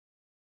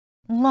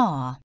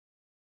 law,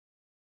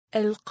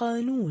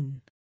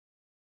 القانون.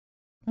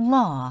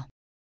 law,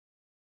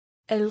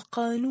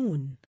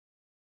 القانون.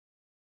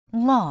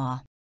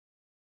 law,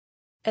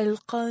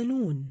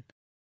 القانون.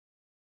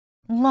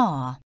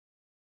 law,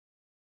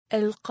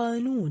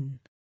 القانون.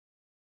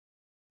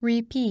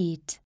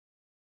 repeat,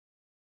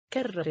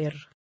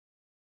 كرر.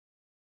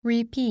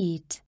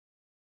 repeat,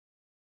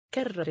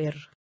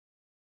 كرر.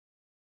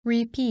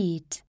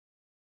 repeat,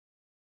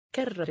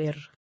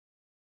 كرر.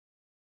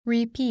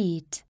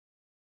 repeat,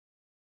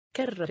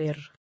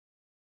 كرر.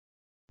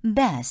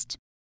 best,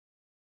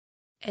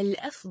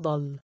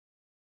 الأفضل.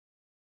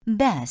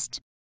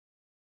 best,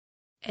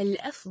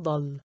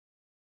 الأفضل.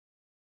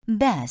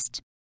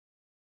 best,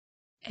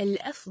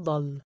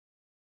 الأفضل.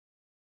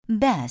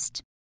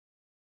 best,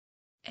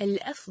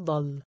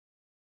 الأفضل.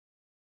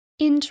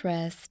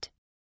 interest,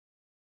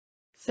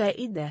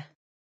 فائدة.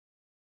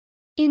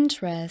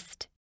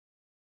 interest,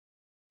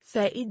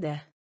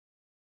 فائدة.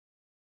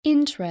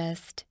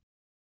 interest,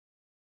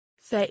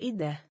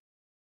 فائدة.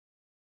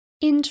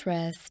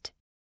 interest,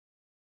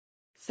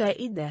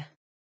 فائدة.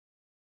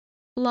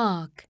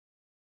 lock,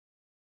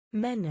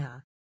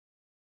 منع.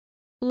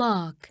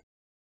 lock,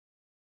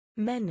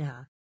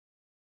 منع.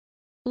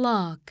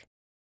 lock,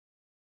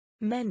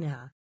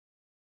 منع.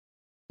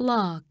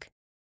 lock,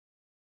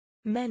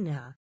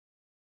 منع.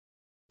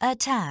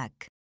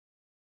 attack,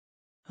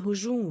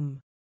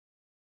 هجوم.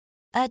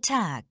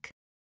 attack,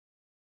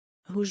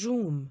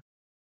 هجوم.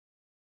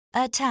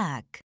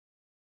 attack,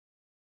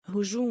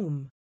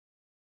 هجوم.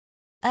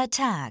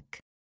 attack,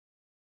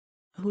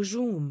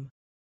 هجوم.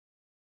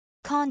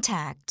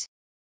 contact,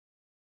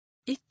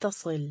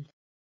 اتصل.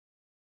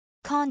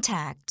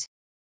 contact,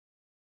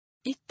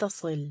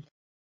 اتصل.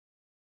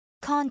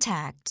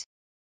 contact,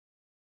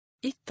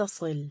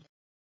 اتصل.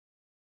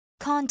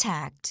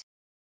 contact,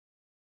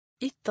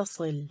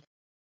 اتصل.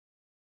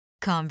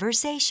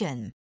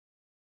 conversation,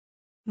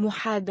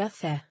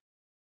 محادثة.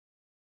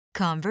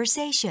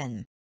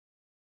 conversation,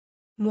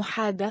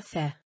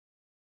 محادثة.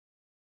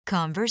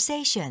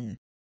 conversation,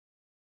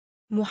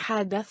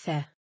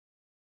 محادثة.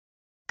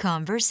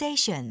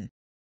 conversation,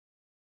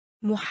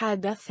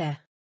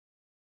 محادثة.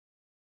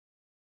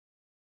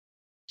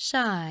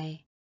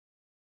 shy,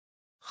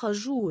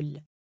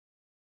 خجول.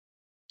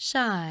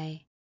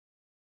 shy,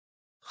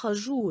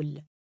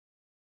 خجول.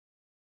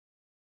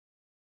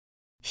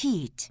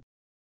 heat,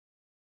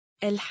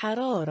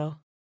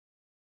 الحرارة.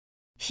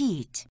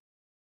 heat,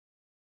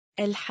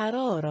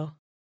 الحرارة.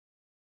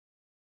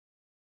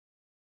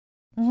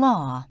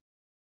 law,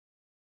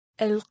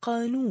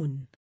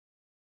 القانون.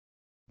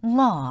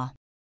 law,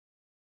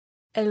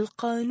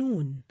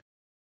 القانون.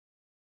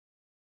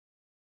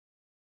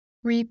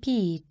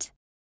 repeat,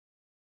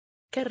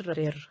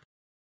 كرر.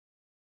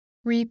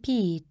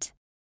 repeat,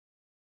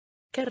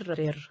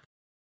 كرر.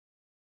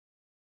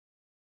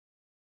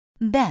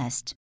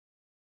 best,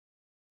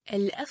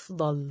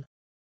 الأفضل.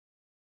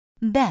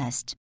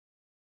 best,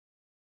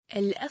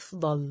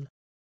 الأفضل.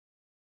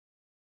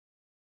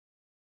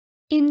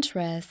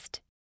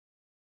 interest,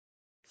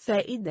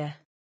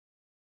 فائدة.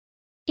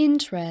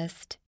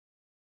 interest,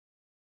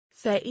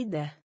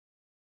 فائدة.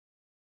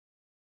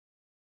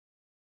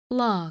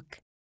 lock,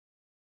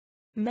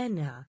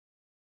 منع.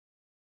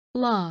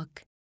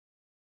 lock,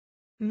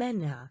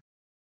 منع.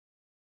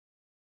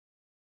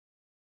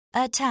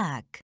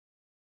 attack,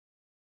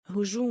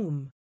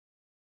 هجوم.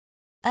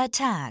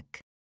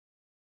 attack,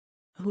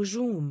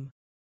 هجوم.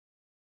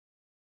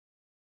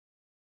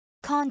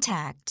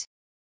 contact,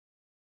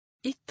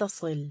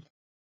 اتصل.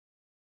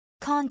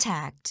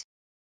 contact,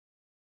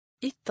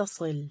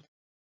 اتصل.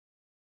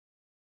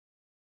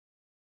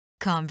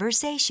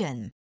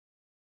 conversation,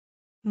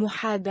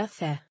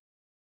 محادثة.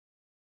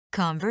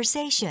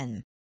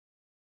 conversation,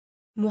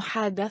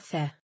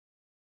 محادثة.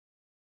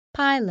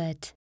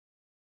 pilot,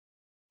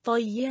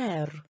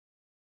 طيار.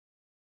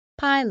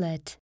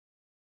 pilot,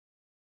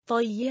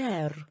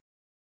 طيار.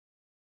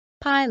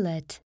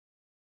 pilot,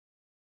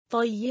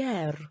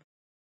 طيار.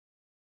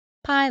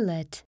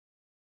 pilot,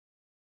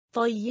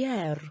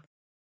 طيار.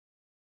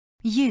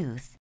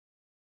 youth,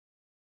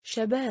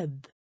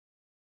 شباب.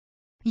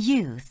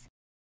 youth,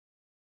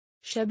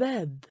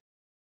 شباب.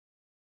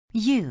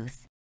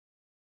 youth,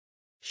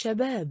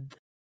 شباب.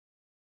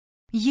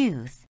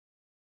 youth,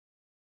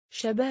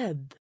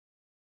 شباب.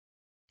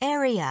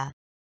 area,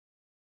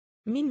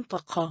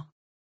 منطقة.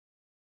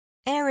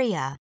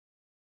 area,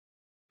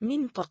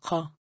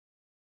 منطقة.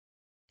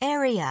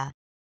 area,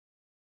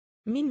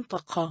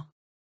 منطقة.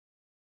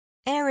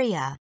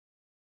 area,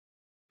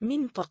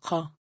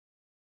 منطقة.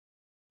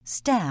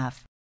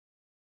 staff,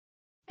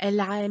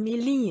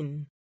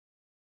 العاملين.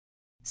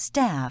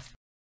 staff,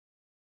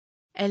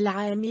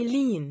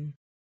 العاملين.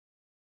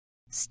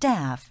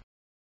 staff,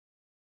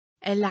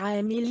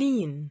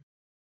 العاملين.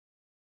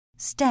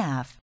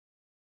 staff,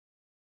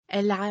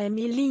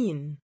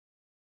 العاملين.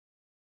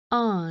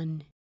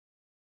 on,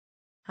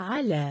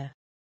 على.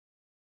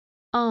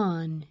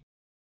 on,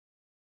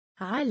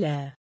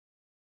 على.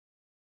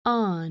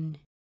 on,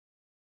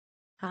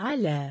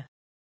 على.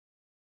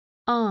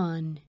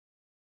 on,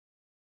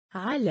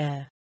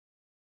 على.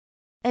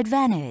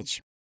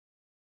 advantage,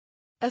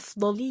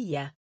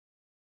 أفضلية.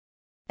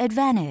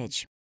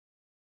 advantage,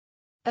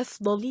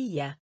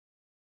 أفضلية.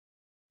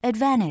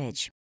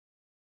 advantage,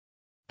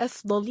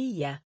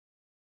 أفضلية.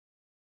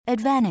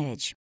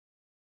 advantage,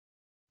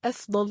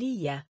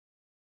 أفضلية.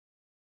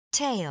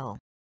 tail,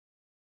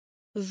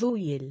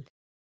 ذويل.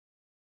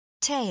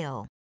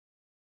 tail,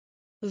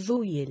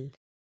 ذويل.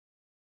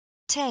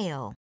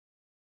 tail,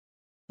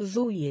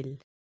 ذويل.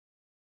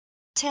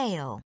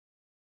 tail,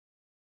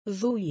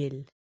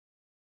 ذويل.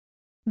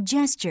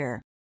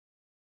 gesture,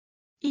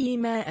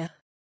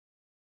 إيماء.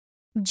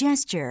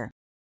 gesture,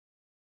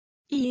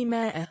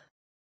 إيماء.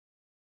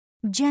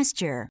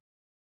 gesture,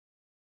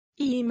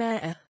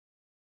 إيماء.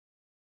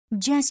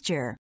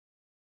 gesture,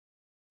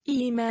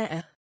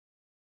 إيماء.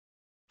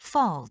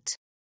 fault,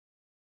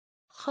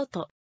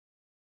 خطأ.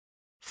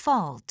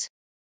 fault,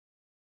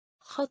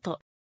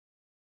 خطأ.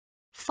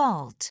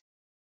 fault,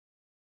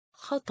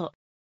 خطأ.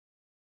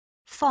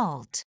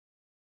 fault,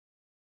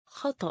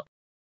 خطأ.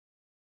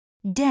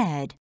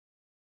 dead,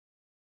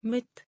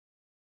 مت.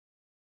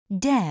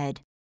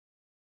 dead,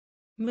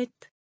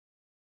 مت.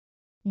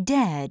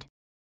 dead,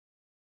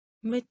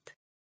 مت.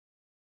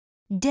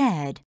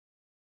 dead,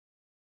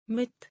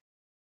 مت.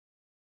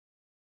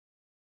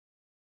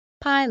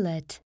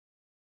 pilot,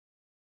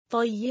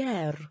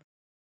 طيار.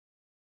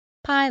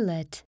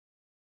 pilot,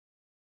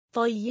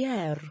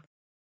 طيار.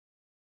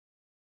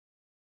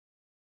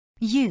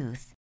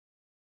 youth,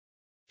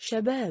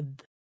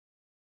 شباب.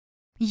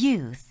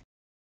 youth,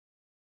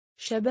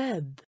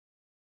 شباب.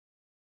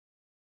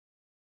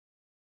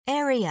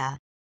 area,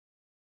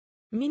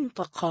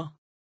 منطقة.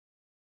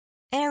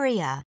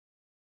 area,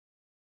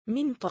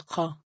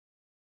 منطقة.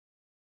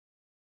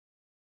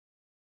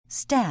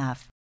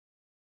 staff,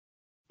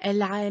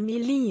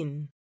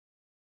 العاملين.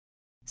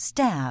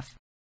 staff,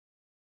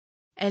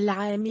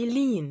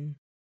 العاملين.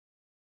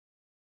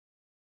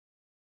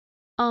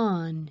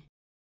 on,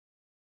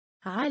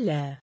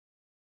 على.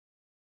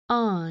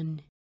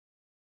 on,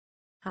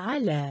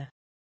 على.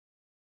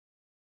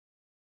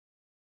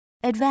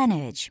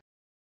 advantage,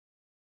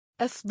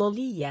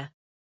 أفضلية.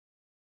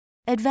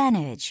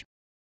 advantage,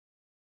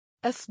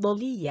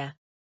 أفضلية.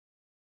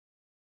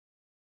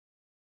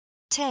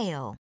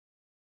 tail,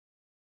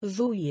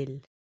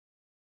 ذويل.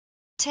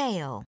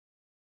 tail,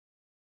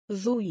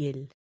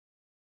 ذويل.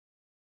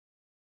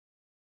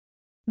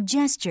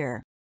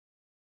 gesture,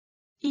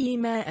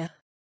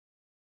 إيماء.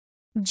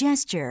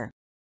 gesture,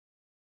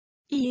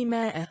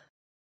 إيماء.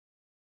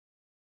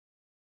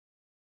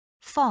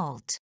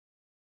 fault,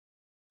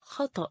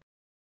 خطأ.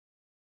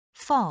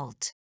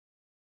 fault,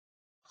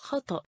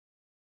 خطأ.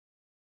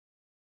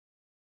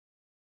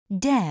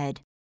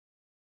 dead,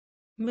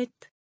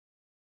 مت.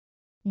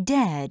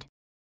 dead,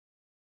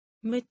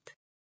 مت.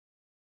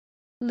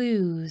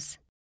 lose,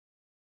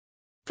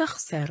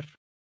 تخسر.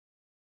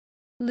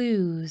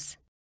 lose,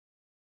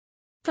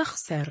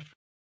 تخسر.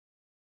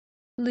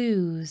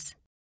 lose,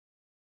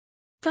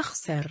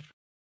 تخسر.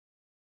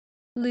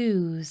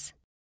 lose,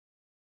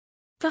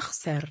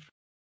 تخسر.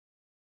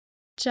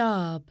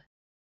 job,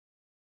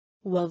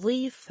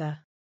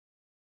 وظيفة.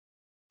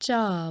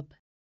 job,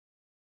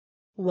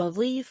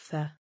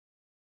 وظيفة.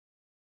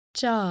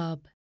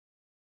 job,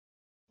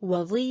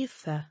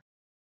 وظيفة.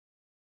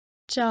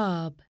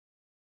 job,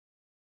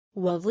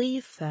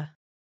 وظيفة.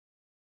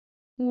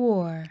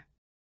 war,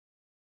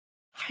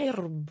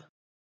 حرب.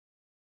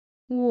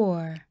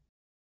 war,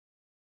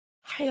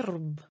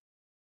 حرب.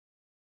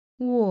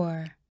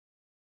 war,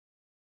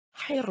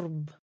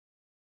 حرب.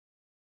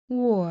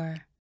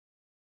 war,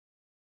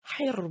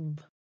 حرب.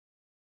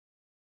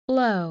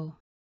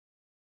 blow,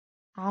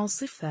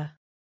 عاصفة.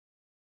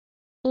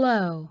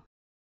 blow,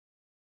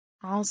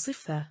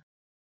 عاصفة.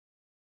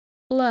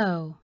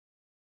 blow,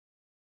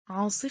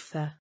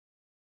 عاصفة.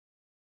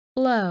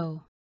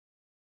 blow,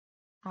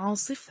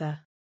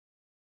 عاصفة.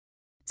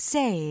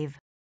 save,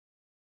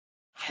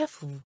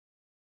 حفظ.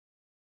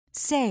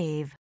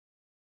 save,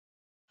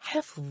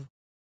 حفظ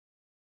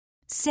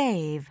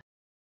save,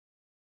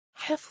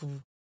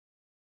 حفظ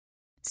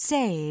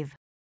save,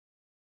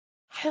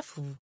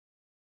 حفظ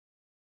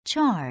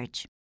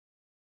charge,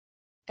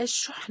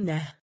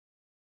 الشحنة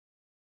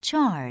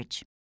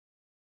charge,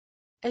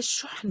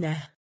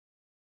 الشحنة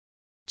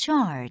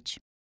charge,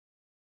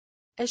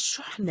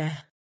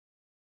 الشحنة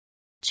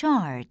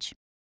charge,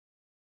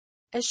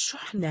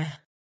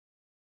 الشحنة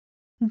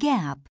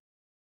gap,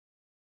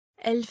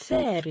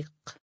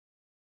 الفارق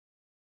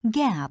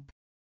gap,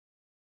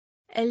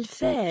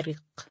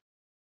 الفارق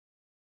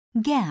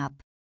gap,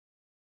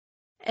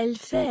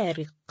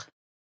 الفارق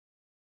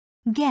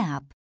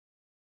gap,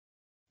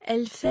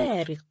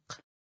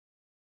 الفارق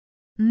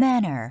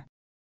manner,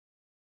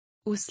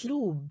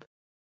 أسلوب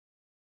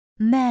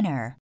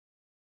manner,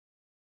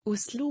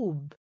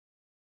 أسلوب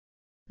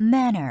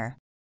manner,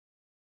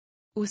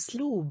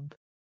 أسلوب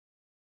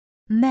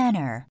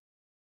manner,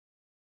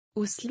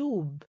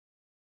 أسلوب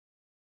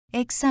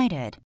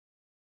excited,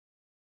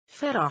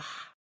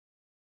 فرح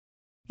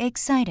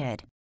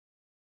excited,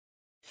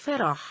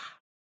 فرح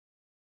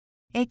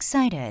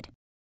excited,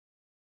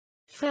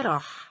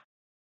 فرح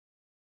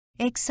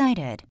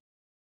excited,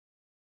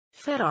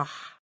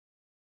 فرح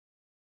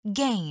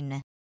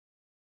gain,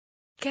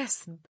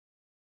 كسب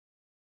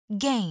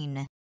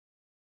gain,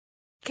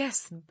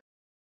 كسب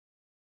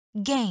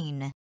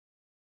gain,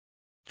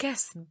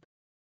 كسب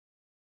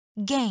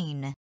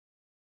gain,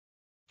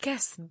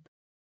 كسب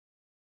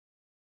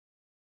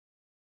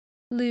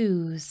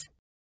lose,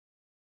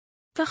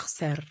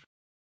 تخسر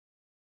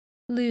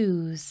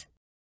lose,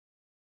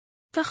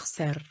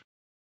 تخسر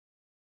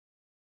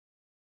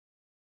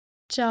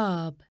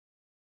job,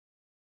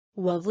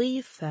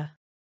 وظيفة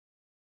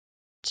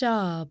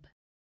job,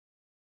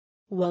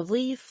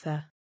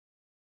 وظيفة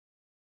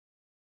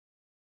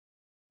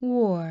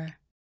war,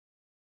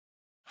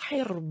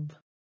 حرب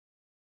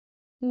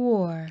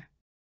war,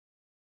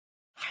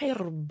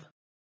 حرب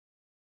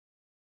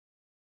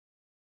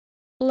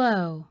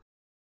blow,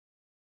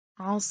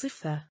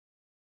 عاصفة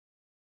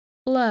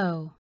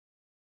blow,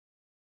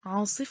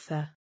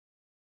 عاصفة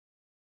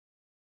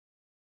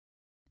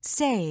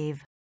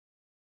save,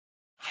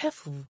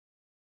 حفظ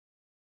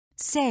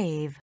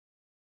save,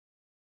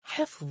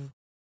 حفظ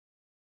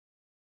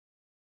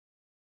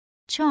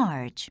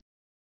charge,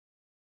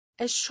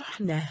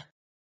 الشحنة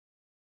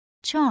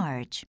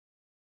charge,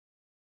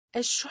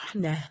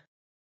 الشحنة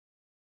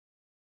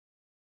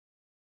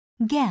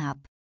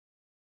gap,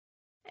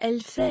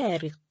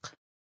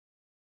 الفارق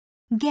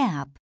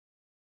gap,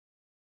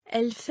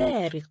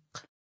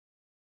 الفارق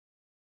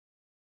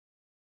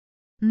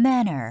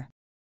manner,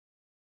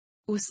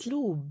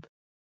 أسلوب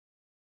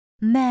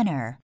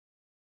manner,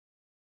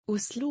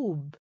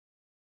 أسلوب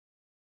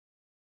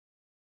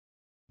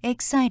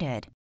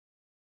excited,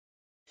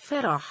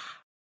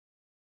 فرح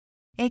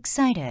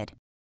excited,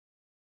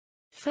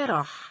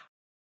 فرح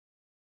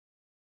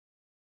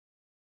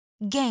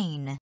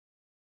gain,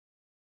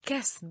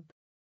 كسب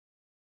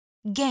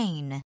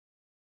gain,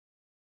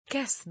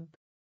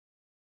 كسب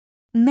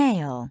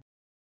male,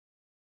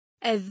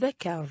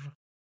 الذكر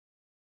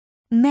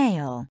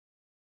male,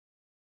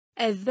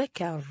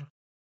 الذكر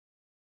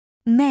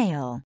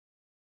male,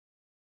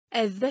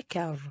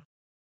 الذكر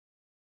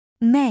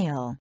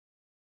male,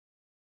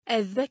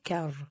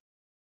 الذكر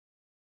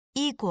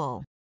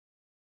equal,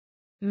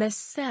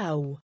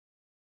 مساو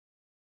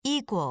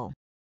equal,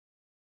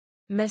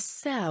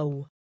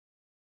 مساو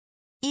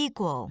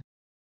equal,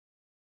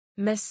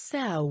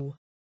 مساو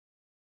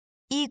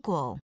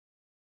equal,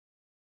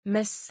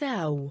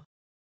 مساو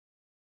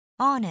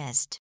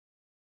honest,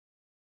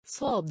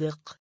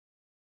 صادق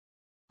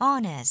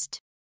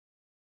honest,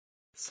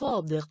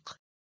 صادق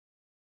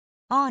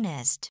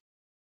honest,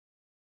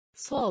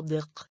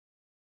 صادق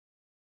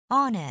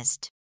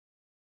honest,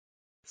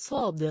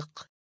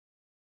 صادق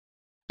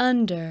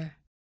under,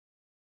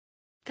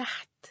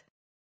 تحت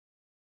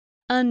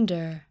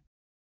under,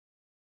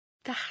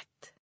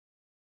 تحت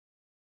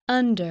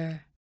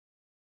under,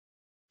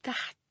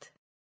 تحت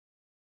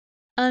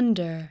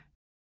under,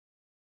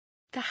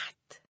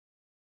 تحت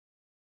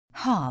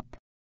hop,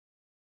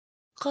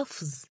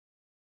 قفز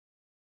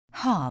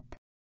hop,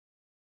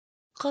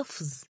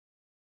 قفز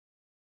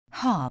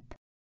hop,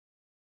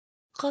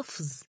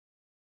 قفز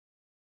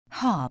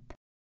hop,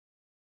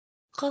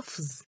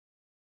 قفز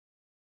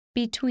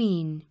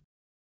between,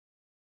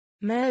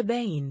 ما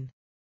بين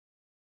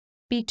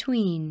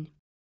between,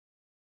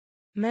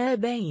 ما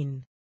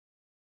بين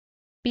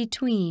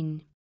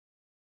between,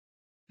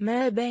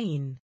 ما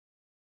بين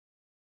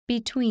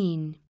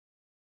between,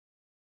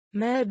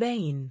 ما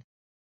بين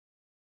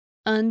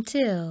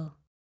until,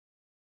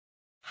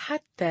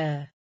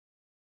 حتى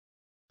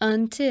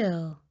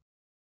until,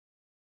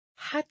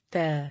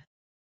 حتى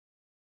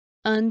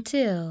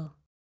until,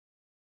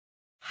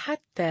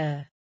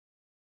 حتى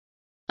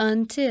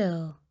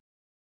until,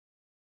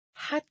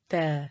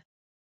 حتى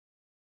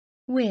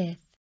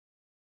with,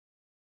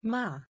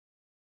 مع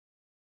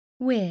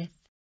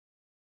with,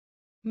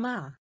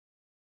 مع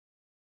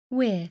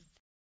with,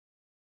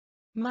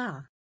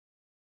 مع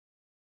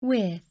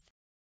with,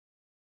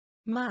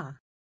 مع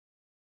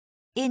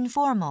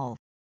informal,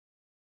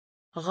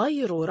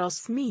 غير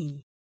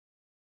رسمي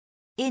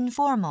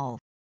informal,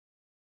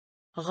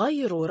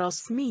 غير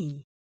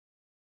رسمي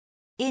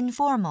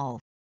informal,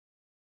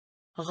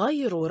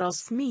 غير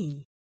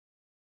رسمي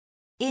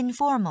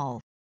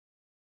informal,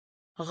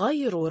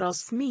 غير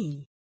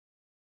رسمي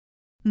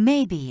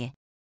maybe,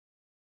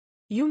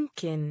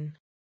 يمكن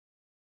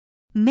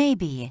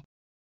maybe,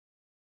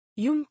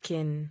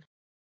 يمكن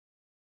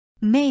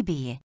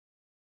maybe,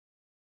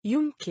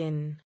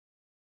 يمكن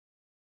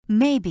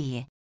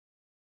maybe,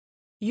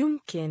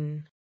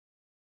 يمكن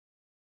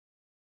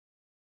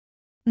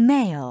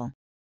male,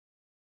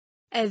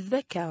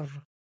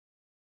 الذكر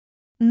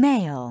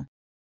male,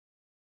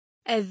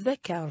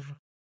 الذكر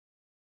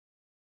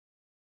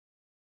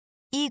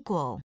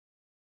equal,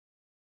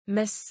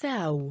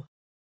 مساو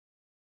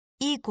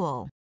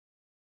equal,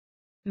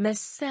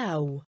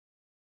 مساو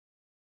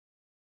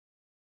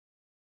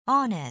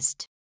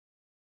honest,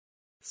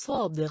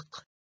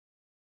 صادق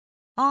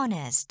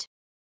honest,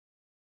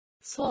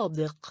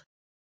 صادق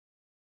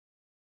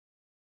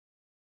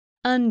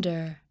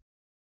under,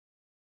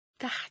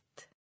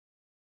 تحت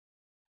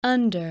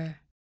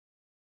under,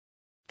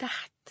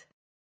 تحت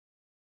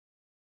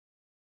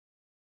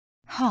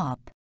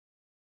hop,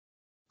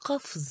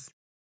 قفز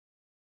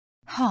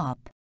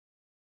hop,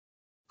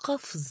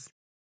 قفز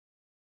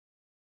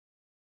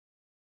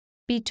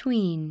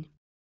between,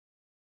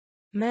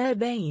 ما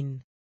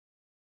بين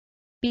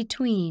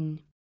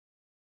between,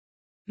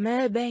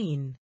 ما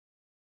بين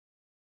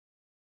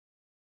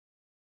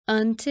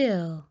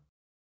until,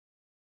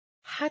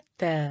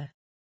 حتى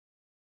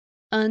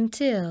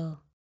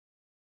until,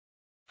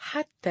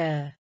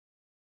 حتى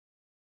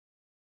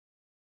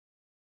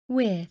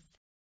with,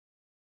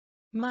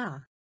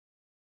 مع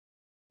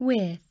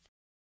with,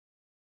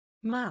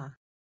 مع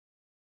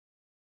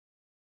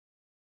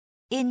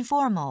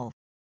informal,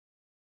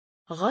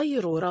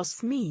 غير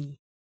رسمي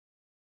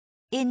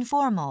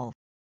informal,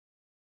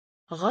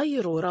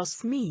 غير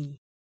رسمي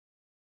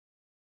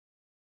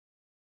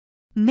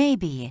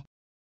maybe,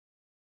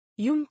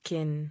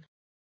 يمكن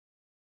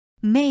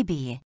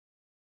maybe,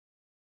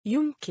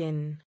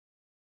 يمكن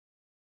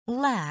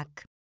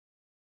lack,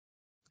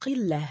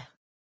 قلة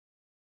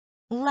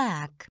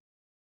lack,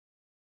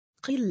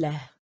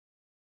 قلة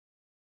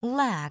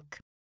lack,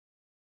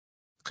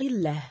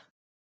 قلة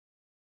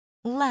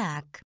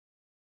lack,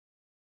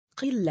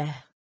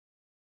 قلة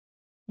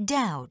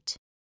doubt,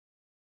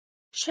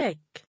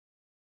 شك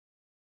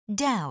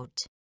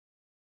doubt,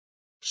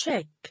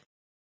 شك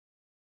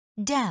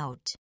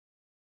doubt,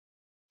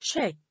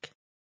 شك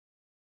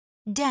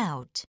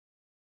doubt,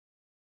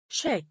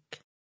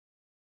 شك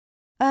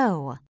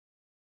oh,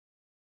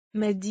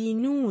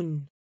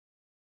 مدينون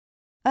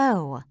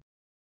oh,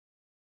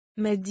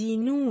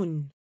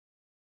 مدينون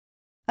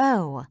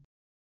oh,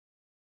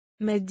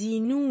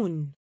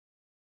 مدينون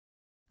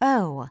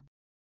oh,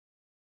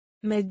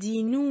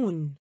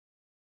 مدينون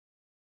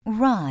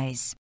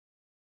rise,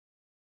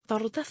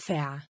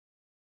 ترتفع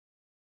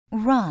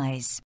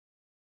rise,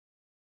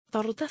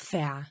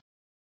 ترتفع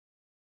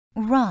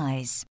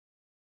rise,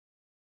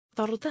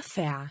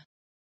 ترتفع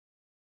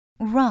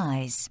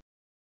rise,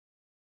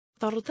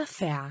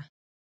 ترتفع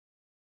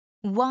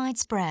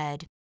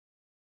widespread,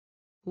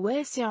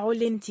 واسع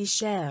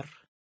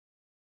الانتشار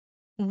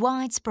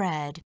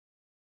widespread,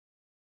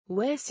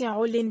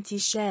 واسع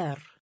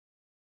الانتشار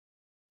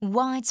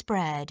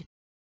widespread,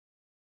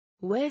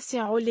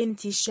 واسع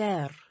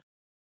الانتشار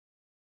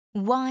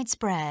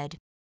widespread,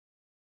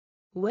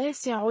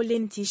 واسع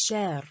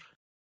الانتشار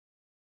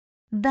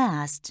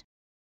vast,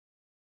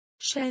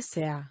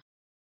 شاسع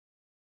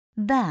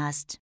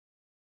vast,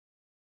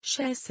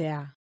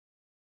 شاسع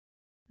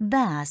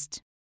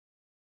vast,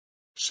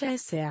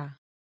 شاسع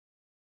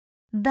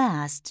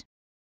vast,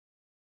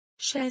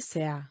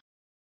 شاسع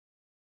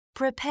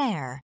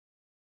prepare,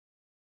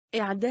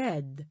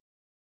 إعداد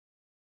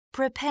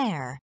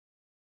prepare,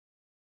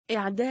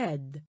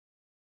 إعداد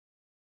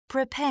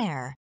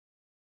prepare,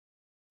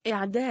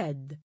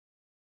 إعداد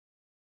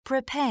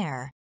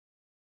prepare,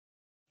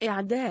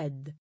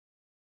 إعداد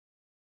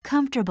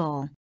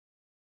comfortable,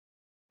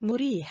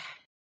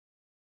 مريح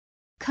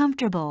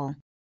comfortable,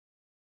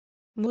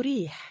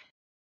 مريح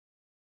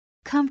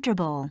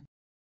comfortable,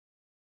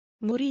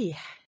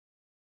 مريح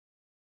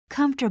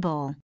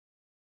comfortable,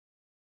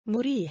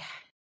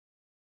 مريح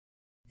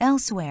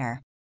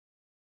elsewhere,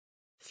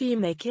 في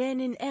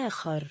مكان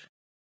آخر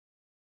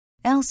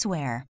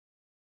elsewhere,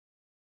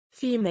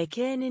 في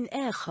مكان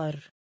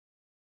آخر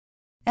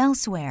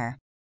elsewhere,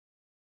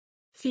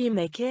 في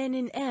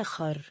مكان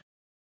آخر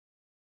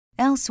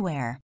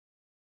elsewhere,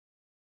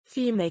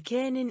 في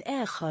مكان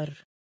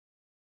آخر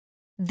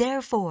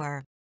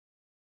therefore,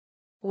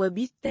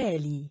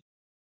 وبالتالي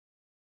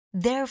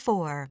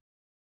therefore,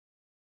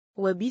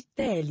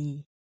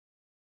 وبالتالي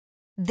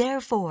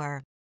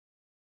therefore,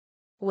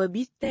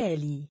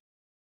 وبالتالي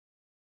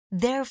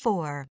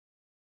therefore,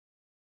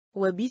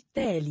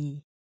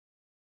 وبالتالي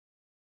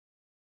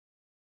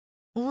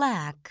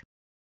lack,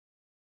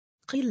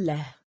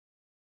 قلة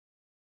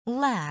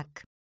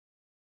lack,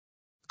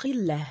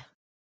 قلة.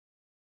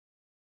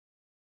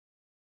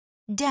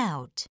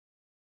 doubt,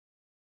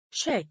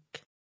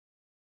 شك.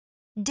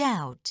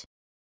 doubt.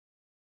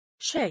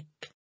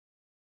 شك.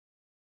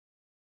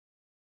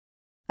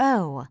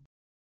 Oh,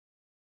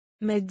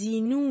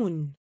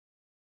 مدينون.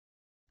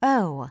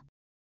 oh.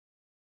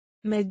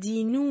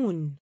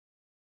 مدينون.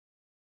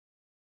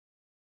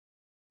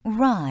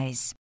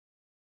 rise,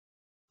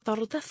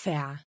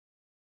 ترتفع.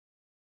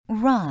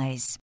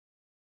 rise.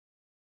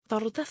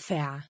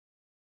 ترتفع.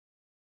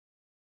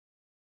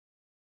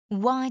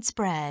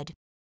 widespread,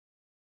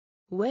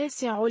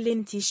 واسع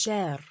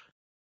الانتشار.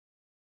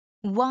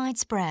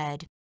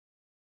 widespread.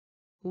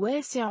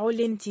 واسع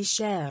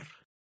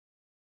الانتشار.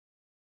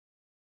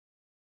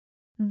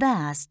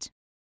 vast,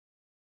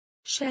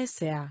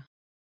 شاسع.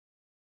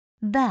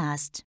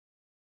 vast.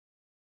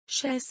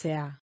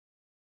 شاسع.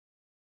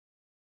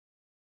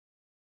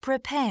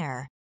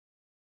 prepare,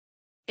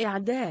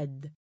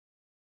 إعداد.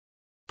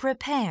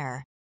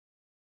 prepare.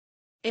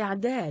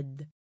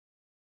 إعداد.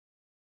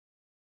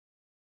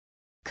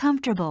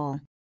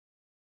 comfortable,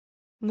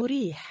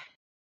 مريح.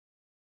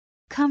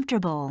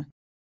 comfortable.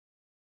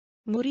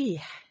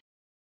 مريح.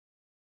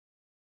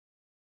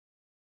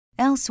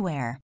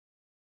 elsewhere,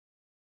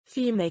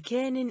 في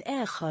مكان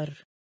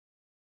آخر.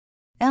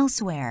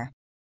 elsewhere.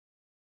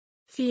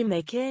 في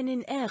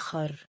مكان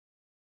آخر.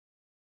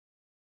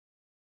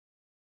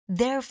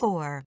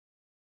 therefore,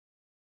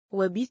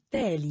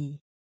 وبالتالي.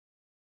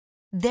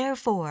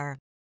 therefore.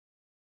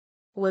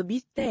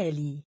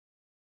 وبالتالي.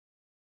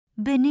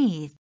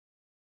 beneath,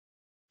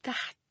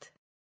 تحت.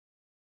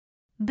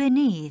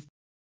 beneath,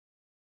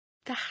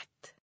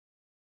 تحت.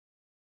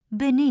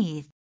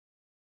 beneath,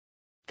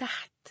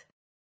 تحت.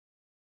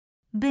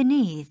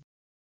 beneath.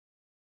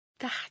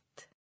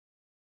 تحت.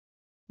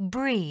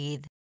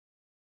 breathe,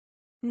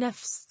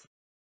 نفس.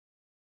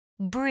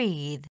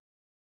 breathe,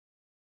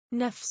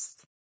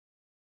 نفس.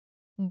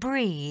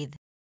 breathe,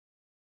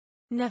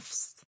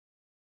 نفس.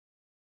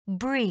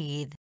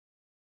 breathe.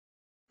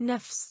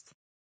 نفس.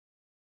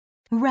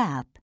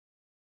 wrap,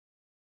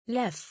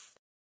 لف.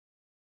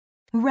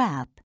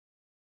 wrap,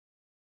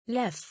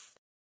 لف.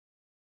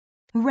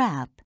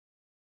 wrap,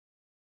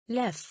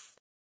 لف.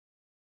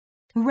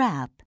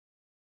 wrap.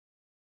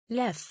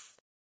 لف.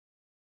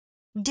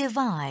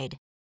 divide,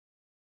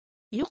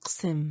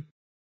 يقسم.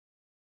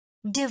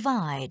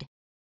 divide,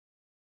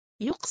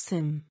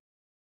 يقسم.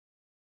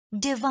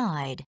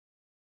 divide,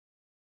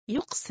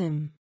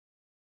 يقسم.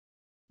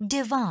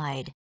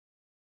 divide.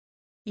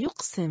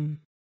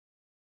 يقسم.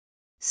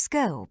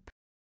 scope,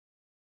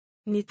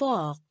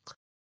 نطاق.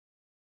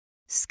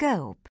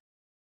 scope,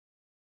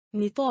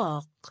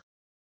 نطاق.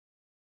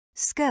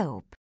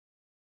 scope,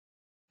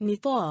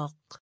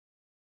 نطاق.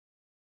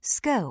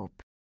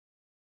 scope.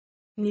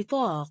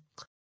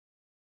 نطاق.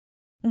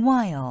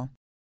 while,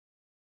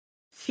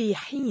 في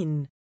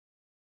حين.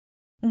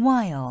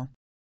 while,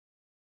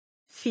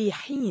 في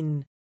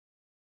حين.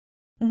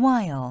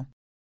 while,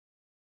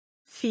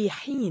 في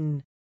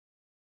حين.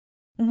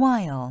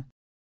 while.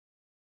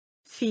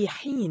 في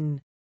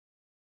حين.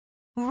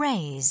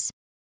 raise,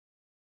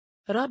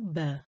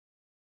 رب.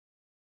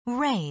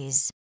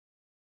 raise,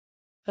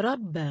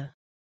 رب.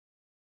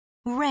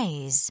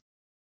 raise,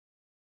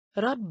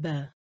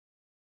 رب.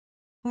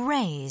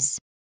 raise.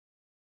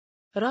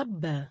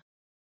 رب.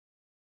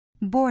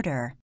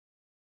 border,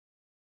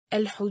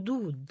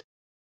 الحدود.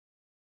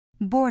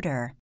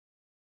 border,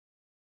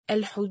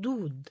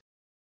 الحدود.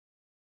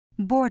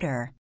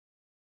 border,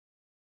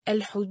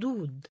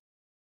 الحدود.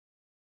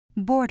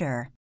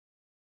 border.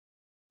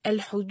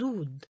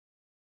 الحدود.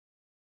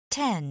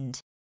 tend,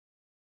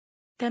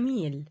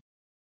 تميل.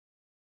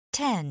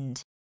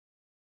 tend,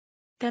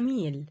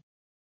 تميل.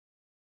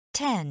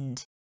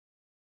 tend,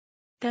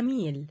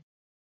 تميل.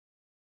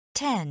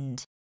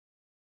 tend.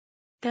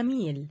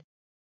 تميل.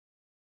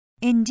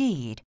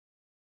 indeed,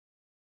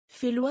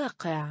 في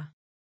الواقع.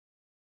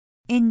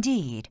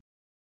 indeed,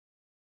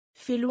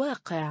 في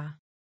الواقع.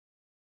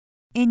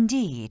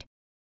 indeed,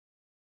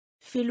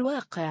 في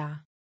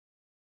الواقع.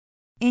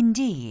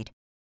 indeed.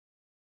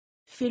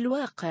 في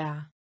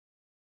الواقع.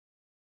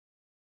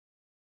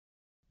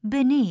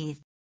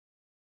 beneath,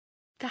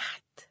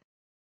 تحت.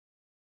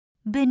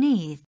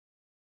 beneath.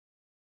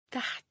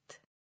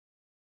 تحت.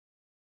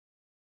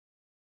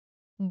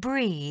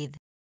 breathe,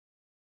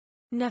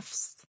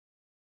 نفس.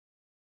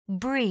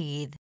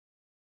 breathe.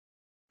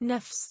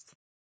 نفس.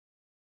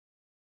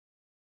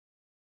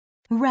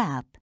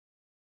 wrap,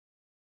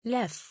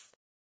 لف.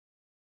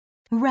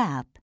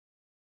 wrap.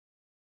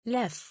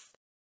 لف.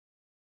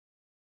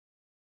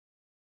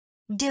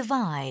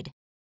 divide,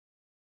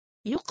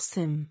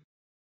 يقسم.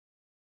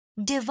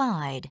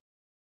 divide.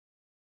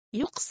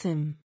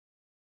 يقسم.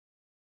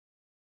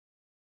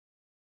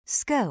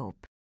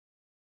 scope,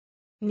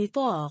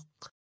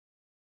 نطاق.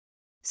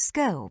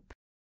 scope.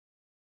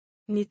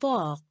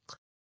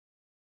 نطاق.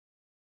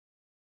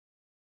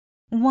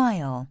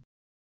 while,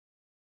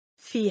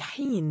 في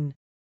حين.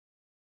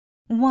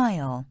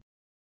 while.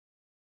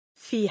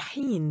 في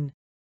حين.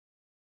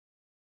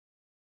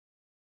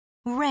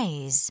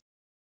 raise,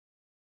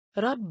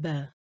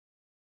 ربى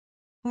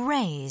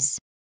raise,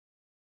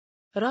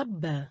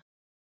 ربى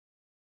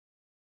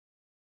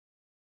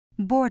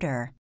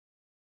border,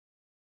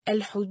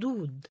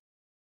 الحدود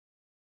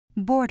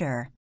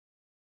border,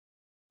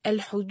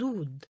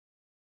 الحدود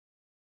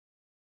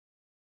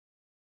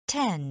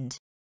tend,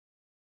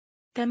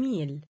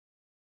 تميل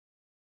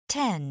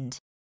tend,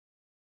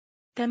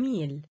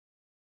 تميل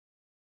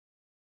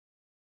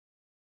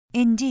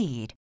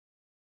indeed,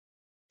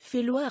 في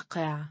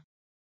الواقع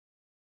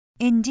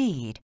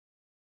indeed,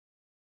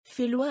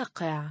 في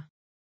الواقع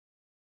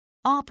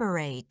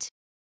operate,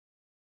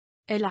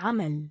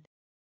 العمل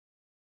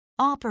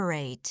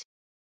operate,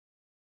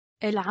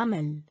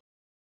 العمل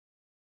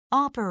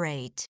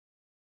operate,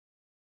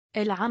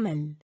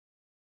 العمل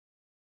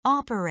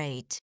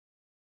operate,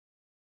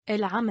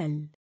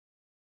 العمل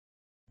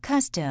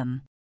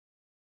custom,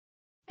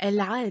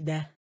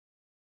 العادة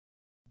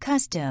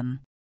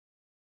custom,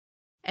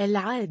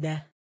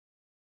 العادة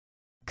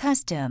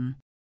custom,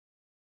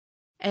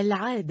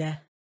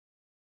 العادة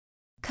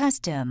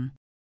custom,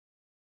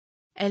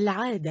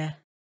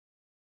 العادة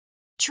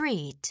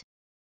treat,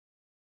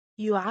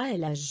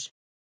 يعالج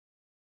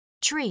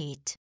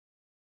treat,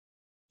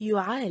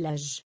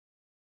 يعالج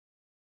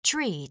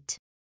treat,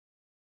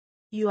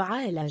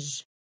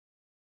 يعالج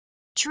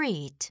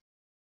treat,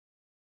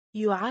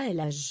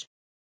 يعالج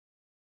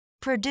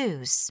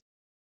produce,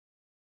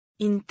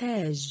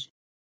 إنتاج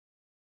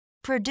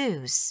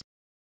produce,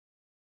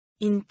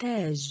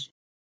 إنتاج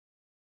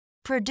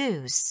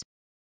produce,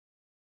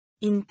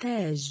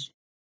 إنتاج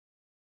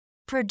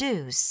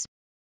produce,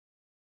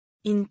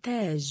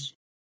 إنتاج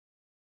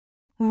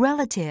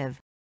relative,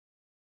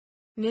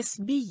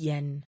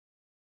 نسبيا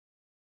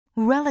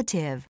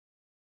relative,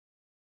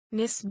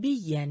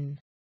 نسبيا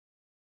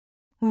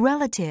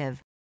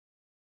relative,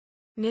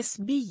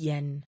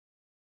 نسبيا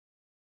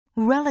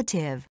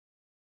relative,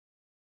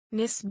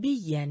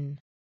 نسبيا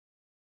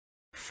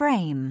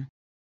frame,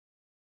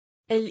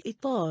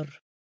 الإطار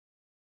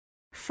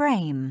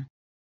frame,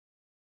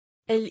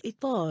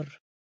 الإطار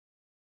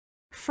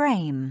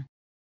frame,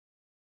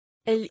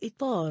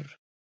 الإطار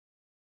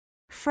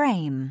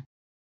frame,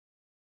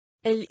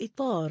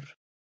 الإطار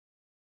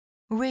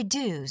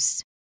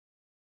reduce,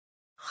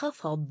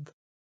 خفض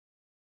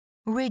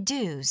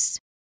reduce,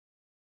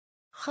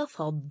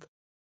 خفض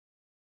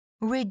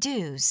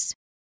reduce,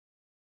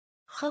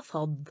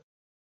 خفض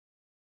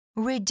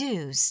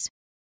reduce,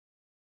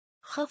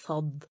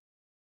 خفض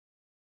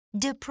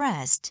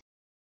depressed,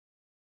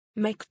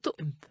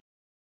 مكتئب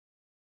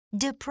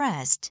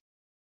depressed,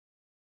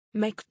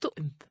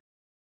 مكتئب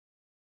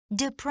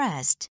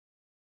depressed,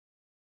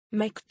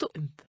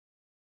 مكتئب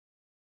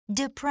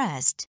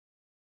depressed,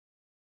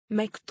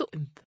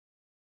 مكتئب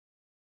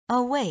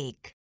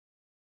awake,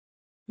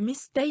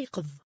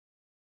 مستيقظ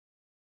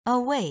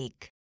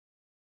awake,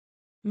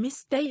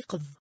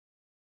 مستيقظ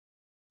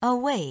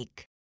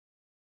awake,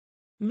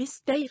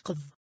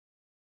 مستيقظ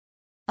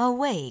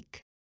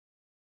awake,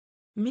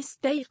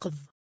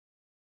 مستيقظ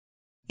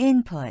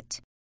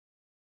input,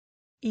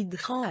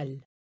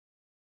 إدخال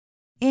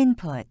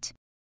input,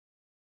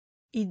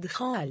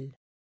 إدخال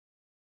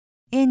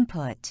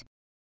input,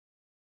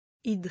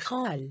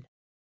 إدخال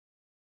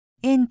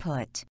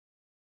input,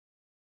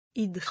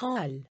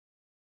 إدخال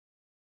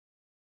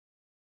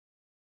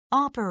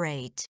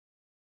operate,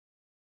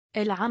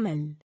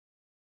 العمل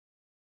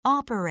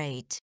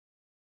operate,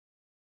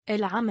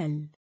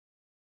 العمل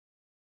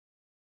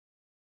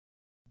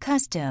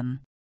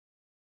custom,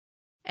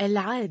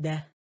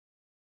 العادة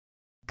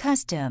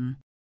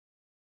custom,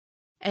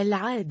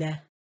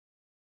 العادة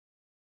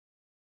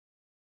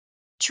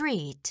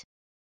treat,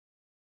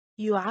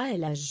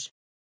 يعالج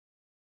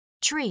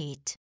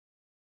treat,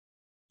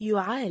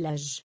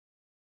 يعالج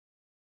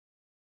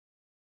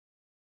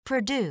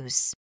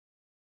produce,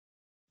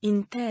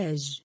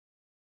 إنتاج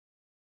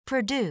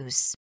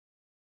produce,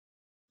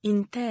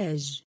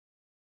 إنتاج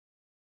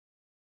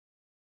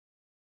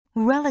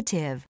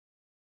relative,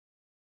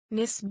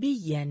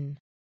 نسبيا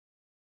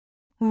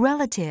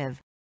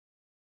relative,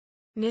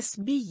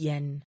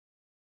 نسبيا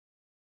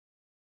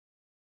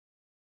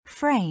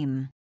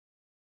frame,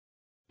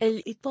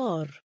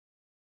 الإطار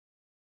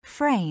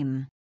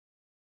frame,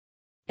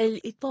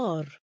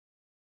 الإطار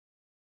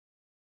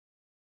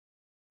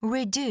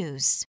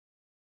reduce,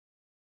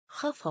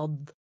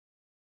 خفض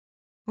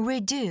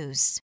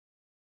reduce,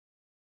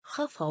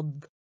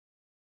 خفض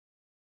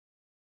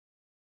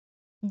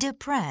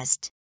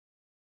depressed,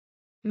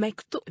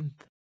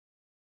 مكتئب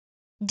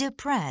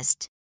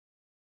depressed,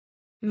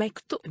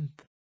 مكتئب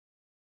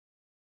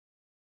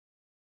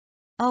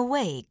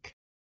awake,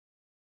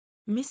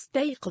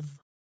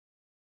 مستيقظ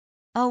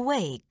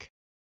awake,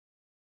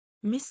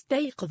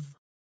 مستيقظ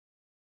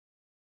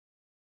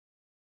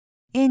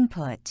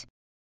input,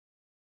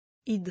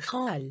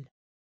 إدخال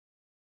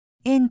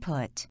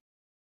input,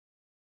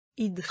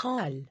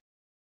 إدخال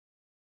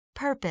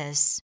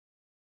purpose,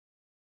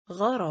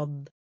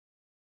 غرض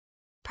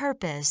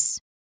purpose,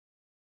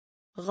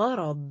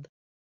 غرض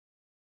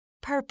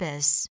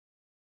purpose,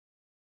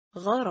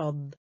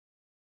 غرض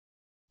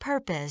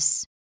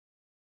purpose,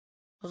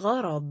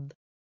 غرض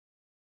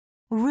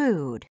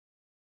rude,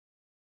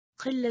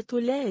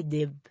 قلة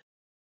لادب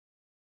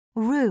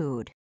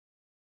rude,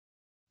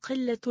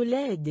 قلة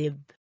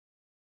لادب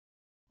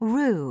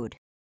rude,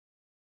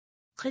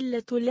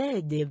 قلة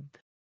لادب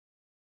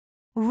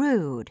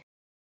rude,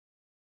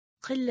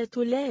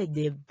 قلة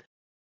لادب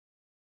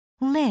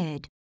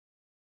lid,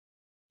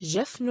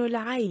 جفن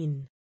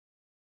العين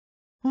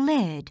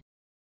lid,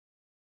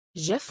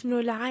 جفن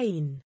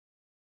العين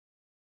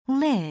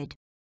lid,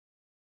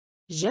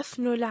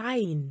 جفن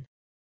العين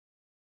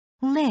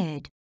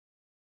lid,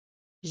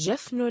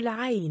 جفن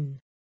العين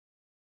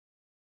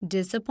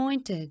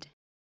disappointed,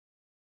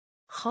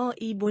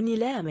 خائب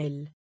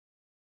لامل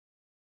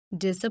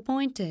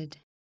disappointed,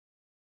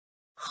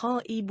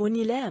 خائب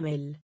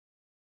لامل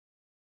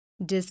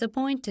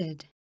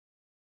disappointed,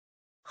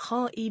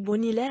 خائب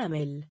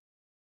لامل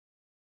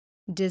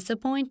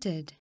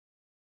disappointed,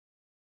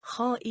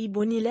 خائب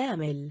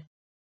لامل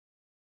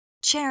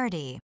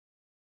charity,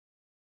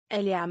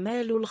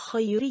 الأعمال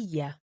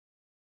الخيرية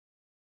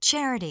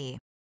charity,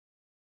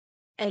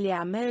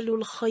 الأعمال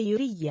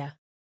الخيرية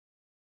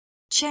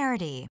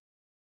charity,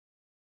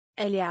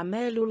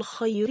 الأعمال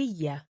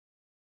الخيرية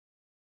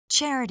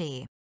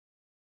charity,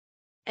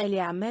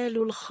 الأعمال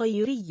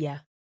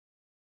الخيرية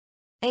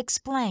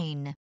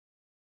explain,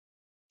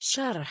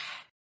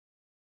 شرح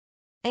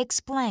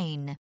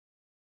explain,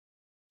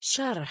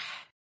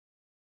 شرح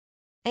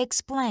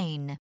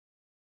explain,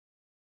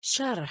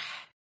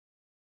 شرح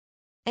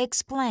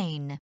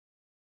explain,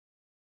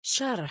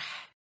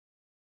 شرح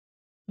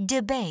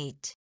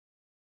debate,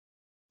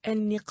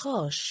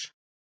 النقاش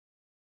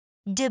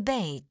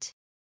debate,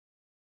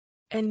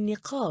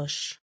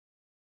 النقاش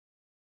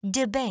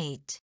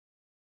debate,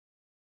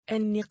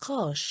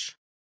 النقاش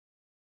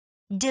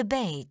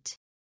debate,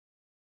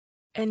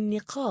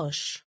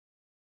 النقاش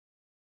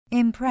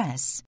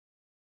impress,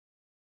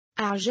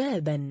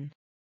 أعجابا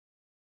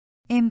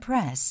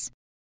impress,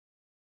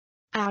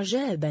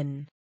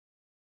 أعجابا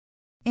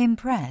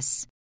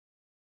impress,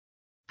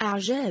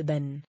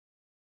 أعجابا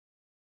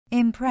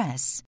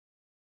impress,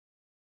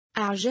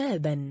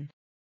 أعجابا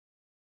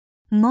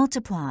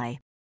multiply,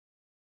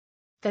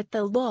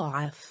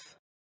 تتضاعف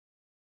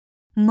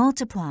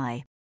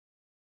multiply,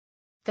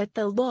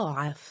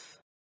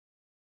 تتضاعف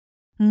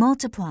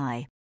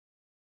multiply,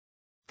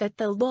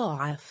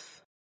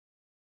 تتضاعف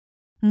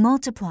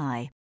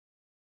multiply,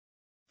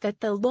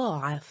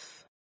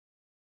 تتضاعف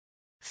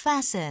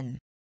fasten,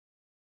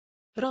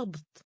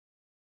 ربط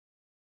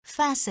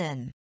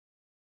fasten,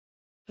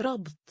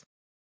 ربط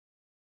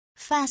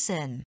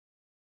fasten,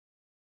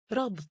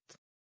 ربط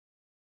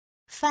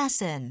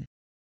fasten,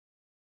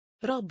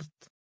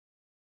 ربط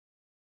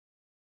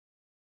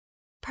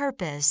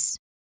purpose,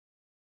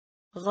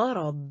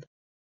 غرض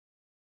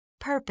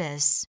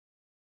purpose,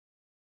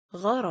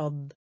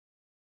 غرض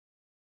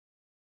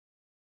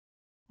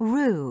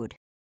rude,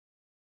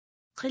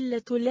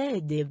 قلة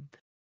لادب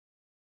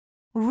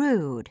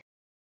rude,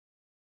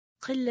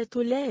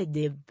 قلة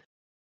لادب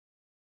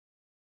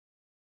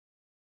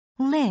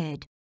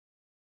lid,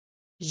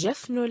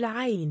 جفن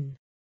العين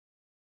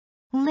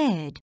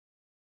lid,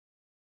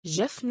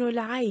 جفن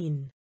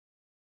العين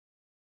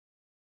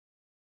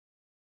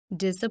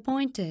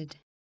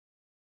disappointed,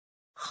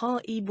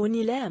 خائب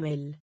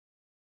لامل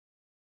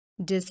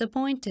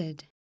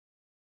disappointed,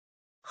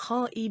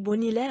 خائب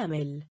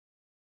لامل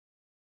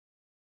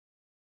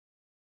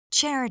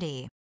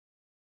charity,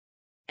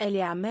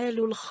 الأعمال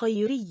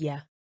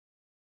الخيرية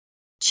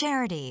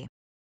charity,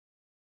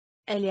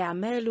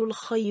 الأعمال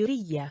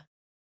الخيرية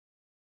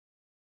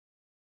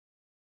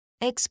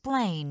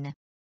explain,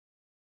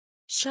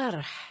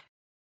 شرح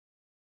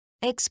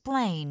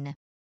explain,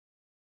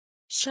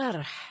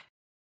 شرح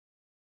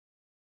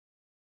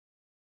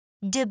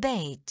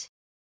debate,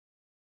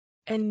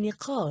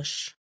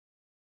 النقاش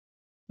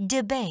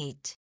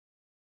debate,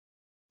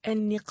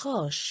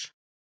 النقاش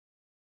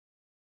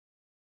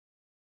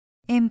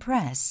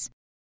impress,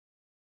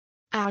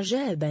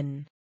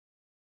 أعجابا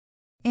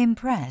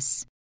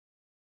impress,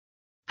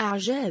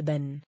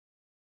 أعجابا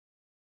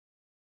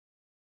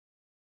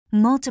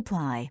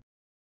multiply,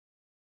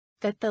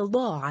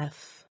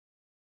 تتضاعف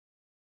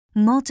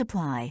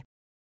multiply,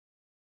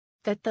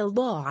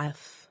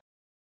 تتضاعف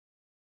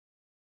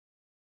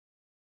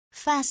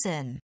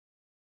fasten,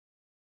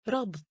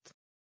 ربط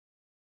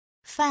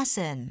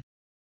fasten,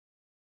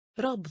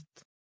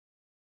 ربط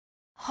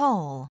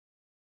whole,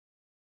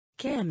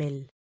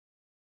 كامل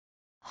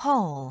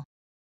whole,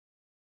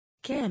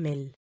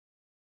 كامل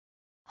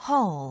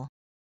whole,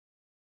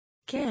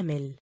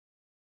 كامل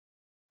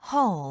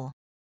whole,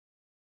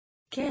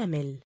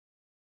 كامل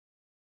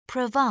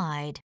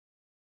provide,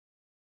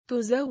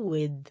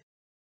 تزود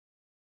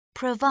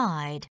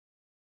provide,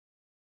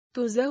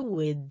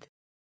 تزود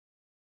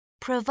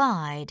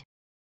provide,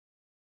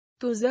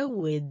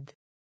 تزود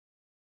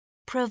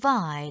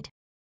provide,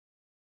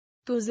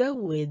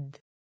 تزود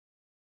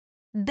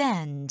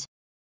bend,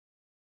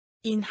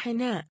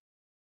 انحناء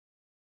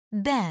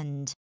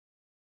bend,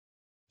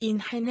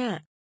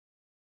 انحناء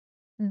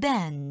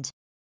bend,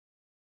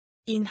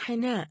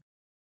 انحناء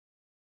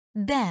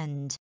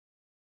bend,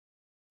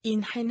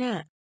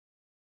 انحناء.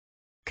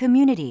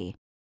 community,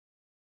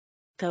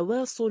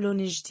 تواصل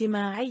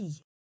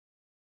اجتماعي.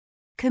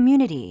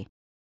 community,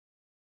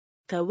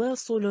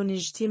 تواصل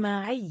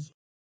اجتماعي.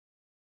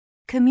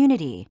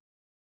 community,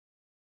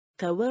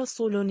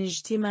 تواصل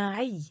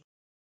اجتماعي.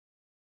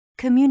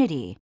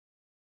 community,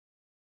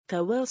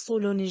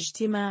 تواصل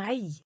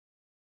اجتماعي.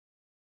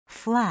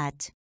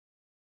 flat,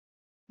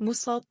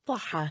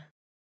 مسطحة.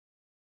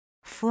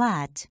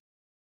 flat,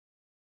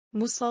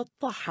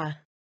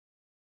 مسطحة.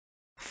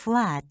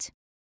 flat,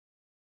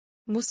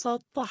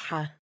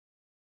 مسطحة.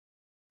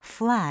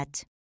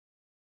 flat,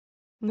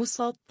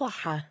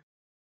 مسطحة.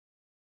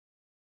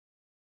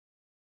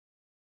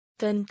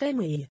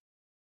 تنتمي.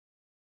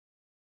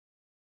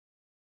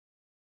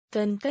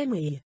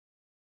 تنتمي.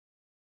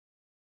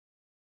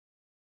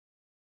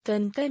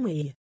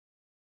 تنتمي.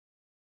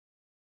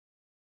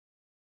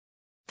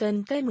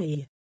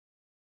 تنتمي.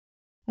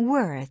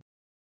 worth,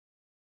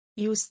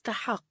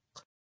 يستحق.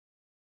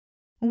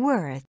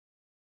 worth,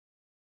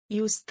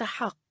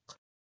 يستحق.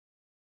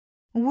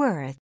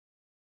 worth,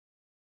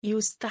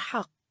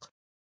 يستحق.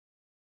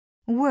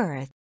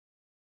 worth,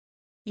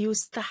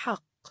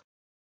 يستحق.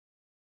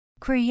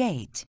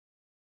 create,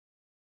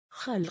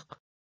 خلق.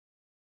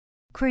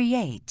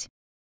 create,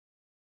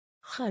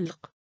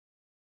 خلق.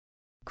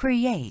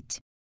 create,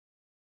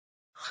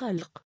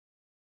 خلق.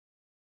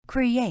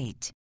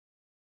 create,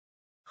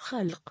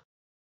 خلق.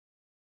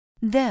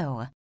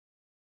 though,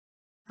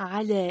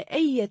 على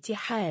أي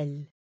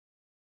حال.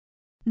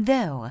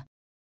 though,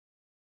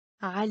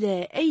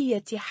 على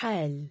أي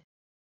حال.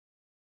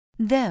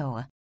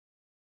 though,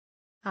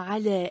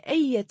 على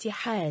أي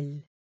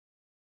حال.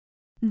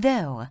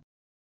 though,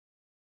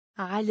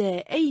 على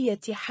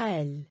أي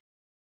حال.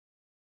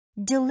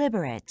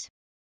 deliberate,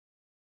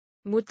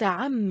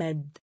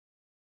 متعمد.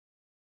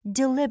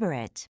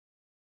 deliberate,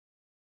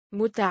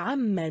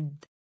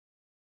 متعمد.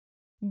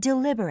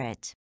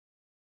 deliberate,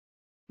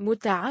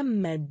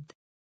 متعمد.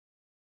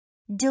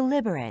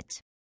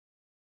 deliberate,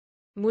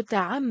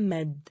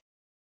 متعمد.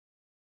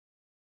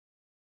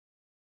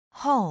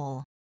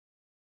 whole,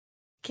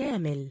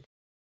 كامل.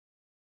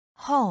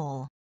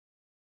 whole,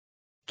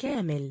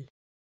 كامل.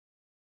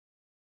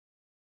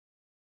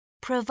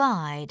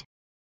 provide,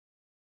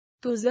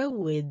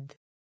 تزود.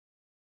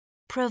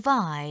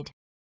 provide,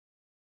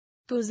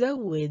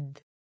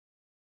 تزود.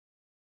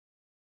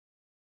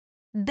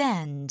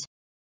 bend,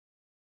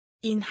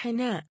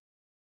 انحناء.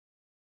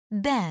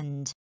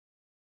 bend,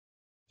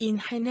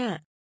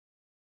 انحناء.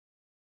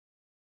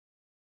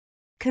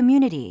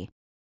 community,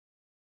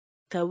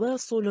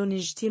 تواصل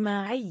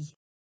اجتماعي.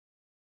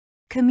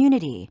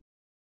 community,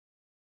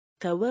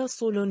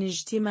 تواصل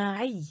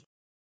اجتماعي.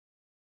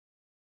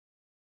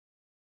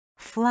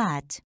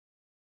 flat,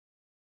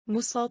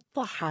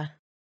 مسطحة.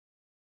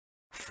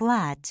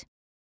 flat,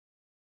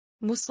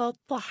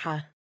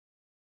 مسطحة.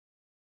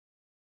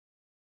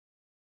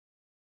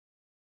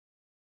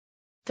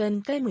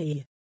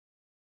 تنتمي.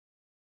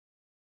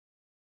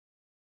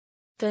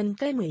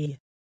 تنتمي.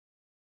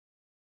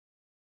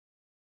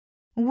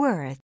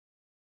 worth,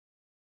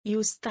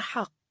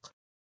 يستحق.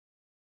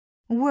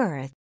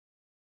 worth,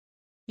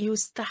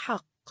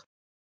 يستحق.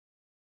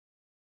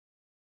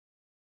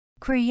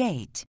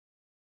 create,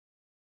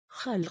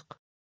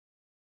 خلق.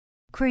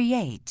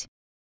 create,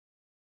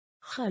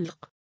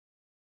 خلق.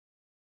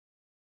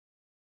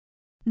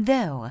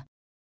 though,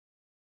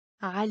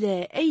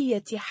 على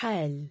أي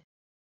حال.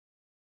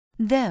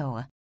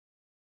 though,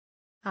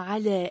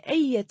 على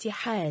أي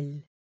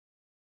حال.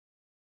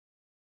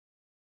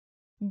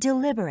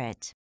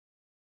 deliberate,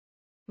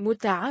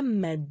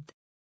 متعمد.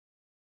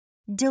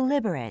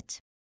 deliberate,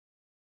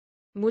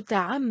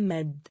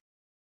 متعمد.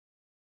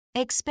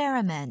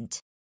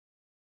 experiment,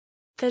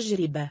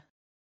 تجربة.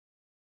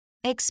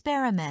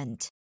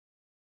 experiment,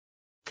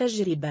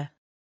 تجربة.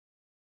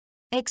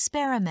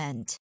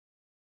 experiment,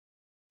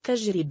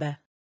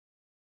 تجربة.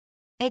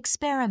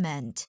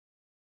 experiment,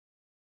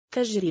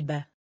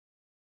 تجربة.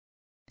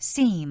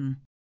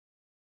 seem,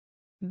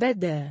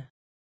 بدا.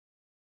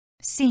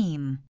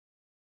 seem,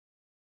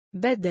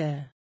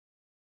 بدا.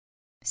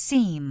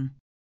 seem,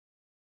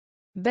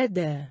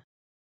 بدا.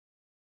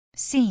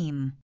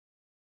 seem,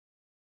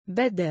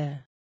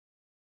 بدا.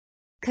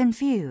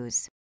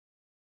 confuse,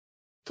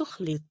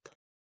 تخلط.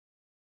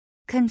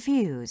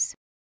 confuse,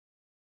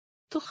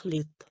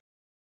 تخلط.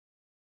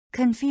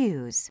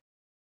 confuse,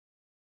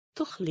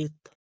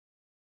 تخلط.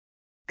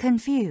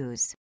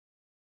 confuse,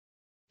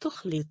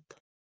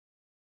 تخلط.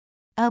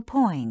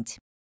 appoint,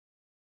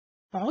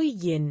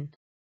 عين.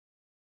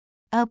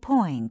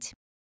 appoint,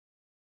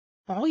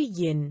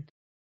 عين.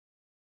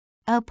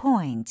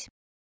 appoint,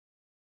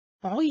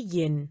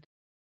 عين.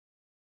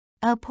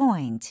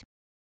 appoint,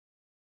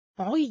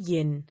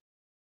 عين.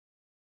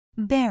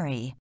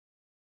 bury,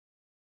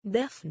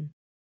 دفن.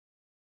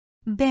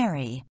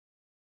 bury,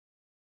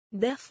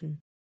 دفن.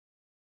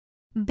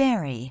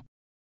 bury,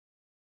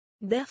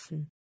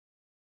 دفن.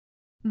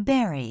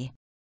 bury,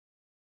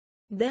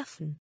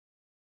 دفن.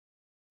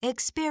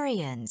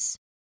 experience,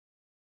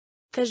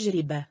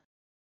 تجربة.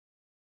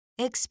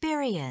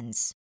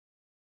 experience,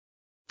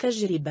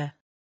 تجربة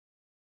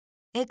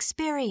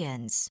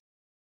experience,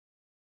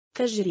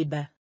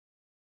 تجربة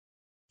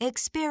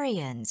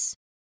experience,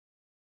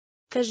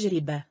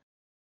 تجربة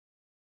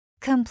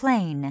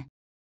complain,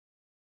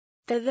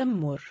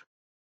 تذمر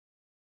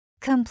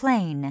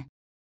complain,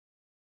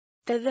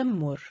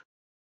 تذمر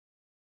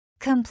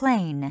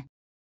complain,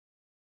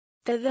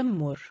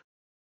 تذمر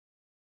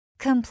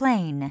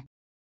complain,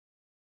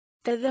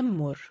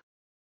 تذمر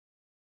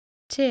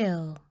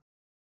till,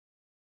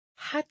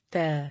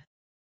 حتى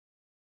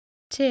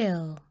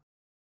till,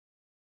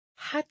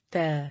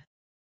 حتى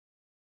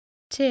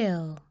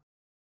till,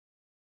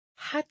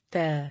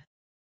 حتى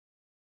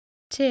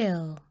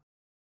till,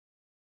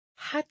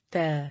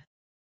 حتى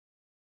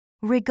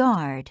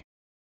regard,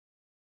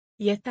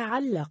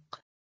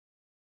 يتعلق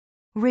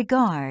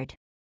regard,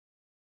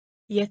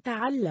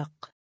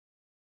 يتعلق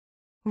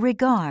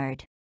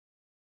regard,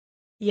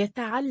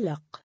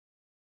 يتعلق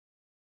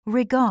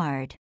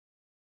regard,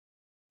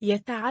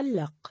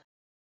 يتعلق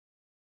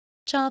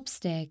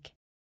chopstick,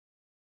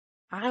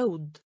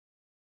 عود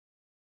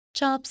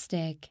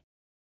chopstick,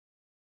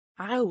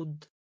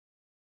 عود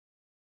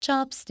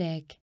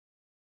chopstick,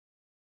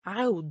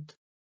 عود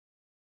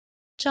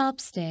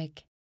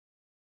chopstick,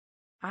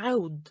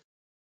 عود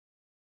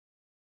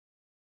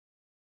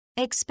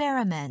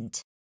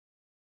experiment,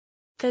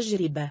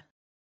 تجربة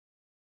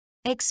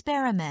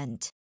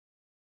experiment,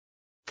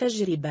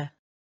 تجربة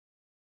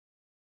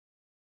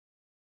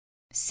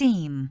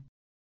seem,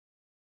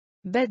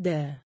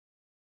 بدا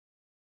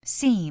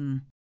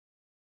seem,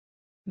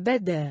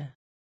 بدا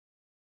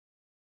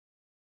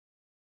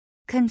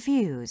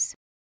confuse,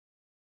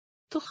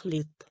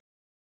 تخلط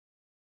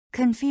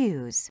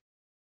confuse,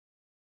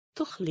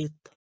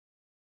 تخلط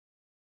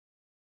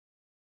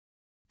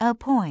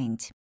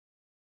appoint,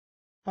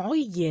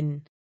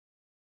 عين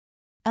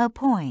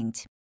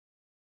appoint,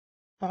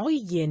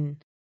 عين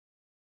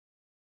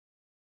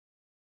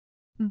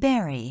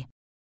bury,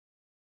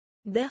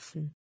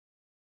 دفن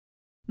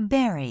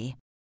bury,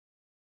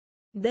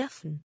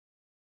 دفن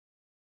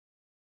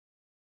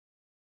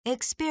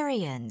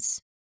experience,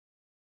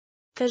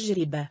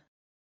 تجربة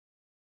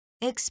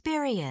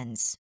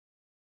experience,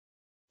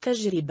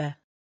 تجربة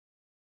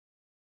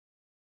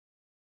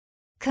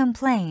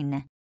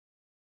complain,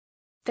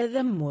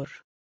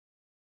 تذمر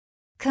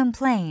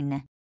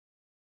complain,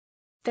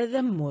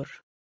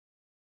 تذمر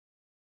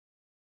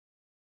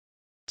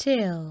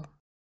till,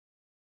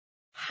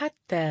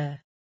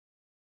 حتى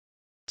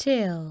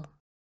till,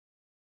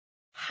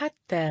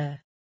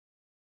 حتى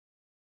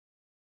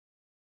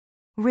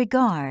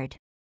regard,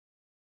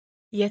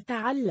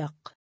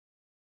 يتعلق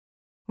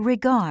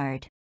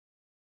regard,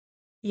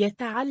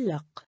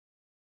 يتعلق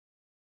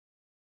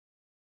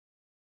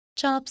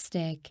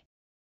chopstick,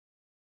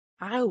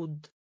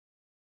 عود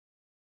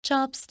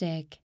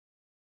chopstick,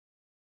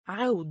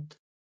 عود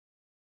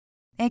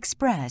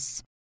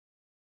express,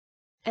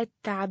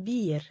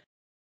 التعبير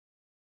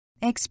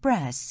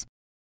express,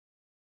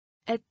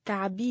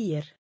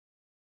 التعبير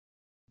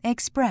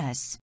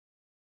express,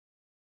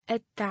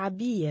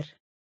 التعبير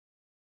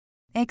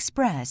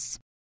express,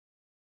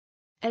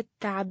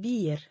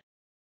 التعبير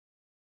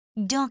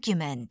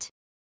document,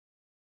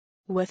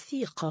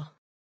 وثيقة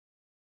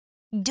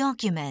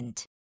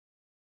document,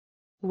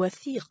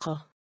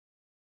 وثيقة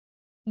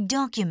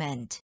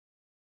document,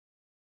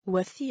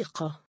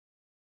 وثيقة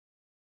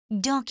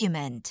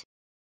document,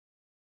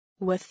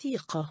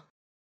 وثيقة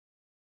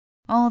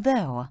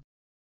although,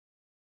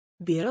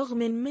 برغم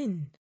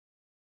من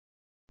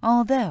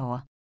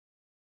although,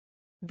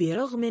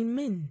 برغم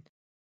من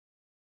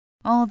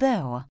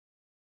although,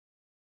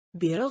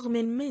 برغم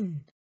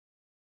من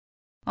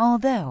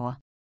although,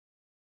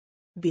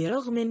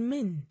 برغم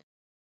من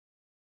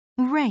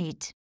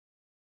rate,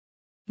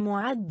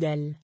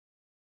 معدل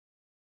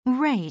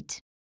rate,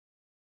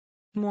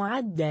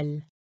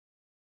 معدل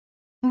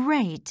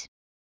rate,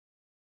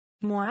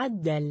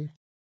 معدل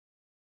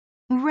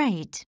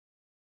rate,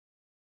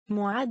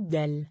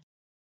 معدل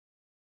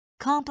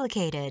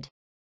complicated,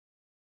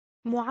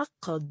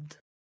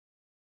 معقد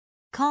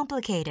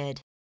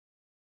complicated,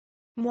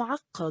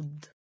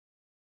 معقد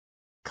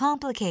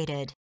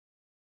complicated,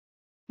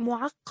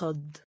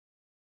 معقد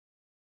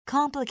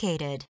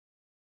complicated,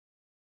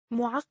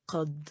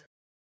 معقد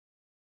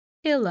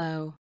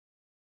illo,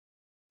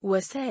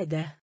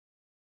 وسادة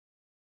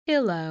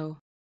illo,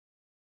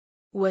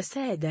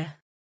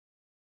 وسادة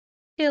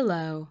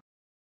illo,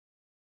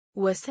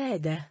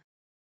 وسادة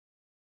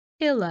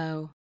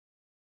illo,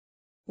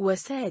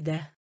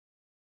 وسادة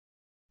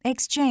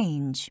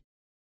exchange,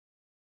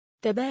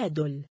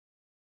 تبادل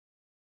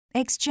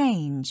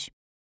exchange,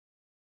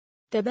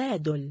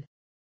 تبادل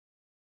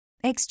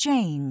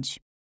exchange,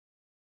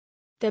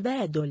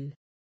 تبادل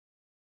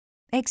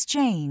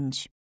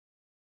exchange,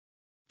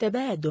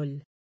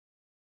 تبادل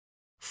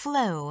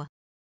flow,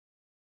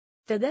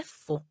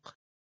 تدفق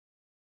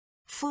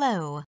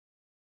flow,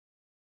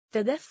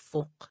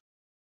 تدفق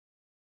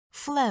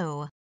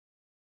flow,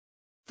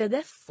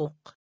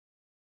 تدفق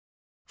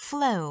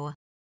flow,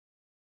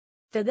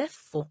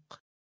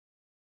 تدفق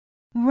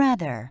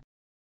rather,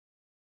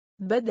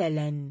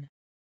 بدلاً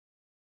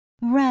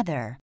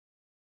rather,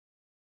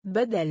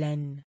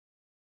 بدلاً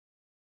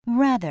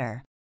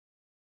rather,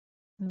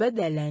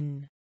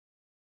 بدلاً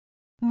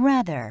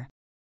rather,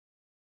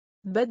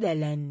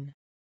 بدلاً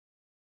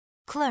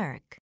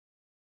clerk,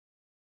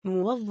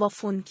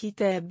 موظف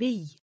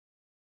كتابي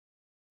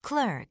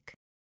clerk,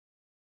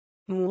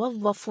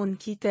 موظف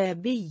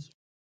كتابي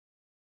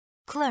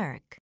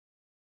clerk,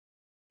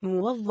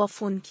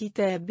 موظف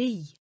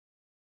كتابي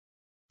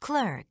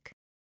clerk,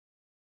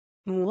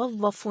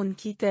 موظف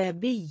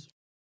كتابي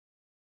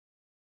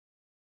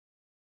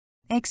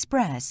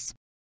express,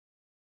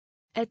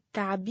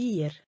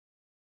 التعبير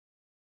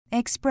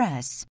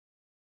express,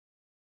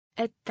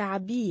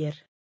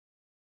 التعبير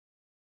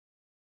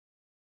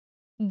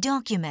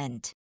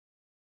document,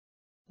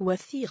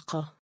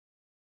 وثيقة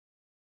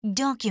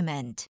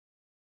document,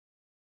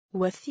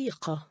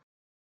 وثيقة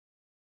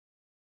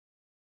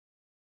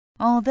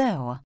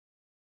although,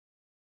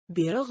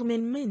 برغم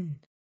من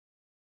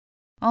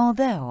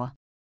although,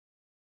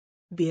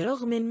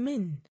 برغم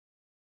من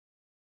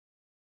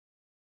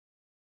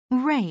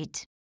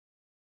rate,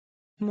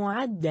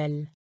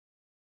 معدل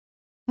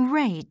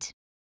rate,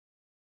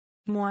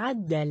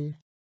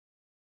 معدل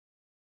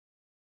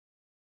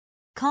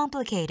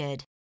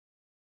complicated,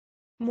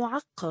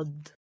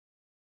 معقد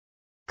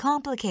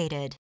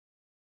complicated,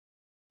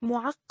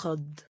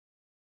 معقد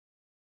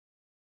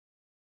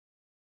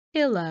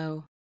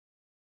illo,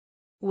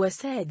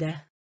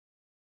 وسادة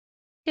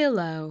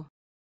illo,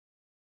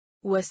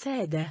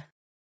 وسادة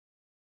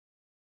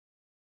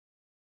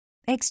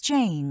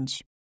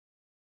exchange,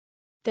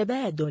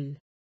 تبادل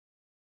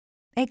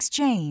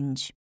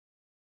exchange,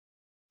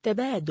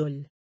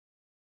 تبادل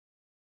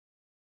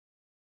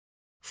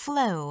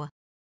flow,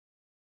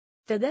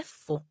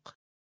 تدفق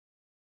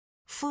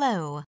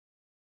flow,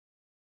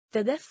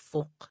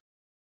 تدفق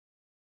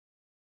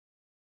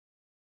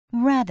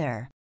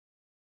rather,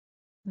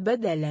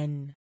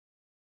 بدلاً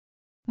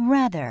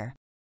rather,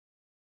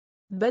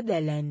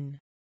 بدلاً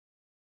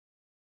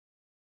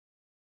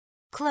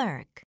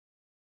clerk,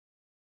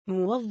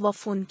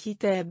 موظف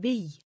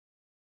كتابي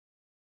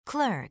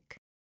clerk,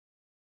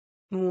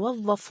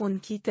 موظف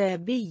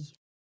كتابي